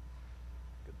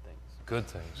 Good things. Good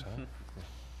things, huh?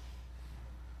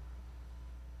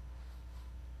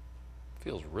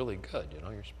 Feels really good,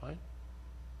 your spine.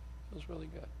 Feels really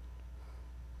good.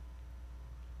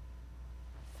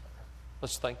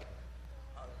 Let's thank him.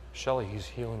 Shelley, he's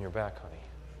healing your back, honey.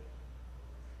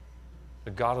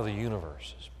 The God of the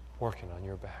universe is working on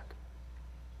your back.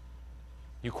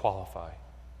 You qualify.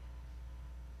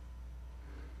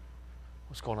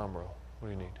 What's going on, bro? What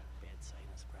do you need? Bad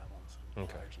sinus problems.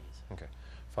 Okay. Allergies. Okay.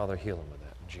 Father, heal him with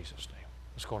that in Jesus' name.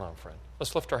 What's going on, friend?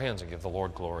 Let's lift our hands and give the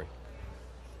Lord glory.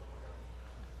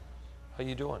 How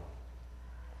you doing?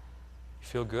 You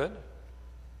feel good?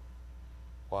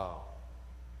 Wow.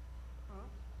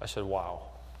 I said, wow.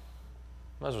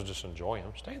 Might as well just enjoy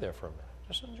him. Stay there for a minute.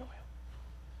 Just enjoy him.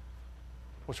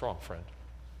 What's wrong, friend?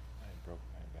 I broke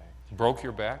my back. Broke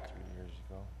your back? 3 years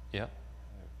ago. Yeah.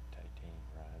 Titanium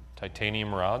rod.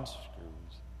 Titanium rods?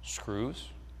 Screws. Screws?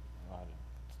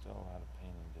 Still a lot of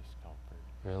pain and discomfort.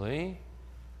 Really?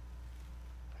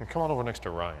 And come on over next to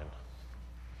Ryan.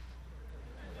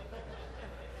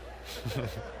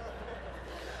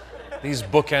 These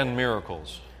bookend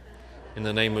miracles in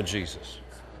the name of Jesus.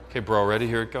 Okay, bro, ready?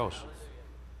 Here it goes.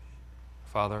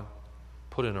 Father,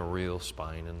 put in a real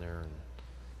spine in there and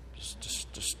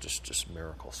just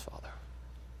miracles, Father.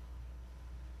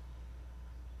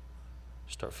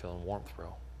 Start feeling warmth,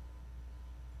 bro.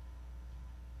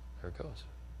 There it goes.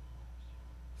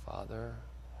 Father,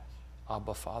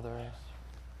 Abba, Father.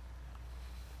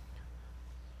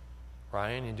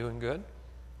 Ryan, you doing good?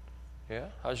 Yeah?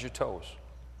 How's your toes?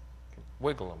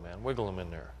 Wiggle them, man. Wiggle them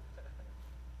in there.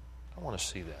 I want to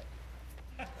see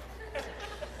that.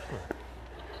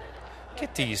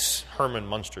 Get these Herman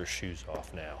Munster shoes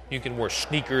off now. You can wear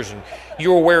sneakers, and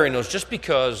you were wearing those just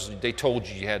because they told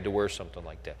you had to wear something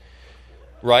like that.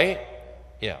 Right?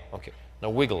 Yeah, okay. Now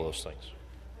wiggle those things.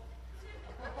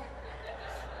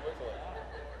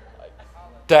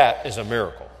 That is a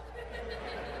miracle.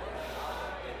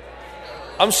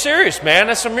 I'm serious, man.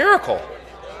 That's a miracle.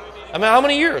 I mean, how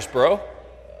many years, bro? About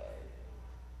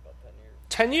 10 years.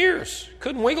 10 years.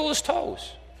 Couldn't wiggle his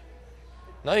toes.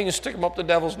 Now you can stick him up the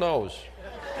devil's nose.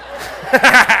 Woo!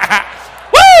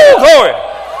 Glory!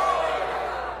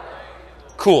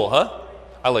 Cool, huh?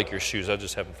 I like your shoes. I'm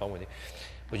just having fun with you.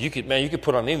 But you could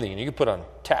put on anything. You could put on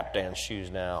tap dance shoes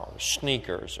now, or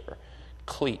sneakers, or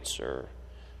cleats, or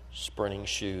sprinting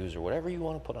shoes, or whatever you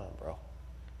want to put on, bro.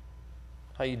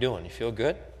 How you doing? You feel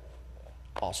good?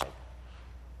 Awesome.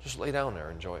 Just lay down there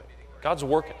and enjoy it. God's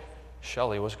working.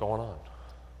 Shelly, what's going on?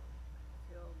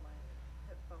 Feel my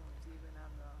hip bones even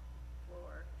on the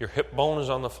floor. Your hip bone is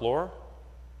on the floor?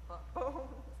 Bones.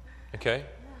 Okay.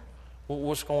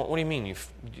 What's going on? What do you mean?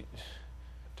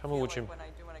 Tell me what you... When I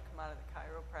come out of the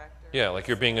chiropractor. Yeah, like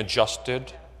you're being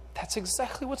adjusted. That's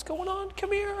exactly what's going on.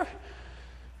 Come here.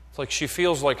 It's like she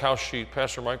feels like how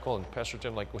Pastor Michael and Pastor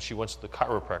Tim, like when she went to the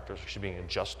chiropractor, she's being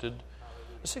adjusted.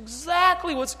 That's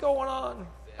exactly what's going on.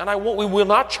 And we will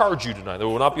not charge you tonight. There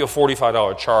will not be a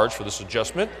 $45 charge for this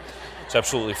adjustment. It's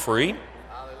absolutely free.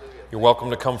 You're welcome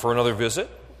to come for another visit.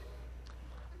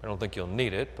 I don't think you'll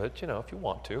need it, but if you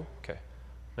want to. Okay.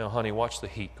 Now, honey, watch the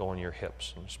heat go on your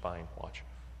hips and spine. Watch.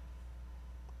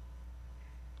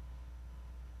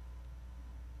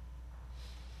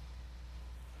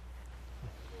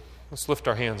 Let's lift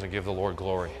our hands and give the Lord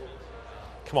glory.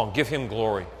 Come on, give Him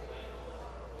glory.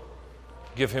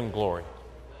 Give Him glory.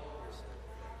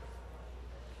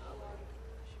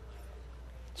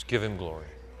 Let's give Him glory.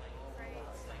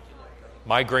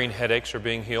 Migraine headaches are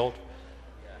being healed.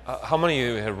 How many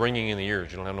of you had ringing in the ears?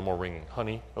 You don't have no more ringing.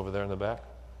 Honey, over there in the back?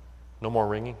 No more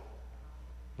ringing?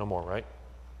 No more, right?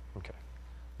 Okay.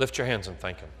 Lift your hands and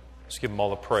thank Him. Let's give Him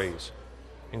all the praise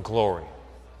and glory.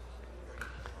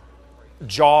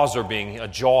 Jaws are being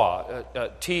TMJ,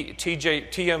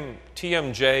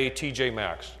 TJ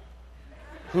Maxx.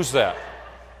 Who's that?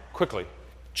 Quickly.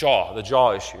 The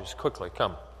jaw issues. Quickly,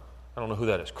 come. I don't know who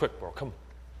that is. Quick, bro, come.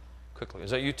 Quickly.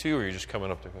 Is that you too, or are you just coming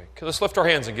up to me? Let's lift our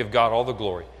hands and give God all the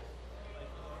glory.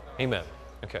 Amen.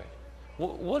 Okay.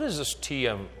 What is this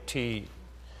TJ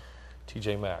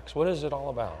Maxx? What is it all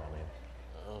about?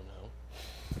 I don't know.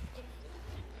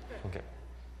 Okay.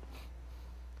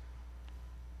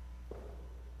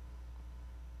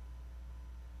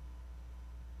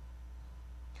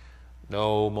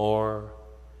 No more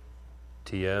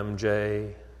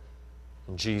TMJ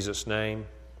in Jesus' name.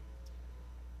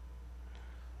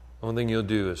 The only thing you'll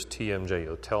do is TMJ.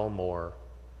 You'll tell more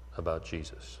about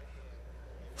Jesus.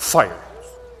 Fire.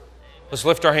 Let's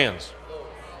lift our hands.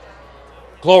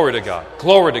 Glory to God.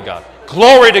 Glory to God.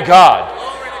 Glory to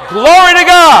God. Glory to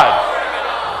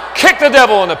God. Kick the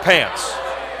devil in the pants.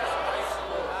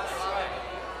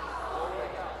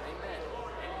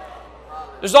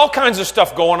 There's all kinds of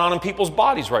stuff going on in people's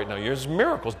bodies right now. There's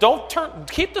miracles.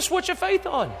 Keep the switch of faith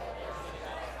on.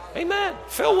 Amen.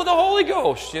 Filled with the Holy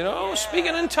Ghost,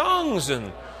 speaking in tongues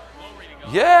and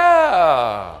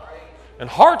and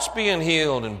hearts being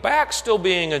healed and backs still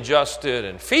being adjusted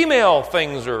and female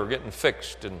things are getting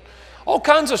fixed and all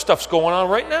kinds of stuff's going on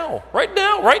right now. Right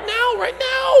now.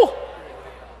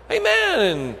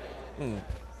 Amen. And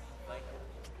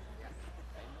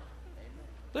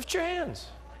lift your hands.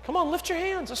 Come on, lift your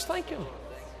hands. Let's thank Him.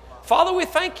 Father, we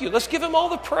thank You. Let's give Him all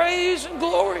the praise and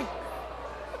glory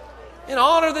and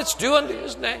honor that's due unto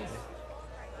His name.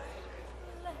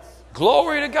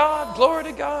 Glory to God, glory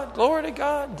to God, glory to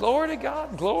God, glory to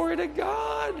God, glory to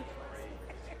God.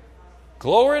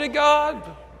 Glory to God.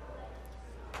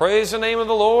 Praise the name of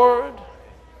the Lord.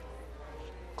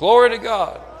 Glory to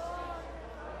God.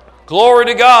 Glory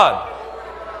to God.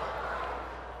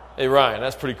 Hey, Ryan,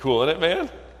 that's pretty cool, isn't it, man?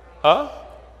 Huh?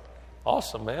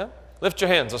 Awesome, man. Lift your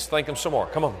hands. Let's thank Him some more.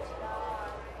 Come on.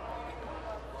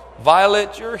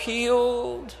 Violet, you're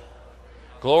healed.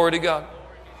 Glory to God.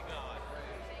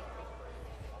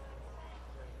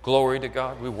 Glory to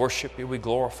God. We worship You. We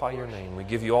glorify Your name. We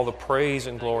give You all the praise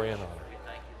and glory and honor.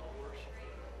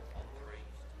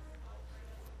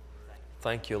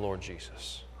 Thank You, Lord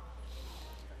Jesus.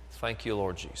 Thank You,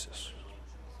 Lord Jesus.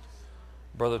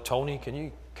 Brother Tony, can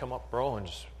you come up, bro, and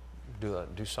just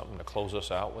do something to close us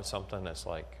out with something that's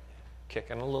like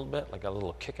kicking a little bit, like a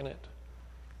little kick in it?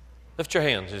 Lift your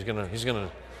hands. He's gonna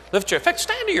lift your. In fact,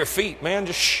 stand to your feet, man.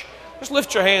 Just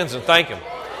lift your hands and thank Him.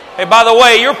 Hey, by the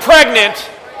way, you're pregnant.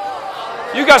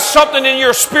 You got something in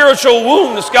your spiritual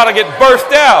womb that's got to get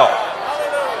birthed out.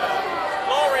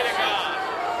 Glory to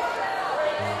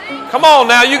God. Come on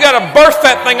now, you got to birth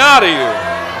that thing out of you.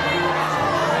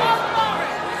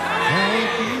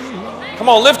 Come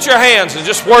on, lift your hands and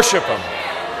just worship Him.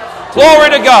 Glory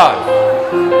to God.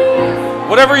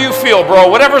 Whatever you feel, bro,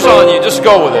 whatever's on you, just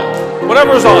go with it.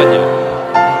 Whatever's on you.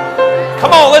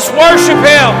 Come on, let's worship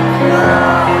Him.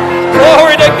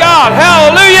 Glory to God.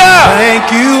 Hallelujah.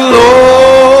 Thank you,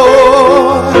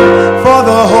 Lord, for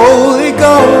the Holy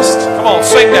Ghost. Come on,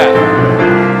 sing that.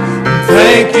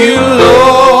 Thank you,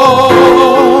 Lord,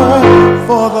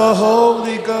 for the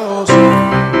Holy Ghost.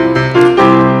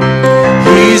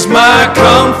 He's my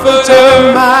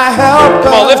comforter, my helper.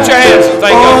 Come on, lift your hands and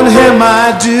thank On God. Him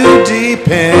I do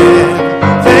depend.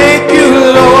 Thank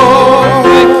you, Lord.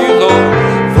 Thank you, Lord.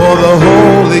 For the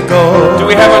Holy Ghost. Do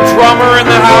we have a drummer in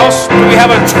the house? Do we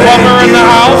have a drummer in the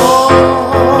house?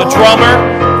 A drummer?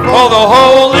 For the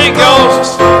Holy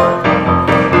Ghost.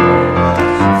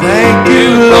 Thank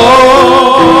you,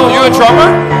 Lord. You a drummer?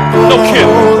 No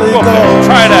kidding. Okay,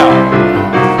 try it out.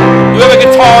 Do we have a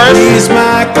guitarist? He's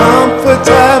my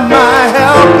comforter, my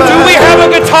helper. Do we have a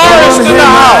guitarist in the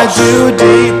house?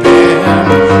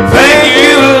 Thank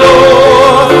you,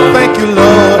 Lord. Thank you,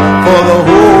 Lord, for the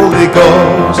Holy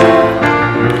Ghost.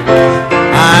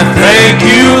 I thank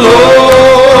you,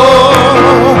 Lord,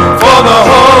 for the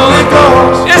Holy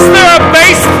Ghost. Is there a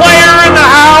bass player in the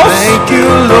house? Thank you,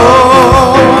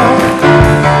 Lord,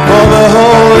 for the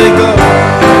Holy Ghost.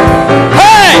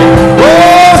 Hey!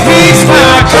 Oh, He's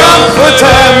my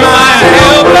comforter, my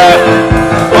helper.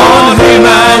 On Him I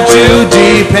do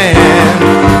depend.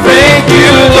 Thank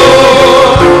you,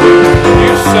 Lord,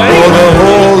 You sing? for the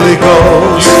Holy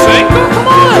Ghost. You sing? Come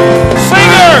on!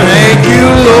 Singer! Thank you,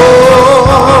 Lord,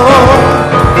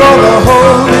 for the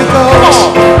Holy Come Ghost.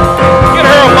 on! Get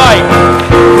her a mic.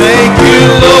 Thank you,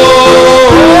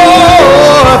 Lord,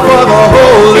 for the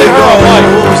Holy Get her a mic.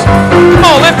 Ghost. Come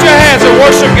on, lift your hands and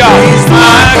worship God. He's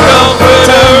my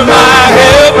comforter, my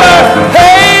helper. Hey!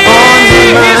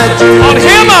 On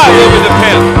Him I will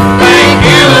depend. Thank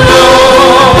you,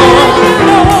 Lord,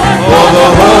 for the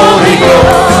Holy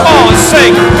Ghost. Come on,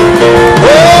 sing. Oh,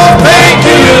 thank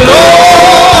you,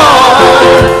 Lord,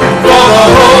 for the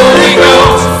Holy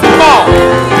Ghost. Come on.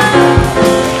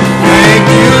 Thank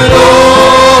you,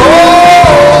 Lord,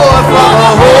 for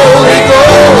the Holy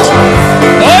Ghost.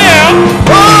 Oh, yeah.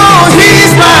 Oh,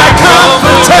 He's my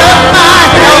comforter, my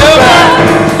helper.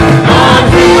 On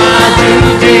Him I do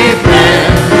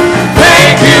depend.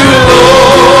 Thank you,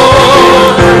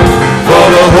 Lord, for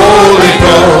the Holy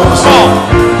Ghost. Come on.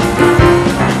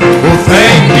 Oh,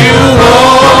 thank you,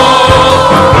 Lord,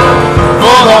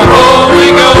 for the Holy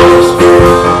Ghost.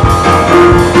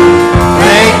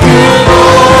 Thank you,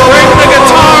 Lord. Bring the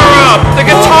guitar up. The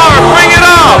guitar, bring it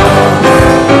up.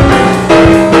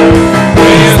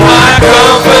 He's my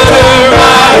comforter,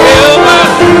 my helper.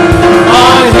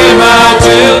 On Him I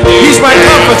do. He's my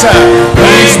comforter.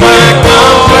 He's my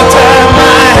comforter,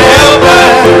 my helper.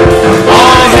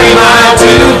 On Him I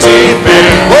do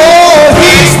depend. Oh,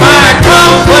 He's my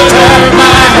comforter,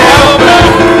 my helper.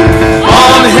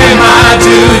 On Him I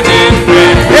do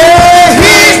depend. Yeah,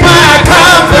 He's my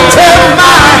comforter,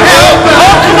 my helper.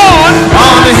 Oh, come on.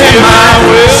 On Him I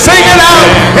will sing it out.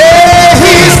 Hey,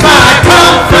 He's my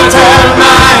comforter,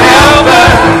 my helper.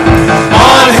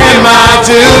 On Him I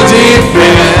do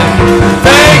depend.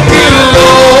 Thank you,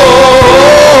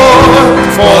 Lord,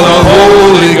 for the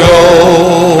Holy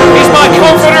Ghost. He's my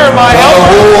comforter, my The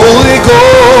helper. Holy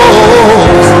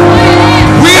Ghost.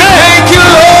 We thank you,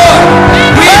 Lord.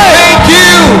 We thank you.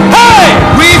 Hey!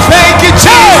 We thank you,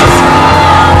 Jesus.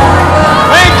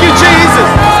 Thank you, Jesus.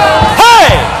 Hey!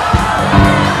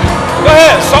 Go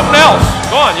ahead, something else.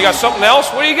 Go on, you got something else?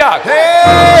 What do you got?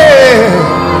 Hey!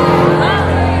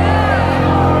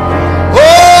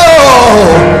 Oh!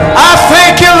 I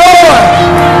thank you, Lord.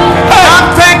 I'm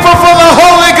thankful for the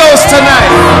Holy Ghost tonight.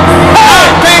 I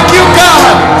thank you,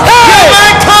 God. You're my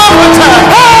comforter.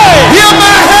 You're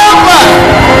my helper.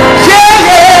 Yeah,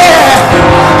 yeah.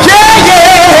 Yeah,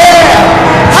 yeah.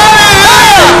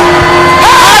 Hallelujah.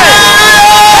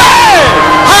 Hallelujah.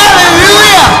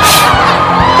 Hallelujah.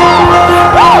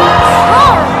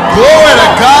 Glory to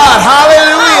God.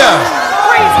 Hallelujah.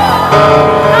 Praise God.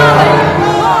 Hallelujah.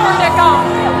 Glory to God.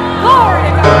 Glory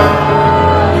to God.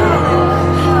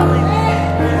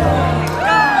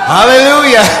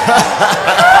 Hallelujah.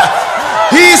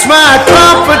 He's my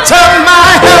comforter, my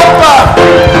helper.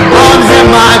 On Him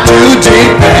I do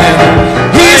depend.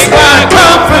 He's my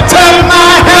comforter,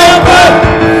 my helper.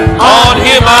 On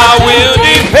Him I will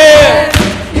depend.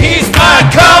 He's my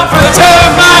comforter,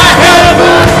 my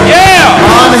helper.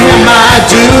 Yeah! On Him I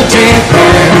do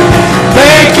depend.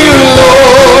 Thank you,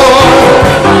 Lord,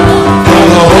 for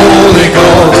the Holy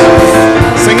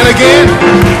Ghost. Sing it again.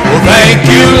 Well, thank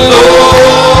you,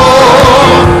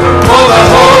 Lord, for the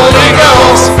Holy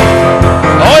Ghost.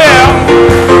 Oh, yeah!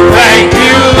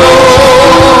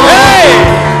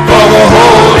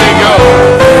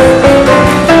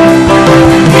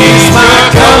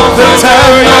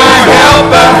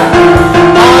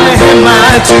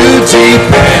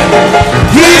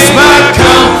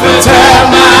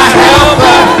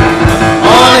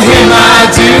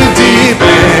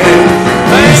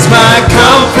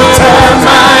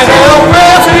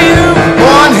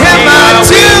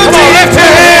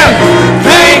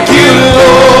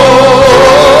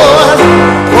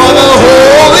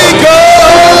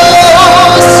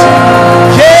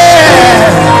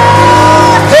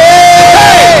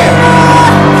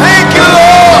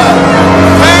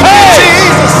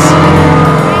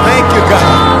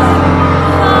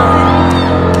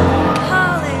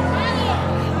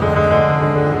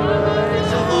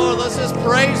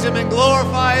 praise Him and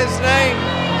glorify His name.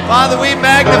 Father, we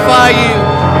magnify You.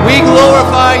 We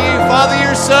glorify You. Father,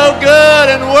 You're so good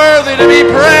and worthy to be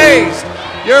praised.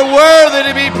 You're worthy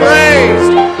to be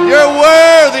praised. You're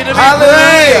worthy to be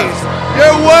praised.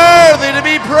 You're worthy to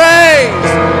be praised.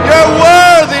 You're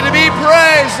worthy to be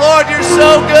praised. Lord, You're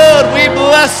so good. We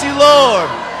bless You, Lord.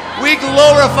 We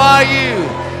glorify You.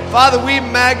 Father, we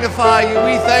magnify You.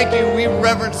 We thank You. We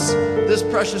reverence this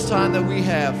precious time that we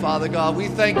have, Father God. We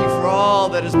thank You for all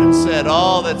that has been said,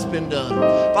 all that's been done.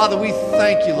 Father, we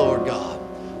thank You, Lord God.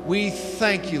 We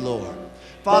thank You, Lord.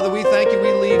 Father, we thank You.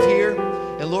 We leave here,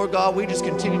 and Lord God, we just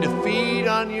continue to feed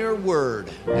on Your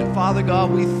word. And Father God,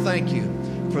 we thank You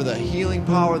for the healing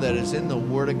power that is in the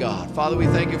Word of God. Father, we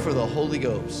thank You for the Holy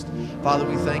Ghost. Father,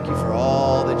 we thank You for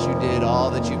all that You did,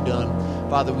 all that You've done.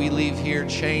 Father, we leave here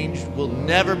changed. We'll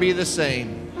never be the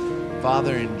same.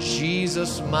 Father, in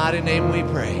Jesus' mighty name we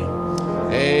pray.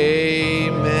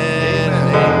 Amen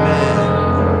and amen.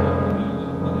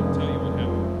 Let him tell you what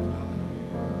happened.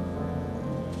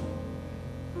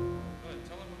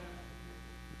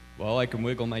 Well, I can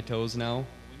wiggle my toes now.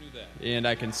 We knew that. And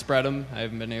I can spread them. I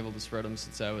haven't been able to spread them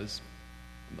since I was,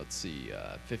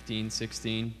 15,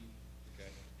 16. Okay.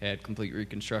 Had complete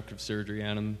reconstructive surgery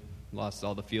on them. Lost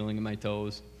all the feeling in my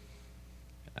toes.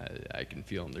 I can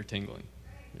feel them. They're tingling.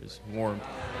 There's warmth.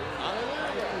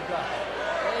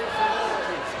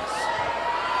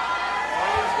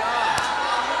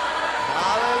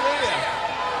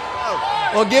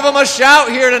 Well, give Him a shout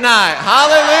here tonight.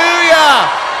 Hallelujah.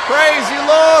 Praise You,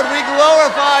 Lord. We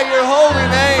glorify Your holy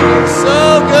name. You're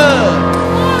so good.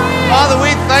 Father,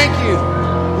 we thank You.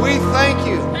 We thank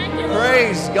You.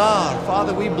 Praise God.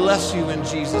 Father, we bless You in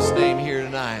Jesus' name here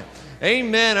tonight.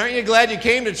 Amen. Aren't you glad you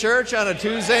came to church on a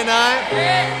Tuesday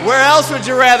night? Where else would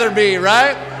you rather be,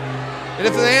 right? And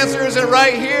if the answer isn't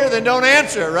right here, then don't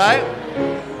answer it, right?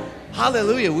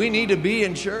 Hallelujah. We need to be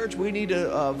in church. We need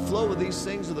to flow with these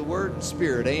things of the Word and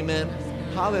Spirit. Amen.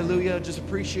 Hallelujah. Just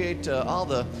appreciate all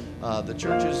the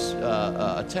churches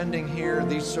attending here,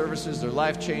 these services. They're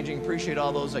life-changing. Appreciate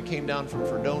all those that came down from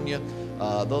Fredonia,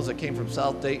 those that came from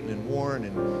South Dayton and Warren,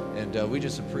 and we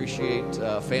just appreciate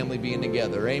family being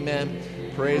together. Amen.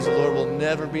 Praise the Lord. We'll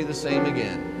never be the same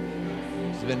again.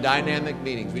 It's been dynamic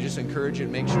meetings. We just encourage you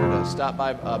to make sure to stop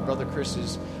by Brother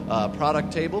Chris's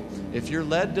product table. If you're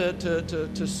led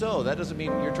to sow, that doesn't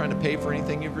mean you're trying to pay for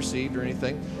anything you've received or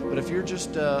anything. But if you're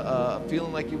just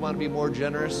feeling like you want to be more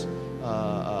generous,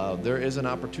 there is an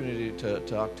opportunity to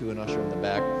talk to an usher in the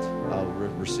back.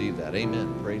 Receive that.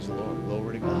 Amen. Praise the Lord.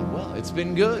 Glory to God. Well, it's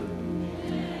been good.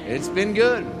 It's been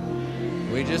good.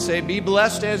 We just say, be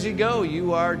blessed as you go.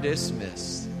 You are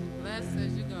dismissed.